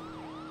Bighorn.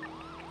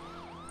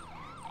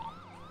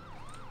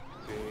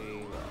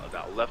 Continuing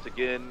now left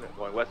again,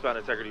 going westbound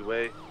Integrity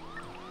Way.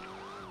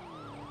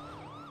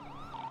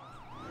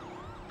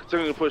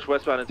 Continuing to push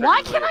westbound Integrity Why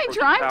Way. can't I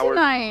drive Tower.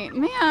 tonight?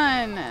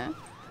 Man.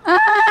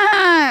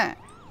 Ah!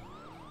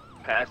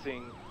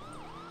 Passing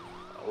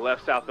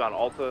left southbound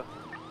Alta.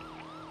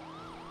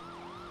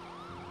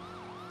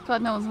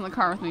 God, no one's in the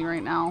car with me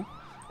right now.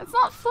 It's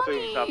not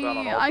funny. Southbound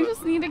on I Alta.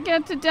 just need to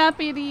get to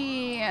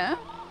Deputy.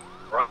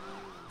 Right.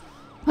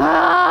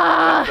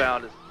 Ah!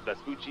 Southbound is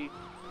Vespucci.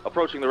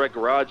 Approaching the red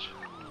garage.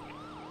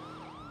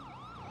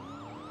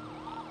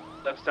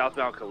 Left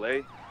southbound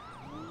Calais.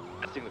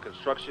 Passing the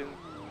construction.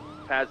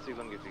 Passing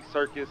the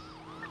Circus.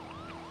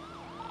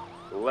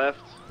 Left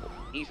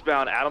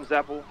eastbound Adams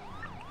Apple.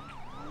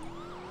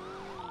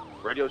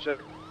 Radio check.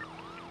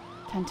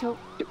 10-2.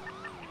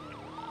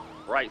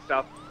 Right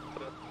south.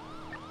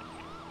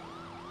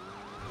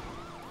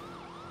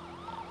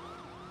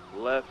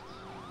 Left.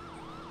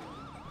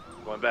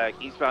 Going back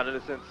eastbound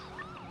Innocence.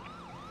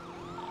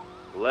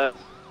 Left.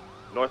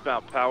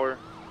 Northbound Power.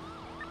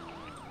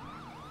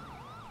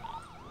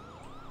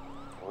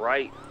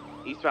 Right.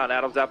 Eastbound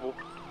Adams Apple.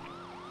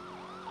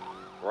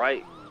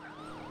 Right.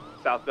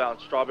 Southbound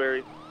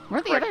Strawberry.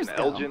 Where'd the others go?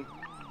 Elgin.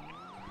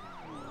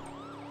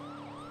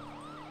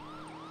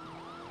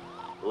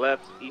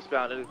 Left.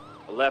 Eastbound.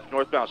 Left.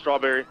 Northbound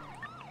Strawberry.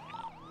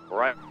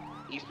 Right.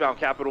 Eastbound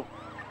Capitol.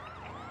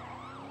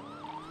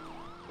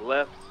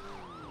 Left.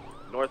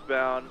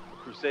 Northbound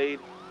Crusade.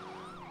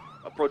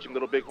 Approaching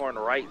Little Bighorn.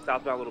 Right.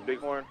 Southbound Little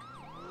Bighorn.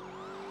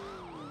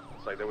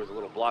 Looks like there was a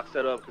little block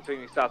set up.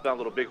 Continuing southbound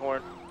Little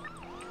Bighorn.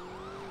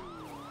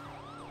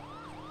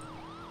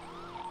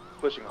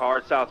 Pushing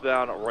hard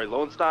southbound Roy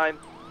Lowenstein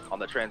on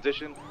the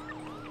transition.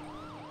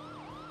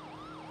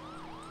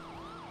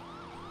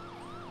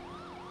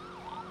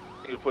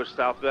 Need to push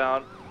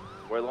southbound.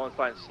 Roy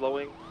Lowenstein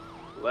slowing.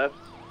 Left.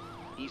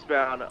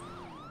 Eastbound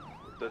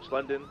Dutch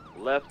London.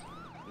 Left.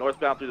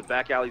 Northbound through the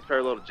back alleys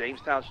parallel to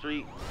Jamestown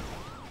Street.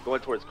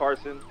 Going towards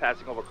Carson.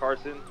 Passing over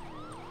Carson.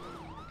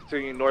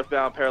 Continuing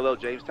northbound parallel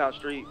Jamestown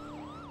Street.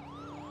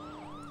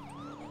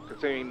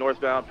 Continuing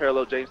northbound,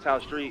 parallel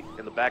Jamestown Street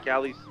in the back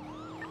alleys.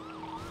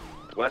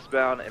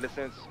 Westbound,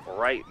 Innocence,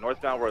 right.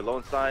 Northbound, we're at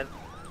Lone Sign.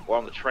 We're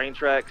on the train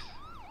tracks.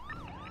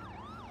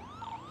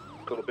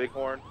 Little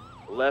Bighorn,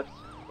 left.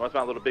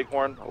 Northbound, Little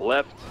Bighorn,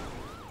 left.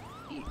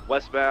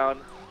 Westbound,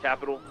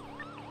 Capitol.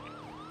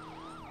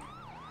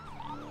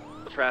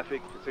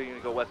 Traffic continuing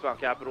to go westbound,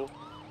 Capitol.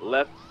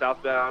 Left,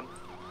 southbound,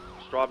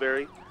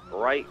 Strawberry.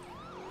 Right,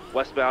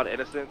 westbound,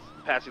 Innocence.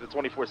 Passing the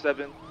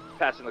 24/7.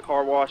 Passing the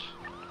car wash.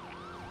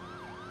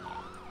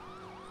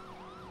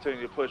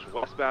 Continuing to push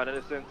westbound,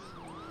 Innocence.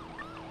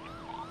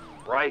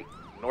 Right,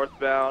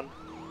 northbound,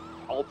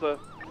 Alta.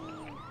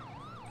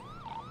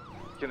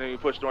 Continuing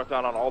to push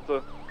northbound on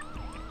Alta.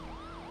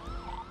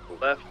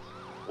 Left,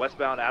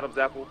 westbound, Adams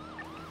Apple.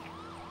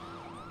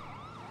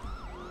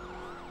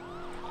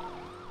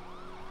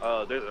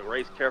 There's a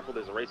race, careful,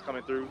 there's a race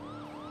coming through.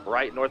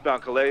 Right,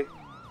 northbound Calais.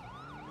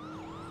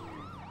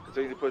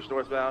 Continue to push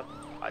northbound.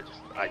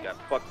 I got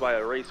fucked by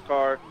a race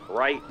car.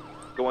 Right,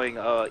 going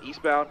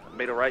eastbound.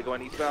 Made a right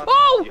going eastbound.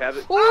 Oh! You have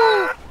it?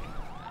 Oh!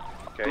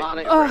 Okay. I'm on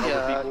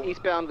it.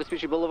 Eastbound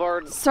Vespucci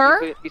Boulevard.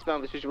 Sir?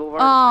 Eastbound Vespucci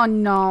Boulevard. Oh,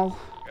 no.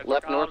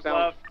 Left, northbound.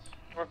 Left,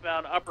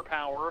 northbound, upper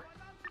power.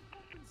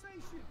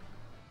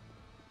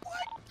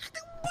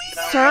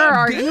 Sir,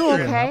 are you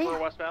okay? Upper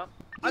westbound.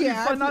 I need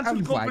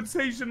financial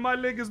compensation. My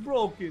leg is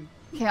broken.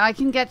 Okay, I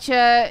can get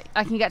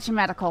you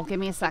medical. Give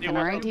me a second,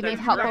 all right? Do you need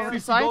help over the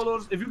side?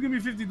 If you give me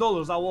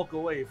 $50, I'll walk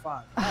away.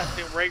 Fine.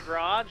 Passing Ray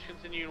Garage,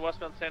 continuing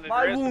westbound San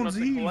My Andreas, wounds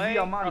crossing heal Calais,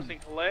 via money. crossing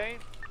Calais.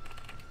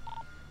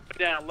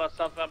 Down, left,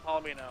 southbound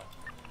Palomino.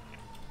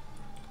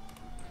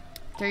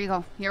 There you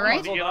go. You're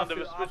right? Get on to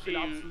Vespucci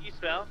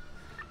eastbound.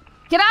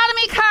 Get out of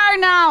me car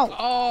now!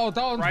 Oh,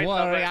 don't Right, worry.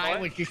 southbound I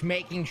Calais. was just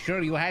making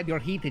sure you had your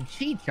heated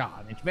seats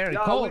on. It's very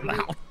cold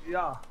now.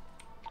 Yeah.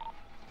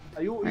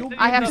 You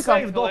I have to go.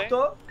 safe,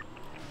 doctor.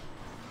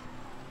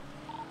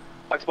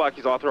 Black Spot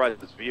is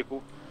authorized this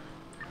vehicle.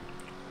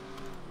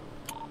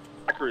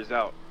 Tracker is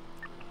out.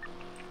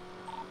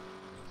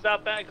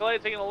 Southbound Calais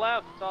taking a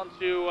left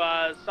onto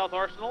South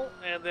Arsenal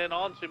and then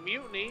onto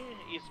Mutiny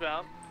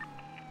eastbound.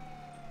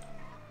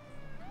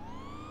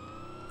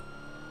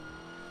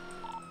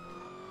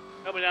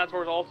 Coming down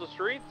towards Alta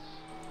Streets.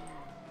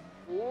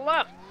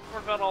 Left,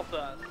 northbound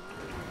Alta.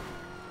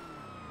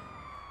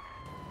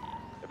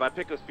 If I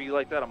pick a speed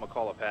like that, I'm gonna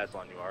call a pass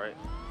on you, alright?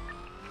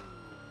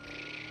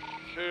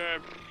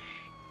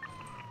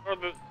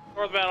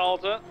 Northbound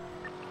Alta.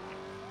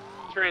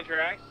 Train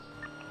tracks.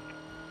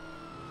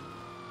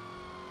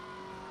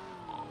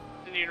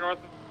 Continue north.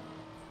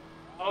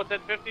 Oh,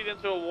 1050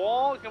 into a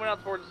wall. Coming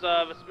out towards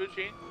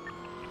Vespucci.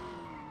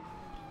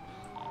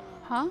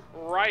 Huh?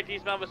 Right,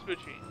 eastbound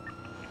Vespucci.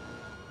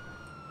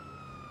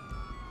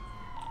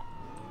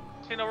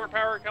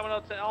 Overpower coming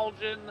out to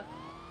Elgin.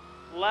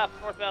 Left,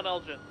 northbound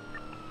Elgin.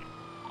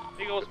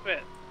 Eagle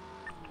Spit.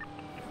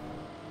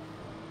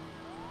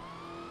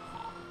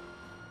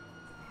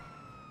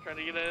 Trying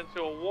to get it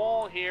into a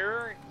wall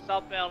here.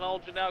 Southbound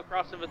Elgin now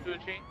crossing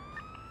Vespucci.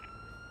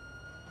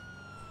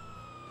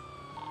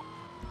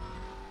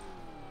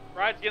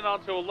 Right, getting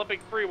onto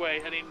Olympic Freeway,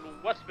 heading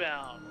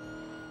westbound.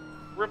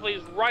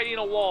 Ripley's righting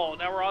a wall.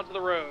 Now we're onto the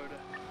road.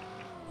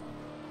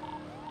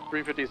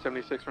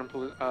 350-76 from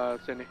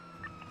Sydney.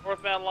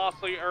 Northbound La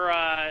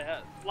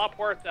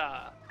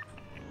Puerta.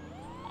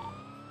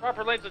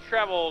 Proper lanes of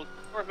travel.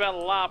 Northbound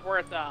La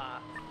Puerta.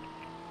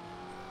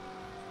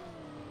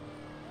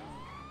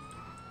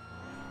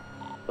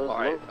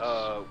 Alright,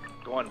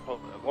 going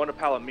to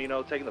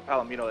Palomino, taking the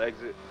Palomino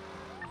exit.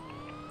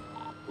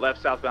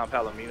 Left, southbound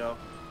Palomino.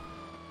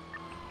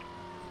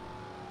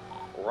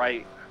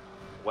 Right,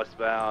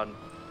 westbound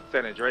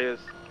San Andreas.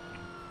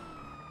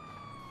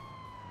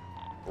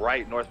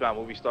 Right, northbound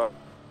Movie Star.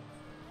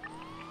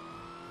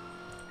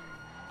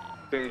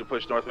 Continue to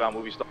push northbound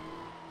Movie Star.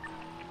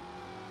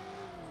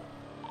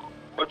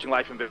 Approaching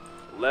Life and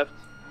left,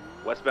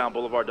 westbound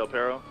Boulevard Del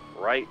Perro.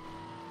 Right,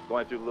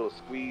 going through the little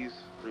squeeze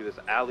through this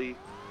alley.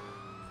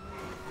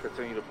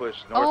 Continue to push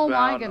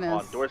northbound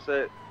on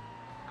Dorset.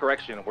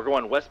 Correction, we're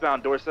going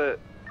westbound Dorset.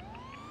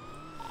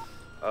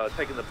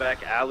 Taking the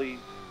back alley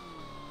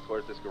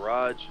towards this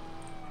garage.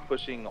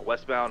 Pushing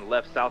westbound,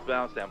 left,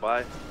 southbound, stand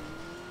by.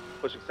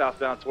 Pushing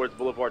southbound towards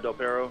Boulevard Del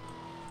Perro.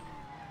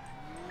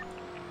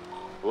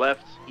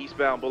 Left,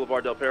 eastbound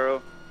Boulevard Del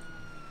Perro.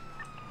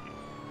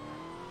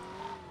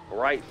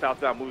 Right,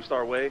 southbound Movie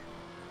Star Way.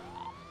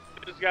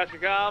 Just got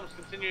your comms.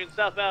 Continuing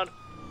southbound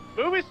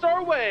Movie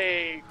Star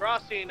Way.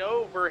 Crossing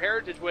over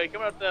Heritage Way.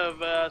 Coming up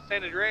of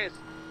San Andreas.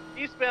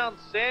 Eastbound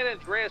San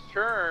Andreas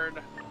turn.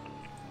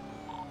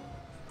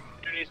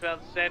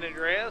 Eastbound San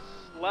Andreas.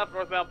 Left,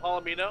 northbound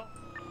Palomino.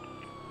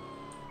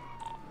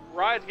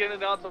 Right, getting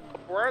down to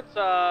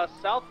Puerto.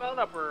 Southbound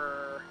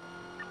upper.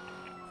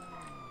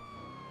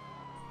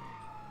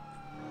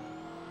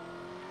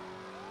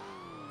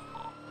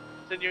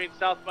 Continuing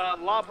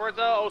southbound La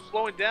Puerta. Oh,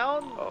 slowing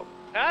down. Oh,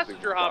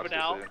 passenger hopping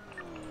out.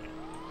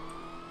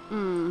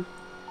 Good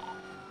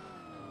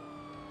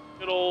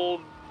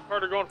old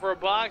Carter going for a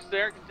box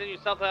there. Continue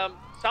southbound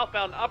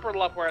upper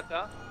La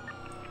Puerta.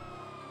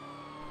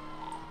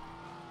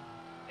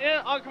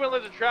 And oncoming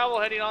lanes of travel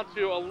heading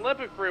onto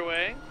Olympic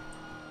Freeway,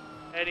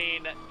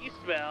 heading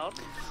eastbound.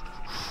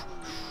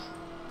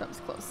 That was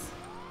close.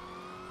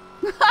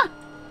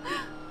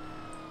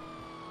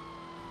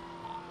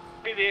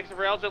 The exit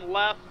for Elgin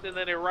left, and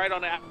then a right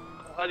on Apple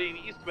heading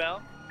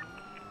eastbound.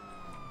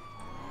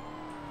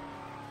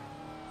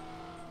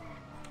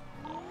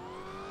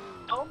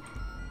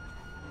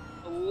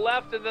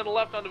 Left and then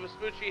left onto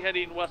Vespucci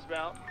heading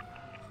westbound.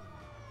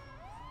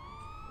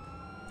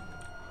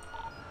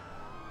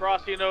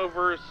 Crossing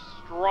over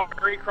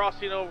Strawberry,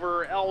 crossing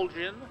over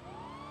Elgin,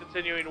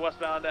 continuing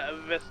westbound at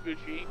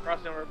Vespucci,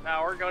 crossing over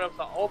Power, going up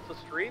to Alta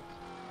Street,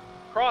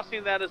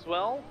 crossing that as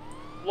well.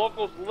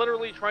 Locals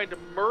literally trying to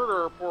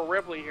murder poor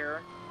Ripley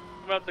here.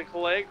 Coming up to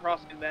Calais,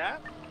 crossing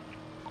that.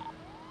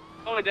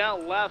 Going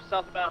down left,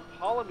 southbound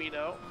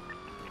Palomino.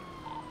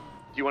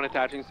 Do you want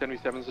attaching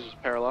 77s to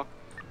just parallel?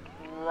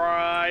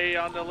 Right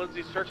on the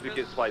Lindsay Circus. You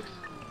get swipes.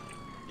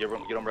 Get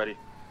them ready.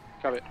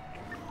 Copy it.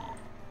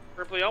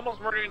 Ripley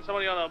almost murdering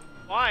somebody on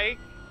a bike.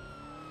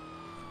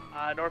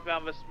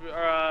 Northbound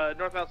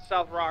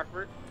South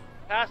Rockford.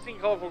 Passing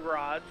Colorful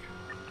Garage.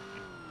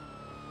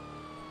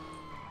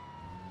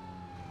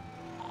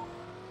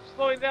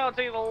 Slowing down,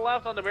 taking the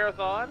left on the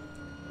Marathon.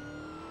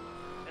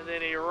 And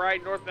then a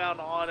right northbound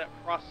on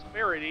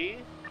Prosperity.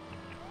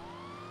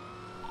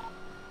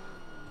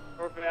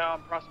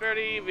 Northbound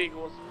Prosperity,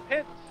 vehicles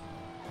pit.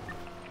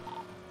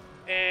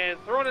 And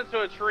thrown into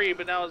a tree,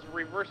 but now is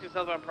reversing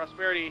southbound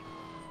Prosperity.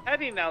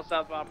 Heading now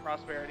southbound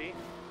Prosperity.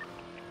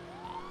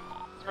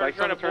 Spikes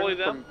on the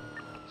turn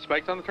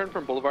spikes on the turn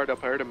from Boulevard Del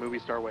Perro to Movie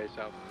Star Way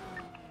south.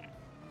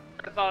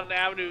 Marathon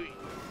Avenue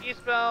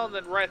eastbound,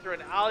 then right through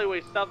an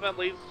alleyway southbound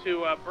leads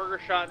to Burger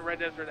Shot and Red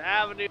Desert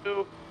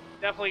Avenue.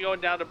 Definitely going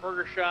down to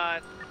Burger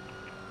Shot.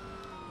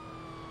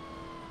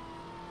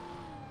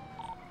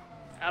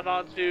 Out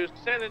onto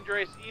San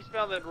Andreas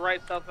eastbound, then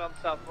right southbound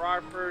South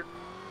Rockford.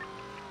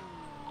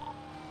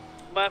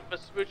 Left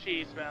Vespucci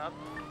eastbound.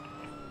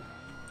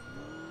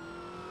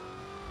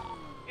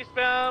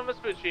 Eastbound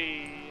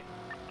Vespucci.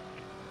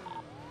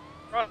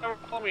 Crossing over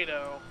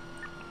Palomino.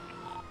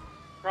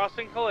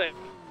 Crossing Calais.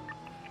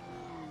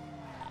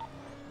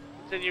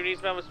 Continuing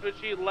eastbound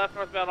Vespucci, left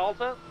northbound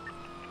Alta.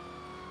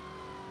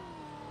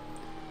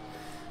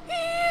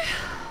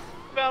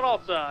 Eastbound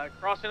Alta,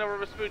 crossing over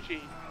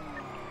Vespucci.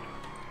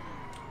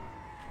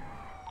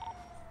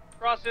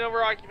 Crossing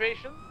over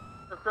Occupation,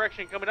 or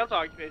correction, coming up to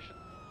Occupation.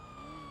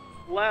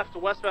 Left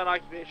westbound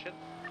Occupation.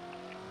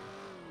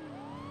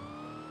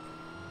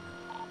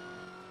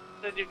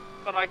 Then you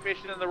on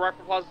Occupation in the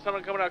Rockford Plaza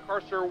Tunnel coming out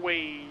Carcer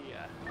Way.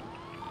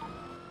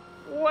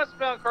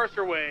 Westbound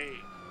Carcer Way.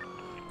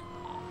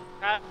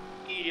 At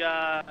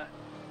the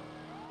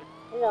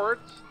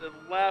court, then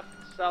left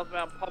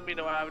southbound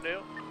Palomino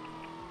Avenue.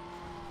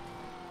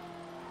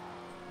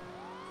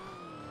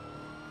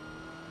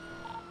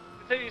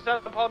 Continue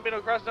southbound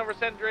Palomino, crossing over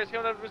San Andreas,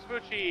 going up to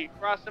Vespucci,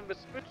 crossing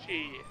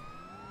Vespucci.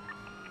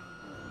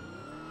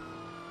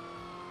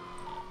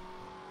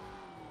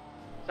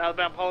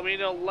 Southbound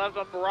Palomino, left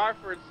on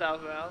Rockford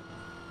southbound.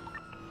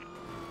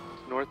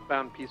 It's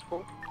northbound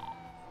Peaceful.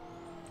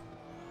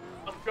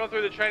 I'm going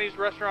through the Chinese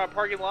restaurant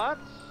parking lots.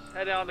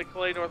 Head down to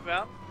Calais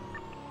northbound.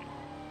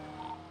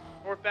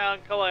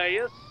 Northbound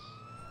Calais.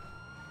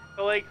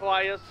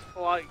 Calais.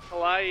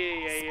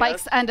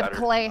 Spikes end of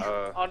Calais.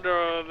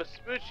 Under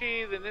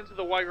Vespucci, then into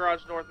the White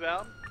Garage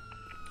northbound.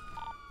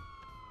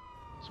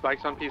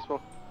 Spikes on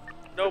Peaceful.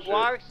 No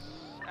blocks.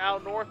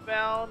 Out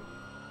northbound.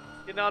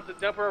 Getting on to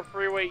Del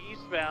Freeway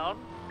eastbound.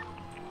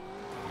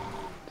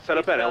 Set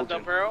up at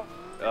Elgin.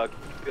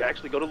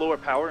 Actually, go to Lower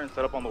Power and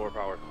set up on Lower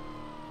Power.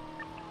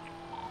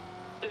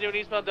 Doing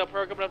eastbound Del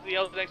Perro, coming up to the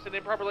Elgin exit.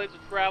 Improper lanes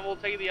of travel,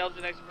 taking the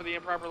Elgin exit for the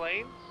improper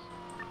lanes.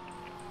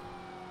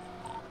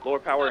 Lower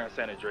Power and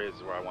San Andreas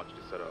is where I want you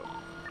to set up.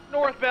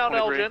 Northbound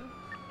Elgin.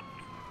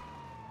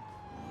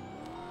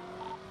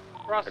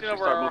 Crossing over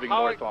start moving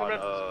Howard, north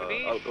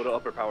on, go to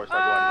Upper Power,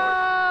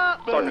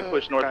 start going north. Start to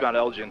push northbound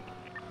Elgin.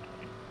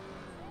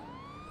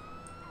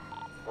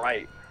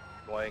 Right,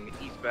 going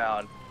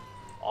eastbound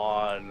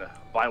on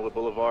Vinewood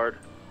Boulevard.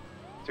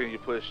 Continue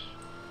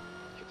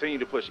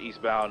to push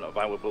eastbound on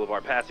Vinewood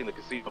Boulevard, passing the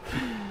casino.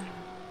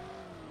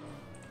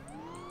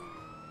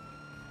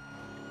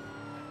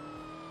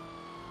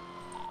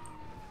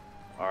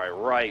 All right,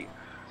 right,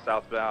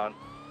 southbound,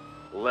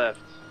 left,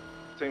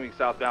 continuing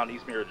southbound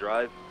East Mirror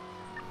Drive.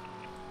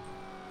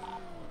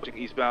 Pushing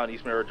eastbound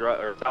East Mirror Drive,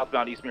 or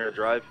southbound East Mirror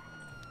Drive.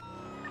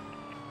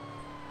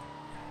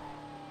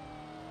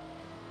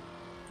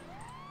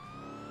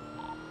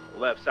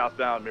 Left,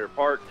 southbound Mirror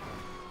Park.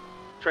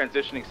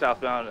 Transitioning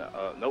southbound,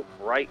 nope,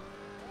 right,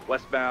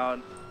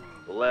 westbound,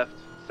 left,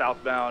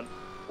 southbound.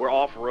 We're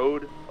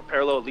off-road,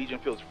 parallel Legion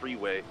Fields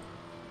Freeway.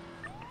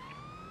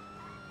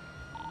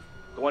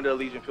 Going to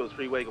Legion Fields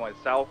Freeway, going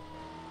south.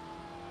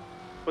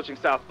 Pushing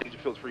south Legion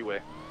Fields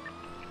Freeway.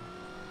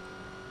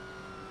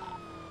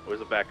 Where's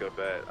the backup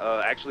at?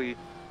 Actually,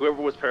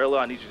 whoever was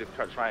parallel, I need you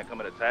to try and come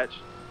and attach.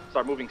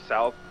 Start moving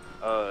south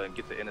and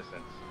get to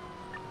Innocence.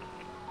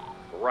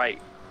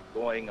 Right.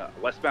 Going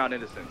westbound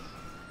Innocence.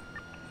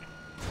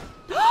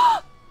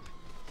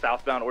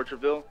 Southbound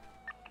Orchardville.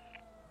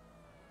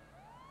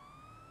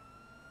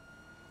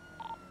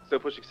 Still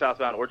pushing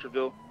southbound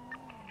Orchardville.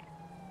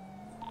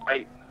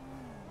 Right.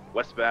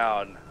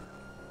 Westbound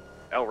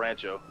El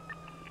Rancho.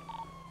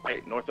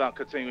 Right. Northbound,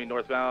 continuing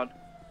northbound.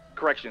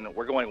 Correction,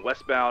 we're going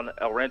westbound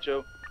El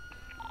Rancho.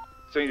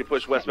 So you need to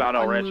push westbound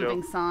El Rancho.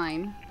 Unmoving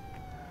sign.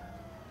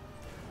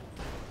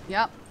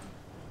 Yep.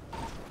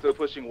 Still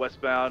pushing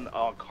westbound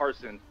on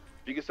Carson.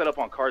 If you can set up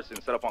on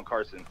Carson, set up on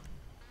Carson.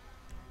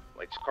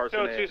 Like Carson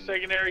Go and to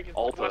secondary,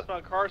 Alta.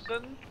 westbound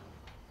Carson.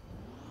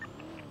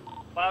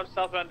 5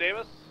 southbound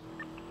Davis.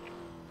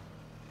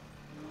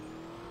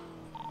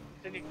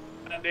 Continue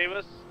southbound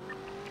Davis.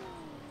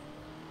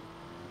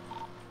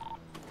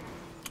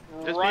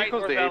 This Right,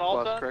 vehicle's the A+, northbound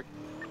Alta. correct?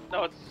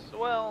 No, it's,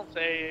 well, it's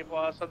A+.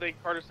 I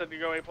think Carter said to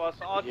go A+.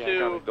 On Yeah,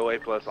 to go A+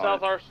 on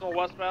South it. Arsenal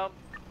westbound.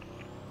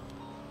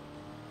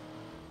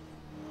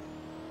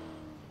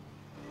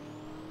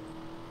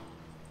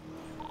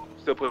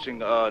 Still pushing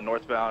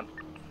northbound.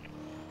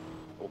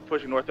 We're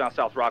pushing northbound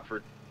South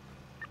Rockford.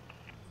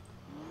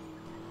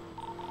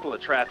 Full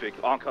of traffic,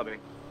 oncoming.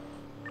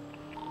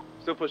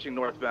 Still pushing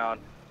northbound.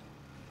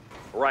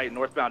 Right,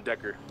 northbound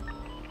Decker.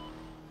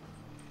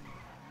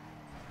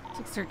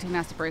 613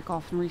 has to break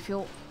off and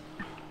refuel.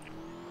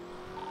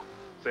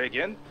 Say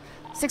again?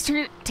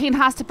 613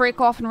 has to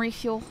break off and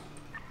refuel.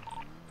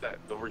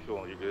 No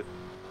refuel, you're good.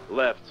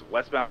 Left,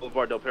 westbound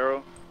Boulevard Del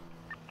Perro.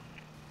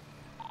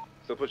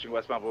 Still pushing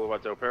westbound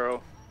Boulevard Del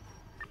Perro.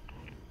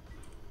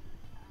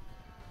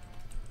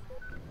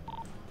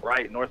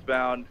 Right,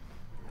 northbound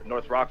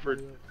North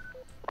Rockford.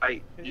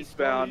 Right,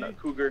 eastbound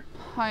Cougar.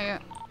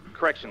 Hiya.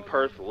 Correction,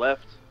 Perth,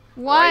 left.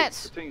 What?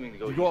 Right, continuing to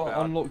go You gotta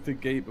eastbound. unlock the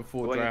gate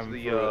before Going driving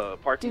into through the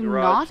it. parking Do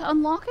garage. not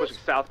unlock it? Pushing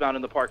southbound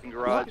in the parking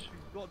garage.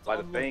 By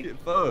the bank.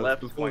 first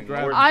Left, before going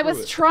driving north. I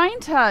was trying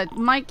to.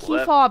 My key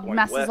Left, fob going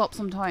messes west. up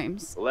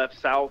sometimes. Left,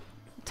 south.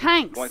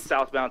 Tanks. Going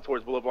southbound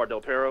towards Boulevard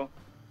Del Perro.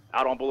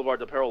 Out on Boulevard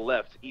Del Perro,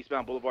 left.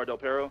 Eastbound Boulevard Del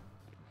Perro.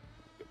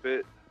 Good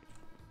fit.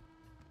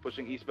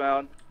 Pushing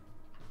eastbound.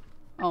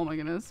 Oh my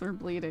goodness, we're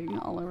bleeding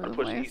all over the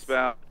Pushing place.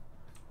 eastbound.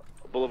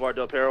 Boulevard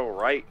Del Perro,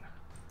 right.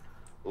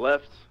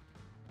 Left.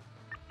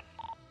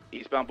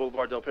 Eastbound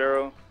Boulevard Del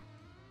Perro.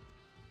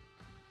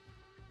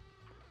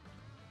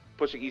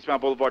 Pushing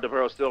eastbound Boulevard Del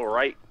Perro, still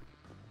right.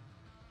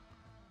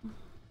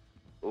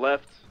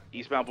 Left.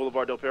 Eastbound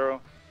Boulevard Del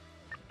Perro.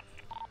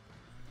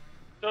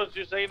 So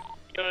you're saying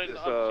going Just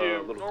up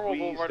to little normal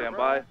squeeze, Boulevard. stand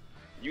by.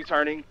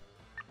 U-turning.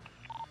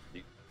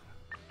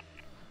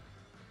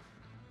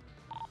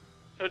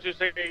 So you're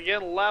saying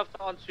again left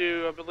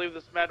onto, I believe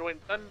this Madwayne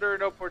Thunder,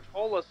 no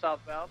Portola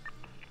southbound.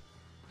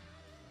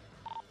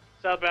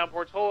 Southbound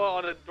Portola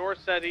on a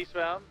Dorset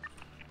eastbound.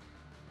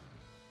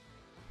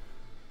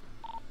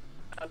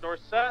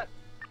 Dorset.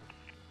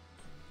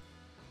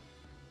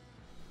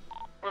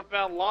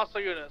 Northbound Los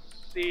Lagunas.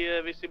 See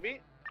VCB?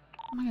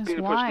 Oh my goodness, Need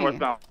to push why?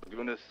 northbound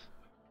Lagunas.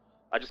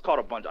 I just caught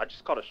a bunch. I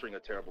just caught a string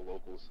of terrible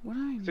locals. What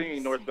am I Continuing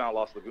missing? northbound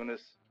Los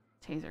Lagunas.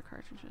 Taser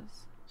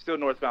cartridges. Still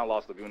northbound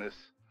Los Lagunas.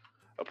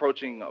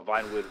 Approaching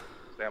Vinewood.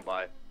 Stand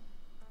by.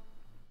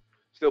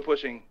 Still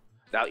pushing.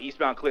 Now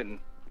eastbound Clinton.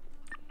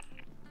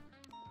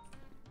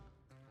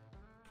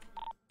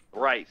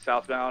 Right,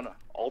 southbound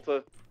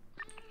Alta.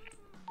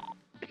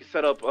 You can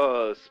set up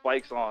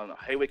spikes on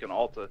Haywick and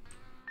Alta.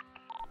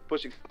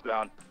 Pushing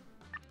southbound.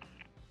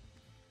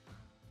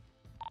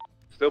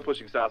 Still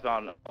pushing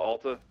southbound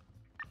Alta.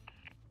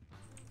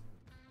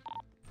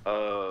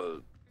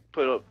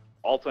 Put up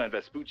Alta and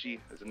Vespucci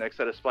as the next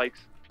set of spikes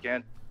if you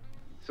can.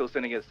 Still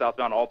sending it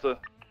southbound Alta.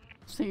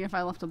 Seeing if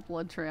I left a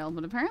blood trail,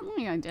 but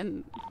apparently I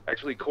didn't.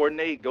 Actually,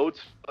 coordinate. Go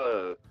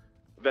to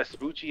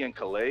Vespucci and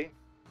Calais.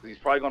 He's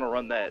probably going to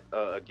run that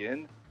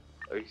again.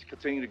 He's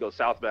continuing to go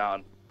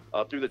southbound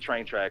through the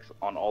train tracks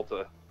on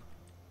Alta.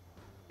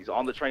 He's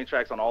on the train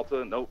tracks on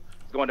Alta. Nope.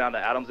 He's going down to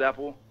Adams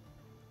Apple.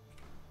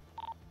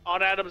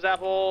 On Adams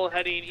Apple,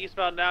 heading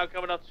eastbound now,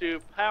 coming up to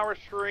Power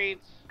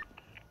Street.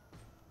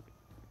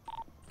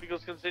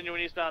 Vehicles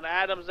continuing eastbound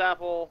Adams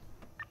Apple.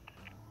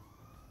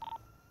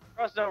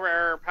 Crossing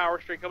over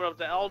Power Street, coming up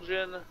to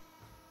Elgin.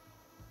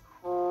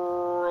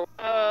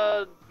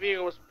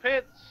 Vehicle was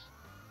pit.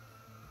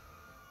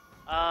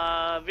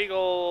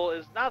 Vehicle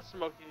is not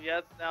smoking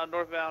yet. Now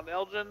northbound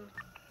Elgin.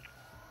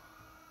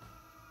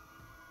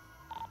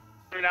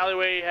 An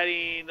alleyway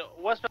heading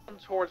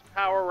westbound towards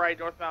Power, right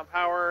northbound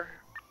Power.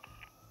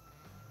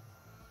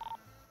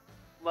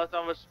 Left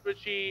on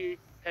Vespucci,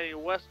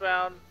 heading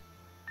westbound.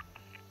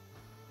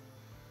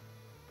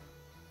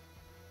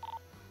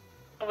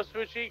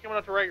 Vespucci coming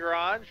up to right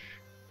garage.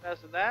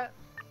 Passing that.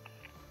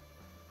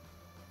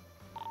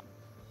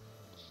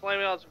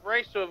 Slamming on its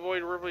brakes to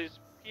avoid Ripley's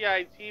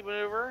PIT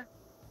maneuver.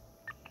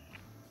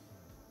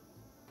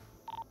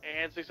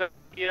 And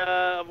successfully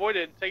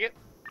avoided. Take it.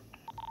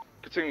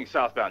 Continuing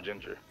southbound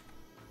Ginger.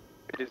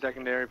 It is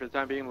secondary for the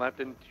time being, left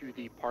into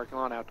the parking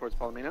lot out towards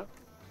Palomino.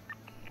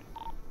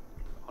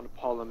 On to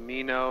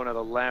Palomino, now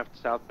the left,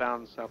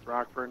 southbound South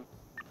Rockford.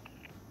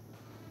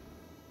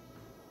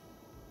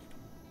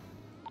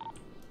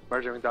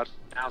 Merging with Dutch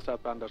now,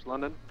 southbound Dutch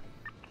London.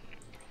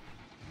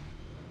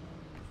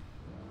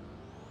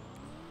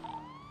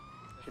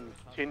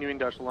 Continuing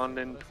Dutch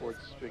London towards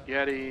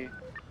Spaghetti.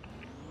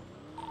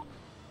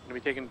 Gonna be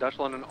taking Dutch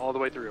London all the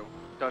way through.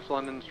 Dutch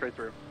London straight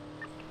through.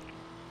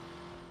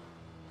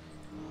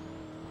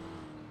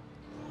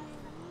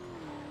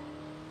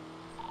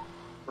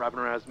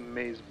 Robin Raz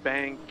Maze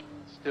Bank,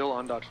 still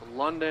on Dutch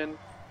London.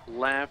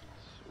 Left,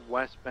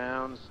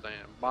 westbound,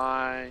 stand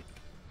by.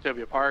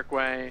 Sylvia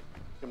Parkway.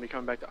 Gonna be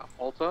coming back to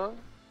Alta.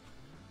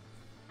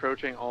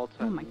 Approaching Alta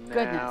Oh my now.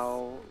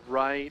 goodness.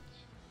 Right.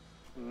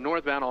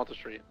 Northbound Alta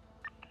Street.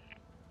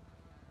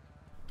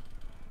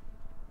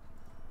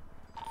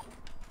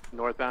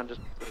 Northbound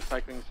just to the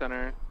cycling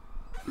center.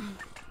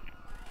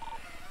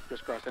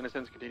 Just cross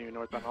Innocence, continuing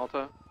northbound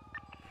Alta.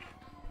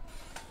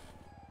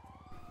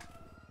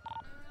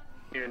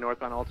 Continuing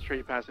northbound Alta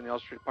Street, passing the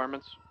Alta Street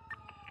Apartments.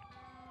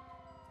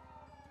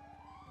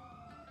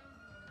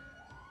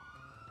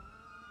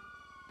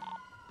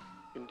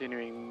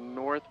 Continuing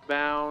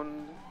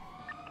northbound.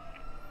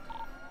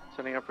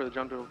 Setting up for the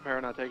jump to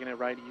repair, not taking it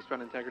right,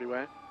 eastbound Integrity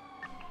Way.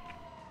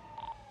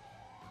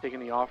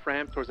 Taking the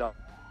off-ramp towards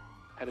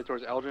headed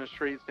towards Elgin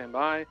Street, stand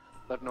by.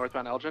 Left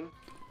northbound Elgin.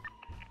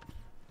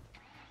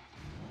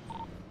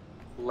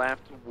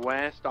 Left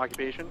west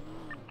Occupation.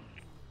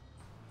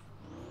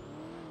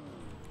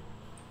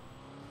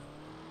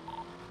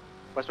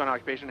 Westbound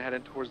Occupation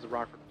headed towards the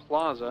Rockford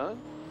Plaza.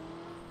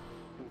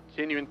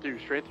 Continuing through,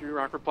 straight through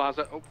Rockford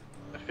Plaza. Oh,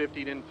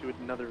 50'd into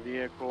another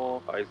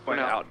vehicle. He's going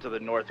out to the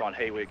north on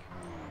Haywick.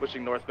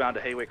 Pushing northbound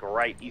to Haywick,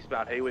 right,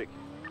 eastbound Haywick.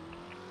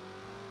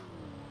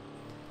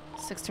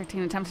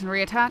 613 attempting to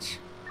reattach.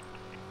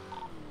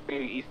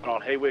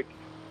 Eastbound on Haywick.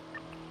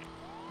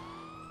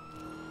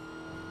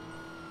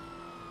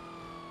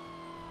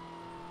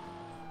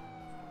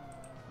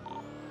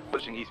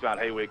 Pushing eastbound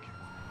Haywick.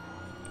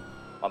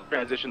 On the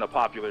transition to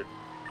Popular.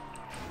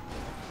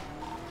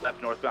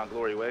 Left northbound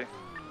Glory Way.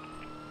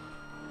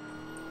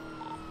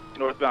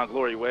 Northbound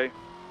Glory Way.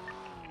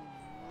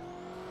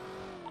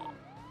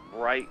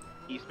 Right,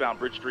 eastbound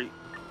Bridge Street.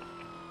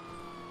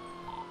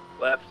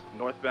 Left,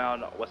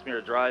 northbound West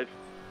Mirror Drive.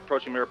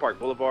 Approaching Mirror Park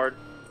Boulevard.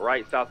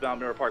 Right, southbound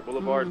Mirror Park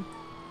Boulevard.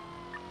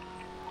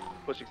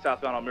 Pushing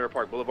southbound on Mirror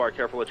Park Boulevard,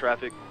 careful of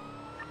traffic.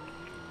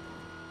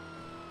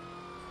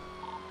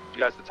 You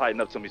guys to tighten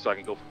up to me so I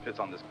can go for pits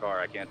on this car.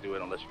 I can't do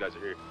it unless you guys are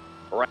here.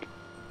 Right,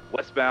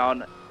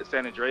 westbound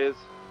San Andreas.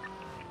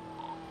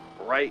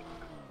 Right,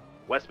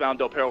 westbound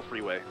Del Perro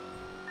Freeway.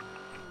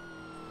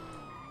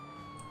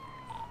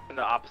 In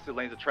the opposite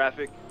lanes of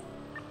traffic.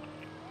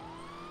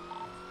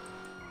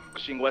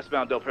 Pushing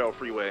westbound Del Perro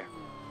Freeway.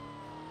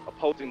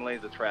 Opposing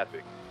lanes of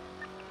traffic.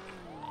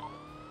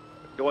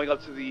 Going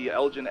up to the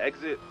Elgin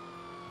exit.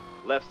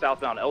 Left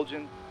southbound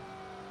Elgin.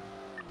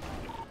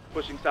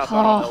 Pushing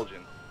southbound on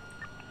Elgin.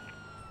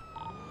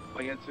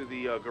 Going into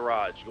the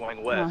garage,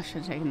 going west. Oh, I should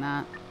have taken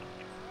that.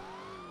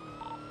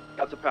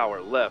 Out to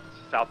Power, left,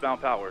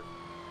 southbound Power.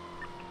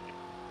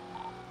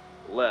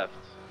 Left,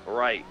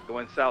 right,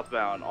 going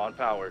southbound on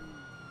Power.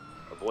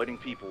 Avoiding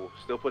people,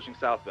 still pushing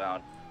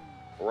southbound.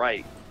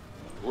 Right,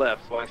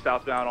 left, going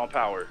southbound on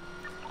Power.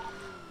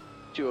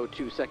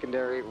 202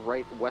 secondary,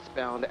 right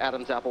westbound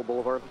Adams Apple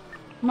Boulevard.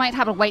 Might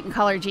have a white and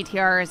color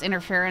GTR as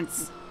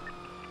interference.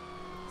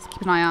 Let's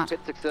keep an eye out.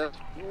 Hit success.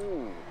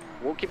 Ooh.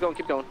 We'll keep going,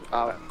 keep going.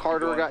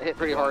 Carter got hit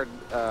pretty hard,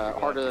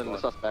 harder than the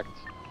suspect.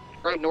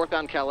 Right,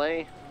 northbound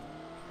Calais.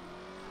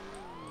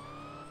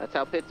 That's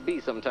how pits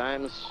be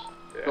sometimes.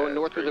 Yeah, going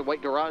north through the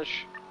white garage.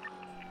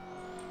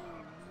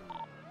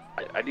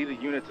 I need a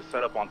unit to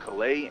set up on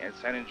Calais and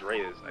San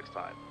Andreas next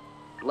time.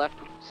 Left,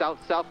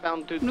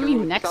 southbound to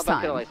next southbound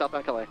time? Calais,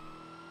 southbound Calais.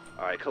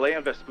 Alright, Calais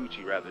and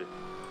Vespucci, rather.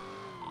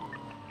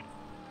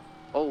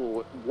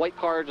 Oh, white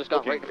car just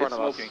got right in front of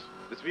us.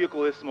 This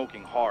vehicle is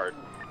smoking hard.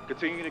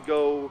 Continuing to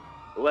go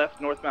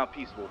left, northbound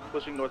Peaceful.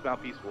 Pushing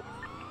northbound Peaceful.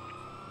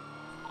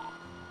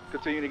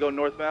 Continuing to go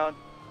northbound.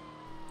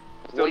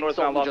 Still White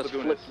northbound Los just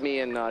Lagunas. flipped me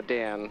and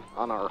Dan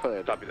on our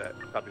hood. Copy that.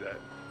 Copy that.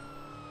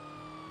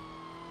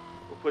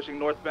 We're pushing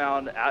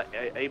northbound at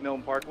 8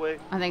 Milne Parkway.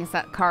 I think it's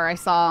that car I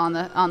saw on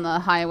the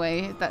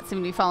highway that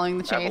seemed to be following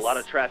the I have chase. a lot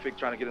of traffic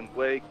trying to get in the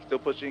way. Still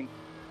pushing.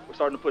 We're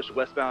starting to push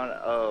westbound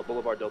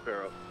Boulevard Del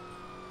Perro.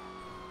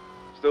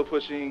 Still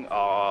pushing.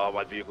 Oh,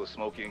 my vehicle is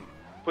smoking.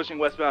 Pushing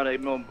westbound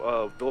 8 Milne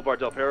Boulevard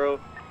Del Perro.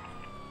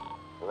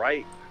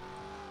 Right.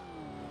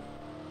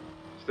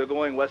 Still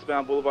going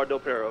westbound Boulevard Del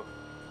Perro.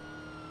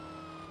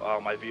 Oh,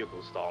 my vehicle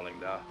is stalling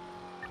now.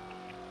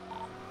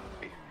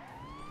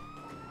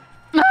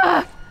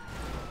 Ah!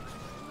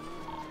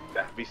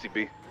 Yeah,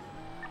 BCB.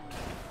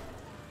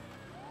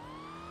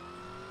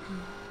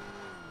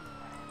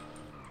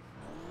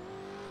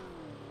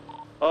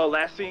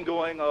 Last scene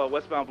going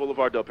westbound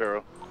Boulevard Del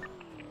Perro.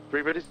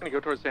 Everybody's gonna go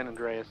towards San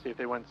Andreas, see if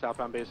they went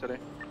southbound Bay City.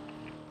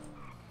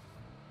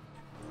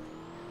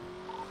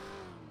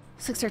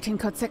 613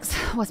 code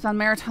 6 westbound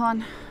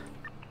Marathon.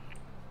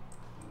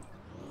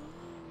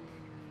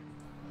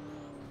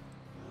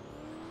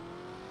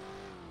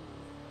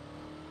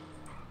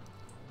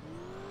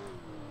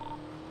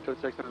 Code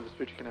 6 on the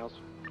Vespucci Canals.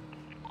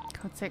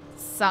 Code 6,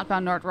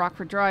 southbound North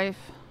Rockford Drive.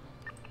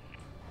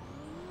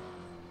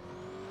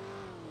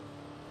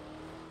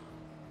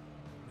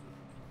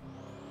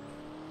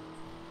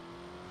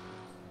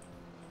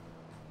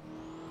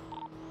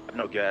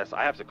 No gas.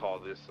 I have to call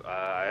this.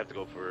 I have to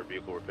go for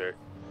vehicle repair,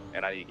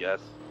 and I need gas.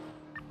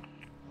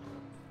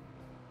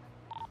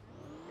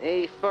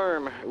 A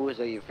firm. It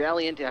was a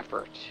valiant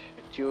effort.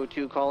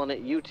 202 calling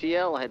it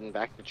UTL, heading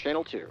back to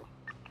Channel 2.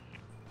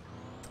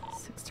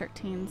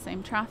 613,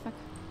 same traffic.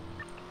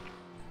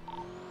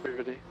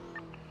 Everybody.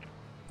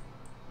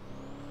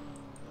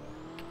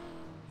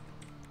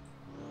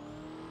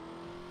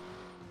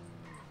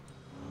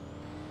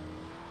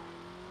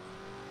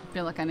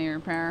 Feel like I need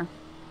repair.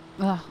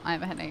 Ugh, I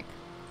have a headache.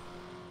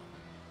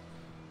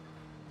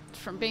 It's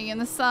from being in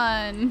the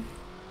sun.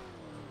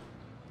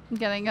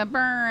 Getting a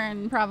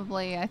burn,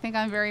 probably. I think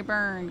I'm very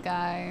burned,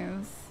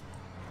 guys.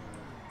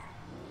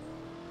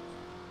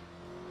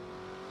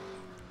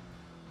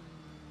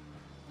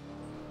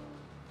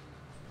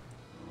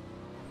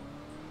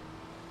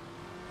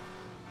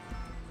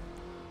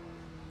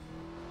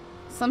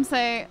 Some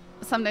say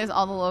some days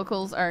all the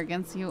locals are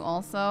against you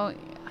also.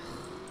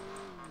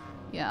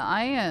 Yeah,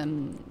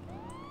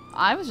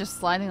 I was just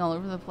sliding all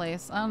over the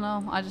place. I don't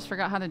know. I just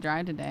forgot how to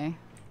drive today.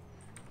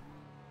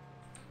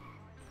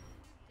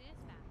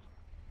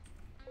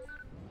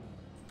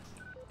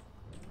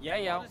 Yeah,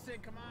 yo.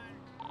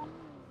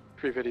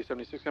 350,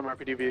 76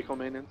 MRPD vehicle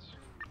maintenance.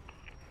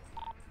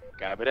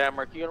 Copy that,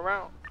 marking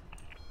around.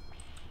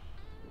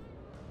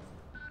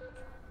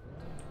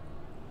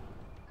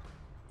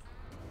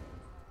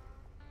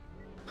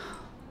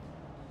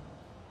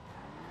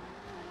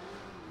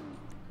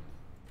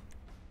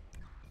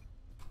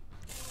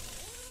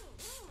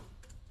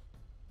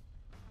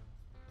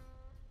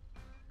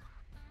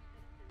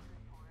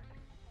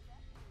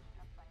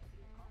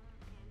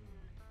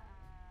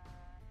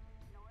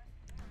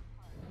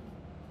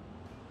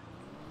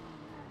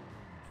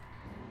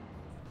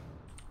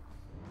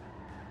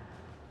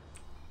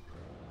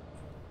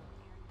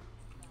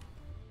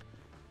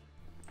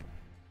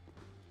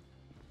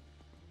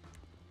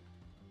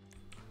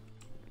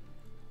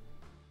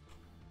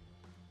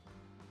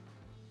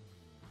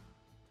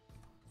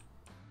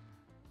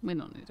 We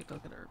don't need to go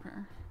get a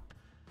repair.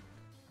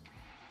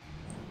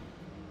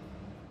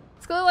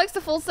 Scully likes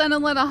to full send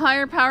and let a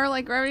higher power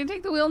like gravity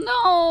take the wheel.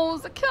 No,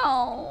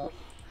 Zakel.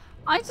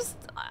 I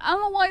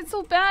don't know why it's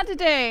so bad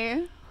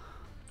today.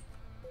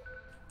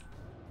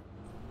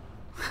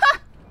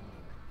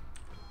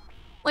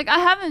 Like, I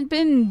haven't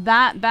been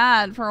that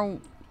bad for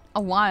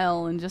a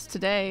while, and just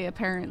today,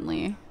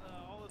 apparently.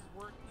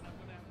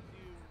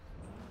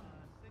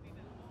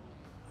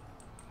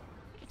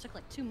 It took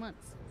like 2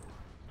 months.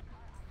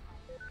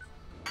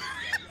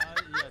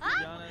 Yeah, to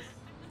be honest.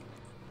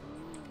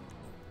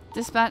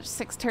 Dispatch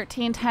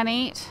 613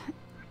 10-8.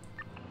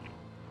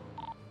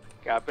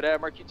 Copy that,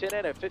 mark you 10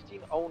 at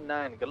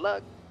 1509. Good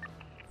luck.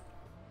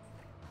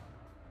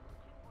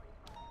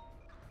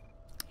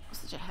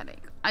 Such a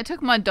headache. I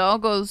took my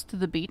doggos to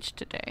the beach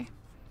today.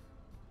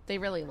 They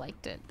really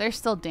liked it. They're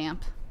still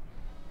damp.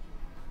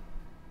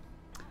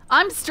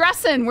 I'm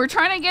stressing. We're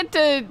trying to get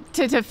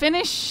to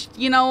finish,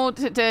 you know,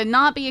 to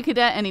not be a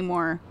cadet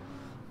anymore.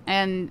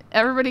 And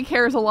everybody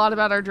cares a lot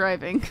about our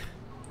driving.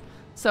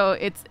 So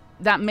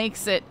that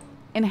makes it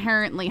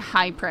inherently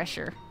high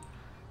pressure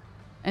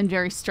and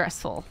very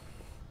stressful.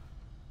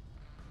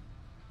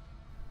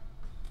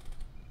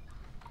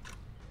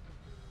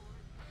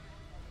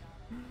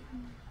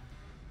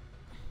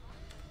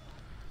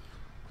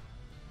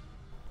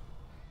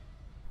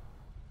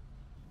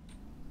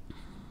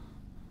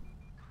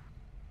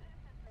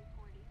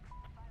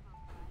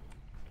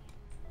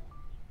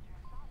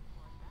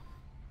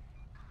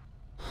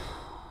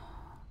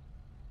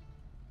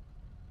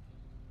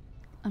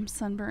 I'm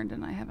sunburned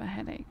and I have a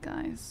headache,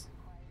 guys.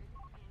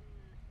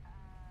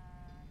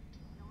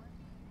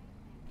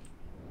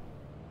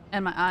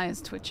 And my eye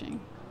is twitching.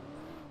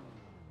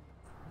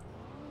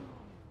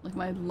 Like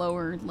my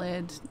lower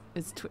lid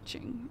is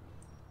twitching.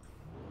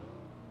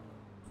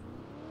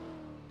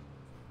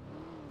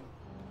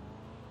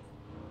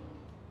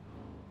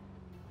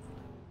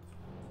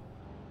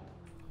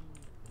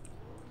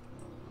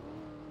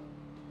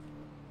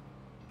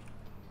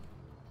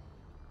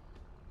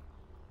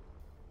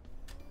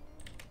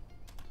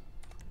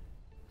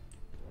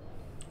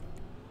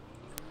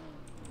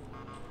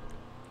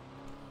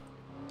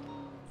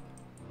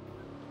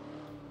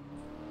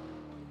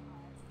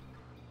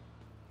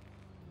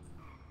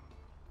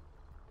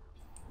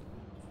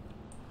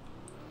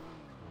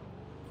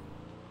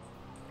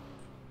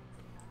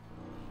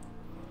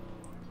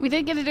 We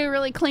did get to do a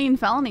really clean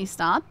felony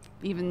stop.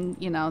 Even,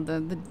 you know,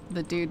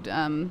 the dude,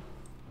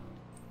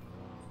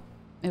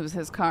 it was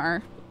his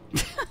car.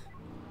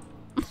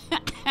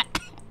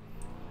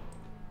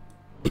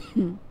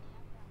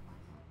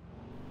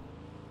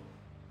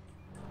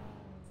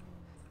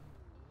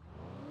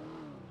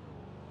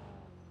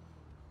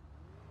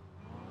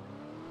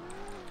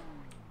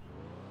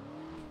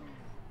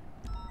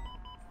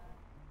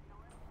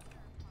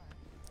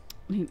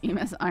 Need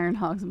EMS iron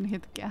hogs. I'm gonna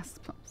hit the gas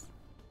pumps.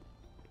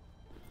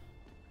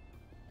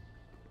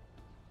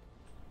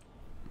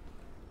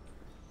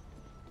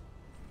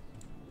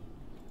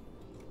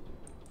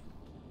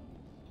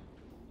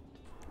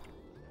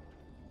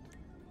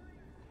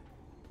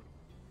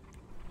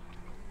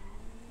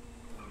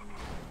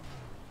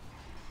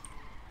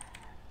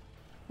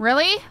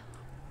 Really?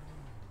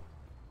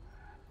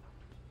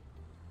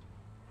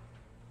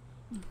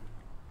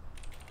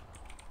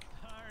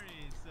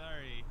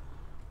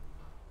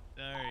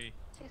 Sorry.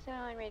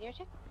 609 radio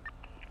check.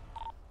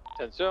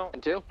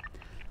 10-2.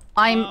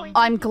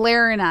 I'm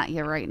glaring at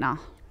you right now.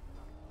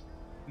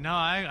 No,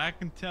 I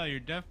can tell you're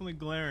definitely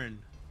glaring.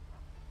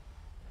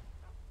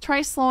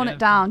 Try slowing it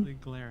Definitely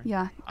down. glaring.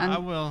 Yeah. I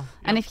will.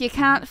 And Yep. if you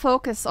can't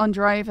focus on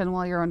driving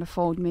while you're on the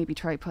phone, maybe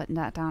try putting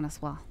that down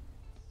as well.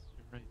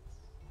 Right.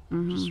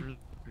 Mm-hmm. Just really.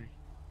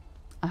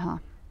 Uh-huh.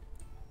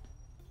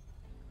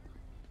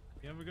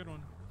 You have a good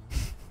one.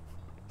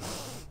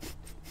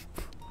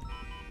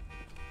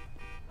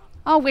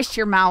 Oh, wish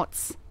your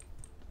mouths.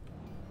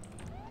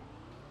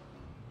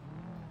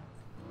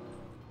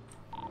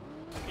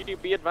 You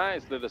be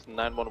advised that this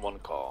 911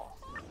 call.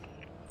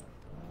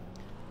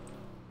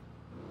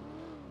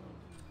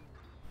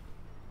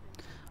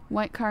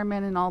 White car,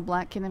 man in all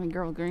black, kidnapping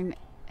girl with green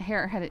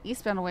hair, headed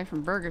eastbound away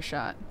from Burger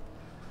Shot.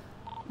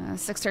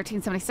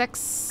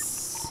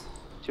 61376.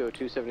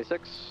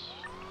 20276.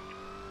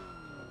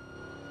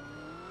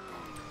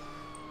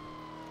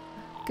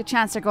 Good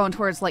chance they're going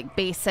towards like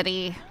Bay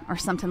City or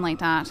something like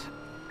that.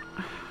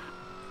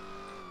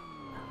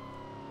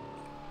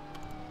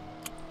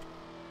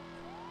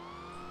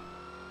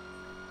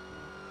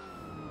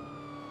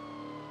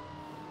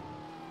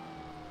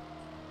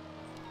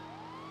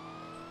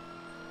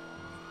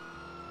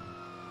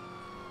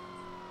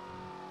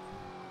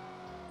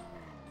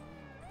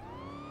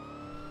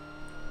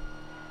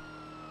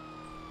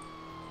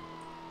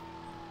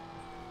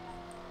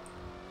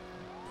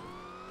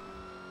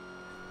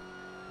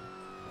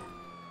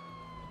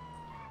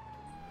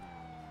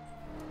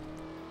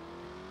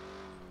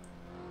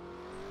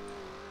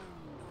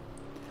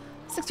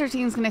 Six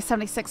 13 is going to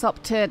 76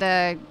 up to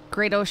the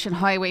Great Ocean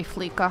Highway,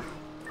 Fleeka.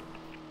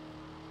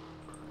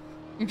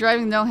 You're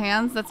driving no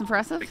hands? That's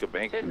impressive. Think a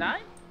bank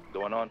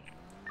going on.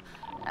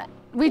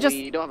 We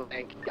don't have a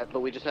bank yet,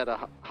 but we just had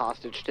a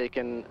hostage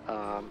taken.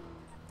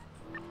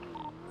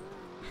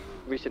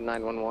 Recent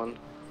 911.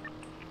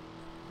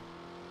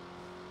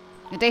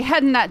 They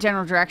head in that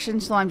general direction,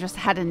 so I'm just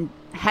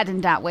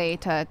heading that way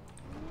to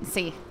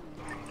see.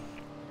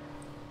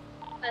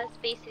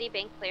 Space City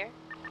Bank clear.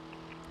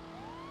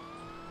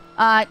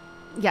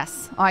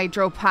 Yes. I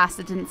drove past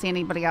it, didn't see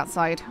anybody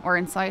outside or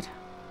inside.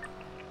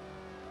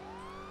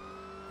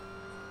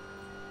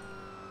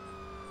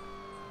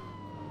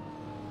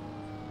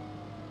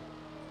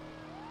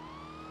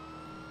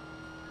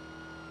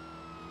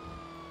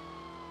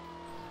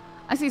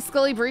 I see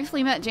Scully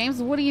briefly met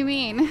James. What do you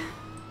mean?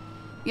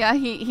 Yeah,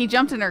 he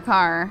jumped in her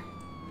car.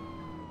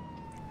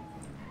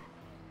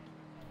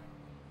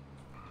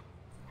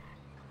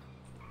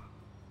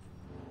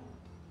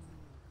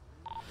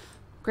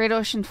 Great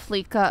Ocean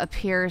Fleeka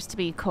appears to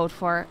be code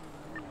for it.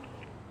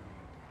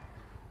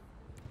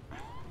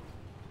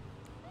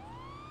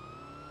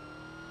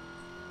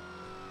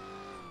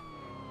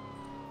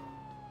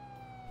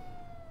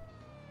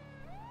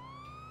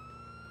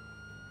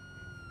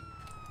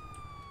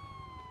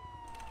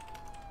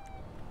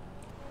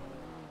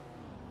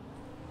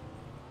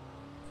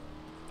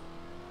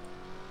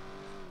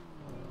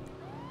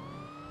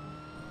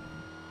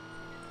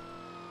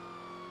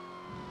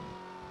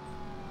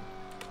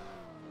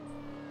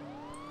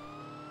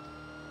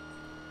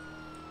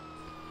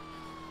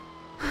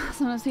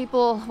 Some of those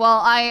people, well,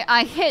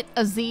 I hit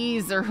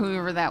Aziz or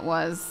whoever that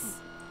was.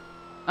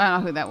 I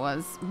don't know who that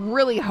was.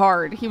 Really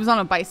hard. He was on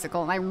a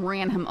bicycle and I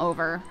ran him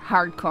over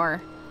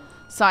hardcore.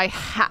 So I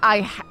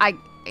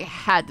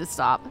had to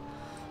stop.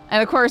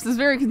 And of course, I was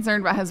very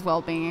concerned about his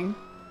well-being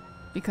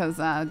because,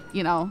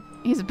 you know,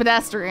 he's a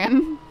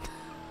pedestrian.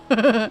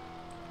 And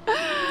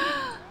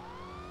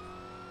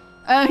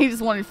he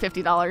just wanted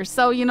 $50.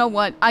 So you know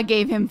what? I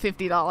gave him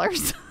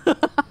 $50.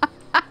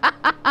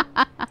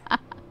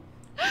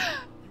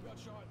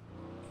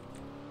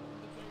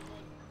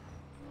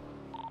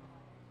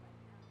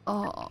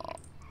 Oh,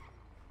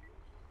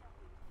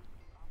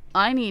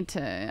 I need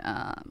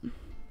to,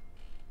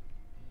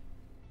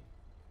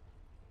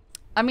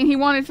 I mean, he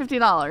wanted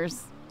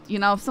 $50. You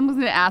know, if someone's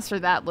going to ask for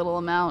that little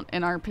amount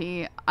in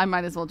RP, I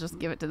might as well just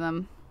give it to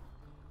them.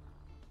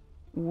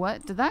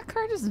 What? Did that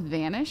car just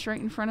vanish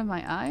right in front of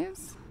my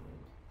eyes?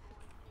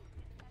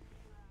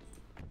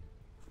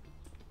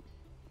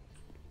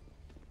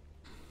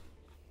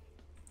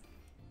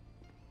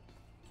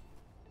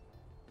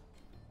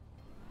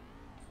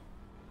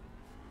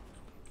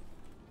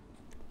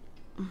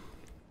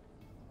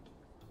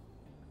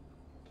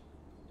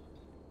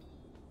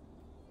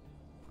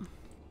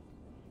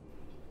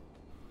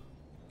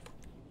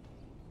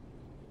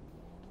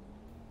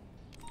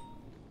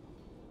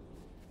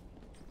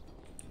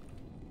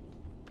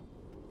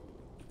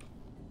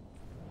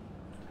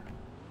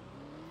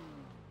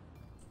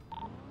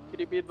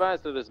 Could you be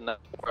advised that this is not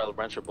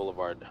Rancher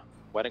Boulevard,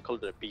 white and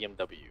colored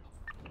BMW.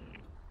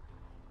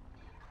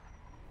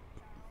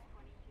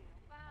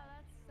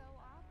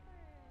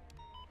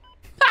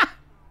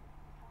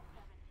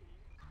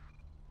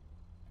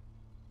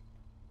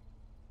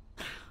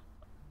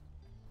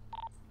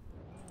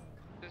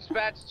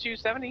 Dispatch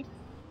 270.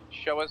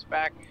 Show us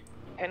back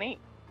 10-8.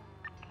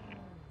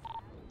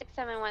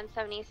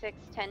 67176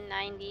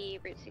 1090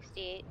 Route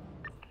 68.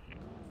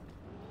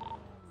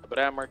 But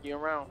I'm marking you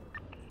around.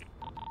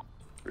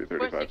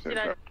 335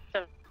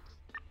 cents.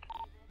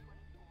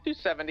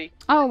 270.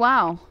 Oh,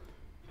 wow.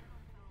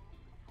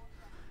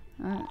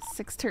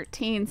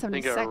 613, I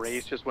think 76. a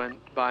race just went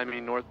by me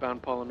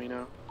northbound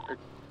Palomino. Or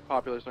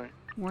Popular, sorry.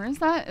 Where is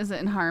that? Is it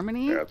in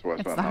Harmony? Yeah, it's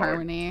westbound. It's the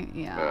Harmony,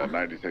 yeah.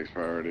 96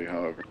 priority,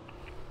 however.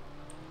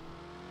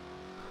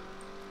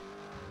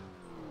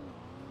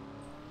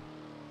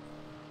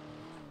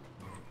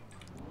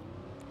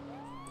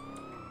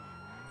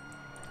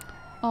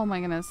 Oh my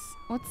goodness.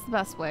 What's the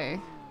best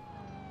way?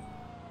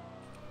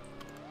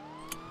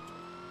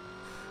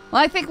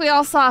 Well, I think we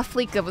all saw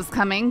Fleeka was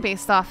coming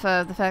based off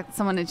of the fact that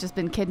someone had just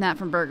been kidnapped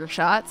from Burger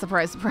Shot.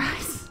 Surprise,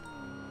 surprise.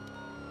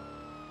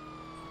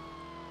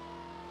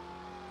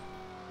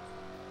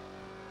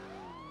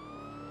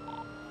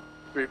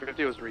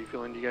 $350 was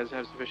refueling. Do you guys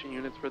have sufficient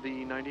units for the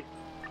 90?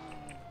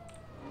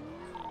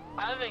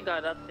 I haven't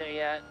got up there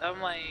yet.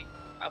 I'm like,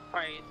 I'll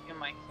probably 2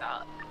 mics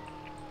out.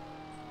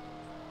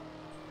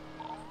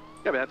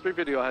 Yeah, but that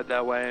 350 will head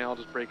that way. I'll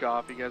just break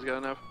off. You guys got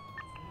enough?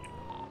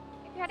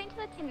 If you're heading to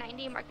the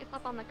 1090, mark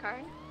yourself on the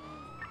card.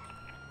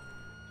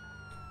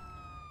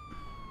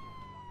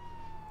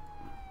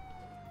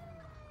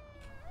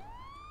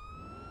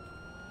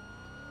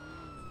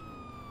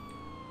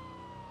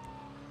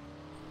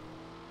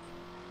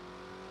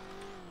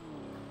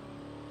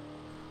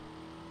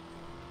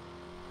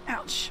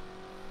 Ouch.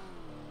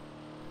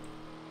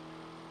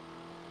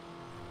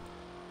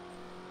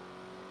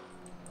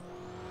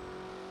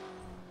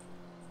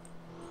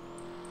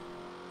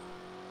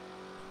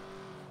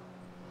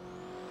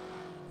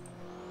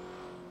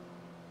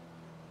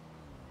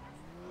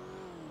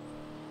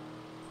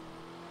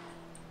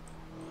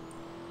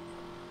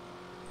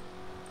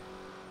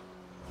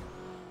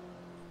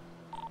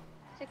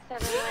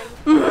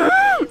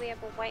 We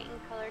have a white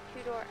and color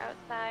 2-door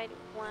outside,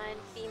 one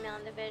female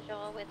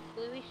individual with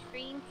bluish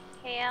green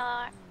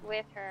hair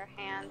with her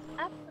hands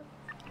up.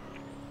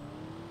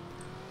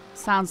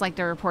 Sounds like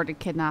the reported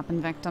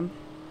kidnapping victim.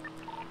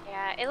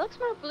 Yeah, it looks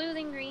more blue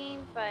than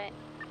green, but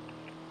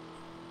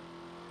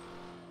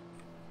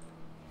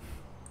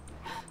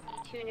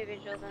 2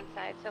 individuals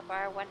inside so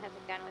far. One has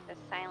a gun with a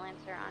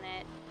silencer on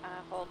it.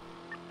 Hold.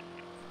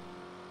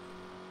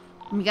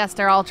 I guess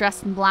they're all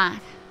dressed in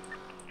black.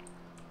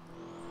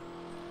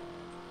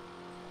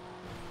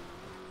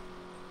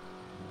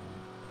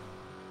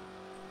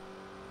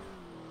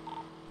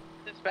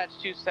 Dispatch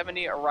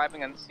 270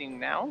 arriving on scene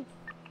now.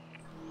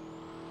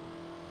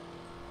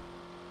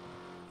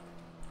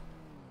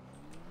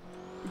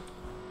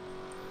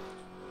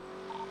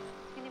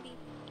 It's going to be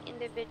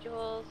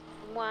individuals,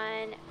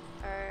 1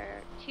 or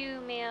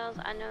 2 males,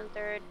 unknown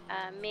third.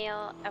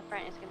 Male up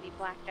front is going to be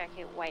black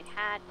jacket, white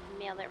hat.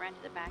 Male that ran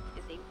to the back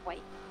is a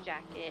white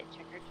jacket,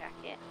 checkered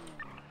jacket.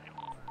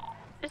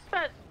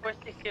 Dispatch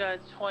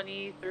 460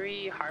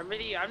 23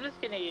 Harmony. I'm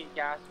just gonna get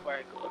gas before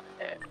I go over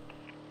there.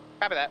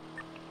 Copy that.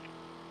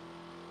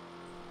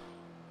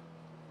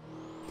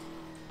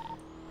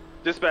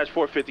 Dispatch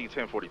 450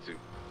 1042.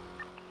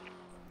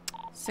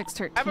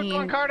 613. Have a good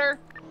one, Carter.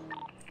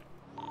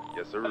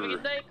 Yes, sir. Have a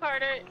good night,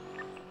 Carter.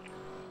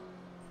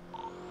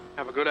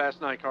 Have a good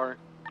ass night, Carter.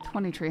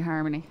 23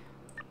 Harmony.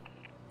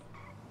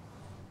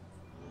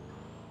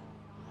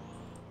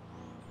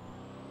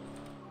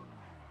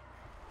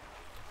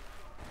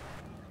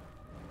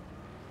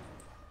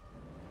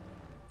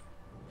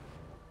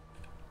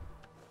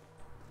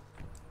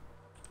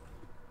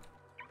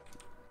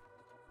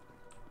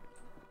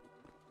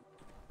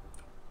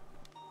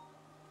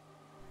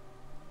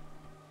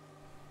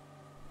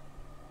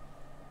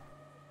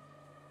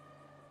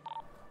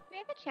 Do we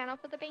have a channel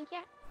for the bank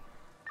yet?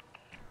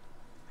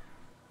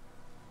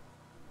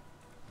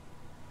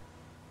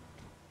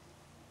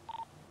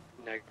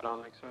 Neg, I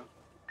don't think so.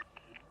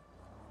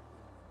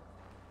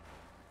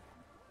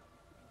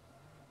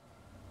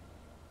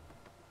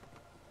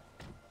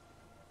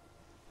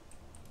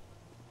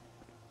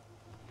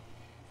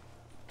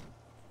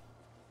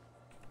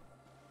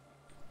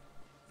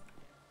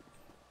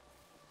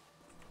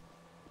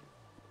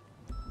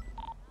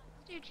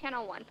 Let's do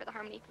channel 1 for the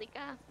Harmony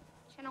Fleeka.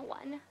 Channel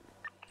 1.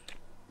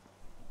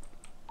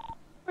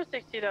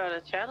 460 on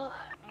a channel.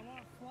 I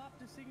want Flop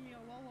to sing me a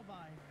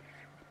lullaby.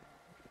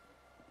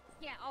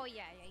 Yeah, oh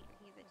yeah, you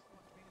can use it.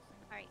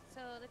 Alright,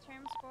 so the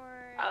terms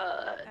for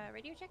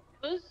radio check?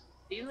 Who's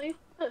Sealy?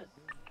 The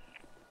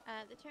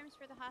terms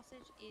for the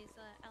hostage is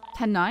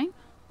 10-9?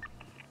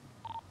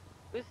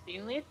 Who's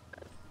Sealy?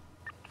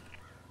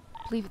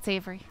 I believe it's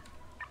Avery.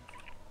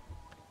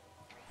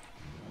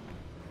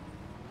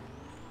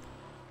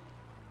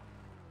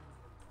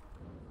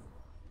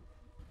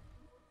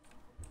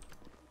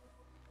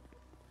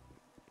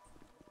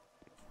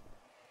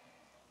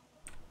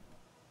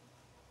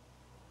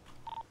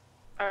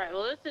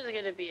 this is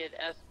gonna be an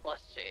S+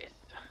 chase.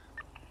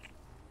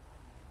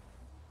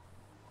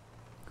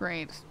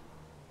 Great.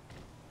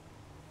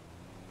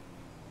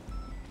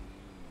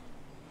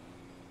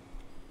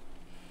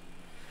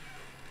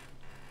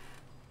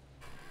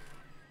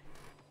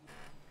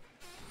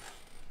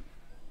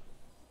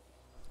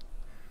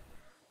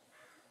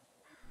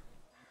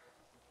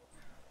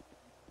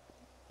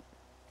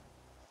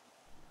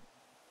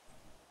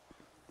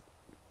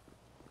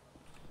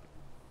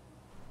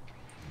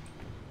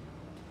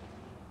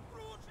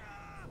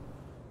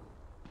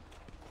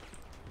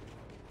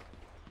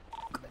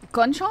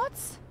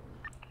 Gunshots?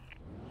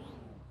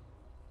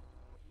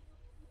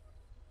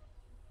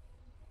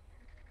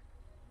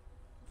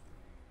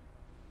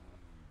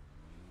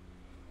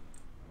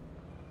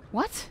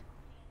 What?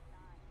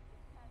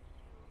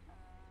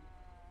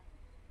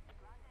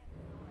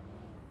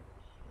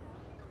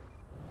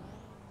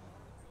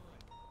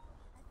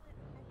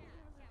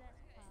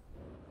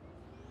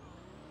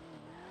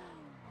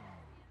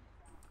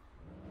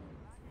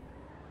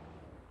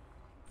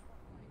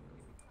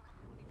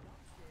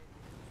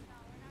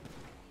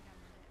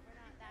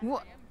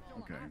 What?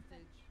 Okay.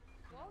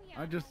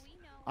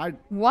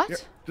 What? Yeah,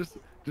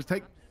 just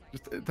take,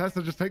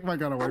 Tessa, just take my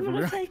gun away I'm from me.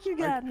 gonna take your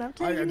gun. I'm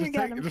taking your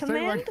gun. I'm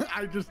command.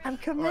 I'm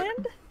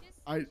command.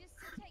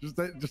 Just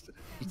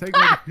take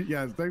my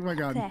take my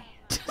gun. Okay.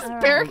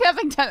 Barrack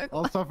having tentacle.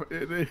 I'll suffer.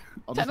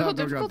 I'll just have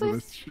no gun for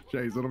this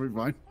chase. It'll be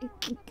fine.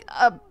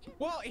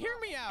 Well, hear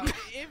me out.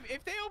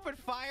 If they open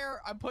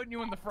fire, I'm putting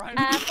you in the front.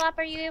 Flop,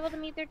 are you able to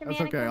meet their demand?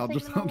 That's okay. I'll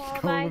just go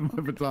with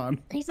my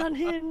baton. He's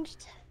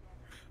unhinged.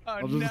 Oh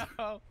no.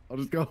 I'll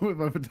just go with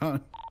my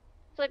baton.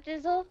 Flip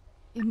Dizzle?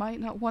 You might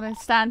not want to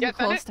stand too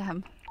close to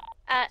him.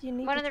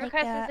 One of the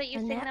requests is that you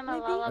sing them a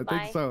lullaby. I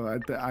think so.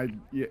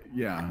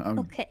 Yeah.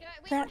 Okay.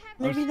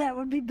 Maybe that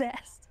would be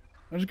best.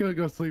 I'm just gonna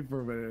go sleep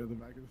for a minute in the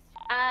back of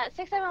this.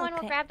 671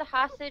 will grab the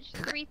hostage.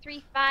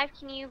 335,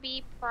 can you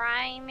be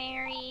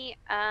primary?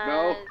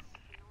 No.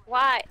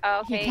 Why?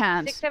 Oh, okay. He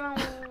can't.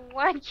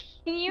 671,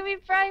 can you be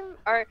prime?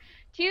 Or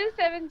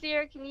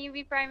 270, can you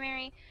be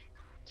primary?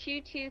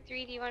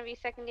 223, do you want to be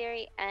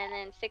secondary? And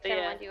then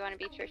 671, do you want to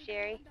be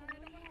tertiary?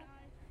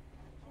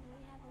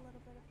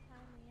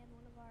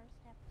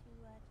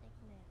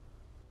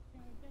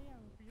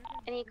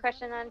 Any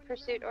question on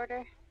pursuit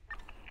order?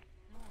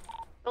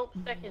 Oh,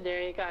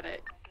 secondary, got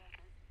it.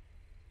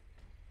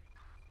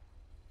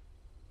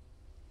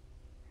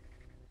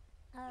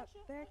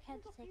 Barrack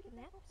had to take a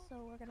nap, so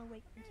we're gonna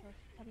wait until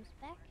he comes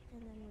back,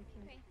 and then we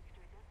can. Okay.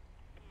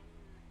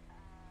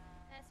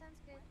 That sounds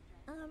good.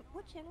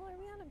 What channel are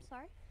we on? I'm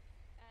sorry.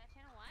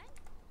 Channel 1?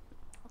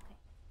 Okay.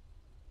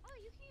 Oh,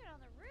 you can get on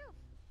the roof.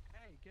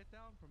 Hey, get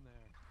down from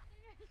there.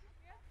 You're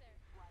up there.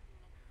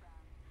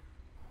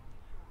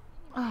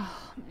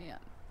 Oh, man.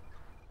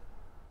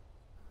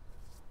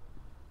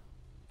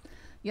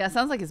 Yeah, it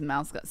sounds like his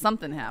mouse got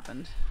something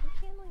happened. Who's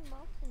handling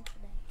Malton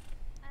today?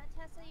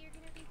 Tessa, you're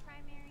gonna be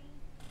primary.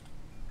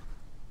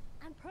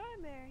 I'm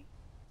primary.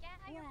 Yeah,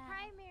 you're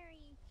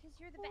primary, because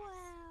you're the best.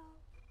 Wow.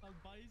 A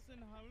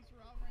bison house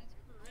robbery's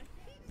great.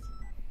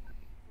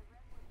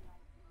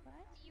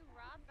 What? You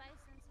robbed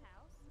Bison's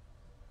house?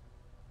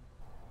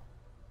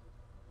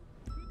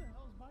 Who the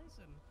hell's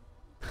Bison?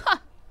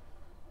 Ha!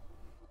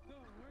 No,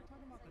 we're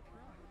talking about the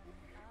truck.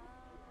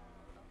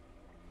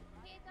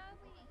 Okay, I thought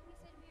we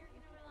said we were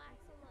gonna relax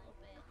a little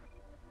bit.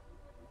 Okay.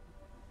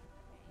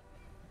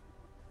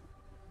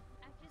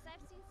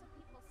 I've seen some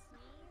people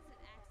sneeze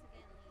and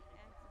accidentally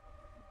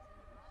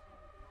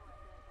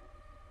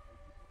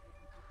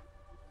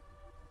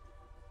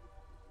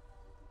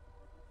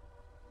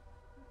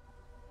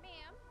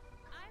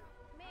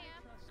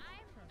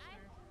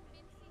I'm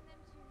convincing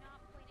them to not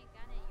point a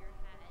gun at your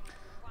head.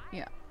 Why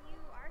Yeah. are you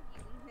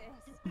arguing this?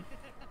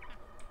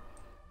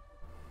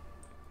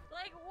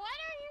 Like, what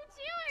are you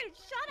doing?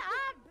 Shut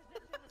up!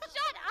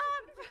 Shut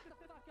up!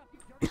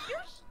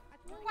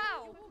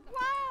 Wow!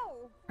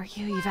 Wow! Are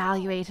you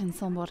evaluating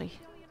somebody?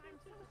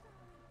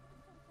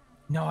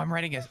 No, I'm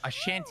writing a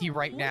shanty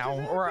right now,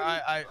 or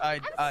I'm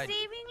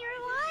saving your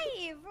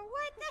life!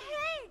 What the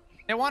heck?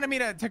 They wanted me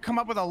to come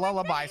up with a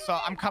lullaby, so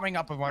I'm coming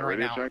up with one right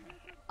now.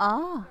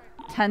 Ah,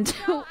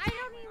 10-2. No, I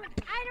don't even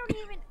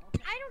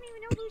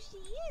know who she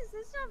is.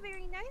 That's not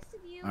very nice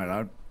of you.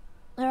 All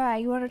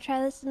Alright, you want to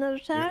try this another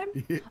time?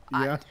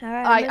 Yeah.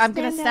 Alright, I'm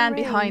gonna stand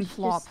behind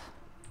Flop.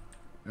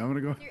 I'm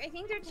gonna go. I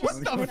think they're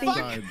What just the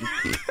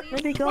fuck?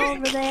 Maybe go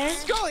over there.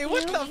 Scully,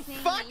 what the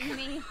fuck? You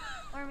may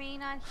or may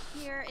not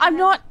hear. I'm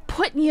not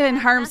putting you in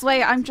harm's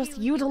way. I'm just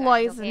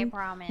utilizing okay,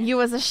 promise.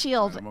 you as a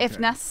shield if Is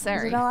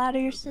necessary. it all out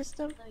of your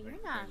system? No, you're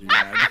not.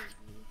 Yeah,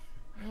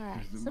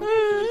 Alright, sometimes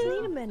just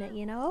need a minute,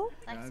 you know?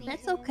 Lexington.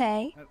 That's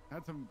okay.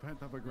 had some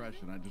pent up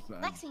aggression.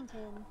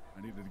 Lexington.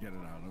 I needed to get it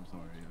out. I'm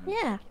sorry.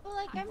 Yeah. Well,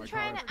 like I'm My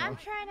trying to car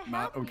help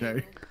Not you.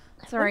 okay.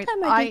 It's alright.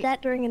 One time I did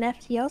that during an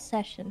FTO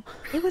session.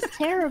 It was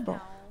terrible.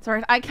 It's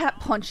alright. I kept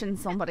punching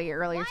somebody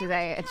earlier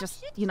today. It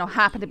just,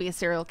 happened to be a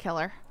serial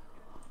killer.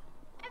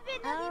 I've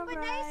been nothing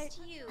but nice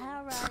to you.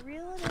 Alright,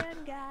 reel it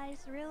in,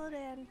 guys. Reel it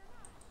in.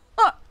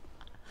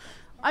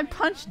 I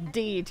punched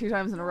D 2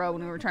 times in a row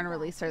when we were trying to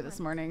release her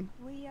this morning.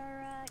 We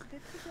are good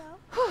to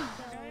go.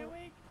 So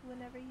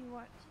whenever you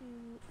want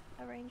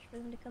to arrange for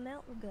them to come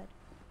out, we're good.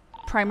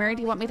 Primary,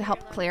 do you want me to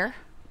help clear?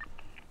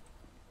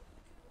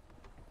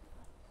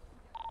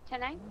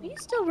 10-9? Are you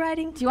still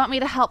riding? Do you want me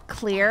to help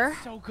clear?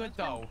 So good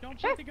though. Don't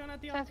Sure. point the gun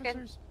at the Sounds good.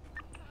 officers.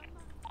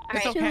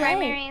 Alright, okay.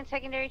 primary and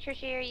secondary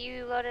tertiary,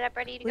 you loaded up,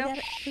 ready to go? We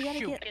gotta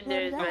Shoot. get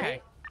loaded up.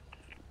 Okay.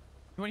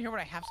 You wanna hear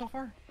what I have so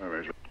far?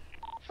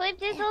 Flip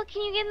Dizzle,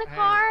 can you get in the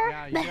car?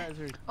 Yeah, you guys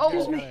are. Oh,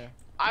 you guys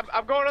are-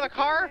 I'm going to the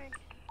car.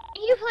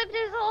 You Flip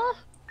Dizzle.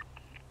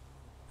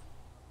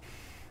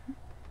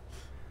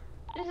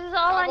 This is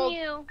all on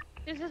you.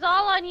 This is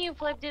all on you,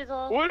 Flip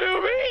Dizzle. What do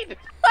you mean?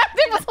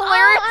 It was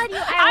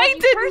hilarious. I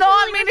did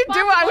not mean to do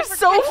it. I was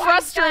so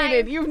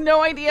frustrated. You have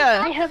no idea.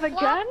 I have a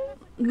gun?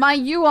 My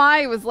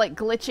UI was like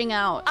glitching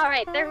out.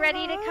 Alright, they're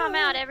ready to come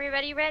out.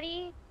 Everybody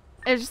ready?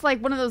 It's just like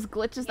one of those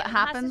glitches that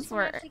happens Hostage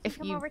where watch, you if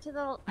can come you over to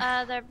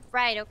the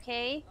right,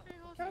 okay?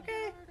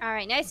 Okay.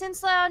 Alright, nice and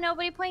slow.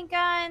 Nobody point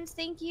guns.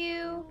 Thank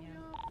you.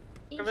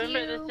 Thank Remember,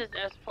 you. this is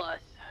S+.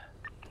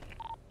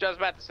 Just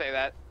about to say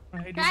that.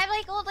 Drive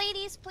like old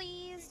ladies,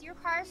 please. Your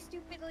car's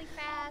stupidly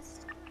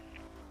fast.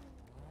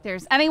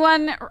 there's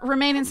anyone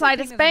remain inside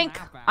this bank,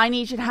 I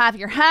need you to have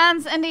your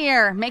hands in the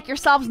air. Make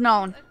yourselves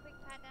known.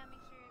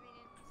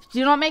 If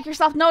you don't make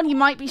yourself known, you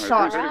might be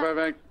shot.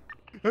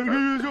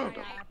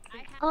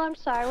 Oh, I'm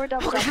sorry, we're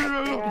double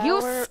up. You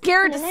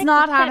scared the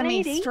snot out of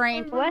me,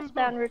 Strain.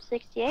 Westbound Route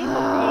 68.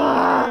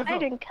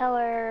 Item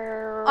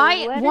color.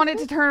 I wanted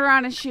to turn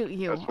around and shoot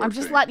you. I'm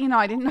just letting you know.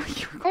 I didn't know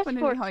you were going That's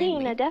behind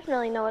 14. me. I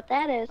definitely know what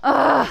that is.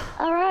 Ugh.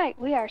 All right,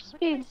 we are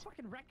speeds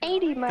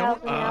 80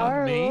 miles an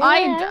hour.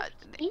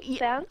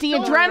 Eastbound. The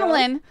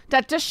adrenaline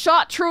that just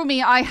shot through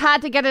me, I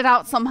had to get it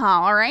out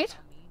somehow, alright?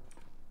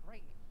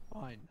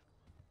 Fine.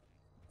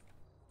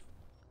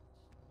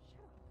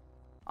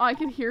 I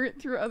can hear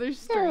it through other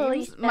Still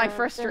streams. My eastbound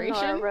frustration.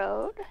 Sonora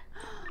Road.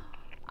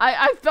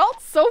 I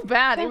felt so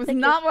bad. It was Traffic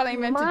not is what I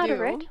meant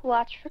moderate. to do.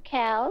 Watch for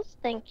cows.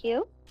 Thank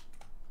you.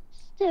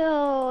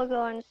 Still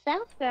going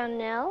southbound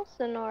now,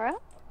 Sonora.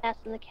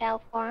 Passing the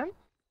cow farm.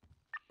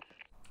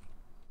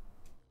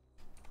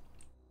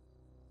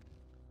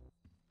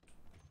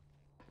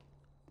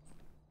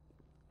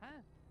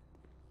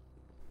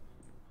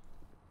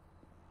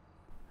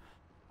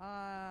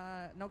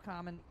 No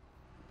comment.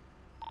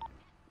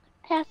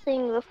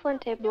 Passing the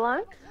Fuente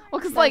Blanc. Well,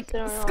 because like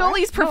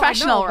Scully's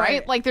professional,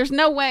 right? Like, there's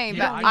no way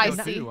that I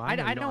see. I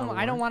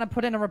don't want to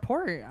put in a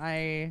report.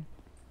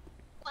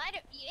 Well,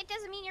 it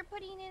doesn't mean you're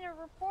putting in a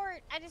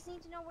report. I just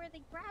need to know where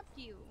they grabbed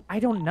you. I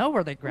don't know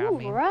where they grabbed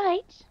me.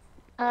 Right.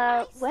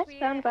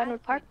 Westbound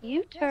Vinewood Park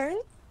U-turn.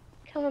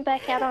 Coming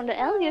back out onto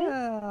Elgin.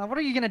 What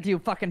are you gonna do?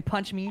 Fucking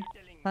punch me?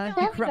 Huh?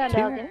 You corrupt Westbound too?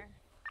 Elgin.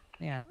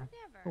 Yeah.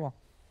 Cool.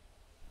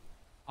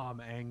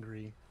 I'm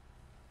angry.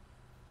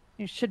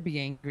 You should be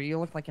angry. You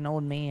look like an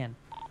old man.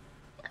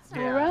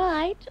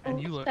 Right.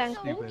 And you look Eastbound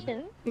stupid.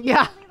 Clinton.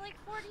 Yeah.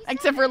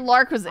 Except for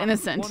Lark was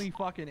innocent. 20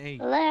 fucking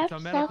 8. Left, It's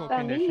a medical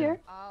southbound condition. here.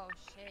 Oh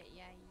shit,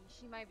 yeah,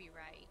 she might be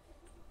right.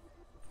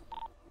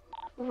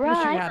 You wish you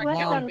Right, had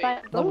westbound long,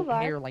 Vinewood long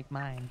Boulevard. hair like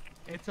mine.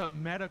 It's a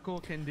medical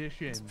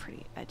condition. It's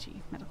pretty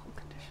edgy medical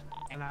condition.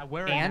 And I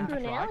wear And? it Through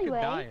an so I could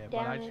alleyway dye it, but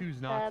I down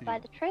choose not to. by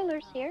the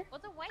trailers here.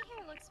 Well, the white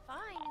hair looks fine.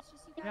 It's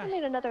just you You gotta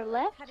made another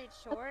left cut it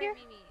up short. here.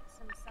 Maybe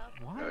some self.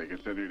 Yeah, you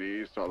continue to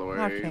east all the way.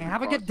 Okay,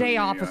 have a good across day, the,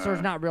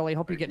 officers. Not really.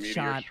 Hope you get Meteor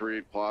shot.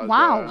 Street Plaza.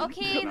 Wow.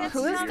 Okay, that's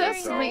Who is not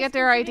this? very Did we get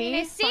their I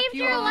ID? saved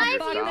your life, you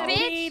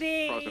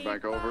bitch. Cross it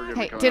back over.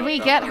 Hey, did we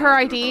get her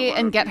ID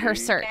and get her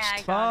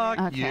searched? Fuck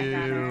Okay.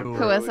 you.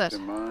 Who is it?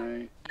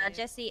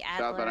 Jesse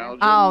Southbound Adler. Elgin.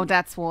 Oh,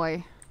 that's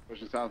why.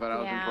 Pushing southbound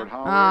Elgin Yeah. toward Oh,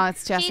 Hollywood.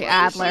 it's Jesse She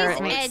Adler. thinks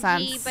It makes she's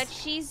edgy, sense. but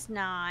she's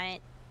not.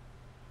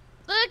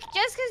 Look,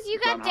 just because you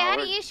It's on got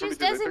daddy Howard. issues 22,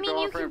 they doesn't took mean off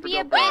you ramp can for be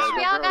a Del bitch. Perro.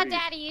 We all got Del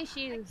daddy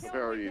issues.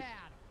 Perro East.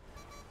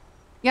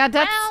 Yeah,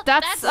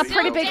 that's Well, a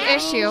pretty big daddy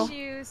issue.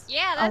 issues.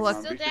 Yeah, Oh, that's look,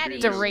 still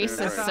daddy the issues.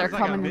 racists are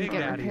coming to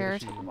get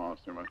repaired.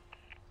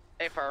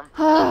 Hey, firm. If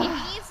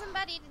you need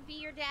somebody to be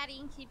your daddy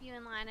and keep you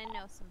in line, I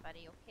know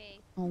somebody, okay?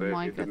 Oh They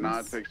my did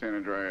not goodness. take San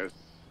Andreas.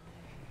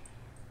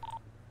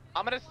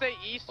 I'm gonna stay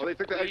east. Oh, they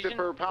took the exit collision.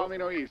 for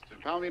Palomino East.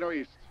 Palomino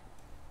East.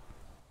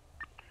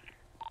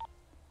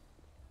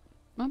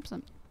 Oops.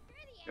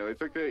 Yeah, they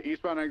took the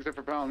eastbound exit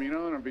for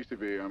Palomino, and I'm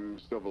BCB. I'm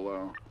still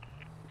below.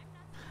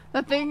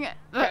 The thing,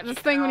 this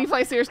thing when you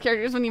play serious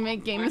characters, when you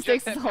make game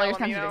mistakes, it's a hilarious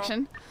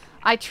contradiction.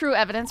 I true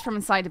evidence from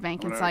inside the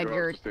bank, I'm gonna inside go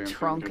your up to stand for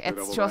trunk. and get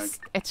the It's double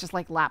just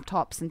like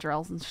laptops and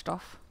drills and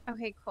stuff.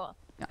 Okay, cool.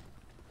 Yeah.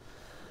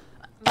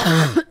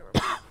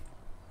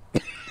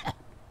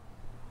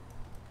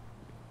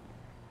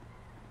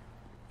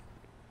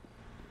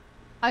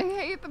 I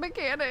hate the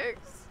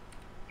mechanics.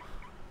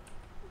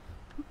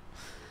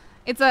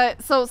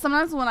 So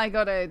sometimes when I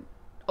go to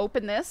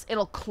open this,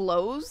 it'll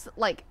close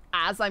like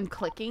as I'm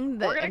clicking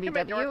the We're gonna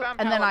commit MBW, northbound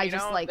and then I Palomino.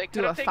 just They like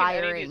do could've a taken any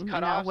of firing, these you know,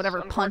 cutoffs,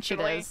 whatever punch it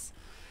unfortunately. is.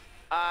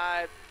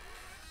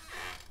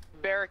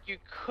 Barrick, you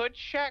could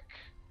check.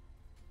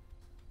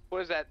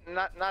 What is that?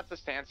 Not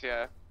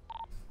Sustancia.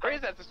 Where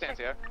is that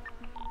Distancia?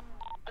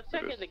 I'll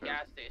check at the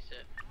gas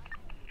station.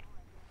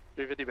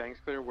 350 banks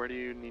clear. Where do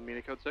you need me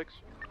to code 6?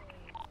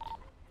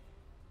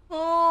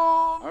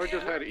 Oh, I would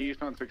just head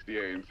east on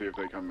 68 and see if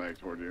they come back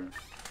toward you.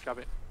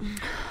 Copy.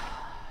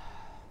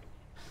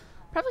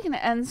 Probably gonna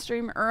end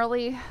stream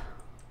early.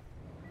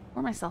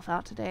 Wore myself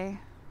out today.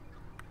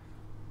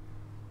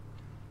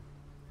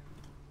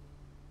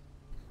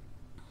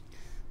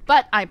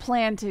 But I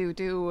plan to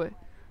do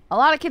a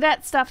lot of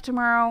cadet stuff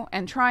tomorrow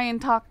and try and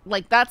talk,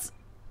 like, that's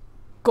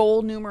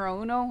goal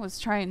numero uno, was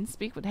try and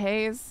speak with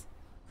Hayes.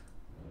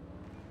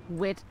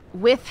 With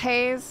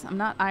Hayes. I'm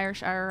not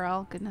Irish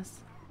IRL, goodness.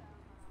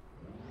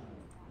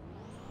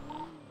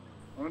 I'm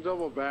gonna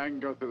double back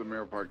and go through the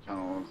Mirror Park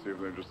tunnel and see if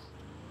they're just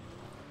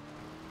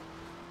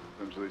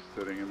essentially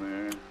sitting in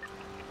there.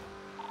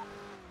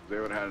 They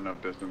would have had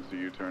enough distance to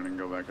U-turn and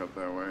go back up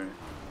that way.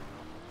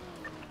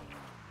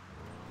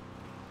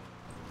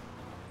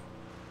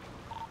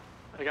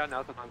 I got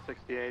nothing on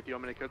 68. Do you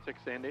want me to code 6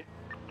 Sandy?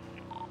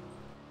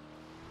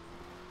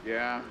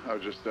 Yeah, I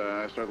was just,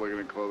 I started looking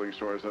at clothing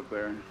stores up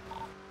there.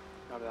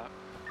 Copy that.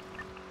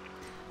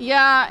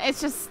 Yeah,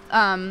 it's just,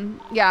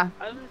 yeah.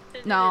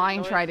 No, I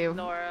ain't try to.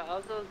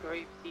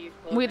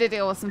 We had to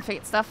deal with some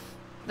fate stuff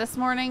this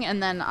morning,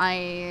 and then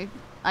I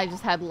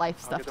just had life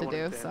stuff to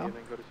do, so.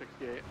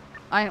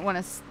 I didn't want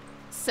to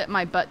sit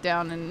my butt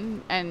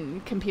down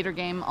and computer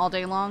game all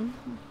day long.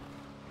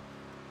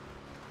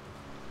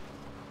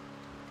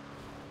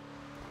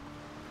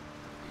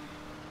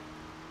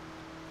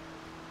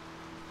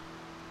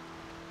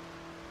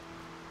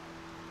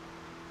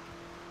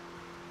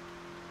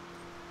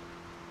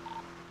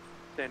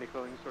 Sandy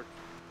clothing store.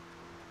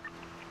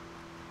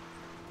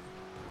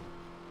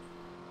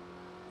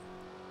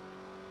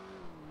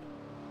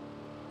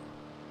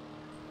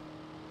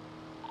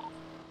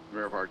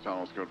 Mirror Park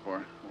tunnel's code 4.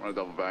 I want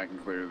to double back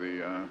and clear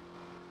the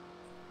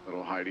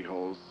little hidey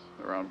holes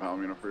around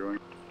Palomino Freeway.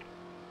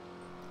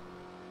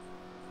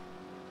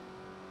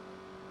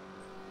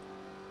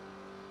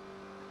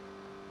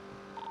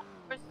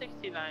 Where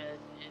 69 is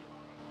in.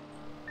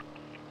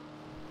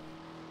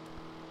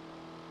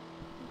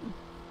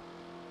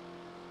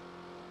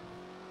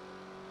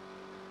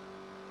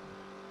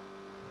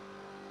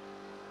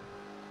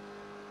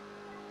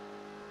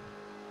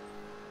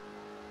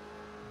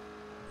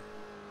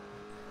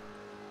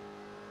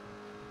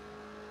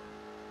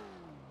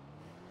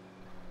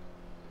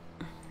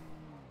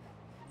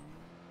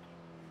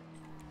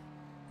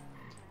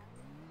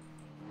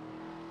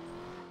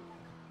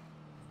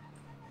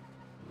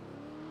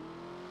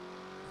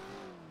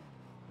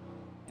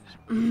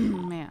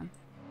 Man.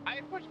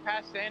 I pushed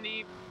past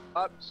Sandy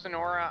up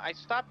Sonora. I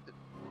stopped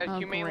at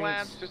Humane great.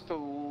 Labs just to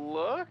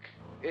look.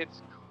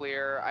 It's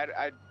clear.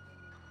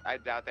 I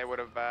doubt they would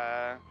have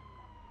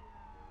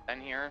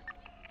been here.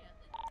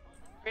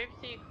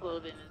 Grapeseed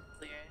clothing is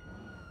clear.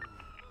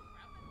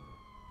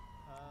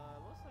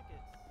 Looks like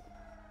it's.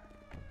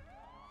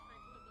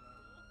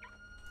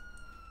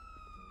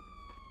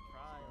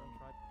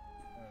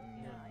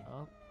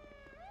 Oh.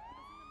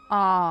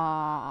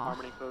 Aww.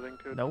 Harmony clothing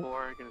code Nope.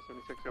 4. Gonna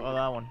 76 over. Oh,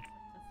 that one. The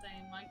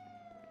same, like.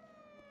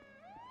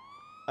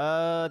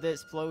 The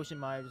explosion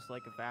might have just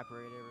like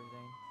evaporated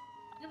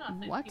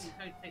everything. What?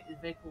 Take these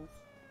vehicles.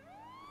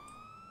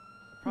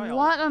 Probably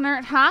What on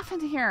earth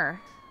happened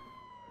here?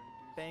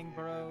 Bang,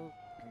 bro.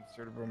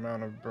 Considerable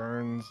amount of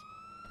burns.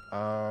 It's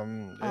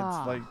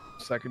Ah. like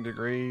 2nd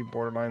degree,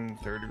 borderline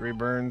 3rd degree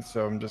burns.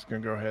 So I'm just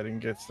gonna go ahead and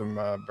get some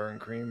burn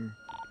cream.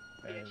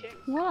 And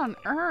What on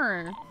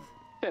earth?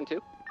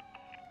 10-2.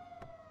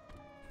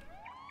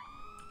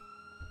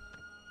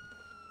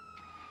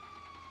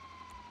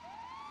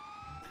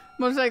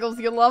 Motorcycles,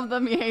 you love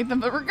them, you hate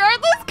them, but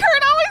regardless,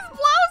 Kurt always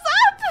blows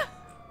up!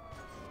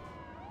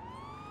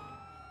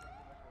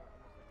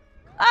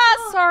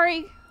 Ah,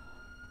 sorry.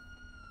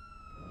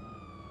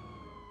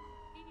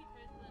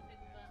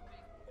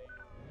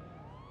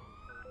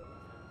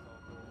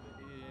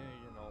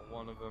 You know,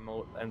 one of them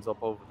ends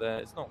up over there.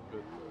 It's not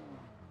good.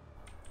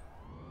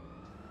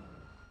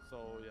 So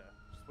yeah,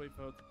 just wait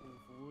for her to pull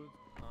forward.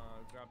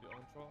 Grab your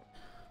own truck.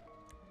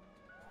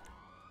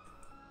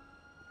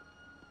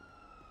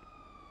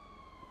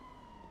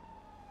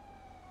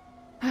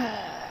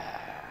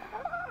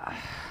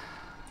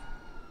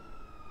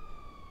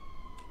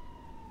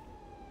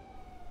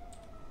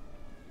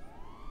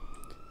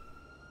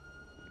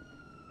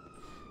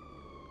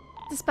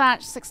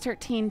 Dispatch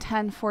 613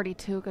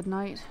 1042. Good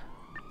night.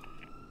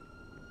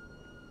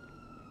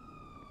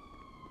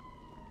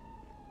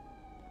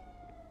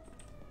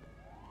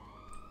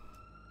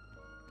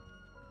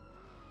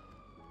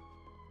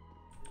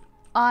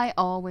 I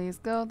always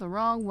go the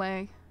wrong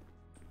way.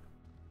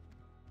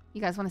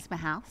 You guys want to see my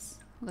house?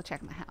 We'll go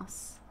check my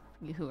house.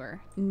 You who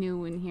are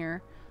new in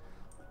here.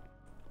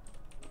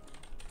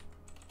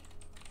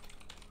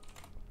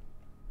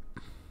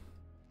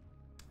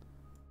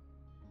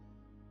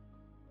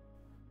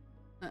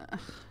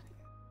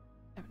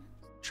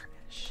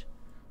 Trash.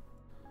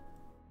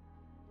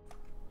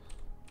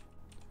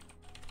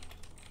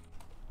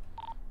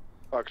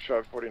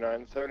 Foxtrot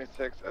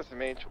 4976,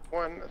 SMH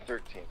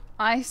 113.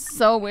 I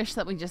so wish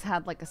that we just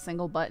had like a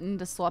single button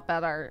to swap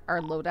out our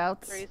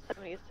loadouts.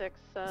 376.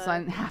 So I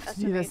didn't have to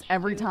do this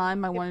every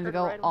time I wanted to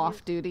go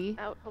off duty.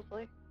 Out,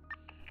 hopefully.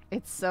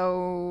 It's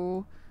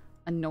so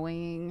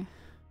annoying.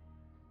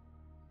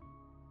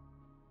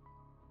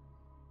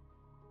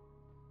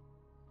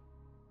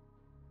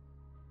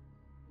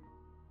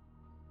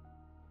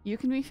 You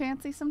can be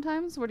fancy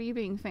sometimes? What are you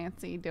being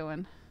fancy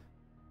doing?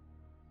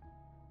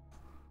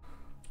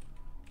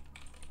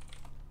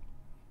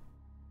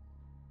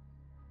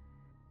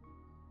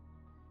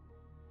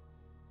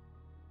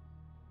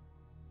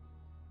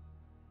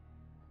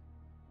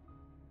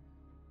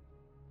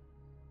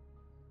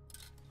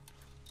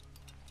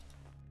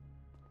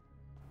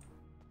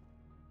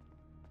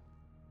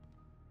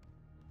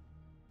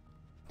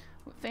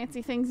 What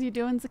fancy things you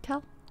doing,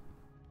 Zakel?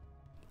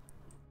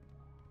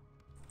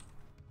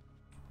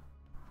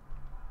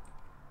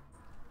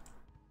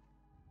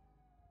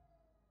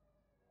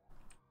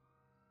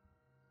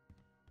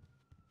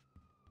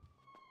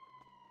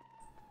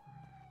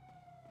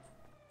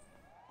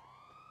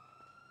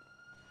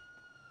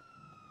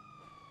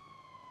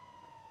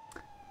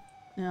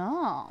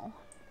 No.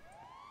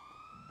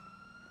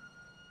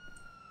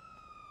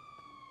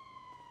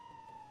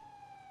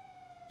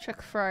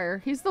 Chuck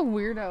Fryer. He's the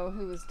weirdo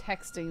who was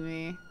texting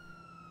me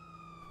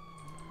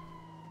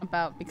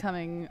about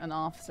becoming an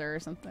officer or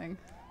something.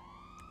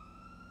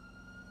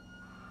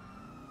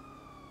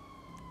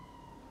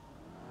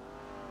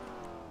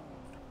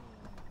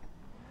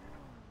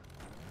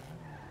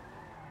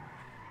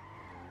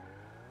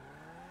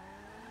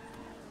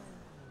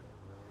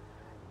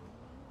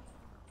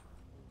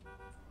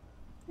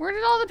 Where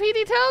did all the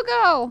PD tow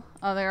go?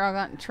 Oh, they're all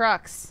got in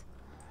trucks.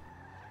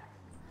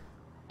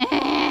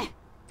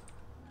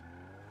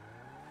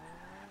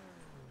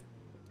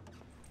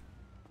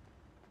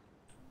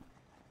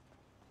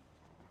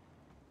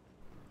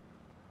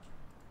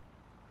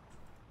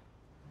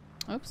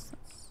 Oops.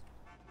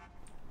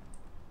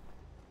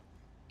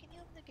 Can you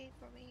open the gate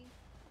for me?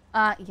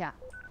 Yeah.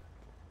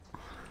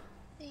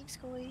 Thanks,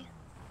 Scully.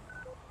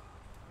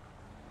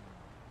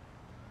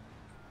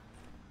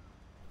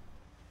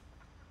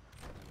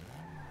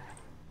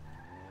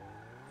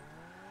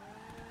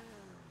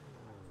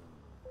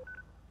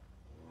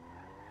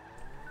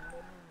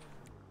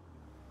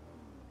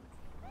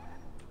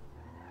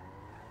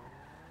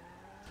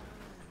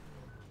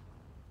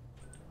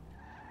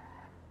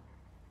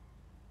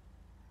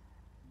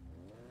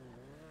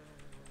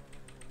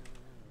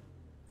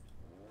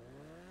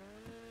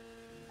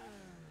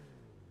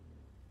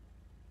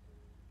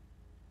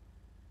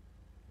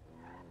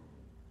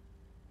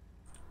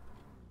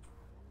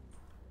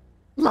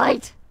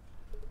 Light!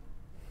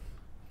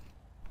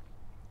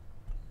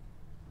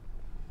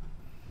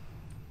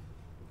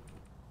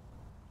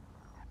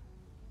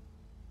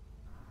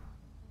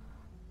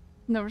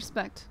 No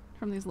respect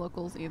from these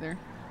locals either.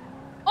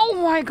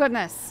 Oh my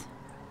goodness!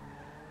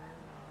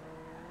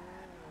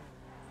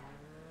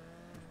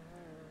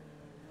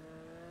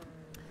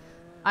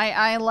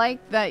 I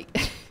like that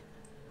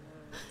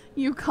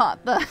you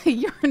caught the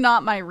 "you're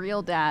not my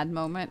real dad"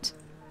 moment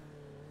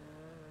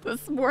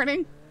this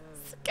morning.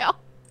 Scout.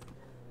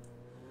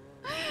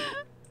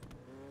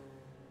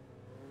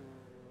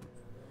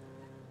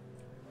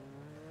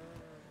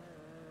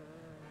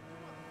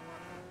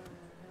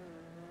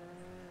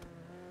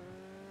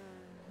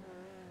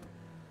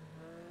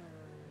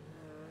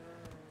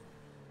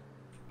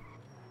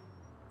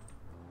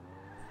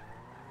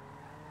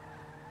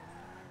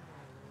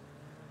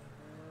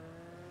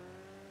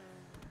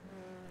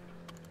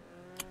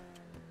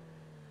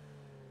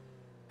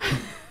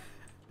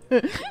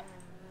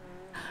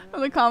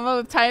 The combo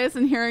with Titus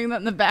and hearing that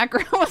in the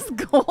background was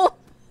gold.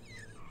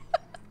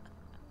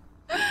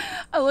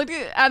 I looked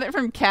at it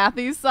from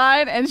Kathy's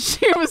side and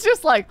she was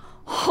just like,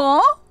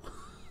 huh?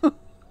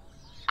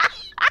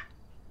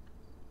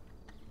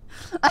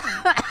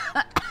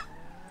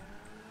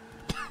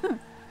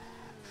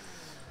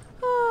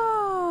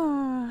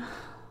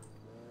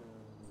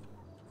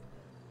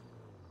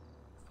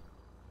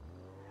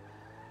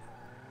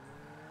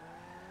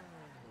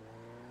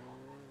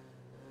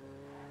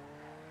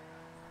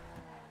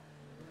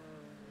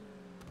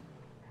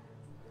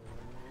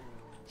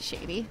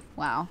 Shady.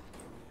 Wow.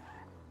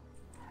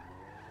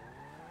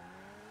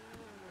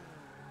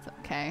 It's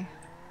okay.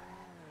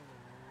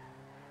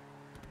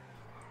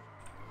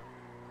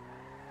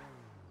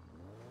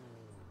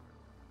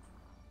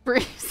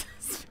 Breeze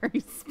is very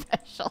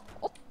special.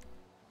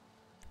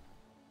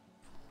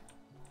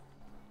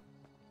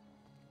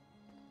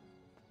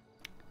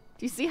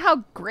 Do you see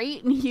how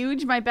great and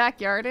huge my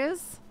backyard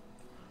is?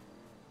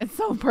 It's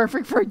so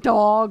perfect for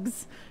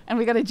dogs. And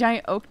we got a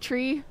giant oak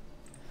tree.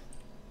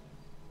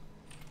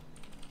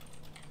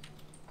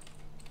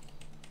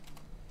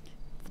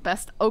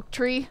 Best oak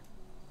tree.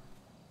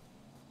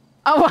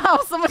 Oh wow,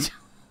 so much.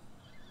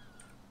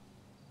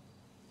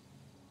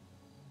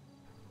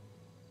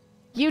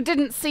 You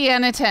didn't see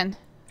anything.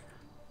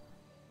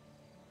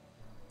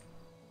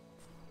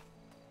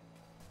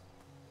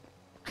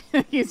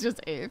 He's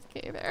just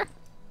AFK there.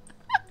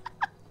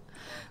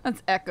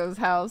 That's Echo's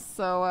house,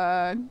 so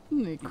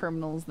any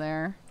criminals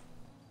there.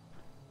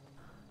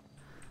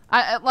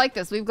 I like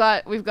this. We've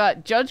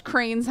got Judge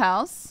Crane's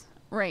house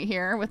right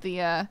here with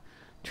the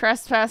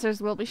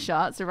trespassers will be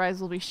shot, survivors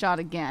will be shot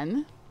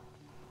again.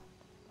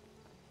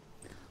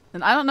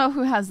 And I don't know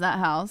who has that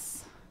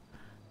house,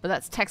 but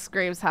that's Tex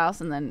Graves'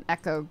 house and then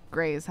Echo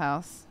Gray's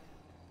house.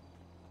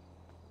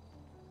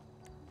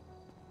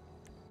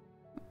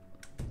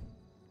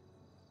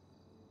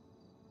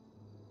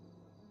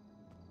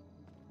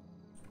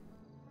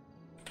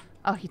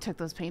 Oh, he took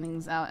those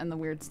paintings out and the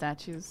weird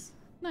statues.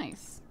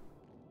 Nice.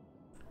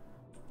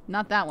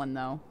 Not that one,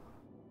 though.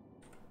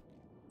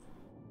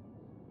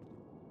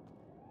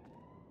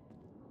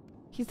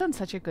 He's done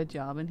such a good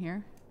job in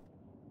here.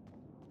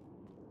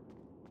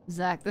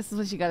 Zach, this is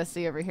what you gotta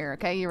see over here,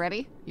 okay? You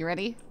ready? You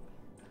ready?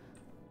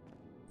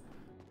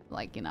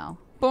 Like, you know,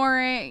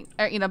 boring,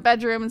 or, you know,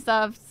 bedroom and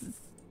stuff.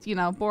 You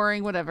know,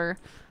 boring, whatever.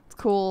 It's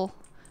cool.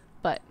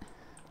 But,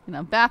 you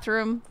know,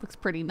 bathroom looks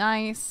pretty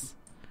nice.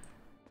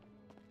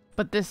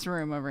 But this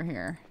room over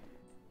here.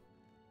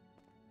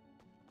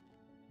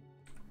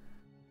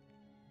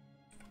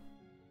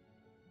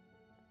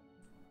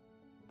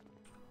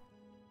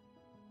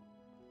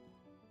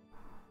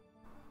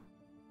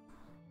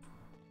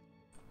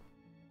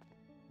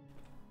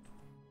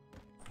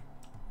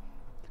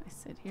 Can I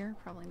sit here?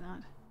 Probably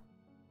not.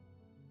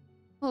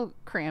 A little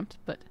cramped,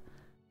 but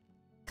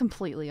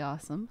completely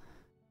awesome.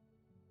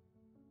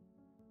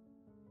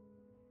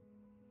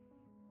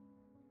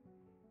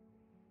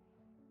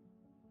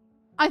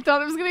 I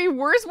thought it was gonna be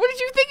worse. What did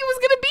you think it was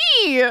gonna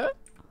be?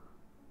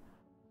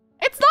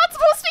 It's not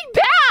supposed to be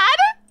bad!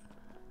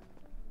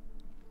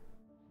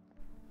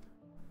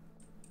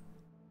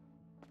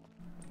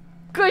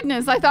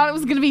 Goodness, I thought it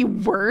was gonna be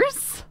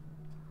worse.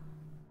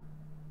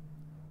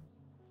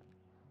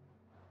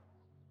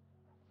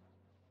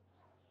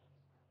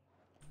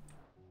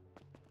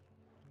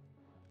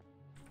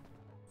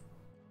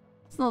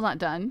 Still not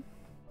done.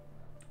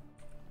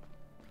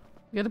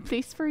 We got a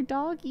place for a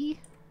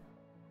doggy.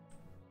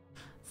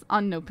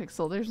 On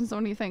NoPixel, there's so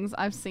many things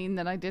I've seen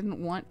that I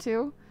didn't want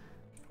to.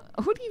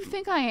 Who do you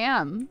think I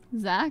am,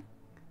 Zach?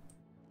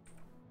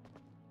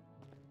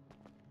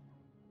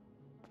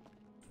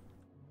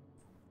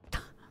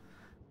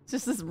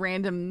 Just this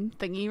random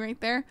thingy right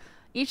there.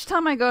 Each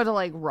time I go to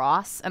like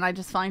Ross and I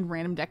just find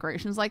random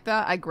decorations like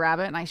that, I grab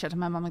it and I show it to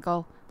my mom and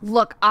go,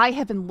 look, I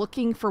have been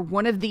looking for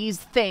one of these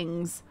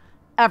things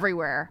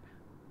everywhere.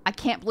 I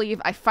can't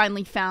believe I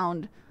finally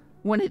found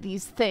one of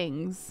these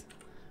things.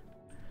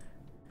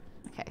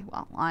 Okay,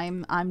 well,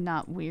 I'm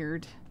not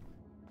weird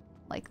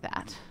like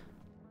that.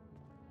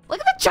 Look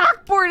at the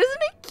chalkboard,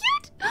 isn't it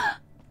cute?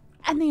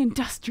 And the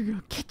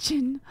industrial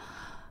kitchen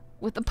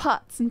with the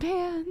pots and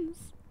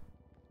pans.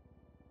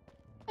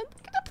 And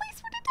look at a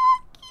place for the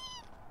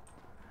doggy.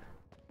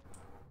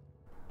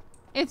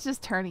 It's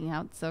just turning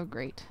out so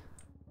great.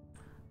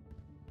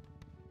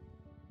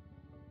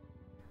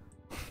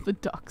 The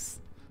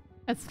ducks.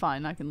 That's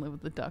fine, I can live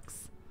with the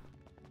ducks.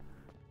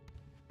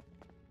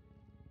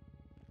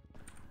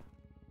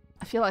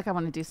 I feel like I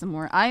want to do some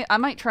more. I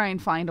might try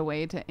and find a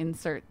way to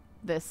insert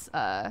this.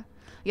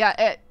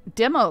 Yeah,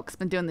 Dim Oak's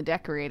been doing the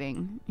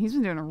decorating. He's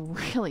been doing a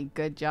really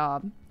good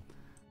job.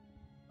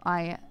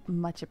 I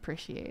much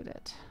appreciate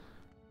it.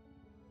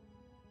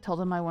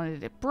 Told him I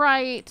wanted it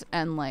bright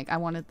and like I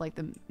wanted like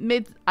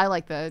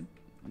the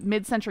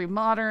mid-century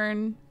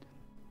modern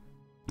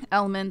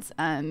elements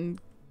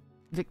and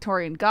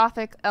Victorian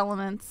Gothic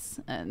elements,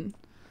 and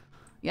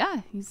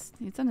yeah, he's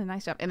done a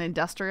nice job. And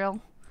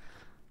industrial.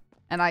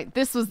 And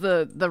this was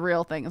the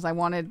real thing, is I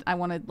wanted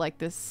like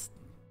this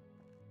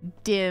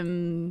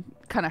dim,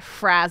 kind of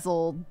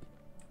frazzled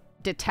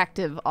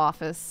detective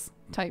office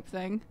type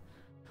thing.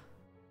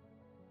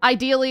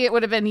 Ideally, it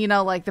would have been, you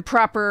know, like the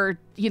proper,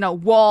 you know,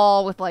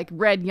 wall with like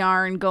red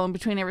yarn going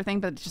between everything,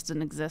 but it just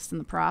didn't exist in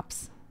the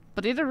props.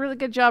 But he did a really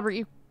good job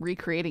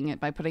recreating it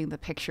by putting the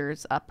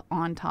pictures up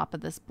on top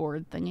of this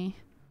board thingy.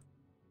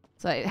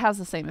 So it has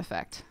the same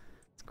effect.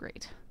 It's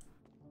great.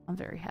 I'm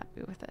very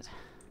happy with it.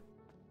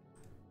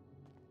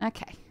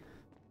 Okay.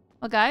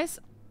 Well, guys,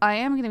 I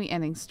am going to be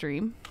ending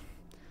stream.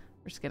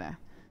 We're just going to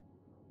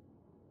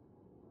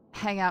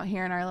hang out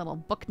here in our little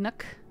book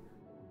nook,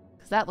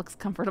 because that looks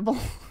comfortable.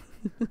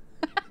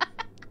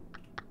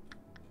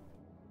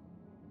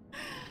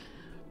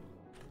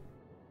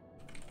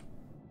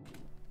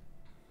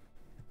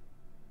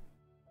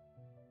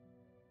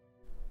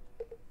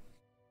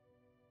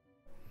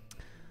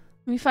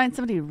 Let me find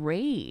somebody to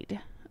raid.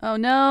 Oh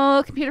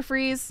no, computer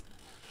freeze.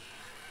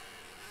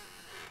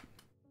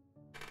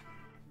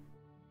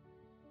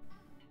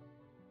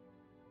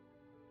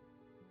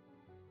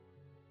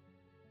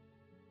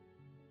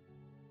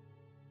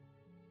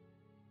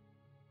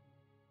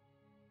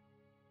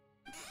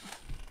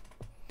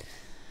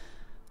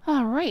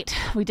 All right,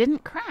 we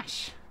didn't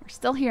crash. We're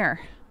still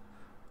here.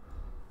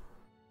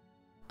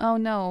 Oh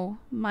no,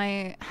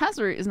 my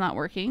hazard is not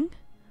working.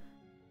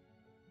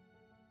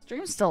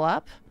 Stream's still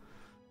up.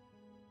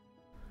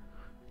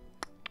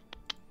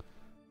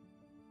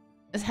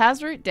 Is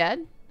Hazroot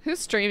dead? Who's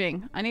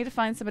streaming? I need to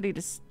find somebody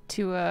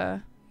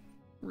to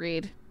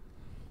read.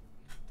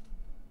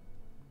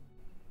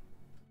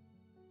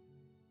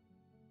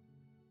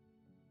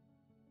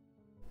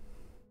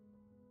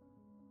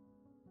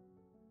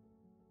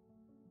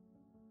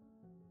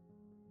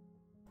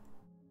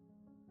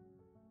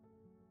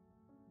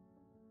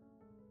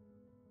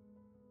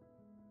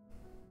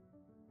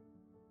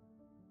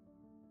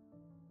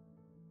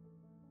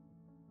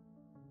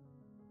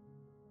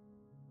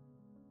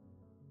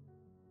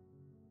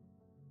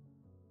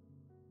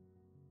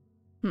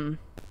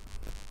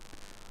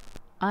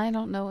 I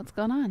don't know what's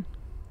going on.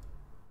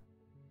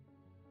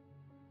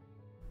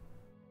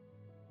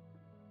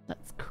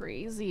 That's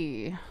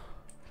crazy.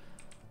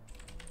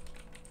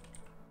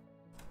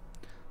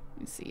 Let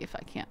me see if I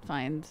can't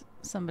find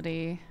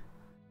somebody.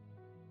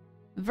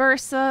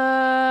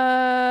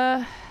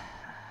 Versa.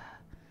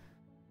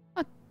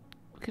 What?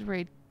 We could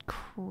raid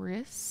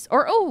Chris.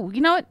 Or, oh, you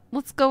know what?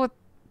 Let's go with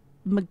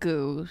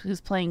Magoo, who's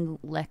playing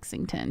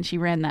Lexington. She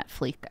ran that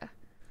Fleeka.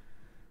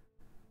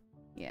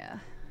 Yeah.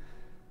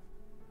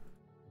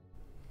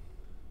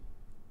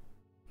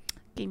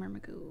 Gamer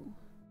Magoo.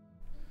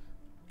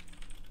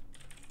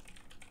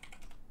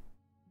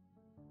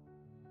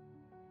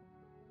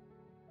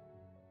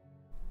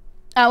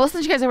 We'll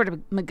send you guys over to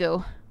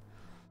Magoo.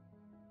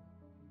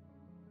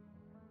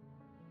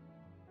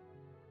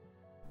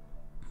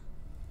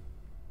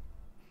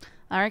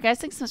 Alright guys,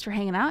 thanks so much for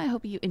hanging out. I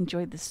hope you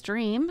enjoyed the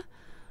stream.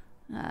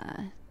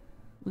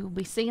 We will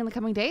be seeing in the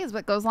coming days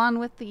what goes on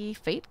with the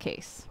Fate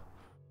case.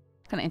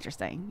 Kind of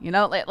interesting, you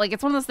know? Like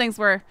it's one of those things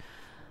where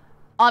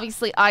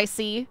obviously I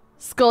see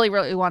Scully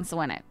really wants to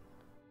win it.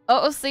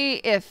 OOC,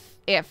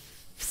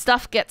 if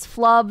stuff gets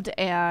flubbed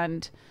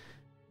and,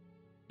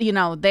 you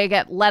know, they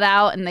get let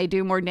out and they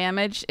do more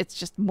damage, it's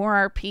just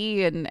more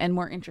RP and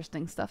more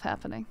interesting stuff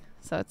happening.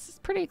 So it's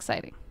pretty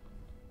exciting.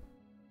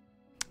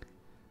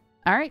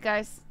 All right,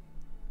 guys.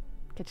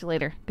 Catch you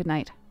later. Good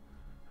night.